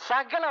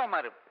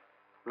സകലവന്മാരും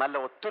നല്ല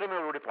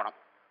ഒത്തൊരുമയോടുകൂടി പോണം.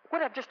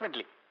 ഒരു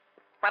അഡ്ജസ്റ്റ്മെന്റിൽ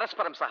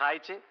പരസ്പരം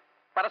സഹായിച്ച്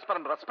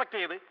പരസ്പരം റെസ്പെക്ട്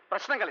ചെയ്ത്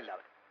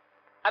പ്രശ്നങ്ങളില്ലാതെ.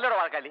 അല്ലടോ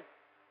വാഴക്കാലി?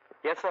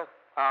 Yes sir.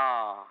 ആ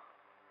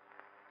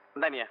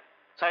എന്താ നീയാ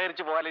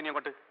സഹകരിച്ച് പോകാലോ ഇനി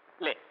അങ്ങോട്ട്?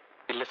 അല്ലേ?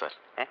 ഇല്ല സാർ,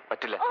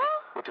 പറ്റില്ല,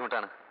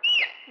 ബുദ്ധിമുട്ടാണ്.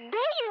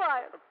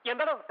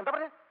 എന്താടോ എന്താ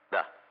പറഞ്ഞ?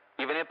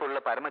 ഇവനെ പോലുള്ള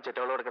പരമ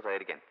ചെറ്റകളോടൊക്കെ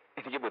സഹകരിക്കാൻ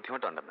എനിക്ക്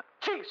ബുദ്ധിമുട്ടുണ്ടെന്ന്.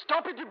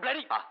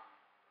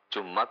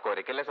 ചുമ്മാ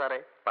കൊരക്കല്ലേ സാറേ,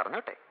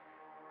 പറഞ്ഞോട്ടെ.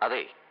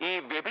 അതെ, ഈ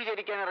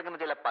വ്യഭിചരിക്കാൻ ഇറങ്ങുന്ന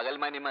ചില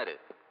പകൽമാന്യന്മാര്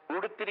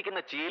ഉടുത്തിരിക്കുന്ന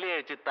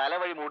ചീലയഴിച്ച്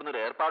തലവഴി മൂടുന്ന ഒരു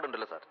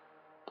ഏർപ്പാടുണ്ടല്ലോ സാർ.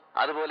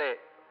 അതുപോലെ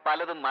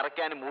പലതും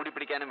മറയ്ക്കാനും മൂടി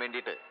പിടിക്കാനും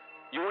വേണ്ടിയിട്ട്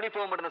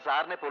യൂണിഫോം ഇടുന്ന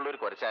സാറിനെ പോലുള്ളൊരു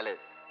കുറച്ചാല്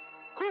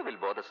ഹൂ വിൽ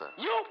ബോദർ സർ?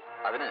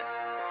 അതിന്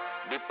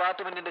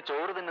ഡിപ്പാർട്ട്മെന്റിന്റെ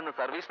ചോറ് തിന്നുന്ന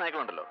സർവീസ്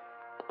നായകളുണ്ടല്ലോ,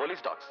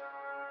 പോലീസ് ഡോഗ്സ്,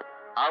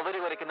 അവര്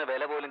കുറയ്ക്കുന്ന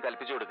വില പോലും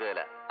കൽപ്പിച്ചു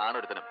കൊടുക്കുകയില്ല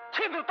ആണൊരുത്തനും.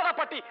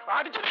 പട്ടി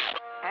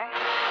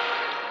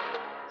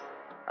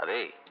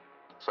അതേ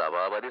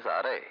സഭാപതി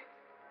സാറേ,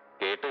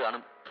 കേട്ട്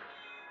കാണും.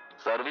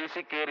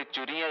 സർവീസിൽ കയറി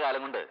ചുരുങ്ങിയ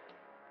കാലം കൊണ്ട്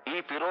ഈ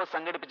ഫിറോസ്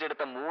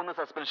സംഘടിപ്പിച്ചെടുത്ത 3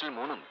 സസ്പെൻഷൻ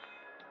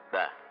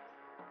 3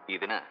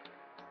 ഇതിന്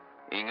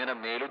ഇങ്ങനെ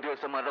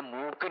മേലുദ്യോഗസ്ഥന്മാരുടെ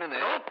മൂക്കിന്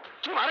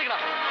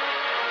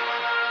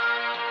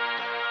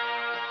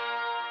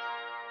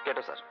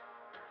കേട്ടോ സാർ,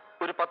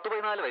 ഒരു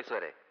 10-14 വയസ്സ്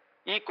വരെ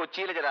ഈ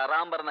കൊച്ചിയിലെ ചില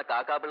അറാം പറഞ്ഞ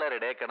കാക്കാപ്പിള്ളേരുടെ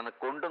ഇടയിൽ കിടന്ന്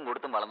കൊണ്ടും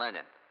കൊടുത്തും വളർന്നാൽ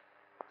ഞാൻ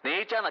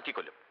സ്നേഹിച്ചാ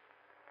നക്കിക്കൊല്ലും,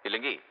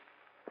 ഇല്ലെങ്കിൽ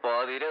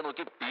പാതിരെ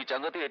നോക്കി ഈ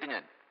ചങ്കത്തി കയറ്റി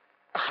ഞാൻ.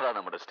 അതാ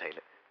നമ്മുടെ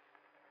സ്റ്റൈല്.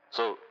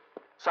 സോ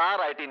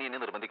സാറായിട്ട് ഇനി എന്നെ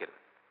നിർബന്ധിക്കരുത്.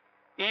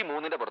 ഈ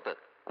 3ന്റെ പുറത്ത്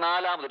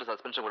 4ാമതൊരു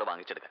സസ്പെൻഷൻ കൂടെ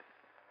വാങ്ങിച്ചെടുക്കാൻ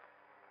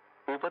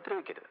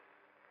ഉപദ്രവിക്കരുത്.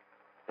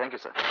 Thank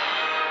you sir.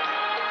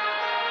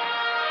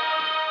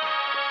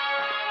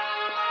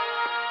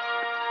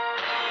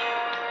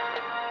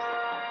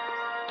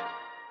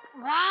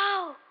 Wow,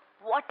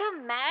 what a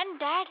man,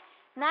 Dad.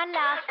 നല്ല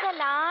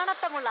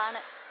അസലാണത്തമുള്ളാണ്.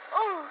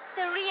 Oh,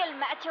 the real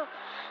macho.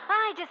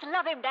 I just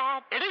love him,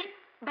 Dad.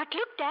 But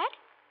look, Dad,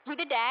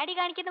 ഇത് ഡാഡി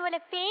കാണിക്കുന്ന പോലെ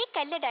ഫേക്ക്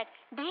അല്ല ഡാഡ്.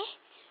 ദേ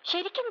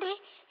ശരിക്കും ദേ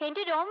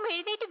എന്റെ രോമം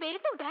എഴുന്നേറ്റ്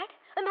വരുന്നു ഡാഡ്.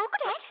 നോക്കൂ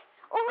ഡാഡ്.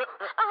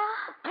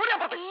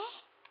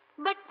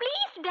 ബട്ട്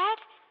പ്ലീസ്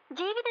ഡാഡ്,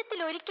 ജീവിതത്തിൽ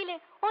ഒരിക്കല്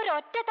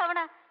ഒരൊറ്റ തവണ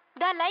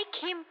ദ ലൈക്ക്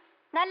ഹിം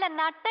നല്ല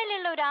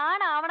നട്ടലുള്ള ഒരു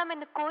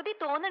ആണാവണമെന്ന് കൊതി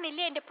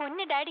തോന്നണില്ലേ എന്റെ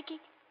പൊന്നു ഡാഡിക്ക്?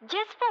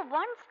 ജസ്റ്റ് ഫോർ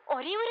വൺസ്,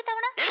 ഒരേ ഒരു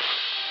തവണ.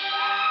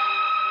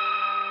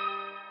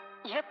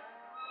 Yep,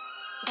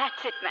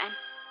 that's it man.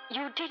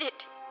 You did it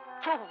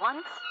for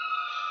once.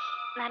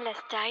 നല്ല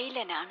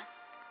സ്റ്റൈലനാണ്.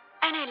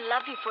 And I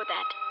love you for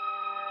that.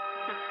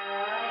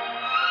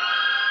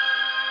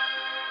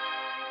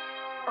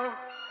 ഓ,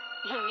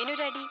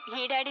 ഇങ്ങനൊരു അടി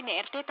ഈ ഡാഡി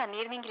നേരത്തെ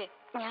തന്നിരുന്നെങ്കിൽ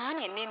ഞാൻ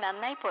എന്നെ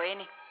നന്നായി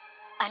പോയേനെ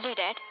അല്ലേ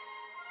dad?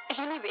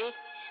 Anyway,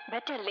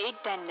 better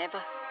late than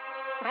never.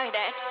 Bye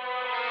dad.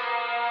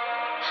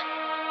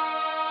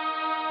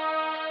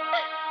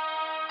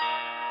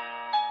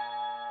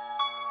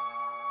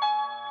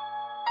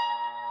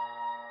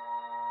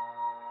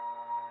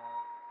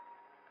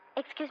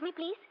 Excuse me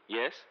please.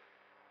 Yes.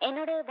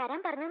 എന്നോട് വരാൻ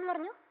പറഞ്ഞെന്ന്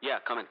പറഞ്ഞു. Yeah,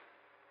 come in.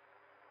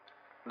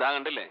 ദാ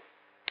കണ്ടില്ലേ,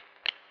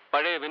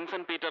 പഴയ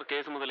വിൻസെന്റ് പീറ്റർ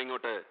കേസ് മുതൽ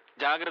ഇങ്ങോട്ട്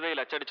ജാഗ്രതയിൽ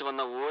അച്ചടിച്ചു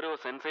വന്ന ഓരോ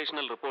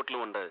സെൻസേഷണൽ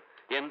റിപ്പോർട്ടിലും ഉണ്ട്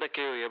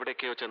എന്തൊക്കെയോ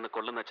എവിടേക്കോ ചെന്ന്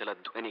കൊള്ളുന്ന ചില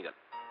ധ്വനികൾ.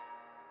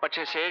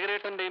 പക്ഷെ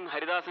ശേഖരേട്ടന്റെയും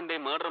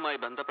ഹരിദാസിന്റെയും മർഡറുമായി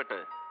ബന്ധപ്പെട്ട്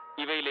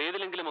ഇവയിൽ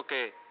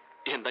ഏതിലെങ്കിലുമൊക്കെ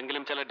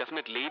എന്തെങ്കിലും ചില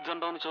ഡെഫിനറ്റ് ലീഡ്സ്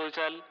ഉണ്ടോ എന്ന്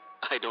ചോദിച്ചാൽ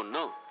I don't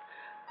know.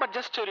 But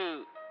just ഒരു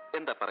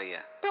എന്താ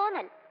പറയാ,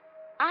 തോന്നൽ,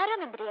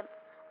 ആരോമേന്ദ്രിയം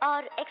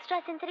or extra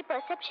sensory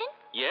perception.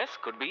 Yes,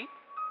 could be.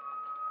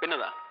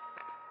 പിന്നതാ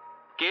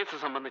case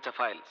സംബന്ധിച്ച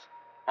files,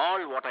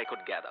 all what I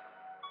could gather.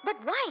 But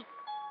why?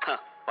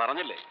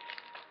 പറഞ്ഞില്ലേ,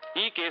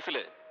 ഈ കേസിൽ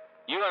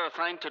you are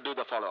assigned to do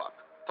the follow up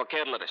for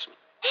Keralareshmi.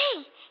 Hey,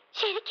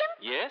 ശരിക്കും?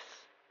 Yes,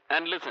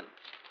 and listen,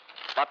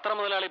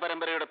 പത്രമുതലാളി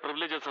പരമ്പരയുടെ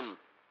പ്രിവിലേജസും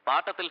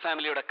പാട്ടത്തിൽ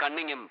ഫാമിലിയുടെ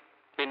കണ്ണിങ്ങും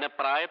പിന്നെ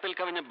പ്രായത്തിൽ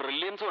കവിഞ്ഞ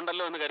ബ്രില്യൻസും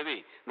ഉണ്ടല്ലോ എന്ന് കരുതി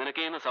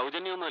നിനക്ക് ഇന്ന്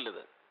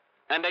സൗജന്യമൊന്നുമല്ലത്.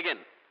 ആൻഡ് അഗൈൻ,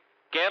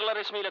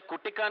 കേരളരശ്മിയിലെ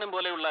കുട്ടിക്കാനം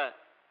പോലെയുള്ള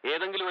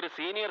ഏതെങ്കിലും ഒരു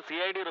സീനിയർ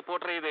CID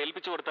റിപ്പോർട്ടറെ ഇത്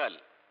ഏൽപ്പിച്ചു കൊടുത്താൽ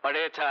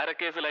പഴയ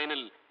ചാരക്കേസ്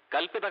ലൈനിൽ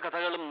കൽപ്പിത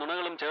കഥകളും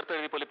നുണകളും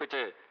ചേർത്തെഴുതി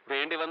പൊലിപ്പിച്ച്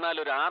വേണ്ടി വന്നാൽ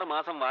ഒരു 6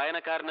 മാസം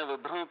വായനക്കാരനെ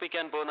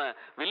വിഭ്രമിപ്പിക്കാൻ പോകുന്ന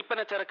വിൽപ്പന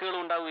ചരക്കുകളും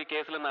ഉണ്ടാവും ഈ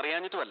കേസിലെന്ന്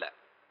അറിയാഞ്ഞിട്ടുമല്ല.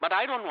 But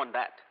I don't want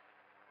that.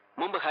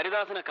 മുമ്പ്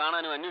ഹരിദാസിനെ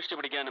കാണാനും അന്വേഷിച്ചു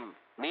പിടിക്കാനും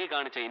നീ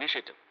കാണിച്ച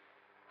ഇനിഷ്യേറ്റീവ്,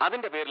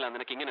 അതിന്റെ പേരിലാണ്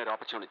നിനക്ക് ഇങ്ങനെ ഒരു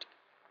opportunity.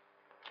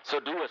 So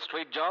do A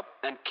straight job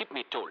and keep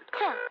me told.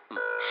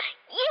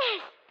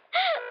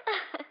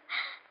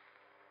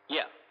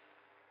 Yeah,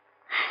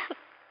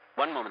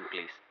 one moment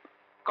please.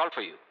 Call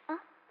for you.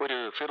 ഒരു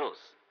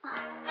Firoz.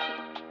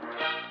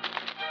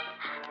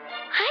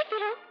 Hi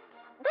Firoze.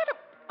 Where the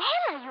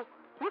hell are you?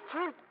 You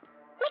fool.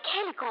 Like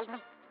hell you called me.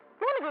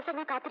 3 ദിവസം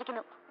ഞാൻ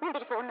കാത്തിരിക്കുന്നു നിന്റെ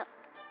ഒരു ഫോണിന്.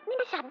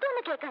 നിന്റെ ശബ്ദം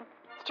ഒന്ന് കേൾക്കാൻ.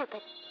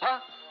 Stupid.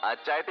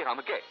 അച്ചായത്തി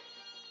ഹമക്കേ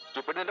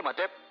സ്റ്റുപ്പിഡിന്റെ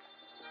മറ്റേ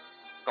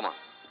come on,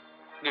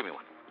 give me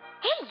one.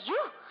 Hey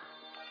you.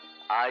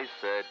 I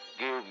said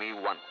give me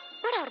one.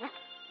 ഇവിടെ അവിടുന്ന്.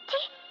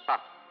 ചീ.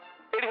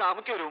 എടി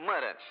ഹമക്കേ ഒരു ഉമ്മ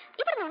തരാൻ.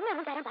 ഇവിടെ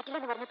ഒന്നും തരാൻ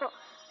പറ്റില്ലെന്ന് പറഞ്ഞപ്പോ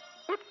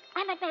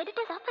I'm at my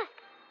editor's office.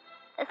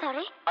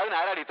 Sorry.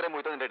 അതിനാരാടി ഇത്രയും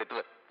മുഴുത്ത നിന്റെ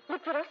എടുത്തത്?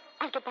 Look Firoze,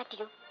 I'll get back to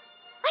you.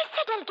 I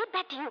said I'll get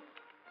back to you.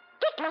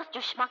 Get lost,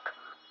 you schmuck.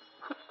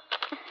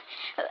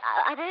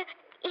 Other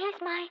is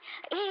my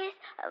is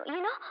you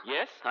know.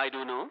 Yes, I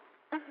do know.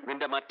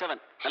 നിന്റെ മറ്റവൻ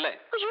അല്ലേ?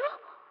 അയ്യോ.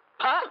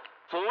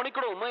 ഫോണിൽ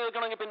കൂടെ ഉമ്മ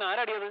ചോദിക്കണമെങ്കിൽ പിന്നെ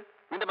ആരാടിയത്?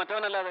 നിന്റെ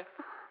മറ്റവനല്ലാതെ.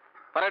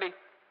 പറയടി,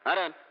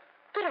 ആരാൻ?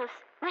 Firoze,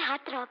 my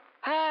heart throb.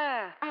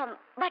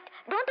 But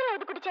don't allow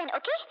the kudichain,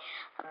 okay?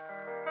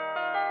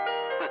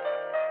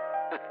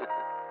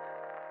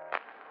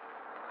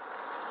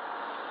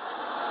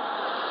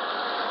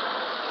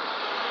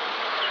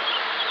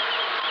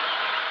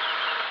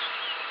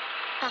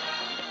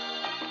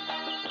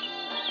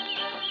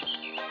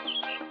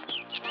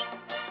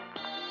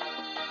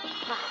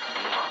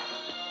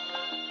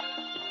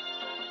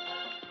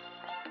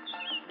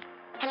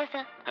 Hello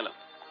sir. Hello.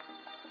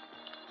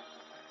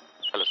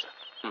 Hello sir.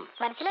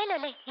 മനസ്സിലായല്ലോ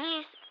അല്ലേ?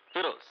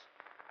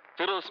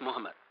 ഫിറോസ്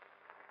മുഹമ്മദ്.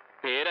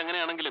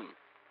 പേരങ്ങനെയാണെങ്കിലും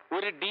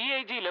ഒരു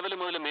DIG ലെവൽ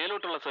മുതൽ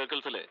മേലോട്ടുള്ള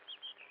സർക്കിൾസിൽ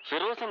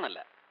ഫിറോസ് എന്നല്ല,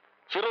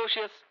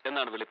 ഫിറോഷ്യസ്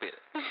എന്നാണ് വിളിപ്പേര്.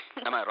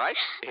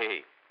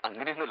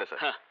 അങ്ങനെയൊന്നുമില്ല sir.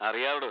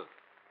 അറിയാവടോ.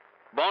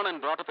 Born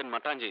and brought up in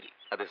Mattancherry.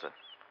 അതെ സർ.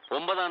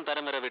 9ാം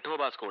തരം വരെ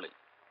വിഠോബ സ്കൂളിൽ.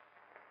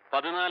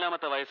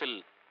 14ാമത്തെ വയസ്സിൽ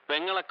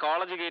പെങ്ങളെ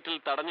കോളേജ് ഗേറ്റിൽ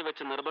തടഞ്ഞു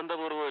വെച്ച്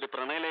നിർബന്ധപൂർവ്വം ഒരു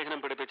പ്രണയലേഖനം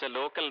പിടിപ്പിച്ച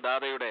ലോക്കൽ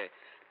ദാദയുടെ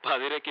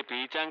പതിരയ്ക്ക്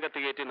പീച്ചാങ്കത്തി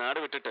കയറ്റി നാട്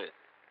വിട്ടിട്ട്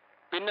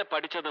പിന്നെ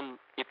പഠിച്ചതും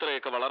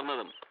ഇത്രയൊക്കെ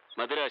വളർന്നതും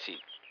മദിരാശി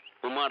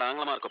ഉമ്മാട്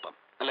ആംഗ്ലമാർക്കൊപ്പം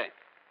അല്ലേ?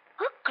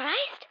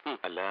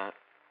 അല്ല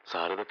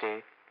സാർ, ഇതൊക്കെ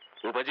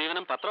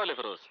ഉപജീവനം പത്രമല്ലേ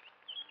Firoz?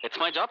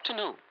 It's my job to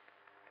know.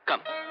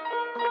 Come.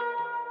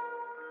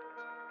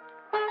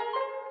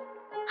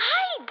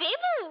 Hi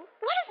Devu,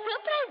 what A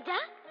surprise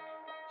ഡാ.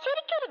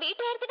 ശരിക്കും ഒരു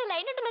വീട്ടുകാരത്തിന്റെ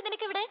ലൈൻ ഉണ്ടല്ലോ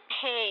നിനക്ക് ഇവിടെ.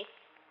 ഹേയ്,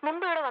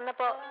 മുമ്പ് ഇവിടെ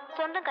വന്നപ്പോ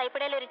സ്വന്തം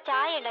കൈപ്പടയിൽ ഒരു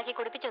ചായ ഉണ്ടാക്കി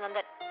കുടിപ്പിച്ചു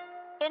നന്ദൻ.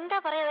 എന്താ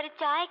പറയാ, ഒരു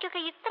ചായക്കൊക്കെ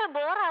ഇത്ര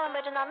ബോറാവാൻ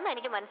പറ്റുന്ന അന്ന്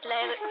എനിക്ക്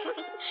മനസ്സിലായത്.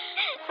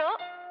 സോ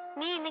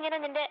നീ ഇന്നിങ്ങനെ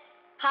നിന്റെ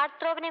ഹാർട്ട്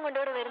ത്രോബിനെയും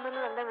കൊണ്ടുകൂടെ വരുന്നു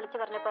നന്ദൻ വിളിച്ചു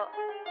പറഞ്ഞപ്പോ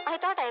I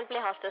thought I will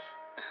play hostess.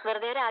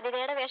 വെറുതെ ഒരു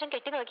ആതിഥേയയുടെ വേഷം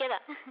കെട്ടി നോക്കിയതാ.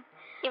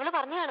 ഇവള്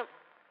പറഞ്ഞു കാണും,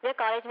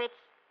 കോളേജ്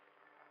മേറ്റ്സ്.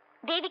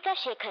 ദേവിക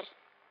ശേഖർ.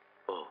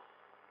 ഓ,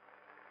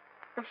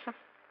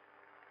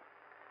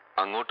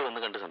 അങ്ങോട്ട്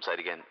വന്ന് കണ്ട്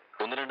സംസാരിക്കാൻ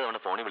 1-2 തവണ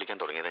ഫോണിൽ വിളിക്കാൻ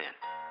തുടങ്ങിയതാ ഞാൻ.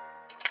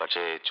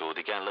 പക്ഷേ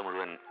ചോദിക്കാനുള്ള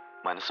മുഴുവൻ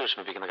മനസ്സ്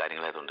വിഷമിപ്പിക്കുന്ന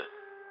കാര്യങ്ങളായതുകൊണ്ട്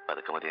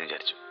പതുക്കെ മതിയെന്ന്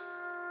വിചാരിച്ചു.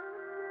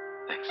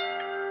 താങ്ക്സ്.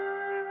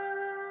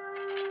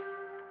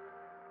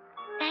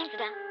 താങ്ക്സ്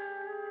ഡാ.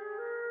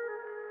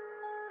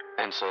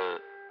 And sir,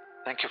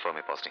 thank you for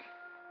my posting.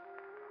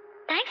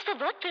 Thanks for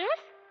what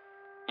Firoz?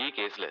 ഈ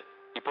കേസിൽ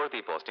ഇപ്പോഴത്തെ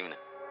ഈ പോസ്റ്റിങ്ങിന്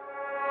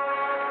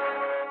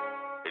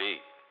എടീ,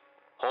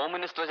 ഹോം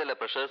മിനിസ്റ്റർ ചില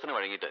പ്രഷേഴ്സിന്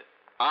വഴങ്ങിയിട്ട്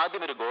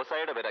ആദ്യം ഒരു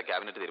ഗോസായുടെ പേരാ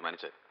ക്യാബിനറ്റ്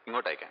തീരുമാനിച്ച്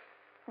ഇങ്ങോട്ടയക്കാൻ.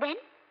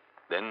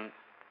 ദെൻ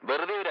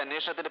വെറുതെ ഒരു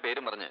അന്വേഷണത്തിന്റെ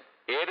പേരും പറഞ്ഞ്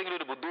ഏതെങ്കിലും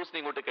ഒരു ബുദ്ധൂസിനെ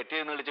ഇങ്ങോട്ട്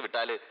കെട്ടിയെഴുന്നള്ളിച്ച്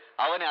വിട്ടാല്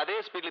അവനെ അതേ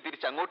സ്പീഡിൽ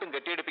തിരിച്ച് അങ്ങോട്ടും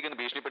കെട്ടിയെടുപ്പിക്കുന്ന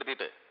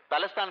ഭീഷണിപ്പെടുത്തിയിട്ട്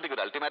തലസ്ഥാനത്തേക്ക്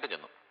ഒരു അൾട്ടിമാറ്റം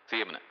ചെന്നു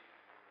CM-ന്.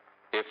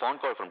 A phone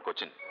call from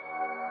Cochin.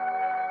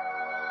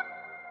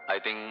 I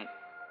think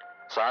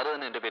sir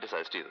തന്നെ എന്റെ പേര്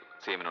സജസ്റ്റ് ചെയ്തു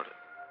CM-നോട്,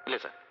 ഇല്ലേ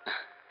സാർ?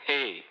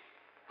 ഹേയ്,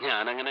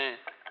 ഞാനങ്ങനെ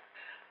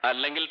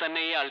അല്ലെങ്കിൽ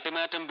തന്നെ ഈ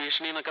അൾട്ടിമാറ്റം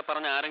ഭീഷണി എന്നൊക്കെ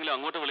പറഞ്ഞ് ആരെങ്കിലും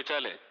അങ്ങോട്ട്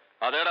വിളിച്ചാല്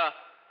അതേടാ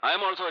I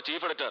am also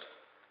chief editor,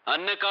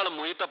 അന്നെക്കാളും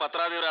മുയ്ത്ത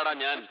പത്രാധിപരാടാ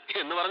ഞാൻ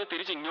എന്ന് പറഞ്ഞ്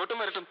തിരിച്ച് ഇങ്ങോട്ടും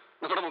വരട്ടും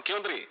നമ്മുടെ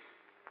മുഖ്യമന്ത്രി.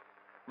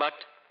 But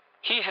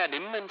he had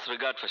immense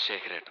regard four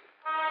ശേഖരേട്ടൻ.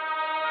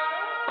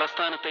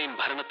 പ്രസ്ഥാനത്തെയും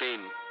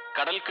ഭരണത്തെയും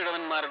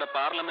കടൽക്കിഴവന്മാരുടെ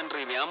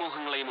parliamentary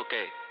വ്യാമോഹങ്ങളെയും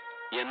ഒക്കെ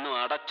എന്നും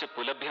അടച്ച്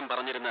പുലഭ്യം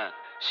പറഞ്ഞിരുന്ന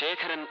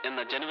ശേഖരൻ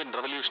എന്ന ജെനുവിൻ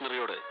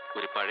റവല്യൂഷണറിയോട്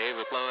ഒരു പഴയ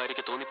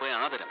വിപ്ലവകാരിക്ക് തോന്നിപ്പോയ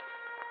ആദരം.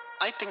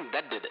 I think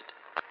that did it.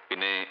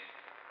 പിന്നെ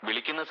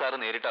വിളിക്കുന്ന സാറ്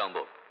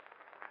നേരിട്ടാവുമ്പോ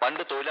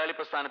പണ്ട് തൊഴിലാളി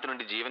പ്രസ്ഥാനത്തിന്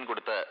വേണ്ടി ജീവൻ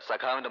കൊടുത്ത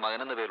സഖാവിന്റെ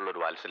മകനെന്ന പേരുള്ള ഒരു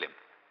വാത്സല്യം,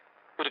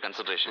 ഒരു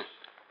consideration,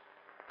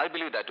 I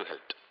believe that to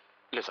help,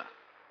 ഇല്ലേ സാർ?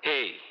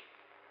 ഹേയ്,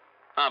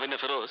 പിന്നെ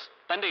ഫിറോസ്,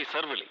 തന്റെ ഈ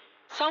സർവിളി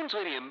സൗണ്ട്സ്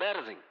വെരി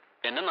എംബാരസിംഗ്.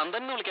 എന്നെ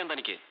നന്ദൻ എന്ന് വിളിക്കാൻ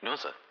തനിക്ക്? നോ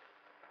സാർ,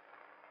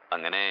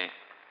 അങ്ങനെ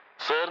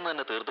സാറിന്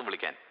തന്നെ തീർത്തും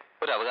വിളിക്കാൻ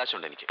ഒരു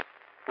അവകാശമുണ്ട് എനിക്ക്.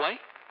 വൈ?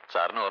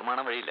 സാറിന് ഓർമ്മ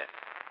കാണാൻ വഴിയില്ല.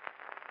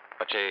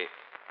 പക്ഷേ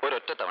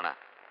ഒരൊറ്റ തവണ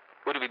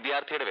ഒരു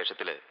വിദ്യാർത്ഥിയുടെ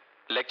വേഷത്തില്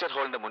ലെക്ചർ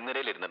ഹാളിന്റെ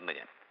മുൻനിരയിൽ ഇരുന്നിട്ടുണ്ട്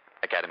ഞാൻ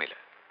അക്കാഡമിയിൽ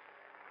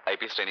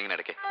IPS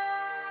ട്രെയിനിങ്ങിനിടയ്ക്ക്.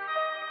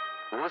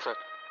 ഓ സാർ,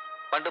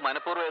 പണ്ട്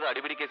മനഃപൂർവ്വം ഏതോ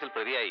അടിപിടി കേസിൽ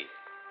പ്രതിയായി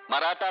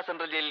മറാഠ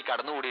സെൻട്രൽ ജയിലിൽ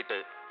കടന്നുകൂടിയിട്ട്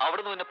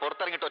അവിടുന്ന് പിന്നെ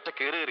പുറത്തിറങ്ങിയിട്ട് ഒറ്റ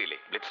കയറിയില്ലേ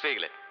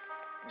ബ്ലിറ്റ്സ്ട്രേക്കില്,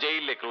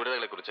 ജയിലിലെ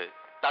ക്രൂരതകളെ കുറിച്ച്,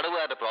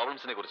 തടവുകാരുടെ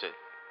പ്രോബ്ലംസിനെ കുറിച്ച്.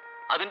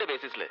 അതിന്റെ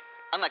ബേസിസിൽ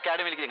അന്ന്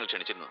അക്കാഡമിയിലേക്ക് ഞങ്ങൾ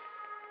ക്ഷണിച്ചിരുന്നു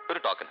ഒരു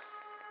ടോക്കൺ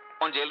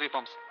ഓൺ ജയിൽ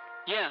റീഫോംസ്.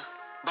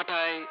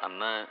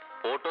 അന്ന്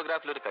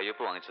ഫോട്ടോഗ്രാഫിൽ ഒരു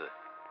കയ്യൊപ്പ് വാങ്ങിച്ചത്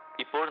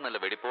ഇപ്പോഴും നല്ല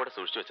വെടിപ്പോടെ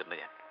സൂക്ഷിച്ചു വെച്ചിട്ടുണ്ട്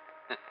ഞാൻ.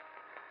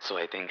 സോ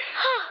ഐ തിങ്ക്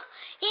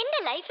എന്റെ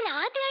ലൈഫിൽ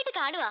ആദ്യമായിട്ട്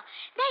കാണുക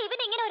ഇവൻ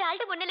ഇങ്ങനെ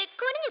ഒരാളുടെ മുന്നിൽ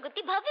കുനിഞ്ഞു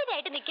കുത്തി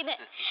ഭവ്യതയായിട്ട്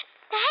നിൽക്കുന്നത്.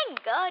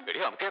 Thank God.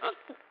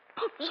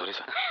 Sorry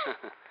sir.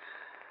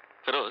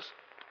 Feroze,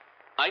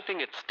 I think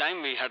it's time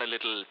we had a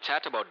little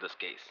chat about this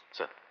case.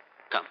 Sir.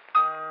 Come.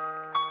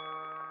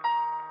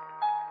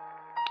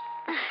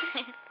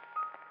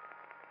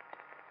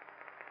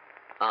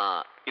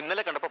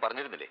 ഇന്നലെ കണ്ടപ്പോ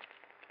പറഞ്ഞിരുന്നില്ലേ,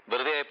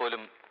 വെറുതെ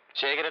പോലും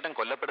ശേഖരേട്ടൻ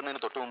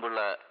കൊല്ലപ്പെടുന്നതിന് തൊട്ടു മുമ്പുള്ള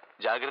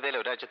ജാഗ്രതയിലെ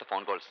ഒരാഴ്ചത്തെ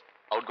ഫോൺ കോൾസ്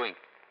ഔട്ട് ഗോയിങ്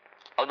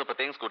അതൊന്ന്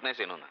പ്രത്യേകം സ്ക്രൂട്ടനൈസ്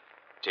ചെയ്യണമെന്ന്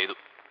ചെയ്തു.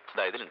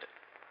 ഇതാ ഇതിലുണ്ട്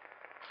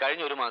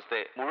കഴിഞ്ഞ ഒരു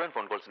മാസത്തെ മുഴുവൻ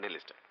ഫോൺ കോൾസിന്റെ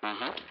ലിസ്റ്റ്.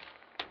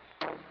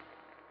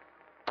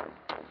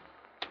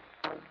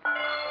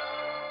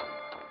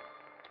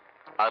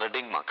 ആ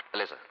റെഡിംഗ് മാർക്ക്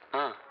അല്ലേ സാർ?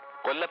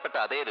 കൊല്ലപ്പെട്ട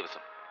അതേ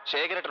ദിവസം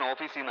ശേഖരേട്ടൻ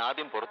ഓഫീസിൽ നിന്ന്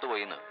ആദ്യം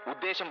പുറത്തുപോയിന്ന്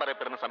ഉദ്ദേശം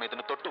പറയപ്പെടുന്ന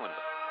സമയത്തിന് തൊട്ടു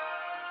മുൻപ്,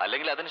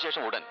 അല്ലെങ്കിൽ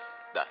അതിനുശേഷം ഉടൻ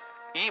ദാ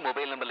ഈ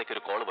മൊബൈൽ നമ്പറിലേക്ക്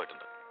ഒരു കോൾ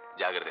പോയിട്ടുണ്ട്.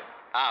 ജാഗ്രത.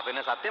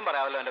 പിന്നെ സത്യം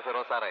പറയാമല്ലോ എന്റെ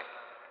ഫിറോസ് സാറേ,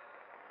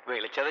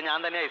 വിളിച്ചത് ഞാൻ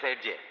തന്നെയായി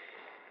സൈഡ് ചെയ്യേ.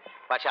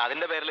 പക്ഷെ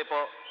അതിന്റെ പേരിൽ ഇപ്പോ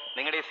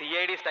നിങ്ങളുടെ ഈ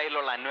CID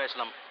സ്റ്റൈലിലുള്ള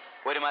അന്വേഷണം,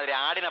 ഒരുമാതിരി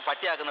ആടിനെ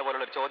പട്ടിയാക്കുന്ന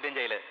പോലുള്ള ഒരു ചോദ്യം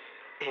ചെയ്യല്,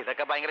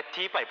 ഇതൊക്കെ ഭയങ്കര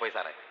ചീപ്പായി പോയി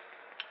സാറേ.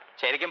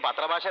 ശരിക്കും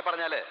പത്രഭാഷ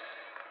പറഞ്ഞാല്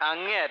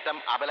അങ്ങേയറ്റം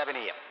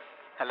അപലപനീയം.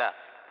 അല്ല,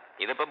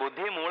 ഇതിപ്പോ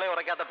ബുദ്ധി മൂളെ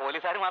ഉറക്കാത്ത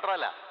പോലീസുകാർ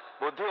മാത്രമല്ല,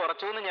 ബുദ്ധി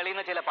ഉറച്ചൂന്ന്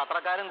ഞെളിയുന്ന ചില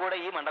പത്രക്കാരും കൂടെ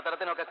ഈ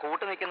മണ്ടത്തരത്തിനൊക്കെ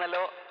കൂട്ടു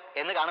നിൽക്കുന്നല്ലോ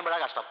എന്ന് കാണുമ്പോഴാ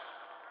കഷ്ടം.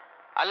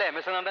 അല്ലേ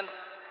മിസ്റ്റർ നന്ദൻ?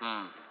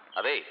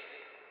 അതെ,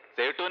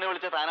 കേട്ടുവിനെ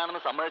വിളിച്ച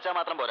താനാണെന്ന് സമ്മതിച്ചാൽ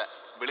മാത്രം പോരാ,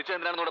 വിളിച്ചത്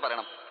എന്തിനാണെന്ന് കൂടെ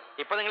പറയണം.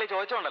 ഇപ്പൊ നിങ്ങൾ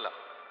ചോദിച്ചോണ്ടല്ലോ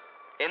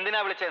എന്തിനാ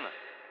വിളിച്ചതെന്ന്,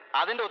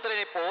 അതിന്റെ ഉത്തരം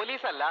ഇനി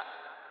പോലീസല്ല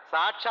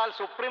സാക്ഷാൽ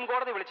സുപ്രീം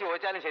കോടതി വിളിച്ച്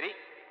ചോദിച്ചാലും ശരി,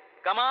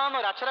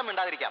 കമാന്നൊരു അക്ഷരം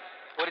മിണ്ടാതിരിക്കാം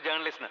ഒരു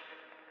ജേർണലിസ്റ്റിന്.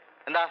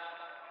 എന്താ,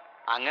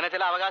 അങ്ങനെ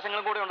ചില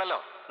അവകാശങ്ങളും കൂടി ഉണ്ടല്ലോ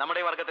നമ്മുടെ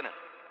ഈ വർഗത്തിന്,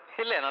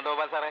 ഇല്ലേ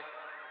നന്ദഗോപാൽ സാറേ?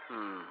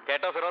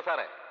 കേട്ടോ ഫിറോസ്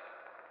സാറേ,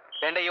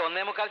 എന്റെ ഈ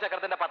 1.25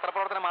 ചക്രത്തിന്റെ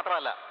പത്രപ്രവർത്തനം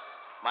മാത്രമല്ല,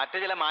 മറ്റു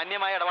ചില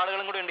മാന്യമായ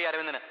ഇടപാടുകളും കൂടി ഉണ്ട് ഈ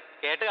അരവിന്ദന്.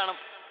 കേട്ട് കാണും.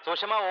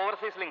 Sushma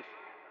overseas links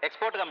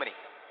export company,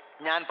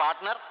 ഞാൻ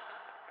പാർട്ട്ണർ,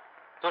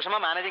 സുഷമ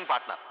മാനേജിംഗ്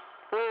പാർട്ട്ണർ.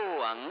 ഓ,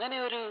 അങ്ങനെ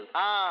ഒരു...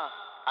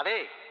 അതെ,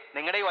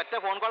 നിങ്ങളുടെ ഈ ഒറ്റ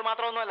ഫോൺ കോൾ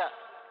മാത്രമൊന്നുമല്ല,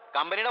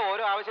 കമ്പനിയുടെ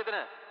ഓരോ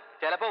ആവശ്യത്തിന്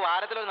ചിലപ്പോൾ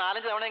വാരത്തിൽ ഒരു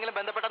 4-5 തവണയെങ്കിലും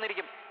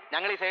ബന്ധപ്പെട്ടെന്നിരിക്കും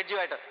ഞങ്ങൾ ഈ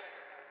സേഡ്ജിയുമായിട്ട്.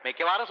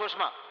 മിക്കവാറും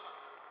സുഷമ,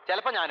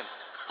 ചിലപ്പോൾ ഞാനും.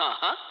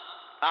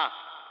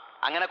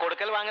 അങ്ങനെ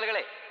കൊടുക്കൽ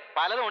വാങ്ങലുകളെ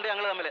പലതും ഉണ്ട്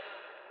ഞങ്ങൾ തമ്മിൽ.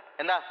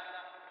 എന്താ,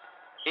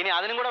 ഇനി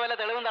അതിനും കൂടെ വല്ല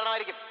തെളിവും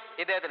തരണമായിരിക്കും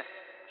ഇദ്ദേഹത്തിന്.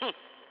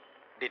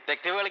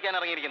 ഡിറ്റക്റ്റീവ് കളിക്കാൻ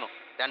ഇറങ്ങിയിരിക്കുന്നു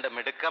 2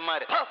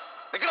 മിടുക്കന്മാര്.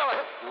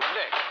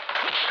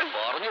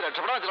 പറഞ്ഞു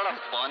രക്ഷപ്പെടാൻ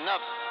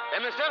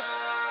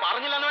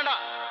പറഞ്ഞില്ലെന്ന് വേണ്ട,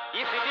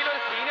 ഈ സിറ്റിയിൽ ഒരു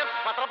സീനിയർ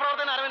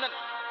പത്രപ്രവർത്തകൻ അരവിന്ദൻ.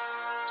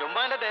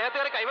 ചുമ്മാ എന്റെ ദേഹത്ത്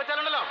കയറി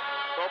കൈവച്ചാലുണ്ടല്ലോ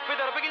തൊപ്പി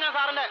തെറിപ്പിക്കും ഞാൻ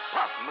സാറിന്റെ.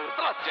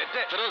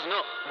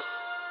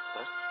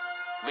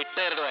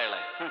 വിട്ടേരുടെ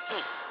അയാളെ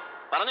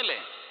പറഞ്ഞില്ലേ,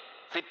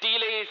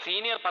 സിറ്റിയിലെ ഈ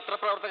സീനിയർ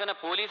പത്രപ്രവർത്തകനെ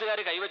പോലീസുകാർ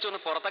കൈവച്ചു ഒന്ന്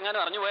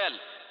പുറത്തെങ്ങാനും അറിഞ്ഞു പോയാൽ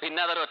പിന്നെ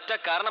അതൊരു ഒറ്റ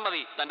കാരണം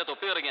മതി തന്റെ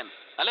തൊപ്പി എറിയാൻ,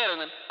 അല്ലേ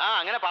അരവിന്ദൻ?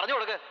 അങ്ങനെ പറഞ്ഞു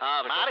കൊടുക്ക്.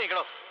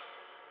 മാറിയിക്കടോ.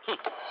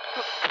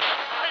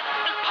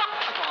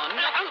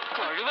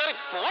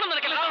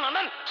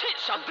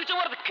 ശബ്ദിച്ചു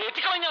പോയത്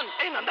കേറ്റിക്കളഞ്ഞാൻ.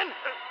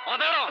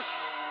 അതേടോ,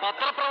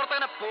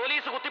 പത്രപ്രവർത്തകനെ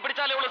പോലീസ്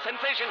കുത്തിപ്പിടിച്ചാലേ ഉള്ളൂ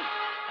സെൻസേഷൻ.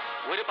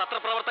 ഒരു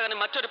പത്രപ്രവർത്തകന്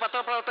മറ്റൊരു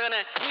പത്രപ്രവർത്തകനെ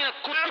ഇങ്ങനെ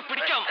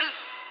കുത്തിപ്പിടിക്കാം,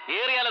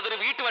 ഏറിയാൽ അതൊരു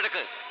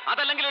വീട്ടുവഴക്ക്,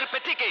 അതല്ലെങ്കിൽ ഒരു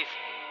പെറ്റി കേസ്.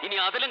 ഇനി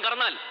അതിലും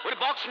കടന്നാൽ ഒരു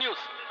ബോക്സ്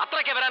ന്യൂസ്,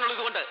 അത്രയ്ക്ക്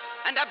വരാനുള്ളത് കൊണ്ട്.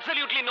 And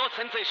absolutely no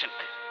sensation.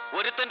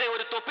 ഒരുത്തന്റെ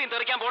ഒരു തൊപ്പിയും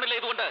തെറിക്കാൻ പോണില്ല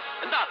ഇതുകൊണ്ട്.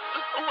 എന്താ,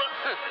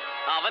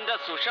 അവന്റെ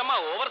സുഷമ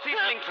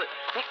ഓവർസീസ് ലിങ്ക്സ്,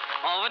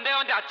 അവന്റെ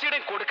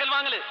അച്ഛയുടെയും കൊടുക്കൽ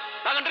വാങ്ങല്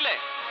കണ്ടില്ലേ?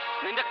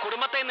 നിന്റെ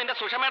കുടുംബത്തെയും നിന്റെ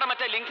സുഷമയുടെ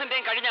മറ്റേ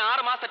ലിങ്ക്സിന്റെയും കഴിഞ്ഞ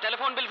 6 മാസത്തെ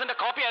ടെലിഫോൺ ബിൽസിന്റെ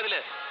കോപ്പി അതില്.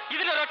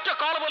 ഇതിലൊരൊറ്റ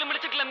കോൾ പോലും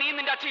വിളിച്ചിട്ടില്ല നീ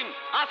നിന്റെ അച്ഛയും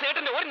ആ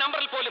സേട്ടിന്റെ ഒരു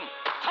നമ്പറിൽ പോലും.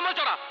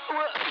 സമ്മതിച്ചോടാ?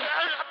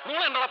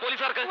 മൂളുണ്ടോടാ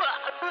പോലീസുകാർക്ക്?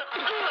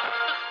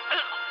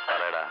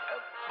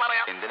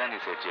 എന്തിനാ നീ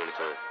സേർച്ച്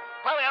വിളിച്ചത്?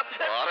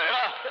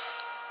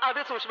 അത്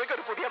സുഷ്മയ്ക്ക്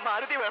ഒരു പുതിയ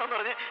മാരുതി വേണമെന്ന്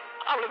പറഞ്ഞ്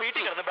അവള്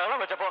വീട്ടിൽ കിടന്ന് ബഹളം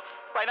വെച്ചപ്പോ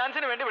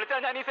ഫൈനാൻസിന് വേണ്ടി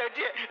വിളിച്ചാൽ ഞാൻ ഈ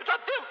സേർച്ചിയെ.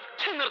 സത്യം.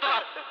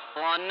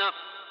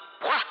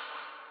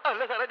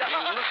 അല്ല സാറേ,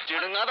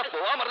 ചിടുങ്ങാതെ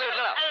പോവാൻ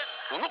പറഞ്ഞിട്ടില്ല.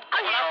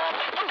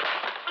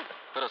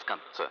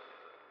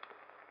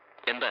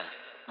 എന്താ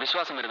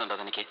വിശ്വാസം വരുന്നുണ്ടോ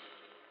തനിക്ക്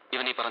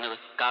ഇവൻ ഈ പറഞ്ഞത്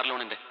car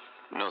ലോണിന്റെ?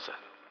 No sir.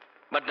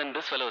 But then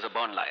this fellow is a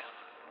born layer.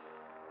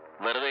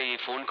 വെറുതെ ഈ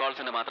ഫോൺ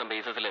കോൾസിന്റെ മാത്രം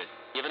ബേസിസിൽ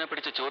ഇവനെ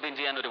പിടിച്ച് ചോദ്യം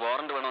ചെയ്യാൻ ഒരു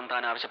വാറന്റ് വേണമെന്ന്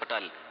താൻ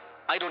ആവശ്യപ്പെട്ടാൽ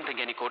I don't think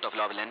any court of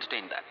law will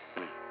entertain that.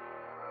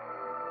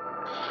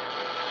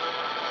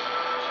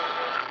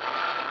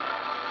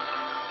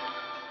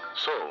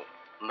 So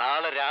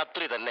നാളെ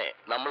രാത്രി തന്നെ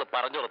നമ്മൾ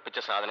പറഞ്ഞുറപ്പിച്ച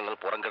സാധനങ്ങൾ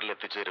പുറംകടലിൽ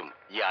എത്തിച്ചേരും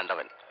ഈ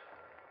ആണ്ടവൻ.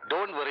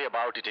 Don't worry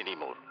about it any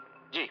more.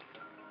 G,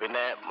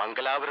 പിന്നെ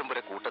മംഗലാപുരം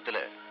വരെ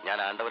കൂട്ടത്തില് ഞാൻ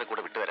ആണ്ടവനെ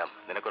കൂടെ വിട്ടുതരാം,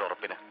 നിനക്കൊരു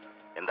ഉറപ്പിന്.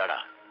 എന്താടാ,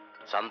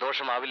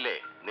 സന്തോഷമാവില്ലേ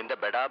നിന്റെ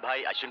ബഡാ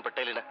ഭായ് അശ്വിൻ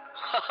പട്ടേലിന്?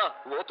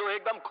 वो तो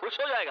एकदम खुश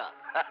हो जाएगा.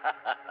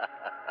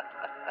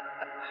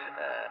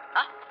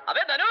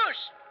 अबे धनुष,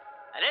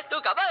 अरे तू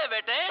कब आए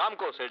बेटे? शाम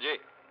को सेठ जी.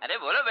 अरे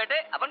बोलो बेटे,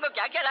 अपन को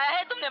क्या क्या लाया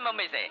है तुमने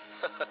मुंबई से?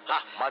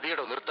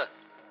 മതിയടോ, നിർത്ത്.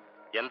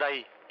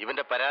 എന്തായി,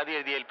 ഇവന്റെ പരാതി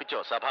എഴുതി ഏൽപ്പിച്ചോ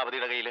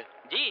സഭാപതിയുടെ കയ്യില്?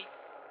 जी.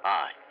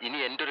 ഇനി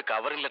എന്റെ ഒരു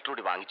കവറിംഗ് ലെറ്റർ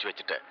കൂടി വാങ്ങിച്ചു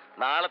വെച്ചിട്ട്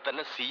നാളെ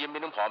തന്നെ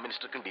CM-നും ഹോം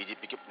മിനിസ്റ്റർക്കും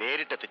DGP-ക്കും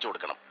നേരിട്ട് എത്തിച്ചു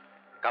കൊടുക്കണം.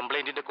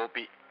 കംപ്ലൈന്റിന്റെ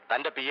കോപ്പി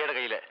തന്റെ PA-യുടെ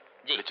കയ്യില്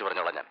വിളിച്ചു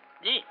പറഞ്ഞോളാം ഞാൻ.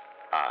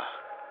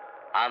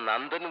 ആ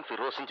നന്ദനും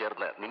ഫിറോസും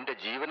ചേർന്ന് നിന്റെ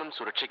ജീവനും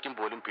സുരക്ഷയ്ക്കും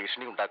പോലും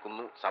ഭീഷണി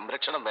ഉണ്ടാക്കുന്നു,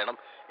 സംരക്ഷണം വേണം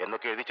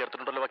എന്നൊക്കെ എഴുതി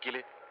ചേർത്തിട്ടുണ്ടല്ലോ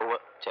വക്കീല്?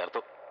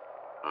 ചേർത്തു.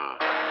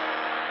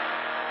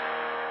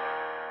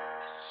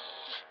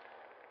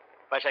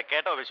 പക്ഷെ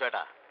കേട്ടോ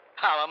വിശ്വേട്ടാ,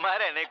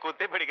 അവന്മാരെ എന്നെ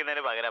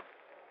കുത്തിപ്പിടിക്കുന്നതിന് പകരം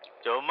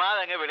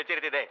ചുമ്മാതങ്ങ്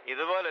വിളിച്ചിരുത്തിയതേ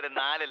ഇതുപോലൊരു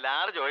 4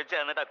 ലാർജ് ഒഴിച്ചു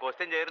തന്നിട്ട് ആ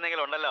ക്വസ്റ്റ്യൻ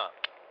ചേരുന്നെങ്കിലും ഉണ്ടല്ലോ,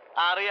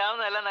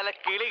 അറിയാവുന്നതല്ല നല്ല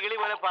കിളി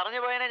പോലെ പറഞ്ഞു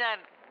പോയനെ ഞാൻ.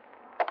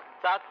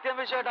 സത്യം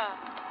വിശ്വേട്ടാ,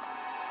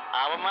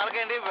 അവന്മാർക്ക്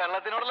എന്റെ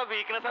വെള്ളത്തിനോടുള്ള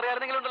വീക്ക്നെസ്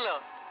അറിയാമെന്നെങ്കിലും ഉണ്ടല്ലോ,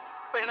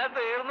 പിന്നെ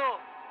തീർന്നു,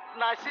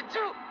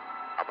 നശിച്ചു.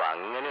 അപ്പൊ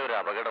അങ്ങനെ ഒരു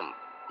അപകടം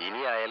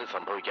ഇനി ആയാലും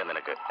സംഭവിക്കാൻ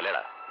നിനക്ക്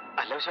അല്ലേടാ?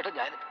 അല്ല വിശ്വേട്ടാ,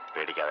 ഞാൻ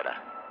പേടിക്കാതെടാ.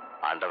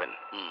 ആണ്ടവൻ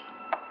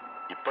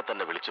ഇപ്പൊ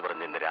തന്നെ വിളിച്ചു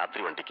പറഞ്ഞ് ഇന്ന്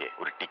രാത്രി വണ്ടിക്ക്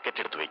ഒരു ടിക്കറ്റ്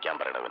എടുത്ത് വെക്കാൻ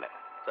പറയണവന്.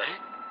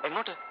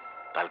 എങ്ങോട്ട്?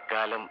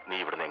 തൽക്കാലം നീ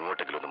ഇവിടുന്ന്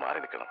എങ്ങോട്ടെങ്കിലും ഒന്ന് മാറി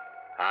നിൽക്കണം.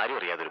 ആരും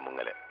അറിയാതൊരു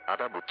മുങ്ങല്,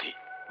 അതാ ബുദ്ധി.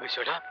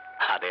 വിശ്വേട്ടാ.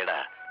 അതേടാ.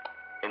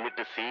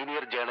 എന്നിട്ട്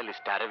സീനിയർ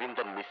ജേർണലിസ്റ്റ്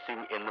അരവിന്ദൻ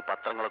മിസ്സിംഗ് എന്ന്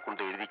പത്രങ്ങളെ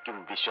കൊണ്ട് എഴുതിക്കും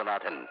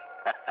വിശ്വനാഥൻ.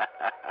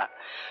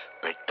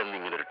 പെട്ടെന്ന്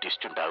ഇങ്ങനൊരു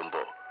ട്വിസ്റ്റ്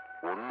ഉണ്ടാകുമ്പോ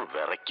ഒന്ന്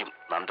വിറയ്ക്കും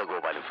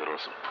നന്ദഗോപാലും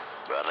ഫിറോസും.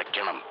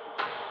 വിറയ്ക്കണം,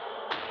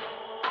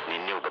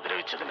 നിന്നെ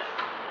ഉപദ്രവിച്ചതിന്.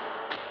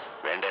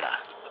 വേണ്ടേടാ?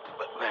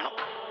 വേണം.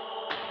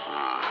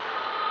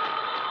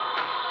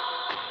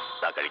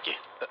 കഴിക്ക്.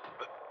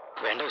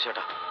 വേണ്ട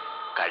വിശ്വേട്ടാ.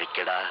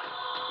 കഴിക്കടാ.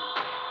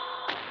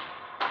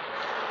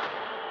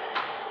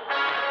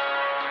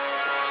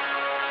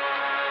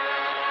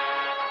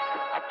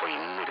 അപ്പൊ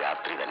ഇന്ന്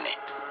രാത്രി തന്നെ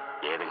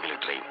ഏതെങ്കിലും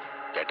ട്രെയിൻ.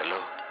 കേട്ടല്ലോ?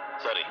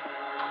 സോറി.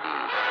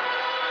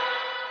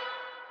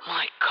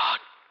 മൈ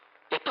ഗോഡ്,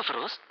 എപ്പോ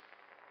ഫിറോസ്?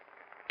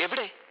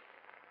 എവിടെ?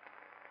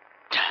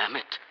 ഡാം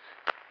ഇറ്റ്,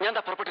 ഞാൻ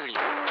ദാ പുറപ്പെട്ടു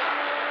കഴിഞ്ഞു.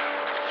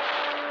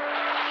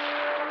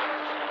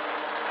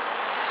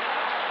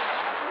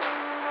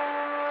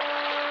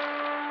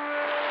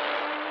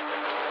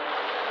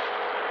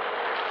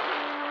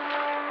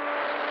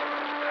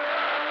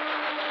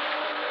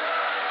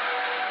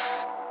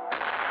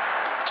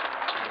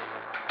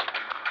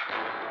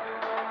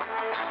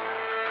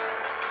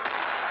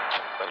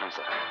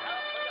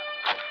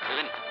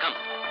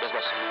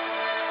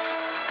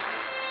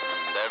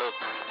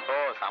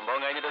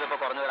 സംഭവം കഴിഞ്ഞിട്ട് ഇതിപ്പോ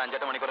കുറഞ്ഞ ഒരു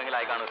 5-8 മണിക്കൂറെങ്കിലും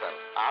ആയി കാണൂ സാർ.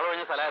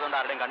 ആളൊഴിഞ്ഞ സ്ഥലമായതുകൊണ്ട്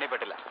ആരുടെയും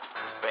കണ്ണിപ്പെട്ടില്ല.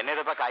 പിന്നെ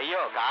ഇതിപ്പോ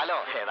കയ്യോ കാലോ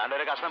ഏതാണ്ട്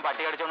ഒരു കഷ്ണം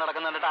പട്ടി കടിച്ചുകൊണ്ട്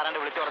നടക്കുന്നുണ്ടിട്ട് ആരാണ്ട്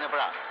വിളിച്ചു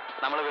പറഞ്ഞപ്പോഴാ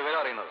നമ്മൾ വിവരം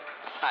അറിയുന്നത്.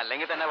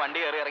 അല്ലെങ്കിൽ തന്നെ വണ്ടി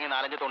കയറി ഇറങ്ങി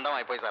 4-5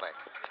 തുണ്ടമായി പോയി സാറേ.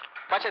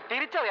 പക്ഷെ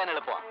തിരിച്ചറിയാൻ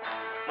എളുപ്പമാണ്.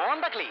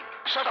 മോണ്ട ക്ലീൻ.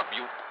 Shut up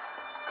you.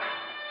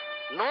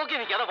 നോക്കി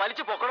നിൽക്കാതെ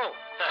വലിച്ചു പൊക്കണോ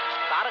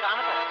സാറ്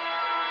കാണട്ടെ.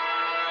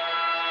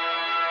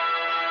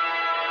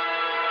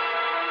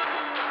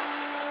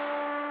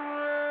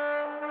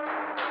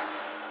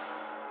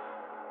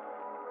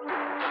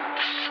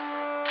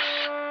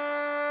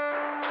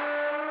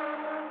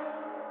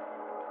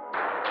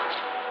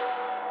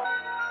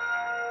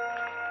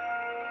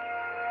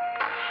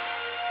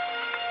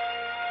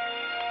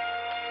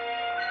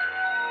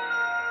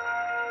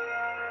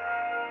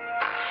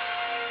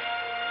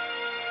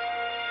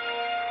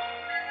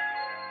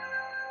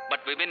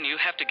 But Vibin, you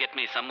have to get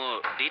me some more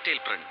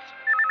detailed prints.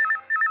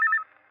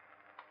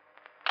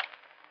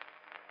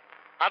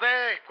 അതെ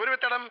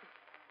കുരുവിത്തടം.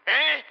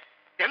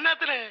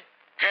 എന്നത്തിന്?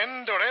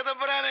 എന്റെ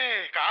തമ്പുരാനെ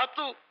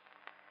കാത്തു.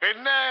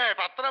 പിന്നെ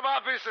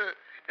പത്രമാഫീസ്.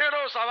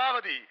 ഏടോ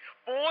സഭാപതി,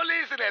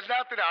 പോലീസിൽ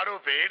എല്ലാത്തിനാണോ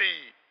പേടി?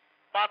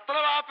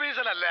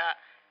 പത്രമാഫീസിലല്ല,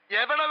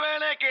 എവിടെ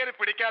വേണേ കയറി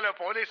പിടിക്കാലോ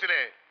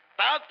പോലീസിന്.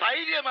 താൻ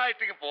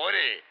ധൈര്യമായിട്ട്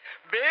പോരെ.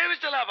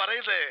 വേവിച്ചലാ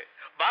പറയുന്നത്.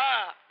 വാ.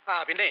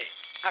 പിന്നെ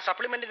ആ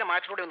സപ്ലിമെന്റിന്റെ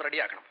മാറ്ററോടെ ഒന്ന്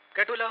റെഡിയാക്കണം.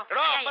 കേട്ടുല്ലോ?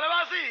 എടോ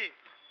അമ്പലവാസി,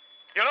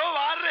 എടോ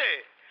വാറേ,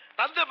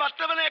 തന്റെ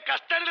മറ്റവനെ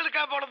കസ്റ്റഡിയിൽ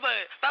എടുക്കാൻ പോണത്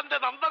തന്റെ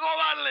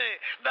നന്ദഗോപാലിന്.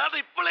 അത്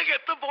ഇപ്പോഴേക്ക്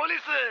എത്തും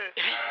പോലീസ്.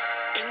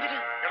 എന്തിന്?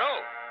 എടോ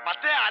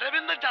മറ്റേ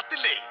അരവിന്ദൻ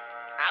ചത്തില്ലേ,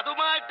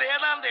 അതുമായിട്ട്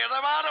ഏതാണ്ട്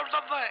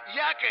ഇടപാടുണ്ടെന്ന്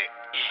ഇയാൾക്ക്.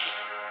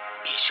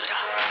 ഈശ്വര.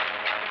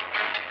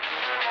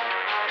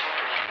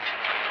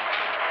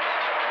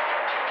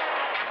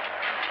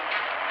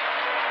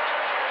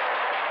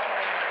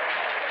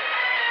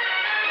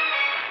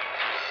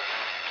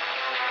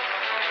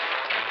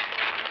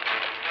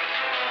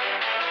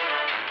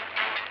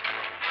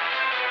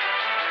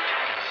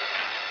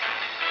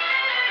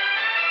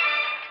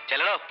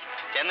 ചെല്ലടോ,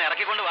 ചെന്ന്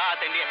ഇറക്കിക്കൊണ്ട് വാ ആ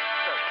തെണ്ടിയെ.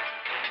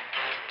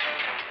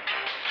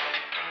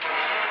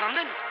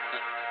 നന്ദൻ.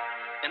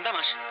 എന്താ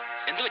മാഷ്,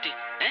 എന്ത് പറ്റി?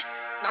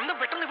 നന്ദൻ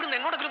പെട്ടെന്ന് ഇവിടുന്ന്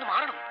എങ്ങോട്ടെങ്കിലും ഒന്ന്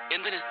മാറണം.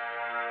 എന്തിന്?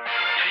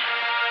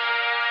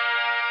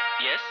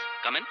 യെസ്,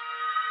 കമൻ.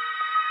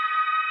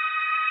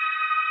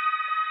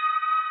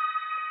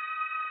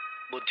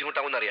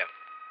 ബുദ്ധിമുട്ടാവുന്നറിയാം,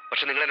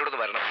 പക്ഷെ നിങ്ങൾ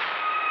എന്നോടൊന്ന് വരണം.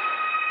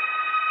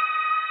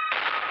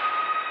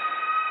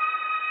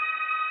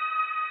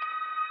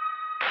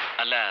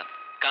 അല്ല,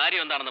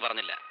 കാര്യം എന്താണെന്ന്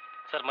പറഞ്ഞില്ല.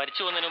 സർ,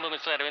 മരിച്ചു പോകുന്നതിന് മുമ്പ്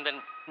മിസ്റ്റർ അരവിന്ദൻ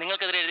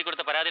നിങ്ങൾക്കെതിരെ എഴുതി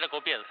കൊടുത്ത പരാതിയുടെ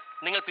കോപ്പി അത്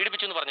നിങ്ങൾ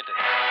പീഡിപ്പിച്ചു എന്ന് പറഞ്ഞിട്ട്.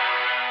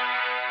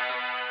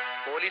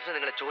 പോലീസ്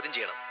നിങ്ങളെ ചോദ്യം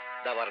ചെയ്യണം.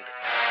 ഇതാ വാറണ്ട്.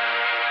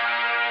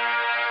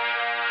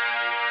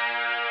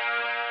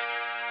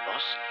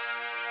 Boss,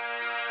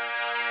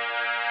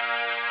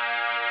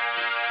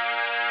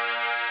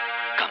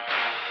 come.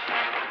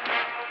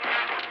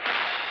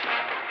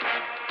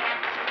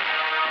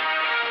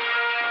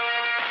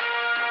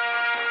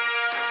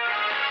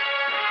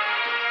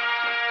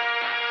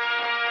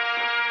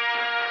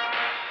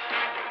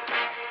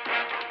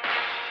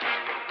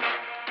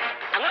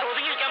 അങ്ങനെ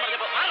ഒതുങ്ങിയിരിക്കാൻ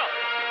പറഞ്ഞപ്പോ മാറോ?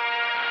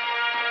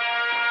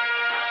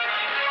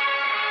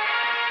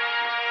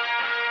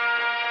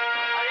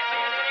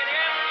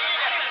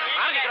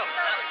 മാറി നിൽക്കണോ?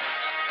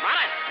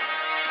 മാറാൻ.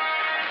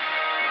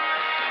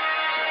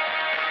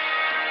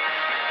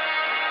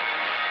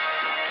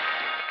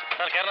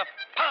 സാർ കേരളം.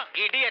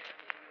 ഇഡിയറ്റ്.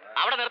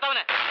 അവിടെ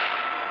നിർത്തവനെ.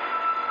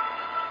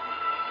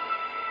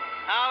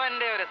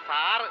 അവന്റെ ഒരു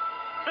സാറ്.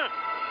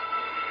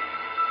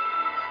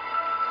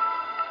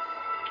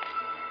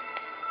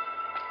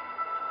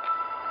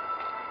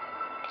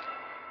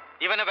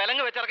 ഇവനെ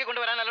വിലങ്ങ് വെച്ച് ഇറക്കി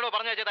കൊണ്ടുവരാനല്ലോ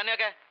പറഞ്ഞു വെച്ചത്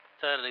തന്നെയൊക്കെ.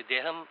 സാർ,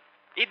 ഇദ്ദേഹം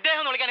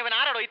എന്ന് വിളിക്കാൻ ഇവൻ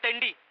ആരാടോ ഈ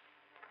തെണ്ടി?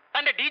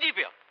 തന്റെ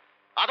DGPയോ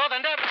അതോ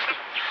തന്റെ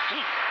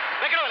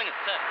വെക്കടോ വിലങ്ങ്?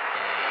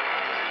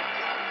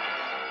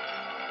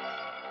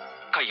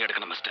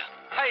 കൈയെടുക്കണം മിസ്റ്റർ.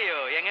 അയ്യോ,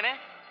 എങ്ങനെ?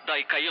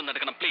 ഈ കൈ ഒന്ന്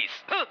എടുക്കണം പ്ലീസ്.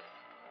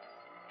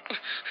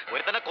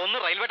 ഒരുത്തന്നെ കൊന്ന്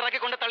റെയിൽവേ ട്രാക്കിൽ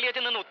കൊണ്ട്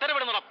തള്ളിയച്ച് നിന്ന്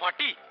ഉത്തരവിടുന്നോടാ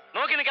പട്ടി.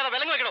 നോക്കി നിൽക്കാതെ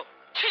വിലങ്ങ് വെക്കണോ?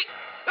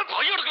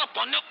 കൈ എടുക്കണം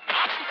പൊന്നു.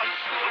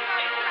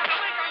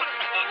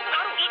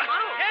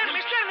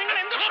 നിങ്ങൾ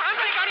എന്ത്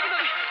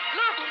കാണിക്കുന്നത്?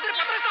 ഇതൊരു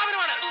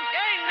പത്രസ്ഥാപനമാണ്.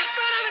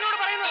 നിന്നോട്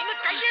പറയുന്നത്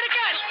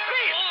കൈയെടുക്കാൻ.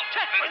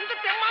 എന്ത്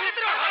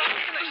തെമ്മാനത്തിനാണ്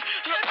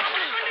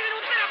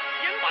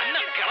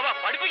കിളവ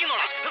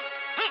പഠിപ്പിക്കുന്നോടാ.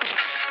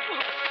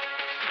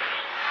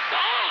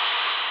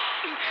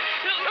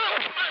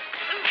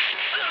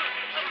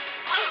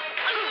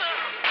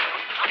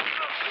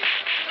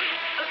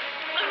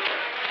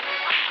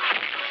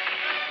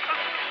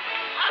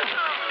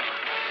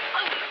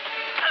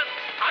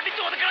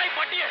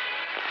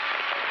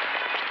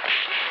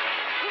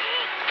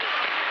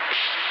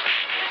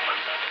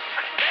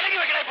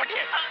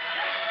 പട്ടിയെ.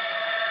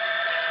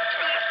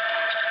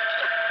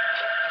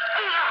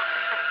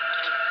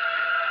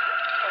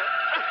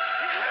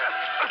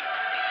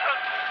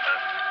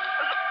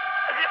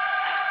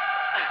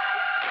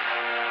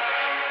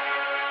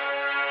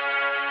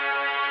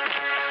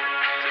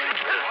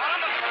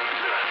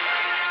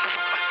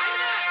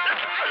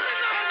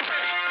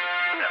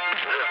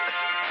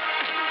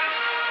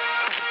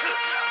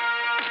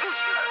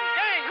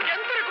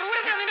 എന്തൊരു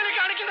ക്രൂരത നിങ്ങൾ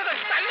കാണിക്കുന്നത്.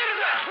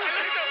 തല്ലരുത്.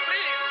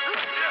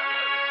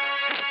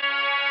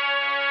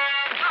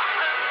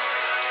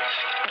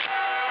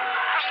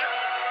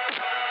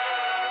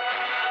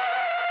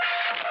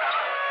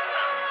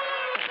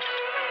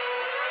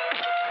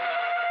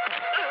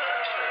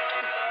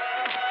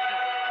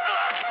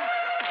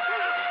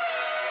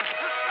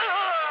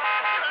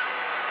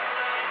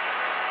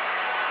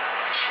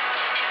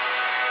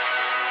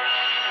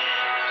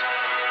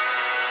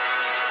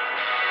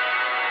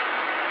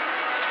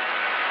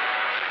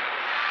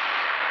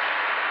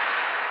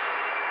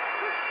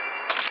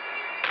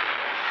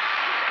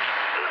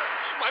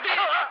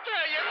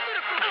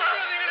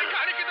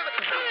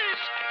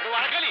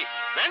 വഴക്കലി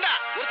വേണ്ട,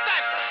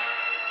 നിർത്താൻ.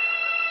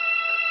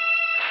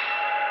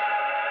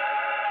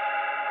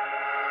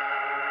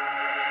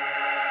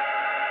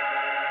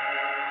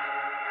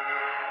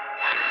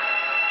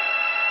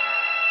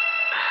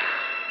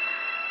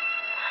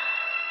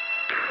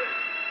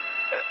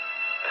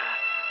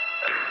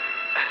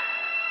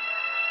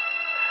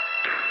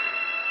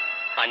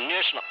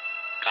 അന്വേഷണം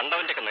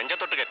കണ്ടവന്റെ ഒക്കെ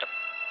നെഞ്ചത്തൊട്ട് കയറ്റം,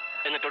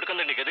 എന്നിട്ട്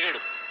ഒടുക്കുന്നതിന്റെ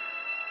ഗതികേടും.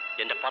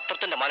 എന്റെ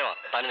പത്രത്തിന്റെ മനവാ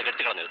താനിന്ന്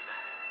കെട്ടിക്കളഞ്ഞത്.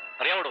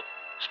 അറിയാമോടോ?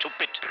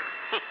 സ്റ്റുപ്പിറ്റ്.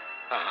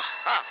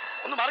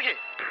 ഒന്ന് മാറിക്കേ.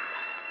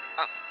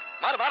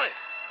 മാറ് മാറ്.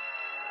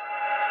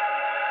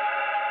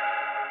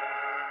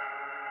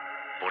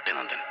 പോട്ടെ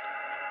Nandan,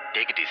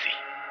 take it easy.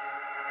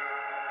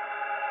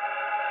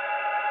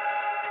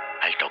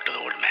 I'll talk to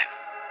the old man.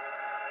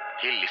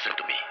 He'll listen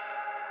to me.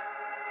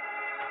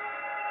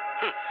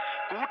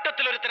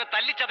 കൂട്ടത്തിലൊരുത്തനെ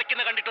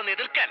തല്ലിച്ചതയ്ക്കുന്ന കണ്ടിട്ടൊന്ന്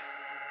എതിർക്കാൻ,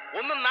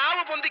 ഒന്ന്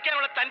നാവ്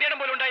പൊന്തിക്കാനുള്ള തന്റെ ഇടം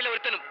പോലും ഉണ്ടായില്ല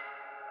ഒരുത്തനും.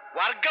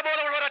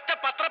 വർഗബോധമുള്ള ഒരൊറ്റ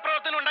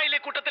പത്രപ്രവർത്തനം ഉണ്ടായില്ലേ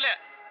കൂട്ടത്തില്,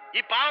 ഈ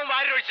പാവം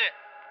വാരിയൊഴിച്ച്.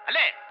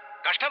 അല്ലേ?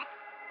 കഷ്ടം.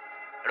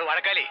 എടോ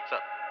വഴക്കാലി,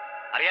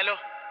 അറിയാലോ,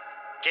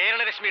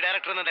 കേരളരശ്മി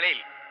ഡയറക്ടർ എന്ന നിലയിൽ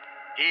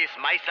ഹീസ്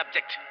മൈ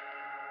സബ്ജക്ട്.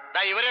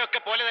 ഇവരെയൊക്കെ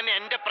പോലെ തന്നെ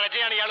എന്റെ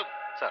പ്രജയാണ് ഇയാളും,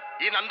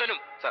 ഈ നന്ദനും.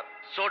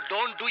 So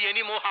don't do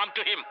any more Ham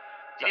to him.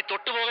 ഇനി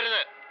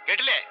തൊട്ടുപോകരുത്,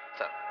 കേട്ടില്ലേ?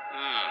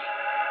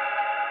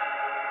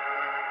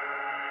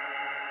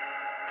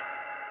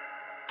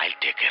 I'll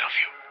take care of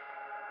you.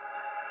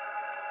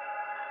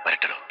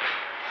 വരട്ടോ.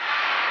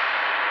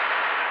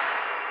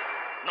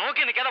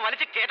 നോക്കി നിൽക്കാതെ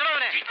വലിച്ച്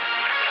കേട്ടണവനെ.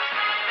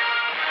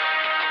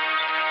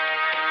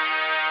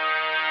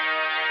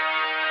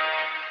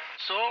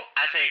 സോ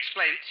ആസ് ഐ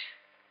എക്സ്പ്ലെയിൻഡ്,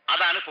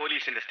 അതാണ്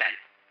പോലീസിന്റെ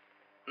സ്റ്റാൻഡ്.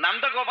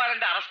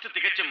 നന്ദഗോപാലന്റെ അറസ്റ്റ്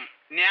തികച്ചും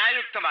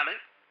ന്യായയുക്തമാണ്.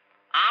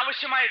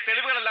 ആവശ്യമായ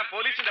തെളിവുകളെല്ലാം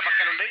പോലീസിന്റെ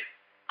പക്കലുണ്ട്,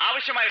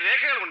 ആവശ്യമായ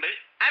രേഖകളുണ്ട്.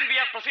 And we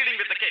R proceeding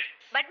with the case.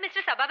 But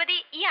mister സഭാപതി,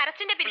 ഈ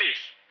അറസ്റ്റിന്റെ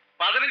പ്ലീസ്,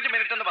 15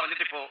 മിനിറ്റ് എന്ന്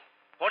പറഞ്ഞിട്ടിപ്പോ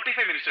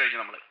 45 മിനിറ്റ്സ് കഴിഞ്ഞു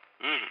നമ്മള്.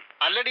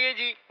 അല്ല ഡി ഐ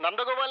ജി,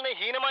 നന്ദഗോപാലിനെ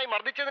ഹീനമായി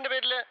മർദ്ദിച്ചതിന്റെ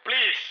പേരില്.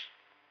 പ്ലീസ്.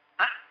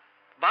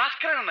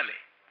 ഭാസ്കരൻ എന്നല്ലേ?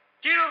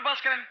 കീഴൂർ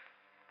ഭാസ്കരൻ?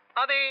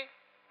 അതെ,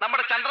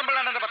 നമ്മുടെ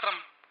ചന്ദ്രൻപിള്ളാണ്ടന്റെ പത്രം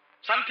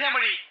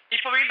സന്ധ്യാമൊഴി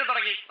ഇപ്പൊ വീണ്ടും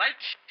തുടങ്ങി,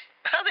 റൈറ്റ്?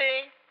 അതെ.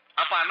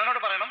 അപ്പൊ അണ്ണനോട്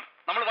പറയണം,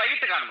 നമ്മൾ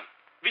വൈകിട്ട് കാണുന്നു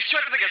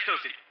വിശ്വനാഥന്റെ ഗസ്റ്റ്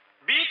ഹൗസിൽ,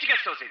 ബീച്ച്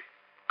ഗസ്റ്റ് ഹൗസിൽ.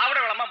 അവിടെ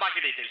വിളമ്പ ബാക്കി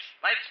ഡീറ്റെയിൽസ്,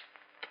 റൈറ്റ്?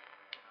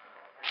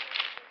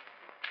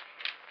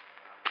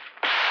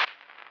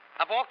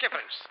 അപ്പൊ ഓക്കെ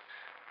ഫ്രണ്ട്സ്.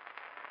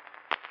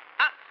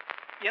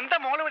 എന്താ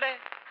മോളിവിടെ?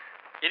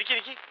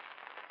 എനിക്ക്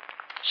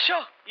ഷോ,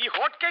 ഈ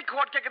ഹോട്ട്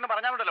കേക്ക് എന്ന്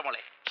പറഞ്ഞാലുണ്ടല്ലോ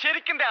മോളെ,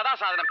 ശരിക്കും അതാ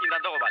സാധനം ഈ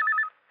നന്ദഗോപാൽ.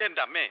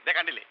 എന്റെ അമ്മേ, ഇതേ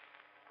കണ്ടില്ലേ?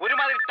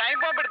 ഒരുമാതിരി ടൈം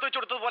ബോംബ് എടുത്ത് വെച്ച്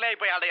കൊടുത്തതുപോലെ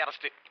ആയിപ്പോ അയാളുടെ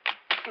അറസ്റ്റ്.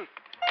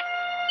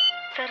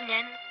 സർ,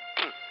 ഞാൻ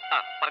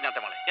പറഞ്ഞാത്തെ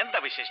മോളെ, എന്താ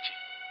വിശേഷിച്ച്?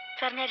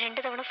 സർ, ഞാൻ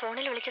 2 തവണ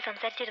ഫോണിൽ വിളിച്ച്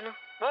സംസാരിച്ചിരുന്നു.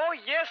 ഓ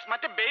യെസ്,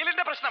 മറ്റേ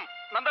ബെയിലിന്റെ പ്രശ്നം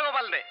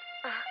നന്ദഗോപാലിന്റെ.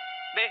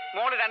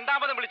 മോള്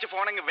രണ്ടാമതും വിളിച്ച്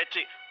ഫോണങ്ങ്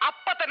വെച്ച്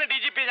അപ്പൊ തന്നെ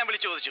DGP ഞാൻ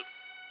വിളിച്ചു ചോദിച്ചു.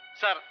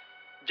 സർ,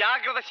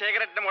 ജാഗ്രത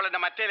ശേഖരന്റെ മോളെന്നെ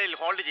മറ്റേ ലൈനിൽ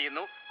ഹോൾഡ്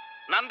ചെയ്യുന്നു,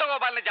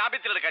 നന്ദഗോപാലിനെ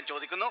ജാമ്യത്തിലെടുക്കാൻ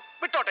ചോദിക്കുന്നു,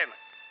 വിട്ടോട്ടെ എന്ന്.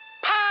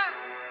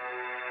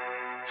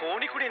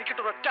 ഫോണിൽ കൂടി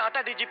എനിക്കിട്ട് ഒറ്റ ആട്ടാ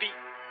DGP.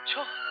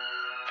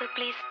 സർ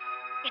പ്ലീസ്,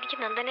 എനിക്ക്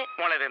നന്ദനെ.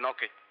 മോളെ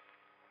നോക്ക്,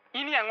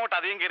 ഇനി അങ്ങോട്ട്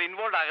അധികം കയറി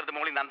ഇൻവോൾവ് ആകരുത്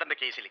മോളി നന്ദന്റെ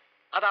കേസിൽ.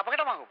 അത്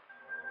അപകടമാകും.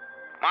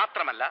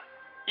 മാത്രമല്ല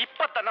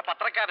ഇപ്പൊ തന്നെ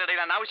പത്രക്കാരുടെ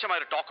ഇടയിൽ അനാവശ്യമായ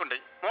ഒരു ടോക്കുണ്ട്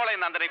മോളെ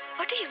നന്ദനെ.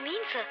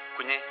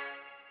 കുഞ്ഞെ,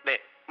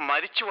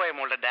 മരിച്ചുപോയ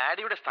മോളുടെ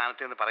ഡാഡിയുടെ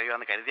സ്ഥാനത്ത് നിന്ന്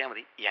പറയുകയെന്ന് കരുതിയാൽ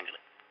മതി ഈ അങ്കിള്.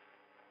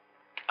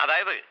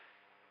 അതായത്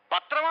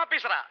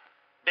പത്രമാഫീസറാ,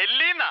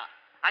 ഡൽഹിന്നാ,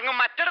 അങ്ങ്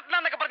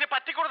മറ്റിടത്തുനിന്നൊക്കെ പറഞ്ഞ്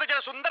പറ്റിക്കൊടുത്ത ചില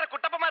സുന്ദര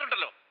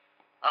കുട്ടപ്പന്മാരുണ്ടല്ലോ,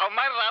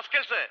 അവന്മാർ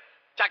റാസ്കൽസ്.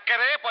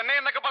 ചക്കരെ പൊന്നെ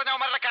എന്നൊക്കെ പറഞ്ഞ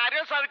അവന്മാരുടെ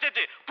കാര്യം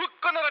സാധിച്ചേച്ച്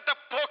പുക്കൊന്നൊരൊറ്റ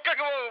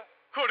പോക്കങ്ങ് പോകും.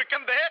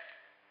 കൊടുക്കന്തേ,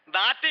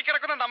 നാട്ടി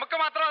കിടക്കുന്ന നമുക്ക്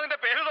മാത്രം അതിന്റെ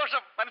പേര്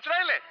ദോഷം,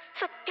 മനസ്സിലായില്ലേ?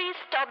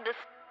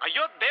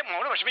 അയ്യോ,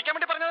 മോള് വിഷമിക്കാൻ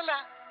വേണ്ടി പറഞ്ഞതല്ല.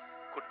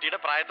 കുട്ടിയുടെ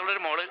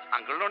പ്രായത്തുള്ളൊരു മോള്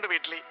അങ്കിളിനോണ്ട്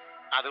വീട്ടില്,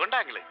 അതുകൊണ്ടാ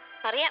അങ്കിള്.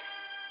 അറിയാം,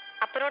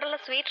 അപ്പനോടുള്ള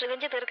സ്വീറ്റ്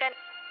റിവെഞ്ച് തീർക്കാൻ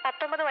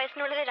 19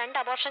 വയസ്സിനുള്ളിൽ 2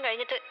 അബോർഷൻ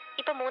കഴിഞ്ഞിട്ട്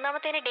ഇപ്പൊ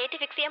 3ാമത്തേനെ ഡേറ്റ്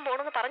ഫിക്സ് ചെയ്യാൻ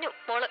പോണെന്ന് പറഞ്ഞു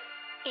മോള്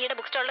ഈയുടെ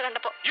ബുക്ക് സ്റ്റോളിൽ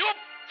കണ്ടപ്പോ.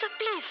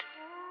 പ്ലീസ്,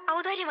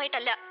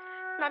 ഔദാര്യമായിട്ടല്ല,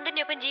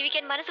 നന്ദന്റെ ഒപ്പം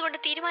ജീവിക്കാൻ മനസ്സുകൊണ്ട്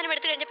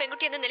തീരുമാനമെടുത്തു കഴിഞ്ഞ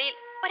പെൺകുട്ടി എന്ന നിലയിൽ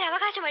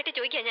ഒരവകാശമായിട്ട്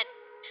ചോദിക്കാൻ ഞാൻ.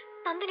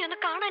 നന്ദനെ ഒന്ന്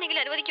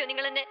കാണാനെങ്കിലും അനുവദിക്കോ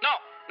നിങ്ങൾ എന്നെ?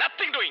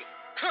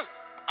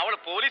 അവള്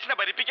പോലീസിനെ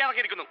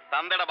ഭരിപ്പിക്കാനൊക്കെ ഇരിക്കുന്നു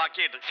തന്തയുടെ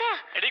ബാക്കിയായിട്ട്.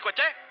 എടീ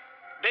കൊച്ചേ,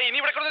 ഇനി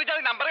ഇവിടെ കൊണ്ടുവച്ചാൽ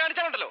നമ്പർ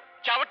കാണിച്ചാലുണ്ടല്ലോ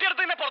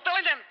ചവിട്ടിയെടുത്ത് നിന്നെ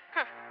പുറത്തോളം ഞാൻ.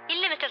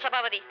 ഇല്ല മിസ്റ്റർ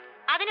സഭാപതി,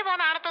 അതിന്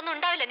പോകുന്ന ആണത്തൊന്നും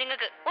ഉണ്ടാവില്ല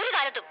നിങ്ങൾക്ക് ഒരു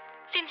കാലത്തും.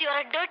 Since you are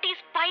A dirty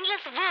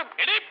spineless womb.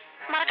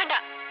 മറക്കണ്ട,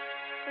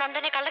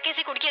 നന്ദനെ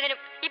കള്ളക്കേസിൽ കുടിക്കിയതിനും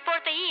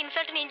ഇപ്പോഴത്തെ ഈ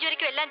ഇൻസൾട്ടിന്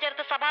ഇഞ്ചുറിക്കും എല്ലാം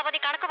ചേർത്ത് സഭാപതി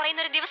കണക്ക്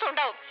പറയുന്ന ഒരു ദിവസം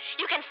ഉണ്ടാവും.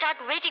 You can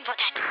start waiting for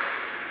that.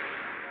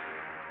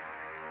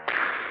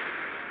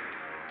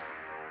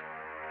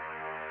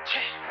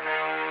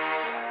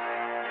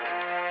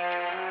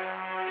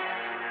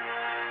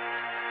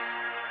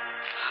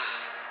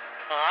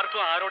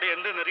 ആർക്കും ആരോട്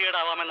എന്ത്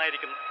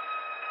നെറിയേടാവാമെന്നായിരിക്കുന്നു.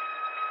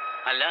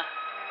 അല്ല,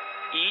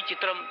 ഈ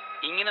ചിത്രം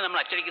ഇങ്ങനെ നമ്മൾ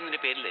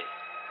അച്ചടിക്കുന്നതിന്റെ പേരില്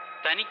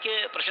തനിക്ക്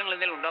പ്രശ്നങ്ങൾ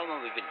എന്തെങ്കിലും ഉണ്ടാവുമോ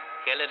വിപിൻ?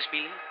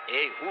 കേരളരശ്മിയിൽ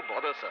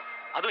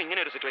അതും ഇങ്ങനെ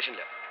ഒരു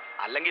സിറ്റുവേഷനില്ല.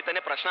 അല്ലെങ്കിൽ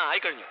തന്നെ പ്രശ്നം ആയി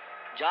കഴിഞ്ഞു.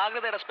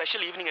 ജാഗ്രതയുടെ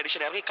സ്പെഷ്യൽ ഈവനിങ്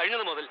എഡിഷൻ ഇറങ്ങി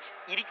കഴിഞ്ഞത് മുതൽ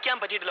ഇരിക്കാൻ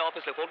പറ്റിയിട്ടില്ല.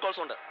 ഓഫീസിൽ ഫോൺ കോൾസ്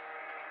ഉണ്ട്.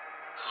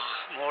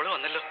 മോള്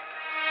വന്നല്ലോ.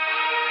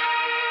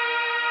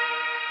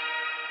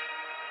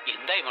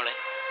 എന്തായി മോളെ?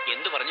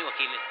 എന്തു പറഞ്ഞു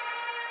വക്കീല്?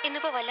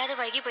 ഇന്നിപ്പോ വല്ലാതെ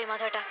വൈകി പോയി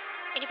മാധവേട്ടാ.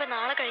 ഇനിയിപ്പോ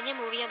നാളെ കഴിഞ്ഞേ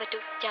മൂവ് ചെയ്യാൻ പറ്റൂ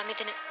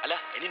ജാമ്യത്തിന്. അല്ല,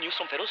 എനി ന്യൂസ്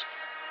ഫ്രം ഫിറോസ്?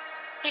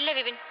 ഇല്ല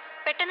വിപിൻ,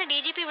 പെട്ടെന്ന്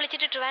DGP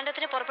വിളിച്ചിട്ട്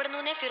ട്രിവാൻഡ്രത്തിന്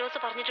പുറപ്പെടുന്നേ ഫിറോസ്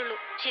പറഞ്ഞിട്ടുള്ളൂ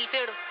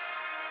ശില്പയോടും.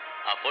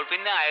 അപ്പോൾ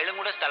പിന്നെ അയാളും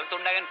കൂടെ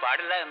സ്ഥലത്തുണ്ടാകാൻ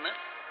പാടില്ല എന്ന്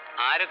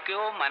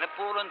ആരൊക്കെയോ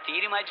മനഃപൂർവ്വം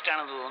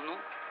തീരുമാനിച്ചിട്ടാണെന്ന് തോന്നുന്നു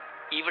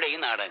ഇവിടെ ഈ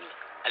നാടകങ്ങൾ,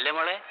 അല്ലേ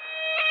മോളെ?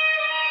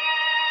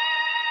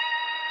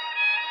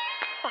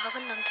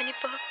 പാവം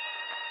നന്ദനിപ്പോ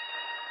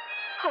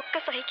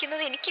ഒക്കെ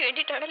സഹിക്കുന്നത് എനിക്ക്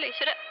വേണ്ടിയിട്ടാണല്ലോ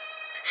ഈശ്വര.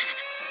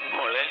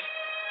 മോളെ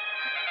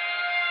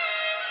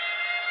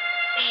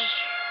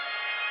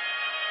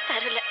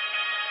സാരമില്ല.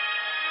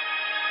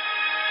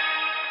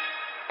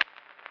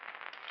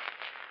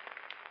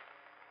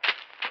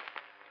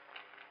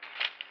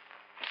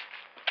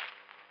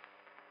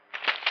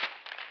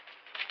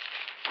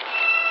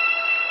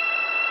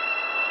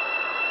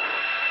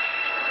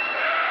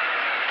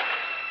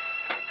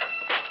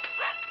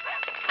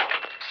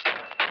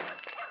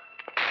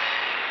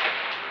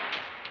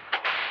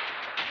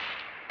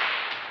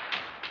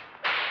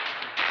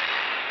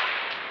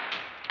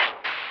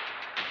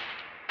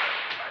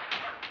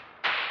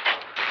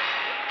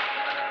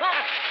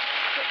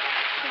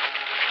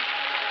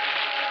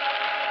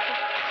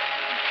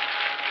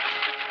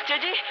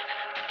 ചേച്ചി,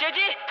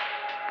 ചേച്ചി,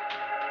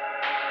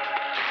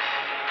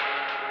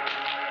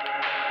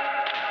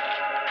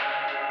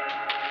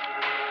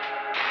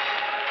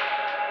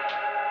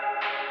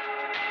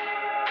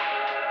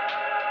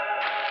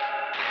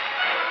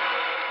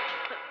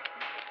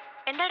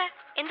 എന്താടാ,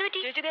 എന്തു പറ്റി?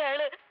 ചേച്ചി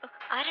അയാള്.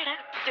 ആരാടാ?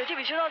 ചേച്ചി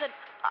വിശ്വനാഥൻ,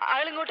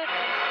 അയാളിങ്ങോട്ട്.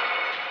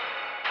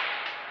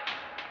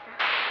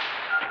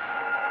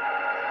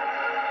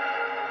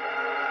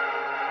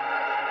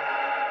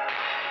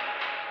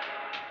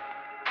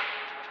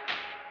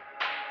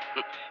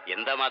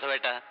 എന്താ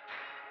മാധവേട്ട,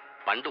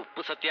 പണ്ട്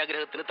ഉപ്പ്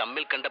സത്യാഗ്രഹത്തിന്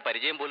തമ്മിൽ കണ്ട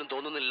പരിചയം പോലും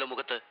തോന്നുന്നില്ലല്ലോ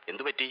മുഖത്ത്.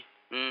 എന്തു പറ്റി?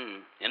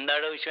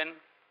 എന്താടോ വിശ്വൻ,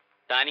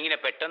 താനിങ്ങനെ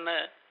പെട്ടെന്ന്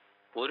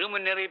ഒരു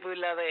മുന്നറിയിപ്പും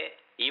ഇല്ലാതെ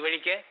ഈ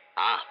വഴിക്ക്?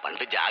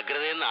 പണ്ട്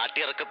ജാഗ്രതയെന്ന്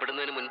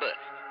ആട്ടിയിറക്കപ്പെടുന്നതിന് മുൻപ്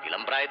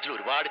ഇളം പ്രായത്തിൽ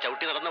ഒരുപാട്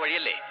ചവിട്ടി നടന്ന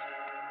വഴിയല്ലേ,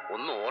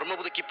 ഒന്ന് ഓർമ്മ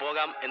പുതുക്കി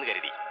പോകാം എന്ന്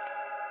കരുതി.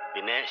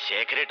 പിന്നെ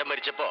ശേഖരേട്ടൻ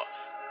മരിച്ചപ്പോ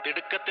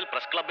തിടുക്കത്തിൽ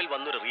പ്രസ് ക്ലബിൽ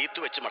വന്നൊരു റീത്ത്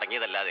വെച്ച്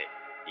മടങ്ങിയതല്ലാതെ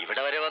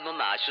ഇവിടെ വരെ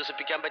വന്നൊന്ന്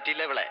ആശ്വസിപ്പിക്കാൻ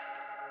പറ്റിയില്ല ഇവളെ.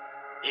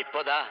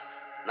 ഇപ്പോതാ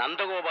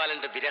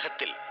നന്ദഗോപാലന്റെ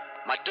വിരഹത്തിൽ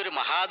മറ്റൊരു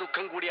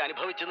മഹാദുഃഖം കൂടി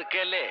അനുഭവിച്ചു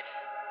നിൽക്കുകയല്ലേ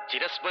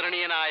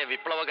ചിരസ്മരണീയനായ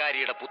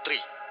വിപ്ലവകാരിയുടെ പുത്രി.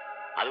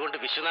 അതുകൊണ്ട്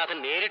വിശ്വനാഥൻ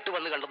നേരിട്ട്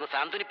വന്ന് കണ്ടെന്ന്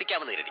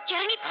സാന്ത്വനിപ്പിക്കാമെന്ന് കരുതി.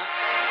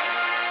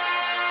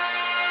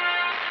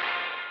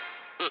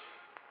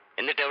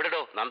 എന്നിട്ട്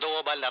എവിടെടോ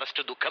നന്ദഗോപാലിന്റെ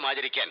അറസ്റ്റ് ദുഃഖം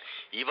ആചരിക്കാൻ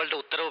ഇവളുടെ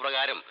ഉത്തരവ്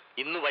പ്രകാരം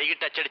ഇന്ന്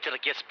വൈകിട്ട്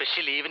അച്ചടിച്ചിറക്കിയ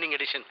സ്പെഷ്യൽ ഈവനിങ്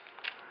എഡിഷൻ?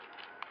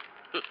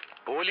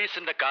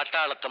 പോലീസിന്റെ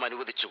കാട്ടാളത്തം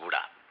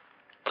അനുവദിച്ചുകൂടാ.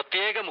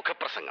 പ്രത്യേക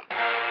മുഖപ്രസംഗം.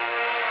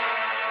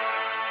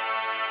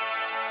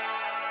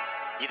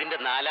 ഇതിന്റെ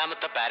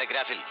 4ാമത്തെ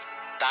പാരഗ്രാഫിൽ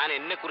താൻ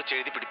എന്നെ കുറിച്ച്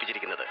എഴുതി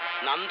പിടിപ്പിച്ചിരിക്കുന്നത്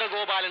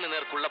നന്ദഗോപാലന്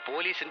നേർക്കുള്ള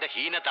പോലീസിന്റെ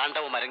ഹീന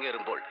താണ്ഡവം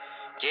അരങ്ങേറുമ്പോൾ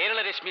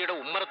കേരളരശ്മിയുടെ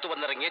ഉമ്മറത്ത്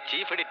വന്നിറങ്ങിയ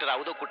ചീഫ് എഡിറ്റർ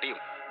ഔദക്കുട്ടിയും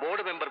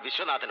ബോർഡ് മെമ്പർ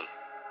വിശ്വനാഥനും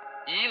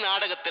ഈ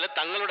നാടകത്തിലെ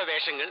തങ്ങളുടെ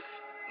വേഷങ്ങൾ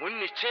മുൻ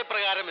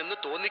നിശ്ചയപ്രകാരം എന്ന്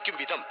തോന്നിക്കും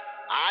വിധം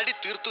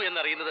ആടിത്തീർത്തു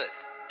എന്നറിയുന്നത്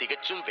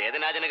തികച്ചും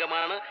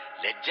വേദനാജനകമാണ്,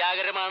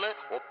 ലജ്ജാകരമാണ്,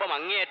 ഒപ്പം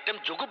അങ്ങേയറ്റം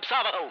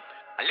ജുഗുപ്സാവഹവും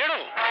അല്ലേണോ?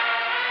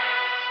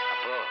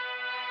 അപ്പോ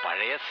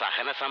പഴയ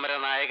സഹന സമര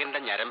നായകന്റെ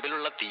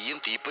ഞരമ്പിലുള്ള തീയും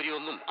തീപ്പൊരിയും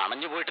ഒന്നും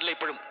അണഞ്ഞു പോയിട്ടില്ല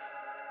ഇപ്പോഴും.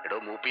 എടോ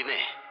മൂപ്പീനെ,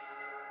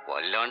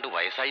 വല്ലാണ്ട്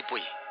വയസ്സായി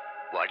പോയി,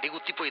 വടി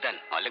കുത്തിപ്പോയി താൻ.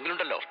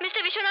 അല്ലെങ്കിലുണ്ടല്ലോ.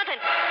 മിസ്റ്റർ വിശ്വനാഥൻ,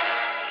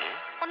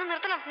 ഒന്ന്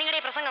നിർത്തണം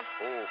നിങ്ങളുടെ പ്രസംഗം.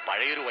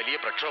 പഴയൊരു വലിയ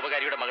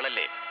പ്രക്ഷോഭകാരിയുടെ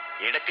മകളല്ലേ,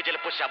 ഇടയ്ക്ക്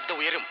ചിലപ്പോ ശബ്ദം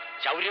ഉയരും,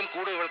 ശൗര്യം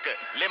കൂടും ഇവൾക്ക്,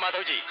 അല്ലേ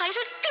മാധവ്ജി?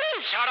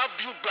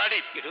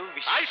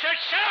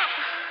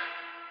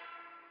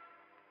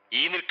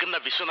 ഈ നിൽക്കുന്ന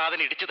വിശ്വനാഥൻ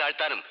ഇടിച്ചു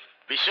താഴ്ത്താനും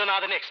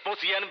വിശ്വനാഥനെ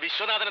എക്സ്പോസ് ചെയ്യാനും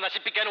വിശ്വനാഥനെ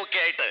നശിപ്പിക്കാനും ഒക്കെ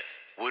ആയിട്ട്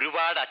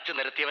ഒരുപാട് അച്ചു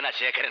നിരത്തിയവനാ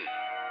ശേഖരൻ.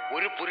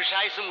 ഒരു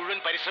പുരുഷായുസ് മുഴുവൻ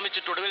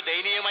പരിശ്രമിച്ചിട്ടൊടുവിൽ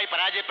ദയനീയമായി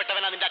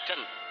പരാജയപ്പെട്ടവനാ നിന്റെ അച്ഛൻ.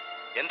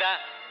 എന്താ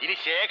ഇനി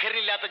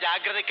ശേഖരനില്ലാത്ത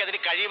ജാഗ്രതയ്ക്ക് അതിന്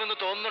കഴിയുമെന്ന്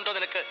തോന്നുന്നുണ്ടോ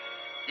നിനക്ക്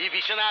ഈ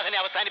വിശ്വനാഥനെ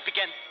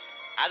അവസാനിപ്പിക്കാൻ?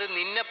 അത്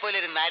നിന്നെപ്പോലെ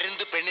ഒരു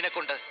നരുന്ത് പെണ്ണിനെ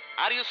കൊണ്ട്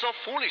Are you so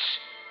foolish?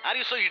 Are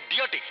you so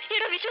idiotic?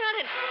 എടോ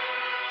വിശ്വനാഥൻ,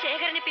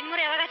 ശേഖരന് പിന്മുറ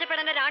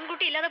അവകാശപ്പെടാൻ ഒരു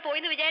ആൺകുട്ടി ഇല്ലാതെ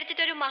പോയിന്ന്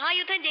വിചാരിച്ചിട്ട് ഒരു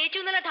മഹായുദ്ധം ജയിച്ചു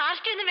എന്നുള്ള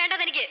ധാർഷ്ട്യൊന്നും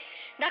വേണ്ടത് എനിക്ക്.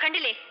 ഇതാ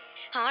കണ്ടില്ലേ,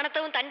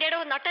 ആണത്തവും തന്റെ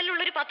ഇടവും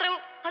നട്ടലുള്ളൊരു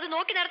പത്രവും അത്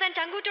നോക്കി നടത്താൻ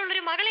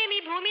ചങ്കൂറ്റുള്ളൊരു മകളെയും ഈ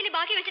ഭൂമിയിൽ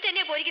ബാക്കി വെച്ചിട്ട്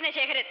തന്നെയാ പോയിരിക്കുന്നത്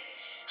ശേഖരൻ.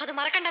 അത്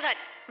മറക്കണ്ടതാൻ,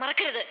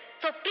 മറക്കരുത്.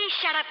 So please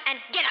shut up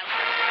and get out.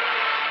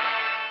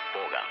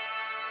 പോകാം,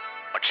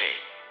 പക്ഷേ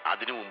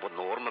അതിനു മുമ്പ്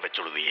ഓർമ്മ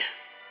വെച്ചോളൂ നീ.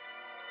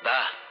 ദാ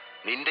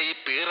നിന്റെ ഈ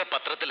പീറ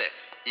പത്രത്തില്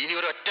ഇനി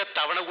ഒരൊറ്റ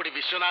തവണ കൂടി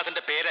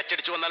വിശ്വനാഥന്റെ പേര്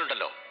അച്ചടിച്ചു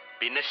വന്നാലുണ്ടല്ലോ,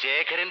 പിന്നെ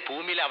ശേഖരൻ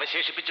ഭൂമിയിൽ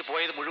അവശേഷിപ്പിച്ചു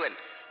പോയത് മുഴുവൻ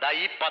ദാ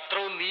ഈ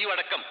പത്രവും നീയും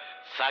അടക്കം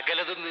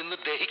സകലതും നിന്ന്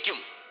ദഹിക്കും,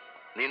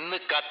 നിന്ന്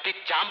കത്തി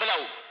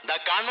ചാമ്പലാവും. ദാ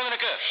കാണുന്നു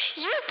നിനക്ക്.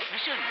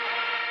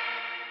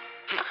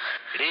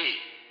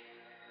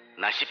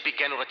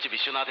 നശിപ്പിക്കാൻ ഉറച്ച്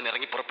വിശ്വനാഥൻ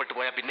ഇറങ്ങി പുറപ്പെട്ടു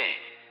പോയാ പിന്നെ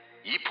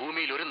ഈ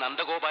ഭൂമിയിൽ ഒരു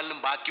നന്ദഗോപാലനും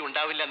ബാക്കി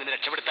ഉണ്ടാവില്ല നിന്നെ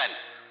രക്ഷപ്പെടുത്താൻ.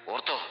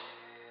 Ortho,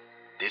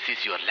 this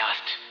is your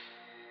last,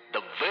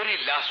 the very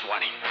last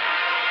warning.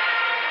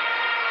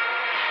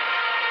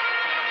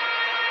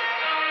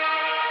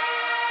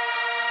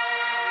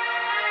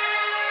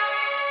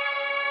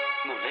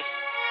 മോളെ,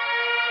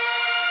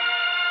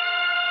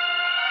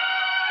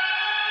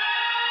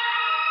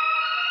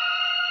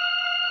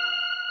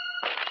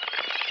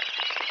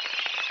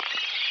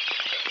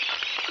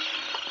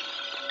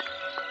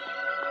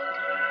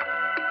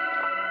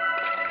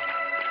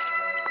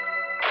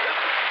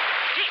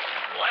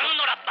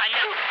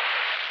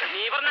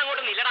 നീ പറഞ്ഞ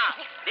അങ്ങോട്ട് നില്ലടാ.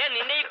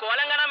 നിന്റെ ഈ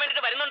കോലം കാണാൻ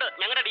വേണ്ടിട്ട് വരുന്നുണ്ട്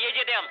ഞങ്ങളുടെ DIG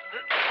അദ്ദേഹം.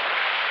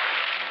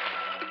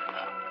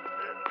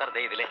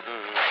 ഇതിലെ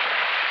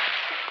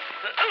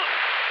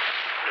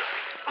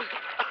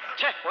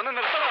ഒന്ന്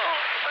നിർത്തണോ?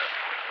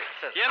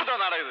 എന്തോ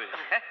നാടാ ഇത്?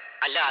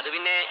 അല്ല, അത്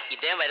പിന്നെ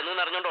ഇദ്ദേഹം വരുന്നു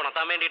എന്ന് അറിഞ്ഞോണ്ട്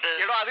ഉണർത്താൻ വേണ്ടിട്ട്.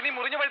 എടോ, അതിന്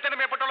മുറിഞ്ഞ പഴുത്തന്നെ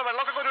മേപ്പെട്ടുള്ള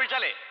വെള്ളമൊക്കെ കോരി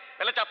ഒഴിച്ചാലേ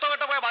വല്ല ചത്തോ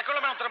കെട്ടോ പോയ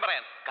ബാക്കിയുള്ള ഉത്തരം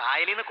പറയാൻ.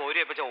 കായലിൽ നിന്ന് കോരി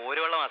വെപ്പിച്ച ഓരോ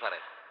വെള്ളമാ സാറേ.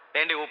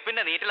 എന്റെ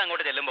ഉപ്പിന്റെ നീറ്റിൽ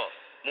അങ്ങോട്ട് ചെല്ലുമ്പോ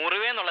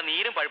മുറിവേന്നുള്ള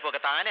നീരും പഴുപ്പും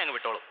ഒക്കെ താനെ അങ്ങ്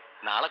വിട്ടോളും.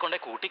 നാളെ കൊണ്ടേ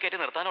കൂട്ടിക്കയറ്റി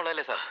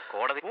നിർത്താനുള്ളതല്ലേ സാർ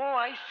കോടതി. ഓ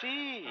ഐ സീ.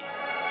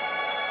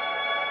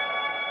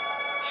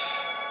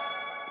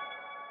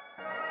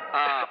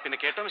 പിന്നെ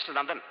കേട്ടോ mister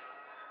Nandan,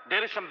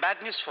 there is some bad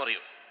news for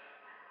you.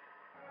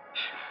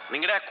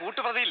 നിങ്ങളുടെ ആ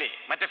കൂട്ടുപ്രതിയില്ലേ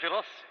മറ്റേ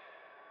ഫിറോസ്,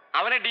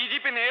 അവനെ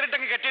DGP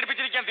നേരിട്ടങ്ങ്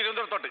കെട്ടിയെടുപ്പിച്ചിരിക്കാൻ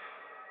തിരുവനന്തപുരത്തോട്ട്.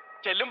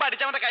 ചെല്ലുമ്പോ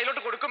അടിച്ചവന്റെ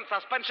കയ്യിലോട്ട് കൊടുക്കും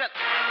സസ്പെൻഷൻ.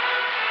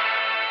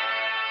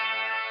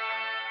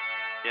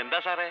 എന്താ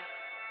സാറേ,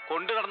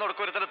 കൊണ്ടു നടന്നു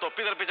കൊടുക്കൊരുത്തന്നെ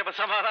തൊപ്പി തെറിപ്പിച്ചപ്പോ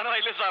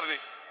സമാധാനമായില്ലേ സാറിന്?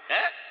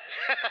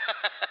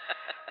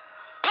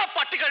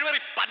 പട്ടി കഴിവറി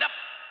പന്നം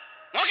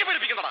നോക്കി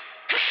പഠിപ്പിക്കുന്നടാ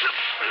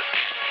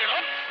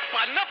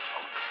പന്നം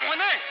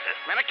മോനെ,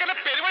 നിനക്കെന്നെ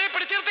പെരുവഴി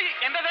പിടിച്ചിരുത്തി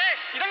എന്റെ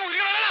ഇതങ്ങ്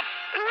ഉരുകളാം.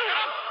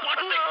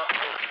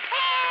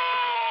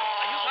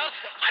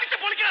 അടിച്ച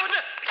പൊളിക്കണം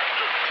അവന്റെ.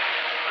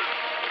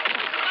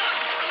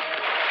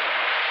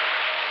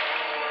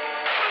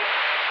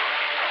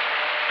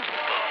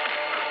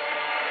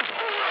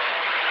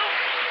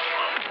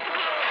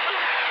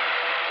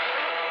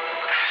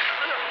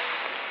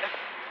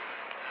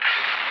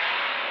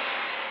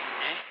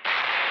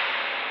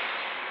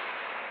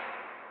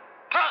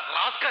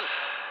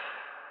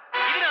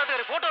 ഇതിനകത്ത്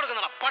ഒരു ഫോട്ടോ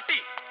എടുക്കുന്ന പട്ടി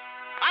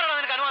ആരാണ്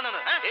നിനക്ക് അനുവാദം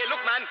തന്നത്? Hey,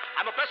 look man,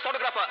 I'm a press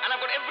photographer and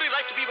I've got every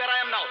right to be where I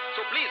am now.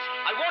 So please,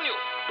 I warn you,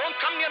 don't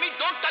come near me,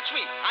 don't touch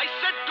me. I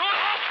said don't.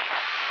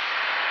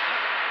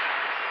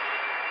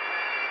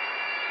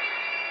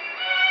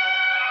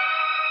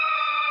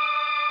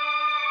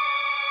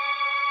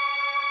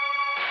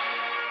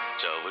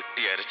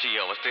 ചവിട്ടി അരച്ച് ഈ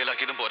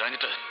അവസ്ഥയിലാക്കിയതും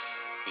പോരാഞ്ഞിട്ട്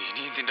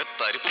ഇനി ഇതിന്റെ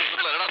തരിപ്പ്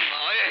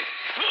നായേ.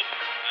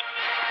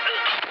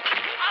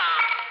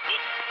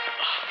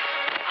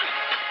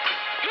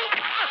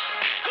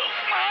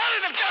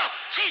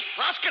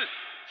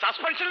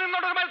 സസ്പെൻഷനിൽ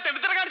നിന്നോട്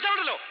തെളിത്തര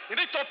കാണിച്ചാണല്ലോ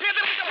നിന്റെ തൊപ്പിയെ.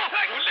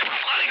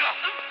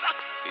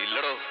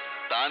 ഇല്ലടോ,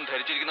 താൻ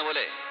ധരിച്ചിരിക്കുന്ന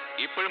പോലെ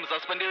ഇപ്പോഴും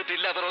സസ്പെൻഡ്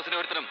ചെയ്തിട്ടില്ല ഫിറോസിനെ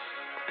ഒരുത്തനും.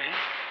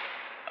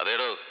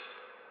 അതേടോ,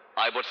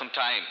 I boat some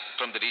time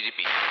from the DGP.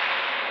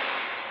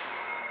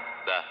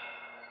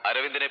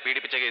 അരവിന്ദനെ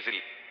പീഡിപ്പിച്ച കേസിൽ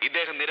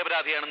ഇദ്ദേഹം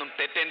നിരപരാധിയാണെന്നും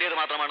തെറ്റെന്റേത്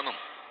മാത്രമാണെന്നും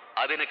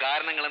അതിന്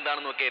കാരണങ്ങൾ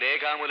എന്താണെന്നും ഒക്കെ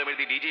രേഖാമൂലം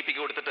എഴുതി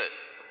DGPക്ക് കൊടുത്തിട്ട്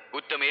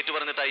കുറ്റം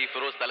ഏറ്റുപറഞ്ഞിട്ടായി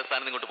ഫിറോസ്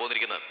തലസ്ഥാനം ഇങ്ങോട്ട്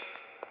പോന്നിരിക്കുന്നത്.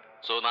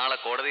 സോ നാളെ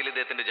കോടതിയിൽ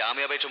ഇദ്ദേഹത്തിന്റെ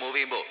ജാമ്യാപേക്ഷ മൂവ്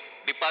ചെയ്യുമ്പോൾ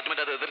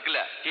ഡിപ്പാർട്ട്മെന്റ് അത് എതിർക്കില്ല.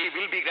 He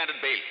will be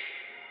granted bail.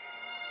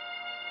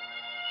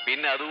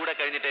 പിന്നെ അതുകൂടെ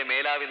കഴിഞ്ഞിട്ടേ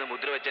മേലാവിന്ന്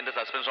മുദ്ര വെച്ച് എന്റെ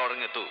സസ്പെൻഷൻ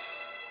ഓർഡറിങ് എത്തൂ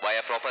വയ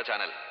പ്രോപ്പർ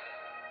ചാനൽ.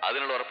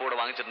 അതിനുള്ള ഉറപ്പോടെ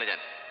വാങ്ങിച്ചിട്ടുണ്ട് ഞാൻ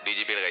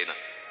DGPയുടെ കയ്യിൽ നിന്ന്.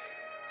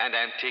 And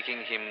I am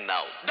taking him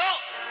now.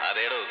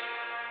 അതേടോ,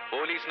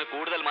 പോലീസിന്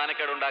കൂടുതൽ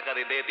മാനക്കേട് ഉണ്ടാക്കാതെ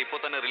ഇദ്ദേഹത്തെ ഇപ്പോൾ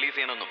തന്നെ റിലീസ്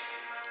ചെയ്യണമെന്നും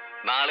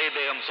നാളെ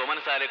ഇദ്ദേഹം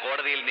സുമൻസാലെ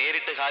കോടതിയിൽ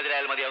നേരിട്ട്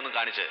ഹാജരായാൽ മതിയാവുന്നും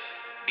കാണിച്ച്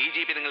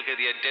DGP നിങ്ങൾക്ക്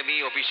എഴുതിയ ഡെമി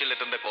ഒഫീഷ്യൽ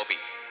ലെറ്ററിന്റെ കോപ്പി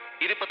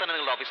ഇതിപ്പോ തന്നെ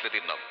നിങ്ങളുടെ ഓഫീസിൽ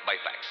എത്തിയിട്ടുണ്ടാവും by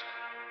fax.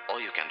 Oh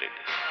you can read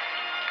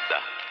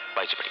this.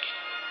 വായിച്ചു പഠിക്കേ.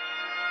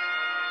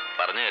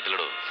 പറഞ്ഞു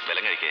കേട്ടില്ലടോ,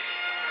 ബലം കഴിക്കേ.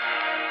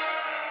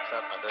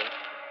 സാർ അത്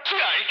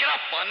കഴിക്കണ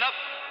പന്ന.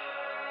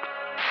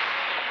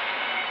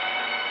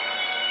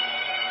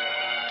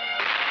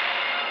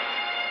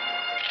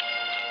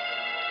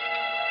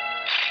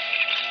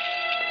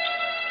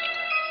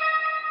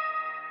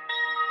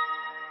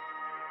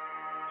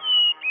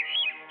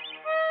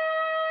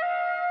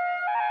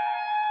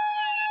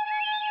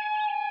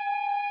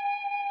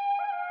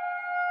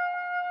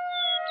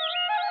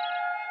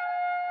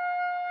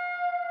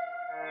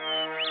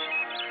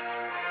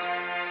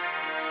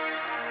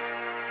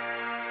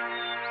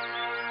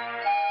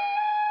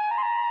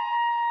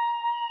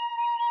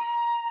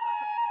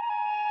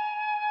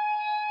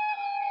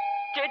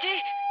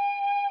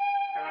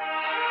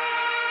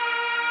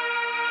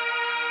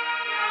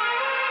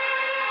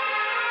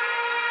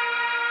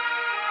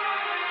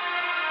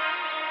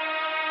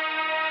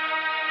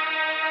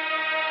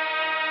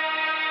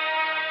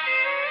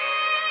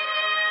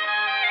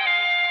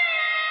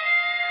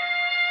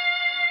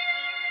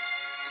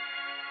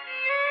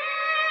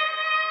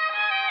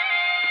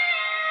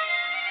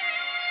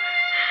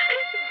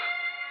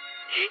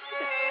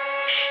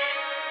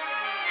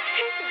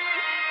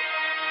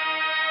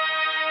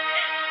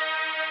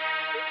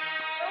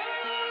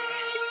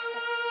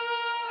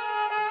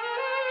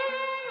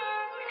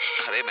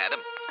 അതെ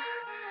മാഡം,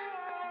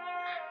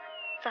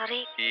 സോറി.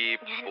 ഈ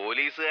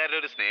പോലീസുകാരുടെ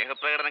ഒരു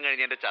സ്നേഹപ്രകടനം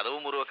കഴിഞ്ഞ് എന്റെ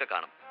ചതവും മുറിവൊക്കെ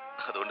കാണും.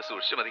 അതുകൊണ്ട്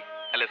സൂക്ഷിച്ചു മതി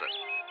അല്ലേ സാർ?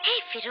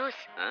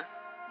 ഫിറോസ്,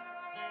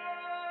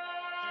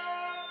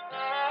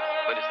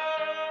 വരൂ സാർ.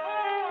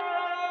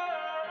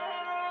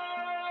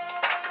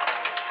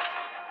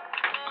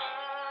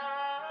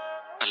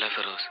 അല്ല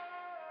ഫിറോസ്,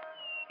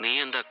 നീ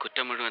എന്താ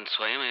കുറ്റം മുഴുവൻ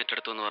സ്വയം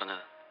ഏറ്റെടുത്തു എന്ന്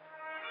പറഞ്ഞത്?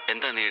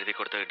 എന്താ നീ എഴുതി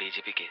കൊടുത്തത്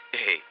DGPക്ക്?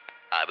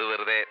 അത്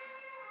വെറുതെ.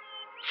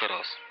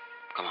 ഫിറോസ്,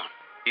 കമോൺ.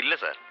 ഇല്ല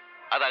സാർ,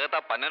 അതകത്ത്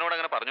ആ പന്നനോട്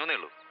അങ്ങനെ പറഞ്ഞേ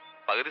ഉള്ളൂ.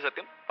 പകുതി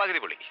സത്യം പകുതി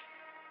പൊളി.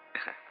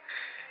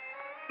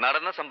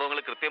 നടന്ന സംഭവങ്ങൾ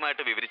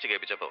കൃത്യമായിട്ട് വിവരിച്ച്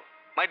കേൾപ്പിച്ചപ്പോ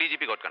മൈ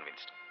DGP ഗോട്ട്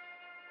കൺവിൻസ്ഡ്.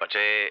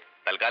 പക്ഷേ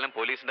തൽക്കാലം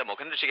പോലീസിന്റെ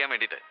മുഖം രക്ഷിക്കാൻ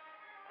വേണ്ടിയിട്ട്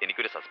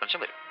എനിക്കൊരു സസ്പെൻഷൻ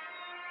വരും.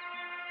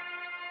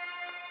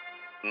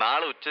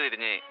 നാളെ ഉച്ച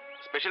തിരിഞ്ഞ്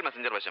സ്പെഷ്യൽ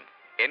മെസ്സഞ്ചർ വശം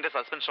എന്റെ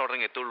സസ്പെൻഷൻ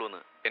ഓർഡറിങ് എത്തുള്ളൂ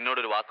എന്ന്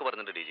എന്നോടൊരു വാക്ക്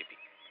പറഞ്ഞിട്ട് DGP.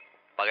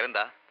 പകരം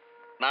എന്താ,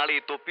 നാളെ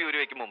ഈ തൊപ്പി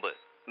ഉരുവയ്ക്കും മുമ്പ്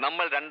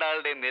നമ്മൾ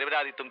രണ്ടാളുടെയും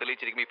നിരപരാധിത്വം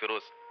തെളിയിച്ചിരിക്കും ഈ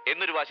ഫിറോസ്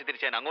എന്നൊരു വാശി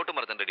തിരിച്ച് ഞാൻ അങ്ങോട്ടും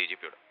പറഞ്ഞിട്ടുണ്ട്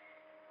DGPയോട്.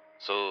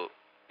 So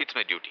it's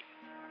my duty.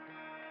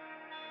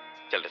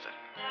 ചലട്ടെ sir.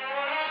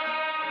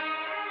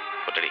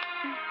 ഒറ്റടി.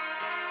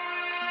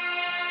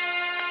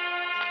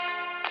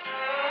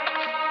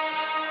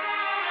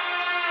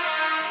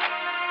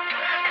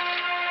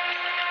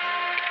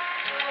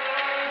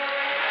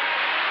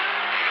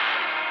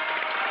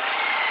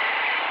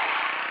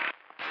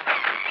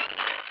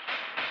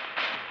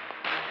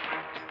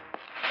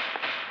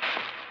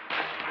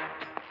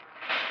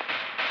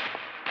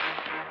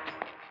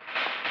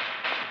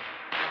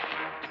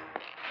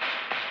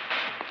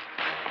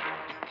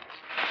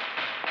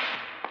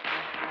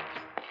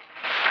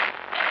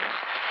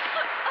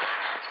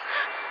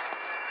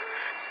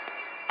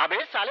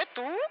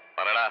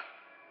 പറയടാ,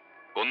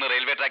 കൊന്ന്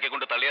റെയിൽവേ ട്രാക്കിൽ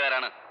കൊണ്ട്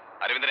തള്ളിയതാരാണ്?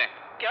 അരവിന്ദനെ.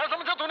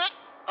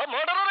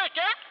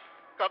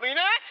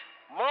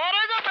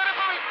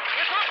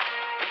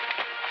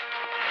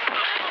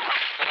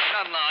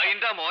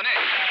 നായിന്റെ മോനെ.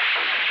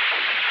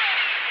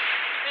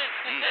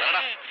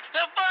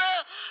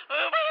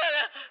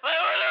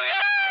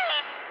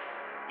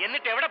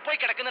 എന്നിട്ട് എവിടെ പോയി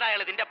കിടക്കുന്ന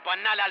അയാൾ? ഇതിന്റെ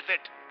പൊന്നാലാൽ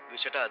സെറ്റ്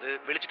വിഷട്ടാ. അത്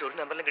വിളിച്ചിട്ട് ഒരു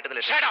നമ്പറിലും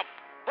കിട്ടുന്നില്ല.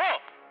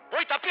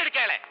 പോയി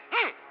തപ്പിയെടുക്കയാളെ.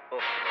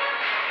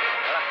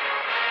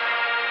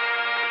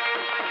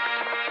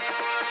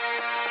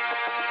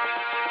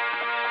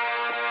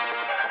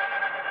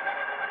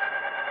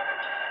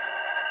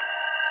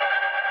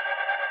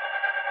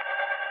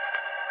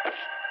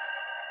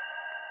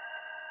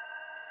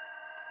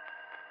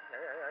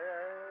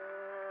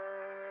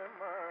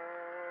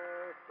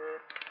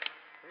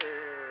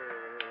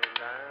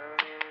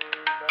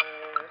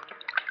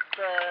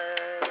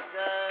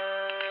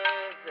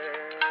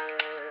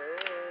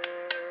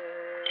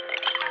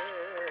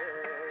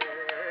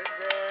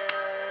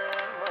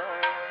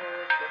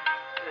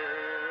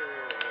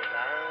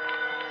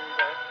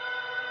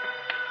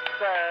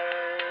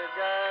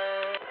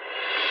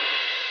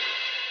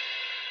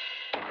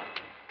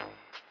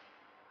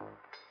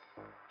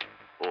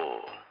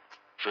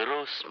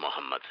 Firoze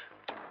Mohammed.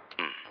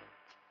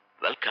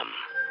 Welcome.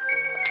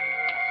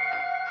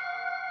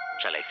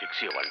 Shall I fix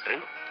you one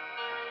drink?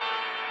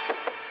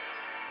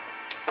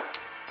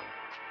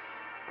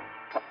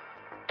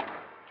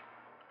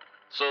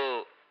 So,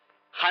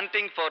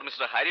 hunting for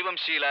Mr.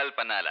 Harivamshilal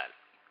Pannalal.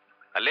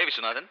 അല്ലേ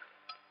വിശ്വനാഥൻ?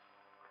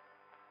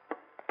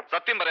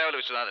 സത്യം പറയാമല്ലോ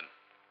വിശ്വനാഥൻ,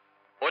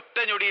 ഒറ്റ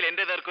ഞൊടിയിൽ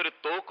എന്റെ നേർക്കൊരു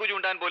തോക്കു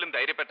ചൂണ്ടാൻ പോലും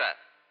ധൈര്യപ്പെട്ട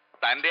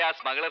തന്റെ ആ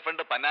സ്മഗ്ലർ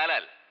ഫ്രണ്ട്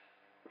പന്നാലാൽ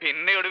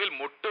പിന്നെ ഒടുവിൽ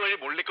മുട്ടുവഴി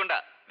മുള്ളിക്കൊണ്ട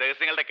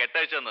രഹസ്യങ്ങളുടെ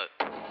കെട്ടഴിച്ചു തന്നത്.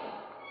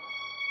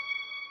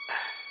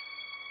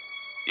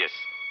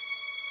 യെസ്,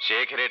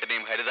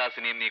 ശേഖരേട്ടനെയും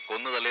ഹരിദാസിനെയും നീ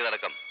കൊന്നു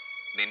തള്ളിയതടക്കം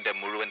നിന്റെ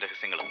മുഴുവൻ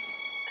രഹസ്യങ്ങളും.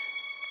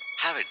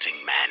 Have A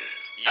drink man.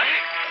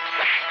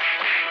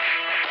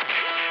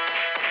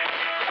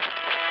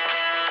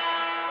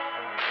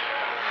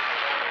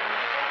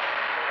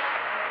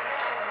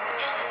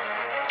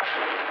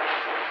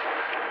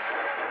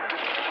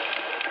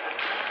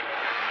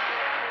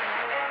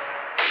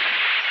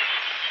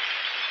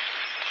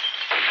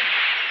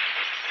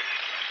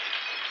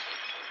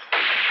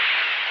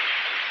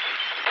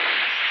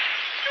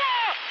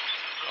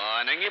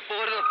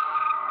 അനങ്ങിപ്പോരുത്.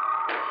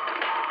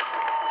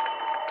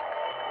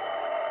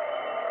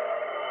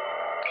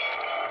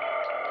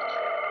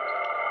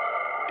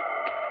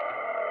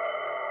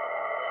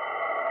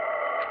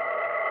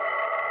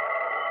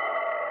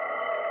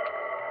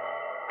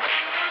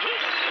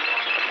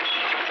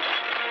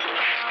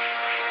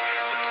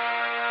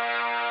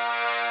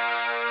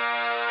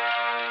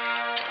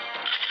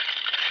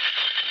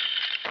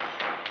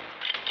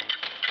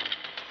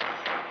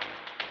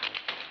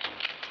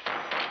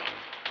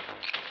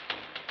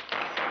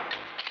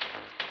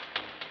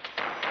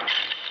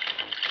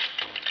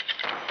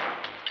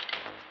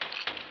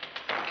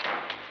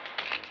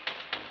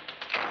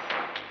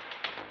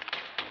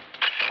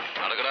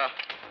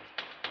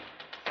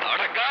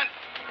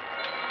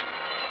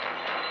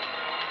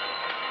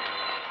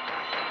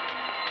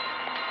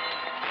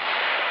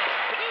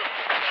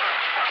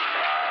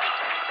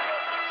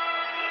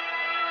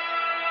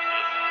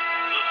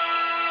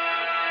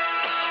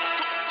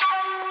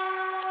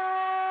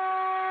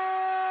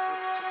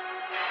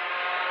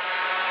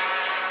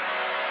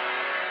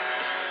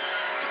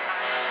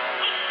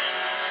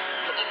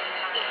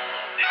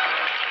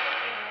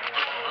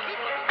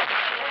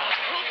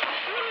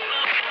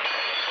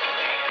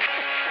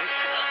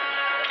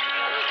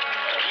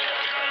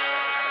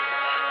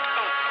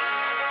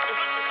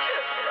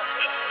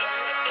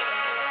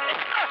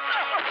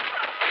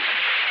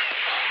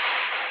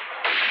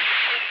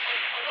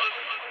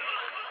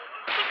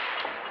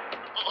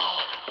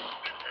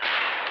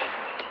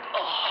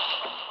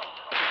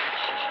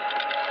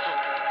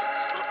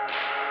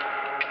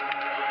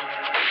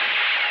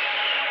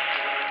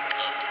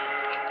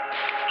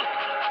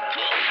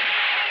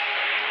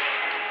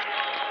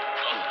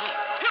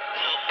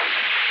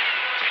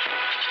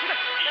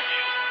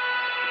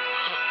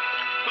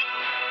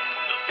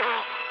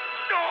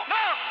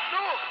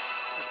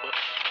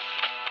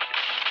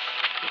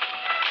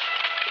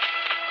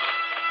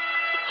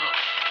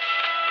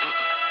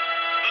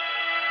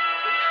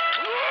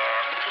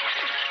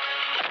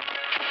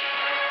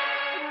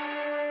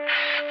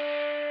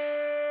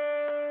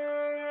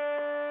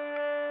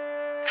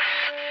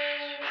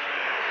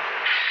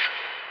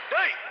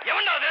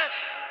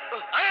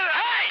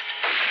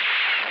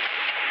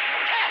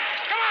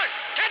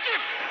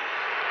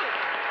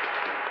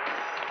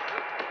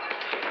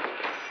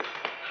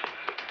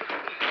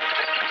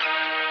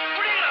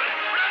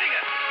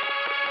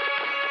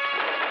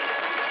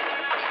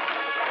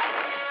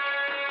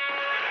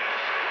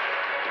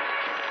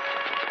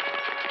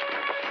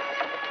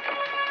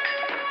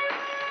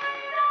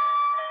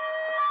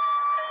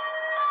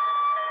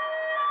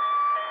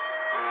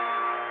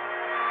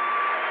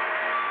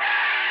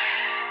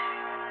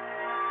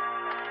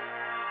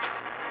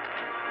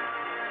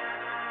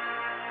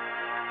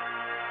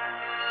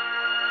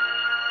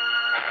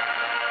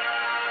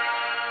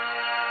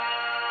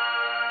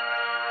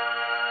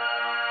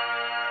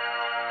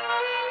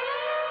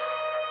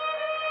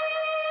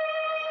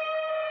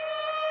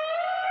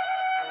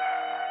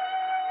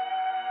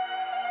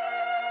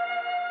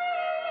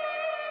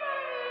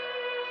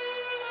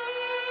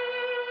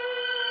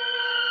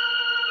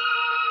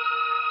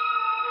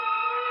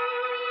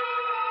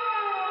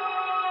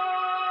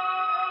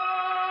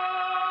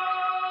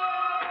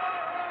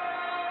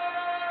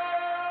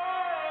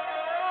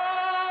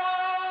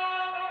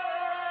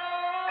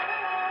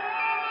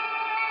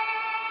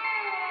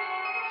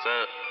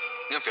 Sir,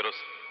 ഞാൻ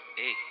ഫിറോസ്.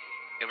 ഏയ്,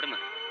 എവിടുന്ന്?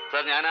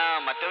 സർ, ഞാൻ ആ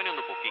മറ്റവനെ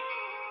ഒന്ന് പൊക്കി.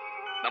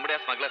 നമ്മുടെ ആ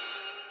സ്മഗ്ലർ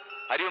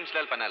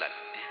ഹരിവംശലാൽ പന്നാലാൽ.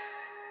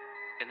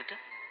 എന്നിട്ട്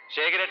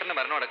ശേഖരേട്ടന്റെ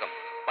മരണമടക്കം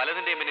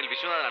പലതിന്റെയും പിന്നിൽ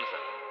വിശ്വനാഥനാണ്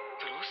സർ.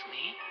 ഫിറോസ്,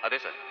 നീ? അതെ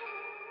സർ,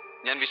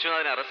 ഞാൻ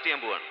വിശ്വനാഥനെ അറസ്റ്റ്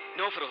ചെയ്യാൻ പോവാണ്.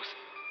 നോ ഫിറോസ്,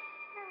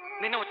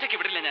 നിന്നെ ഒറ്റയ്ക്ക്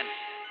വിടില്ല ഞാൻ.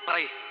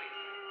 പറയ്,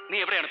 നീ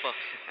എവിടെയാണ് ഇപ്പോ?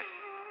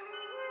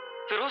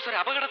 ഫിറോസ്, ഒരു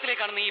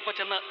അപകടത്തിലേക്കാണ് നീ ഇപ്പൊ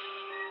ചെന്ന്.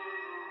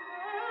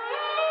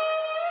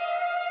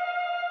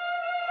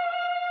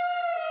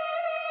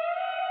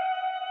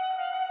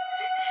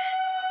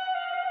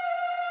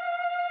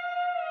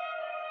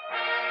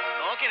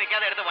 നോക്കി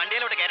നിൽക്കാതെ എടുത്ത്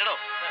വണ്ടിയിലോട്ട് കയറടോ.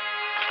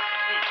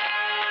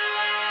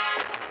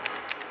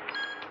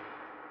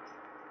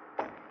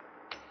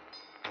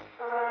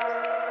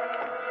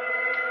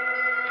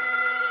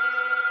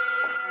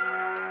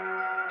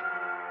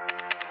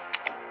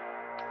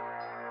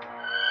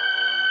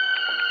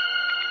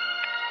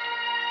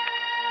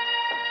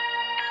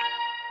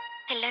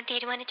 എല്ലാം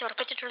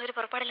തീരുമാനിച്ചുറപ്പിച്ചിട്ടുള്ള ഒരു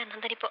പുറപ്പാടില്ല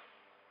നന്ദനിപ്പോ,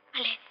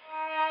 അല്ലേ?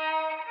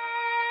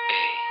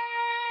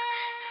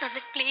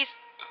 നന്ദൻ പ്ലീസ്,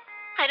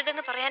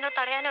 അരുതെന്ന് പറയാനോ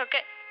തടയാനോ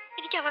ഒക്കെ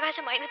എനിക്ക്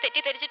അവകാശമായി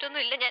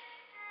തെറ്റിദ്ധരിച്ചിട്ടൊന്നും ഇല്ല ഞാൻ.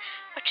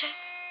 പക്ഷെ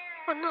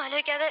ഒന്നും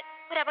ആലോചിക്കാതെ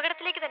ഒരു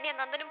അപകടത്തിലേക്ക് തന്നെയാണ്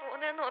നന്ദനും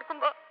പോകുന്നതെന്ന്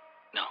ഓർക്കുമ്പോ.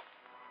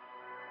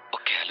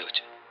 ഒക്കെ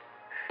ആലോചിച്ചു,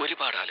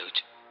 ഒരുപാട്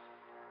ആലോചിച്ചു.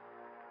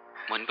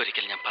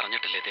 മുൻപൊരിക്കൽ ഞാൻ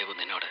പറഞ്ഞിട്ടില്ലേ ദേവു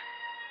നിന്നോട്,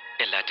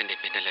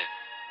 എല്ലാറ്റിന്റെയും പിന്നില്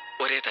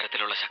ഒരേ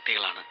തരത്തിലുള്ള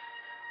ശക്തികളാണ്.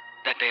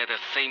 That they are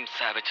the same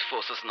savage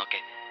forces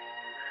എന്നൊക്കെ.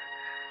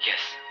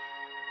 യെസ്,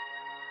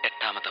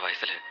 8ാമത്തെ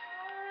വയസ്സിൽ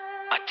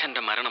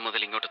അച്ഛന്റെ മരണം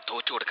മുതൽ ഇങ്ങോട്ട്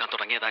തോറ്റു കൊടുക്കാൻ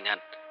തുടങ്ങിയതാ ഞാൻ.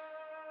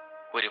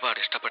 ഒരുപാട്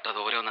ഇഷ്ടപ്പെട്ടത്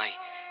ഓരോന്നായി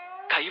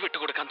കൈവിട്ടു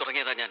കൊടുക്കാൻ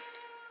തുടങ്ങിയതാ ഞാൻ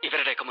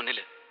ഇവരുടെയൊക്കെ മുന്നിൽ.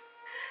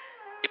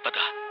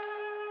 ഇപ്പതാ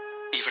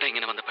ഇവിടെ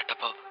ഇങ്ങനെ വന്ന്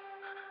പെട്ടപ്പോ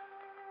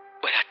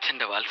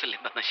ഒരച്ഛന്റെ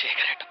വാത്സല്യം തന്ന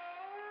ശേഖരേട്ടൻ,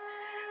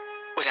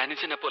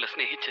 ഒരനുജനെ പോലെ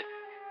സ്നേഹിച്ച്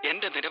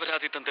എന്റെ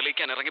നിരപരാധിത്വം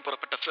തെളിയിക്കാൻ ഇറങ്ങി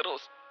പുറപ്പെട്ട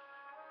ഫിറോസ്.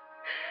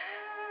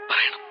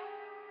 പറയണം,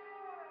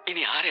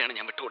 ഇനി ആരെയാണ്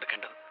ഞാൻ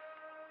വിട്ടുകൊടുക്കേണ്ടത്?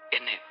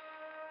 എന്നെ,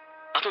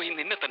 അതോ ഈ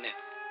നിന്നെ തന്നെ?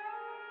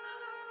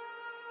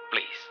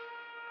 Please,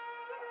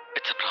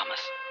 it's A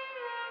promise.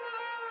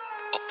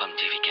 ഒപ്പം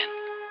ജീവിക്കാൻ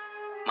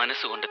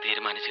മനസ്സുകൊണ്ട്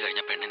തീരുമാനിച്ചു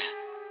കഴിഞ്ഞ പെണ്ണിന്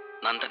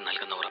നന്ദൻ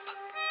നൽകുന്ന ഉറപ്പ്.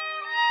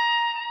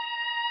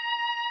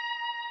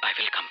 I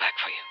will come back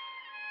for you.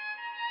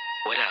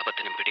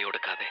 ഒരാപത്തിനും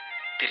പിടികൊടുക്കാതെ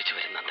തിരിച്ചു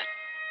വരും നന്ദൻ,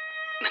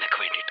 നിനക്ക്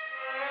വേണ്ടിയിട്ട്.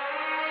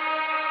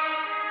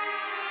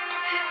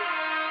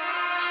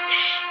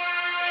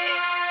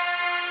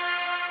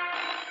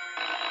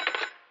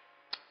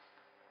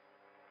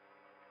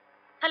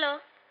 ഹലോ,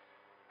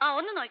 ആ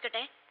ഒന്ന്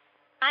നോക്കട്ടെ,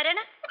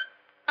 ആരാണ്?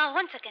 ആ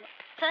 1 second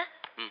sir,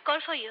 call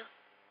for you.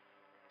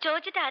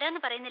 ചോദിച്ചിട്ട്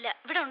ആരാന്ന് പറയുന്നില്ല,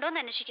 ഇവിടെ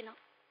ഉണ്ടോന്ന് അന്വേഷിക്കുന്നു.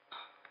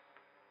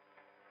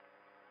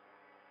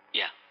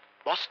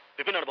 Boss,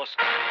 വിപിനാണ് boss.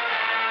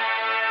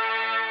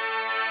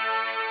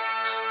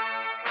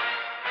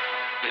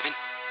 Vipin,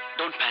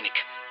 don't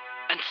panic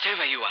and stay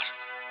where you are.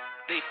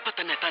 ഇപ്പൊ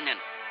തന്നെ എത്താൻ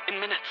ഞാൻ, in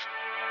minutes.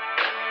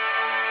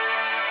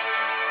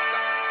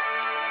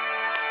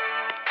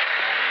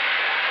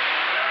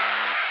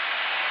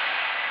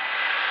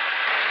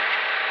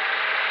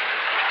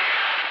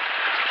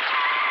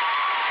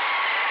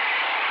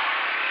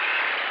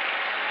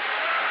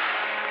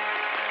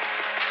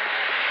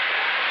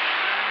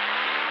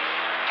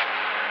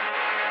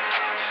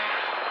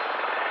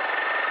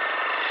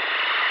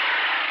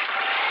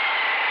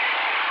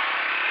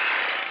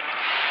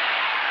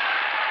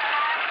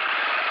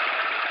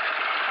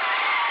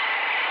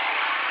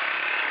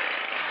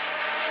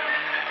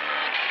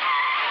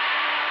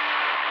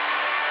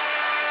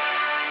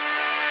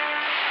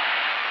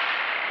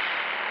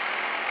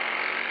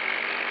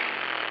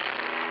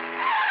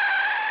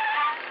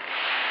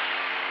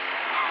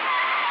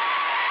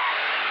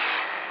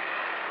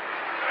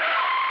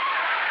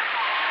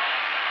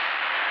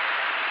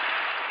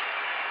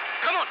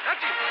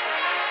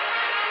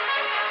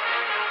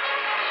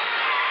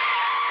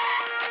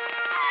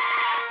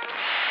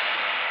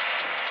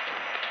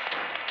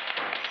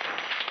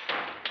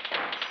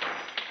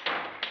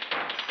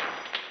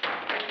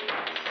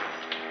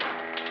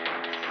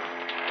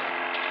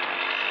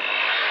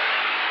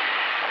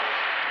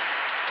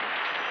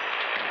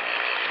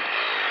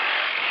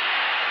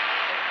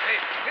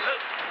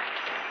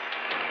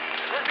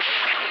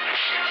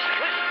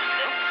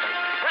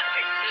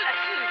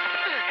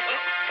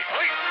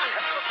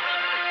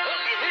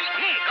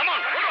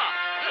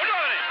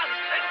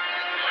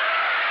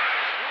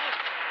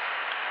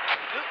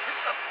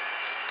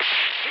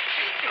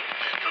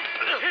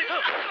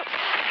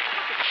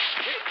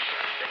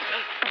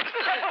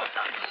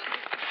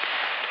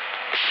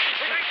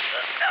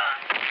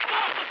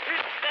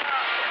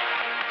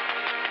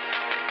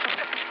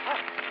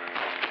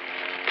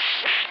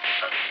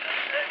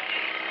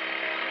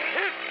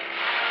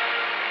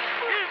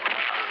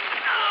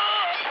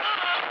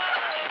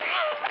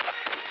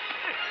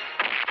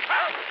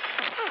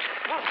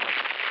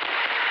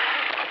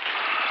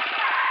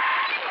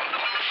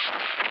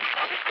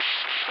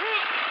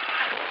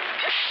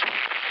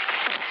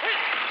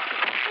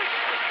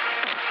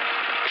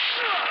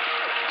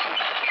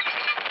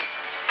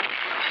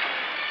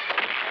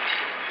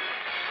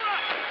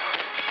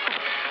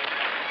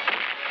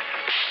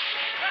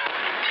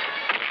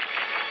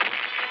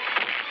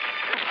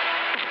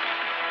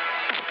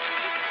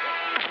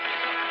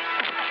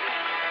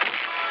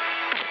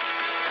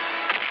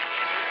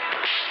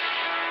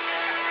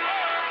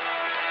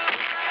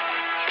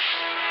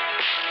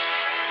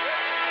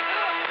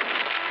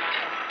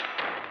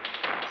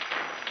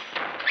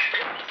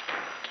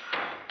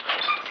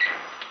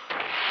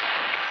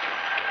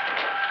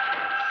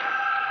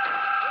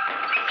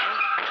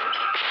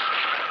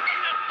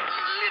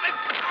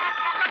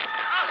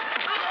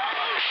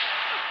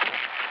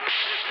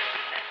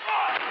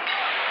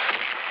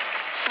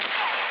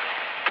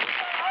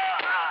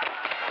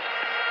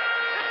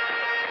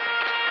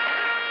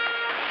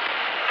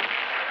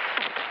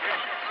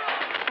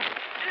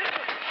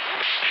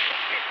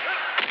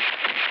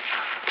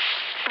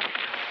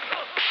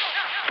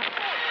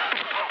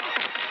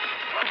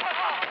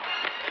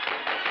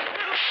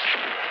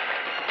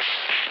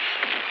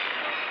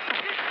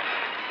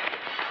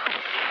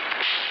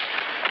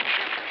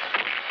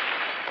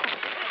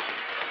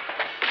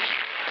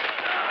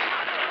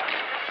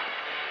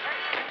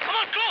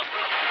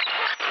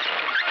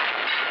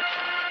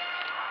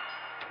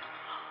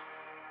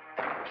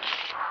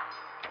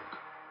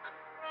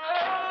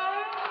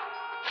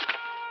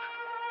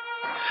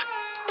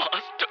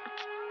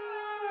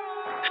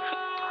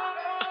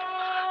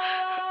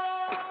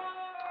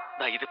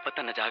 ഇതിപ്പോ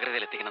തന്നെ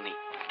ജാഗ്രതയിലെത്തിക്കണം നീ.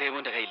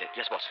 ദേവുവിന്റെ കയ്യിൽ.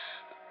 Yes boss.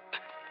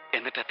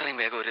 എന്നിട്ട് എത്രയും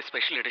വേഗം ഒരു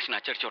സ്പെഷ്യൽ എഡിഷൻ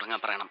അച്ചടിച്ചു തുടങ്ങാൻ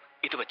പറയണം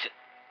ഇത് വെച്ച്.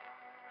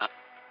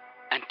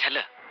 ആൻഡ്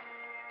ടെല്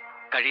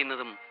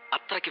കഴിയുന്നതും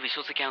അത്രയ്ക്ക്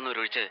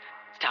വിശ്വസിക്കാവുന്നവരൊഴിച്ച്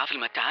സ്റ്റാഫിൽ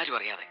മറ്റാരും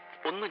അറിയാതെ,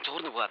 ഒന്നും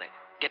ചോർന്നു പോകാതെ.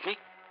 Get me?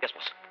 Yes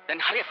boss. Then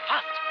hurry up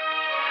fast.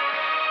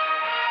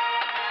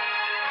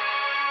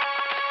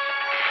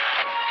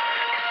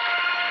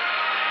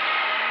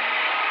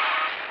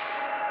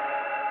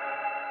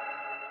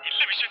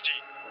 ഇല്ല വിശ്വൻജി,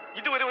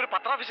 ഇതുവരെ ഒരു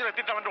പത്രാഫീസിൽ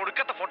എത്തിയിട്ട് അവന്റെ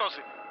ഒടുക്കത്തെ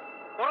ഫോട്ടോസ്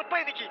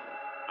ഉറപ്പായി എനിക്ക്.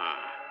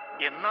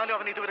 എന്നാലും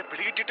അവൻ ഇതുവരെ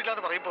പിടികിട്ടിട്ടില്ല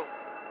എന്ന് പറയുമ്പോ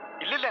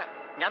ഇല്ലില്ല,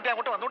 ഞാൻ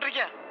അങ്ങോട്ട്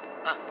വന്നോണ്ടിരിക്ക.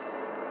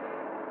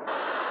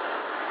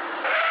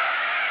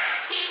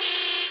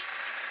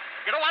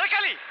 ഇവിടെ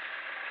വഴക്കാലി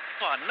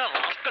പന്ന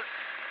റാസ്കൾ.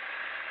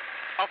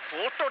 ആ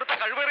ഫോട്ടോ എടുത്ത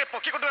കഴിവേറെ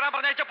പൊക്കിക്കൊണ്ടുവരാൻ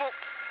പറഞ്ഞയച്ചപ്പോ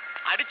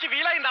അടിച്ച്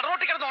വീലായി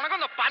നടറോട്ടി കിടന്ന്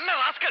ഉണങ്ങുന്നു പന്ന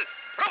റാസ്കൾ.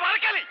 ഇവിടെ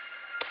വഴക്കാലി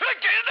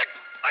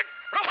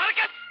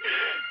വഴക്കാൽ.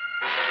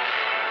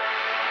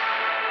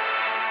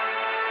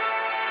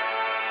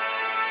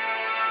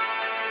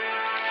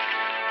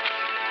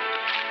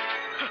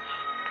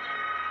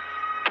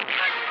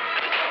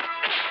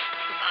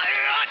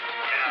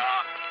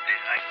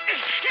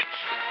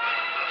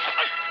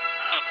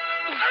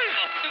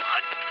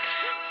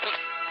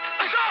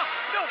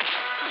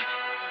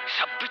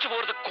 ശബ്ദിച്ചു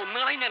പോരുത്,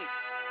 കൊന്നുകളായി ഞാൻ.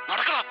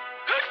 നടക്കണം.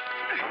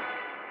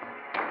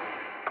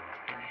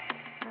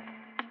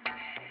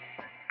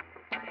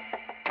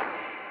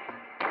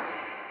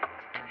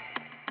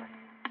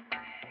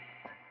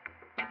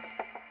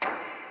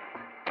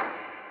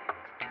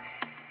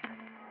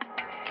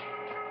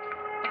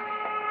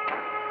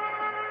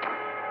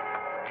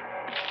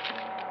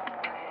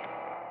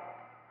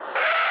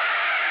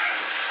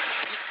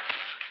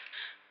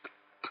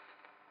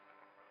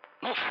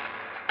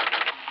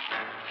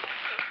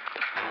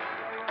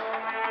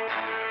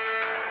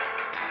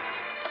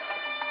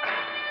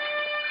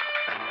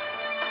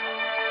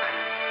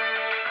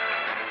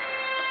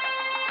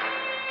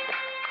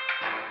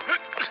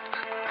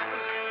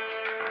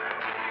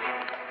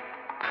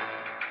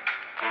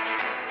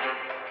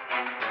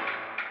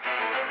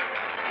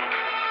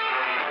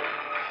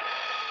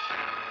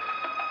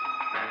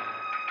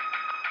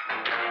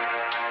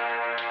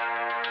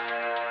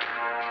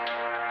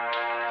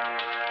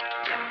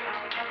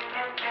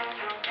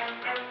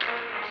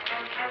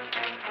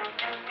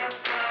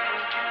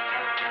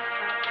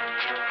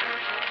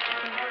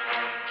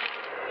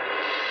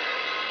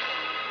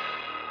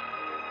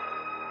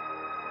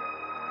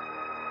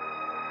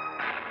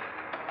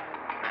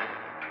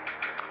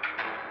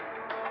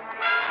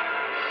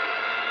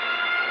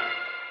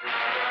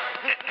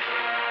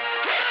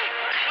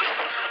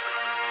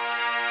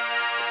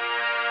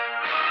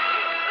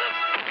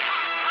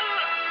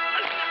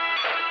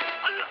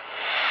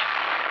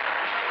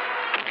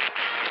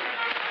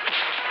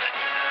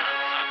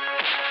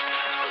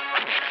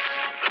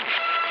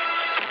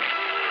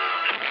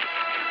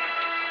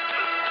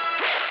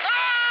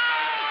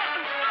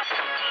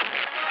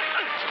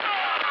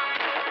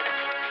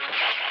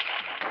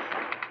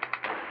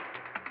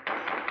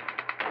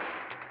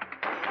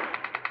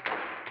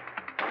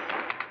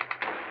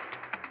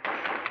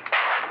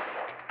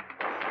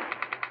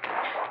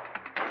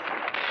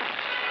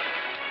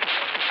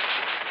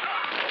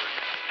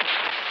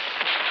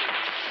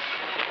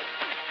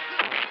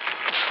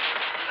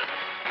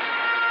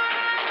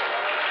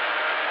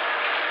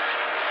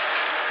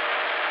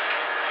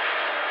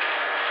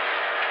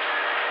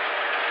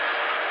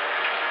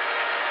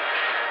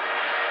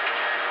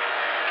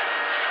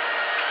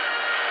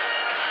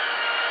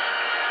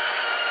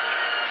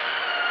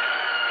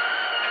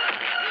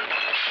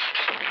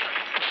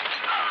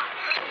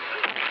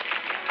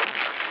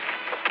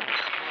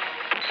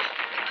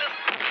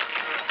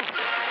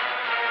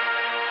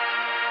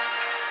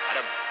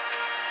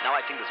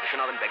 I think this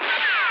Vishwanathan begged.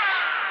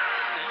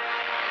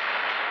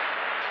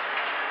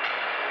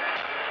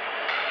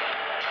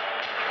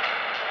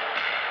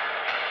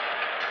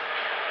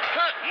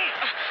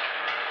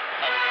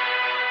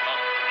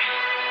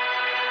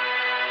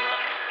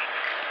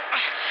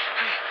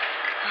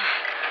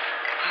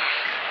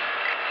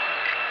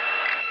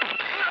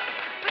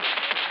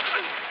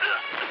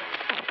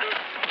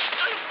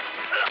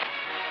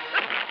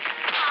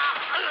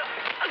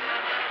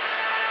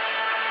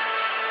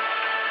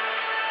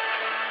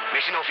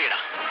 Mission of Ida.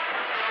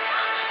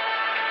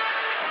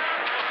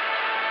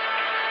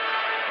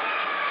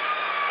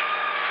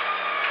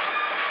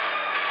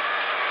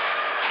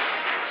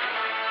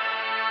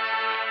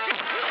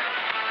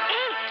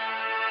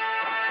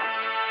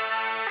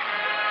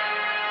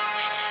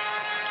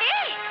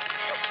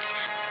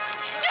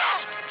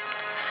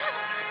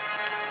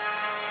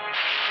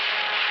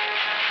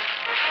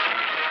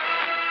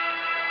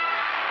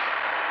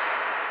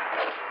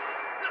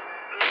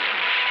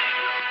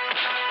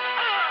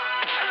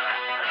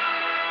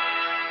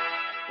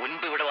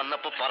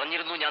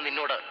 പറഞ്ഞിരുന്നു ഞാൻ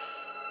നിന്നോട്,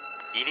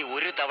 ഇനി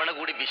ഒരു തവണ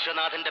കൂടി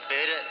വിശ്വനാഥന്റെ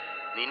പേര്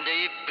നിന്റെ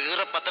ഈ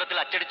പീറപത്രത്തിൽ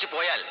അച്ചടിച്ചു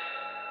പോയാൽ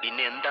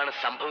പിന്നെ എന്താണ്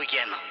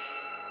സംഭവിക്കുക എന്ന്.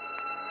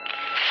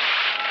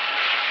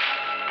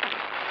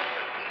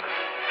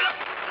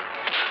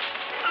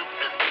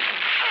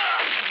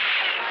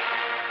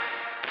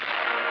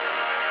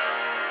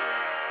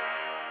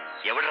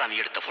 എവിടെയാണ് നീ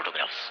എടുത്ത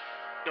ഫോട്ടോഗ്രാഫ്സ്?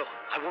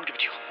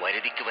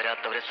 വരുതിക്ക്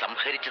വരാത്തവരെ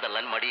സംഹരിച്ചു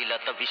തള്ളാൻ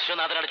മടിയില്ലാത്ത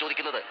വിശ്വനാഥനാണ്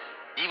ചോദിക്കുന്നത്.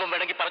 ജീവൻ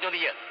വേണമെങ്കിൽ പറഞ്ഞോ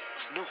നീ.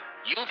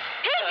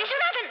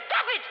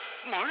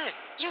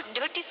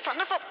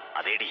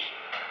 അതേടി,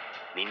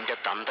 നിന്റെ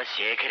തന്ത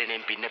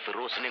ശേഖരനെയും പിന്നെ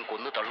ഫിറോസിനെയും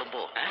കൊന്നു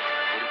തള്ളുമ്പോ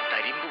ഒരു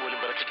തരിമ്പ് പോലും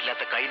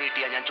വിറച്ചിട്ടില്ലാത്ത കൈ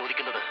നീട്ടിയാ ഞാൻ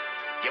ചോദിക്കുന്നത്.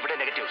 എവിടെ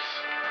negatives?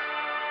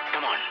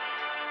 Come on,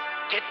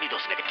 get me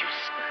those negatives.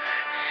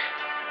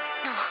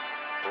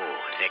 ഓ,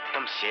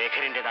 രക്തം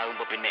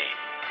ശേഖരന്റേതാകുമ്പോ പിന്നെ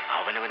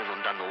അവനവന്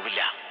നൊന്താൻ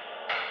നോവില്ല.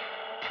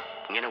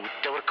 ഇങ്ങനെ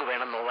ഉറ്റവർക്ക്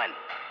വേണം നോവാൻ.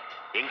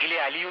 എങ്കിലേ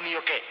അലിയൂ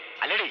നീയൊക്കെ,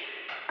 അല്ലടി?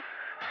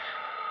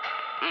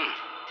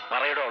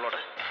 പറയടോ അവളോട്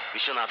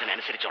വിശ്വനാഥൻ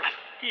അനുസരിച്ചോളാൻ.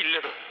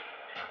 ഇല്ലടോ,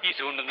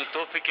 ഇതുകൊണ്ടൊന്നും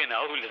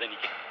തോപ്പിക്കാനാവില്ല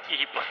തനിക്ക്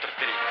ഈ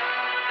പത്രത്തിന്.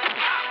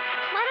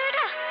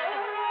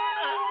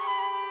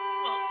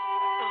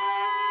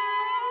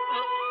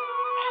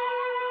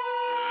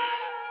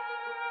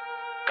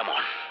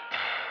 കമോൺ,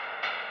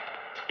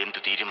 എന്തു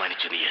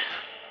തീരുമാനിച്ചു നീ?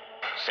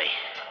 സേ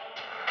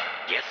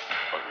യെസ്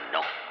ഓർ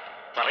നോ,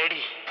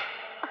 പറയടി.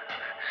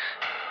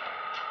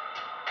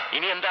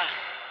 ഇനി എന്താ?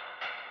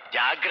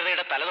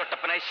 ജാഗ്രതയുടെ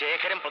തലതൊട്ടപ്പനായി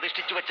ശേഖരം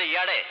പ്രതിഷ്ഠിച്ചു വെച്ച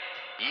ഇയാളെ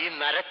ഈ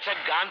നരച്ച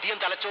ഗാന്ധിയൻ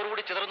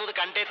തലച്ചോറുകൂടി ചിതറുന്നത്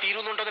കണ്ടേ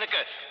തീരുന്നുണ്ടോ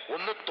നിനക്ക്?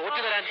 ഒന്ന്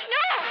തോറ്റു തരാൻ.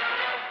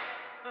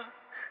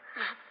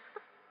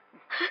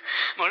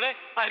 മോളെ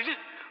അരുത്,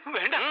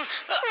 വേണ്ട.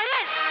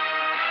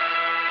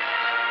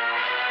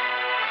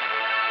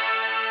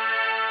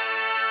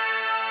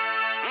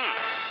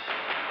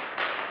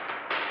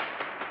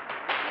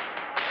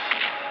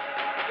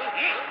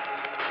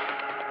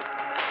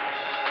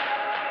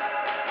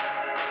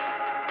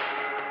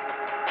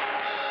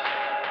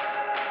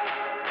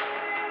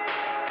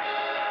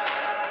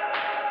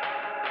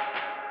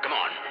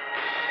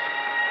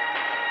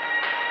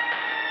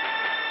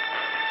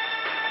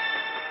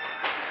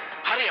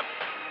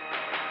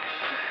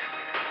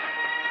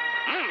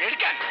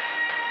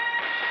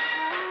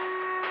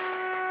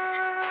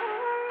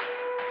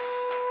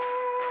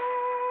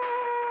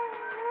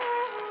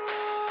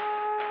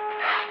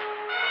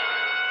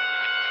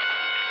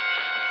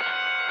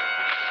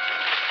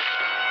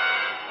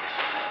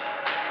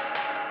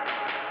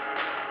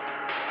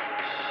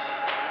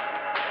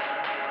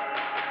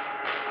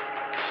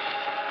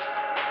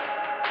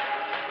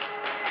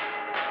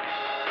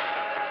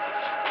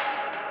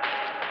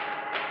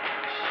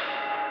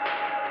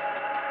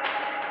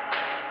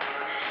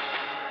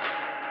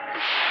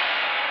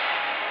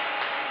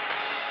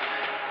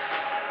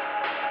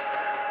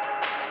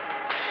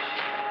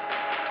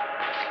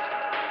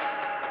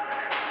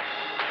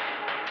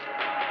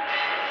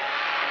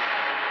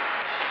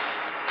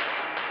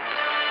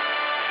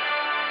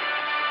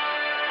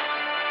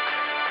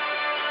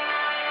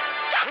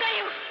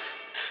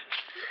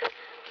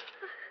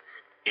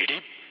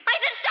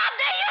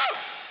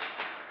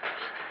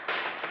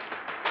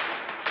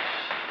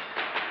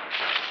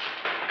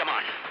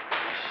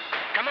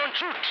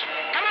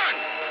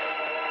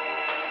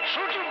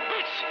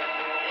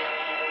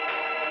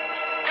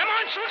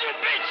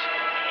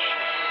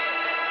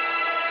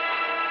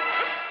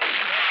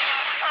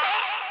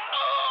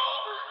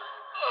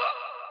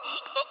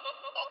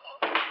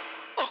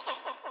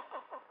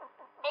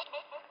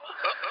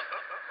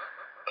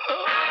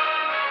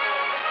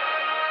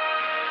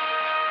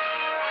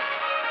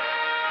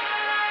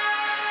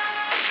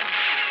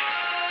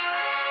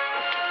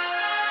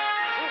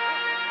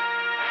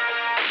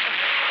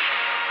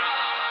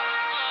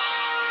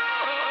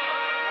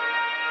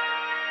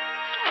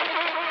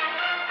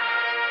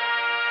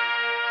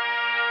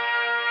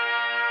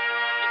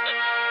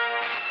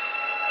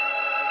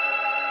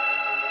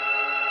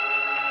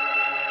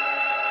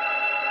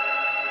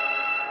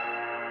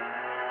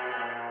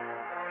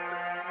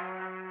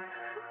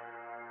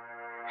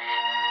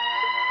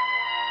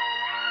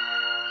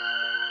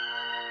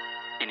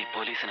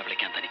 പോലീസിനെ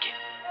വിളിക്കാൻ തനിക്ക്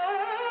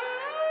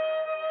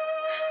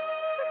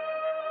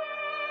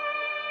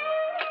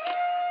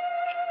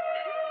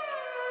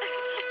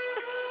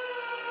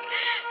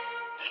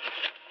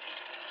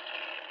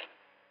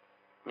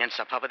ഞാൻ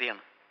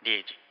സഭാപതിയാണ്,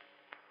 DIG.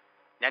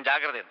 ഞാൻ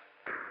ജാഗ്രതയെന്ന്.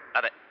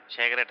 അതെ,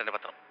 ശേഖരേട്ടന്റെ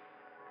പത്രം.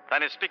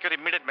 താൻ SP-ക്ക് ഒരു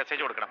ഇമ്മീഡിയറ്റ്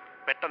മെസ്സേജ് കൊടുക്കണം,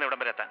 പെട്ടെന്ന് ഇവിടം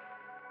വരെ എത്താൻ.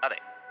 അതെ,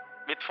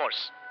 വിത്ത്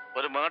ഫോഴ്സ്.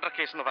 ഒരു മർഡർ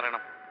കേസ് എന്ന്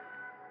പറയണം.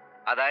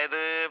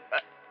 അതായത്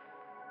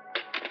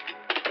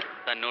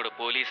തന്നോട്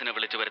പോലീസിനെ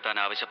വിളിച്ചു വരുത്താൻ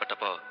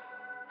ആവശ്യപ്പെട്ടപ്പോ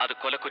അത്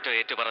കൊലക്കുറ്റം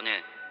ഏറ്റുപറഞ്ഞ്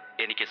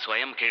എനിക്ക്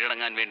സ്വയം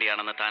കീഴടങ്ങാൻ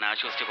വേണ്ടിയാണെന്ന് താൻ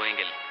ആശ്വസിച്ചു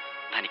പോയെങ്കിൽ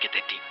തനിക്ക്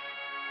തെറ്റി.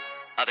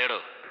 അതേടോ,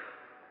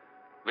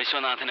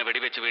 വിശ്വനാഥനെ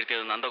വെടിവെച്ച്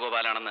വീഴ്ത്തിയത്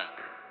നന്ദഗോപാലാണെന്ന്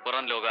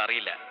പുറം ലോകം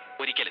അറിയില്ല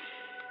ഒരിക്കലും,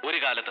 ഒരു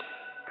കാലത്തും.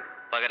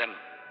 പകരം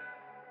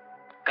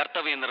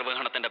കർത്തവ്യ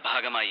നിർവഹണത്തിന്റെ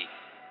ഭാഗമായി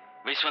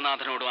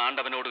വിശ്വനാഥനോടും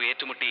ആണ്ടവനോടും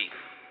ഏറ്റുമുട്ടി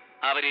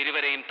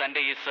അവരിരുവരെയും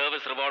തന്റെ ഈ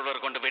സർവീസ് റിവോൾവർ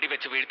കൊണ്ട്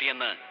വെടിവെച്ച്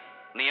വീഴ്ത്തിയെന്ന്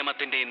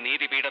നിയമത്തിന്റെയും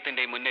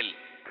നീതിപീഠത്തിന്റെയും മുന്നിൽ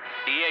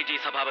DIG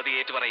സഭാപതി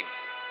ഏറ്റുപറയും.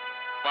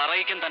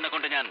 പറയിക്കും തന്നെ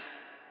കൊണ്ട് ഞാൻ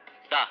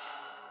ദാ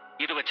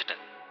ഇത് വെച്ചിട്ട്.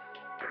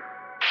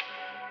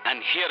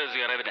 And here is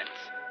your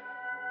evidence.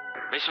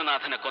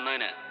 വിശ്വനാഥനെ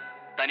കൊന്നതിന്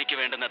തനിക്ക്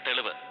വേണ്ടുന്ന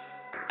തെളിവ്.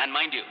 ആൻഡ്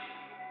മൈൻഡ് യു,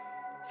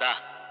 ദാ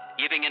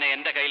ഇതിങ്ങനെ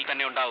എന്റെ കയ്യിൽ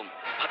തന്നെ ഉണ്ടാവും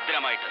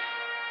ഭദ്രമായിട്ട്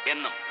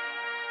എന്നും.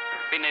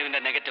 പിന്നെ ഇതിന്റെ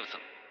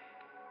നെഗറ്റീവ്സും.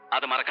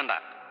 അത് മറക്കണ്ട.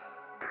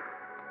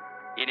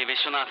 ഇനി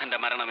വിശ്വനാഥന്റെ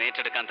മരണം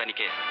ഏറ്റെടുക്കാൻ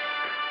തനിക്ക്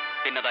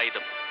പിന്നതാ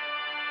ഇതും.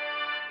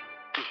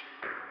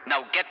 Now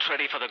get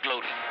ready for the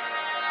glory.